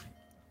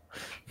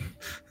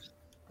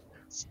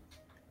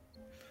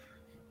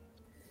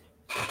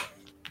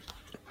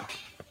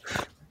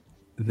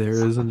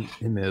 There is an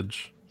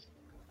image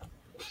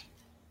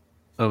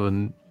of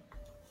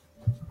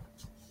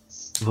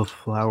the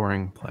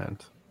flowering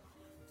plant,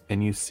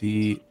 and you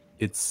see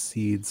its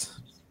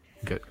seeds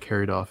get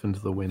carried off into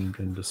the wind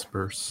and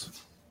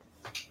disperse,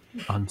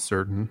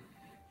 uncertain.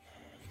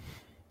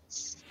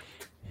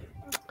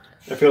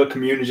 I feel like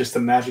Commune is just a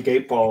magic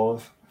 8-ball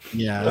of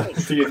Yeah.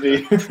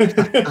 D&D.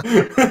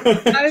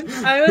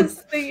 I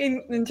was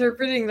thinking,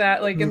 interpreting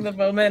that like in the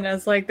moment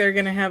as like they're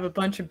gonna have a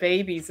bunch of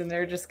babies and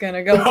they're just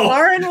gonna go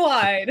far and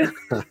wide.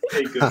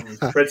 Hey, good one.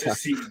 Spreads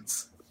his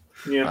seeds.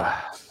 Yeah.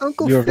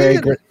 Uncle You're very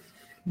Finn.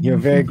 you're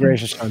very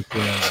gracious,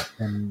 Shantia,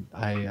 and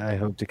I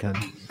hope to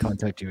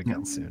contact you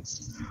again soon.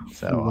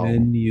 So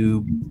When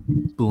you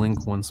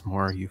blink once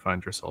more, you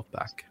find yourself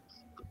back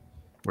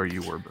where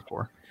you were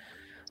before.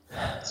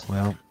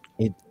 well,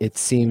 it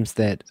seems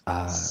that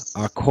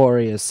our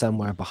quarry is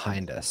somewhere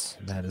behind us.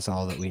 That is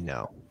all that we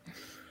know.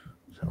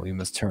 So we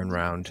must turn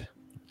around,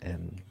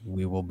 and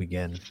we will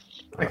begin.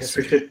 I guess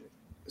we should.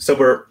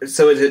 So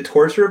is it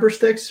towards River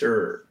Styx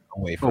or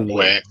Away from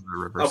Away. from the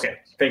rivers. okay?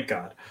 Thank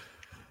God.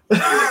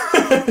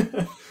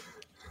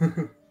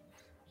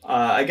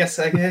 I guess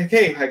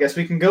okay. I guess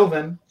we can go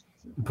then.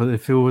 But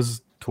if it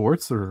was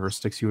towards the river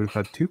Styx, you would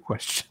have had 2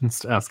 questions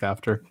to ask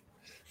after.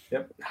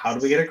 Yep. How do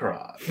we get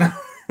across?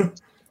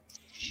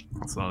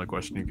 That's not a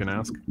question you can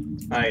ask.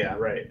 Oh yeah,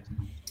 right.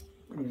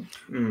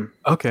 Mm.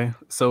 Okay,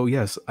 so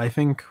yes, I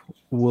think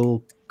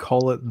we'll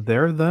call it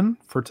there then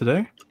for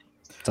today.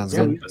 Sounds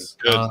Yeah, good.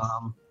 Good.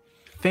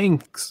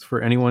 Thanks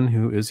for anyone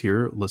who is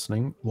here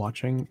listening,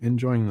 watching,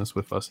 enjoying this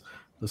with us.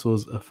 This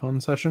was a fun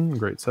session,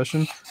 great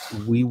session.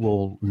 We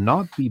will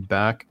not be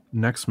back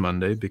next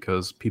Monday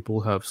because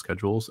people have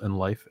schedules and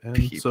life,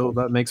 and so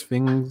that makes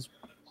things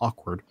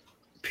awkward.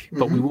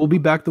 But we will be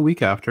back the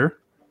week after,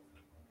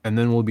 and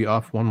then we'll be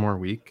off 1 more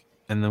week,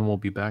 and then we'll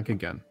be back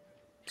again.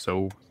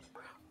 So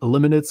a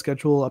limited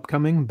schedule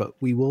upcoming, but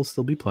we will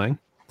still be playing.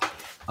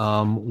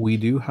 We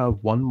do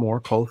have 1 more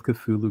Call of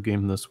Cthulhu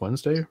game this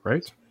Wednesday,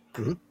 right?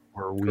 Mhm.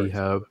 Where we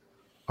have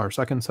our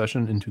second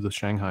session into the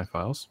Shanghai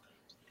Files.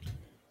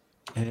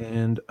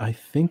 And I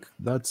think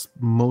that's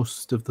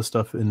most of the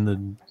stuff in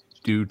the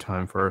due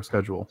time for our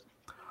schedule.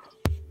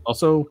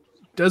 Also,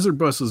 Desert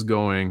Bus is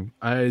going.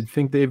 I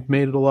think they've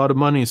made a lot of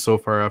money so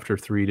far after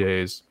 3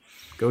 days.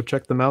 Go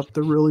check them out.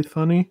 They're really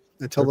funny.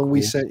 And tell They're them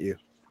we cool. sent you.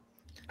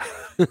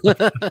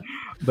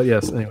 But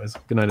yes, anyways,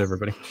 good night,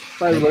 everybody.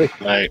 Bye, everybody.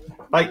 Right.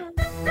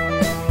 Bye.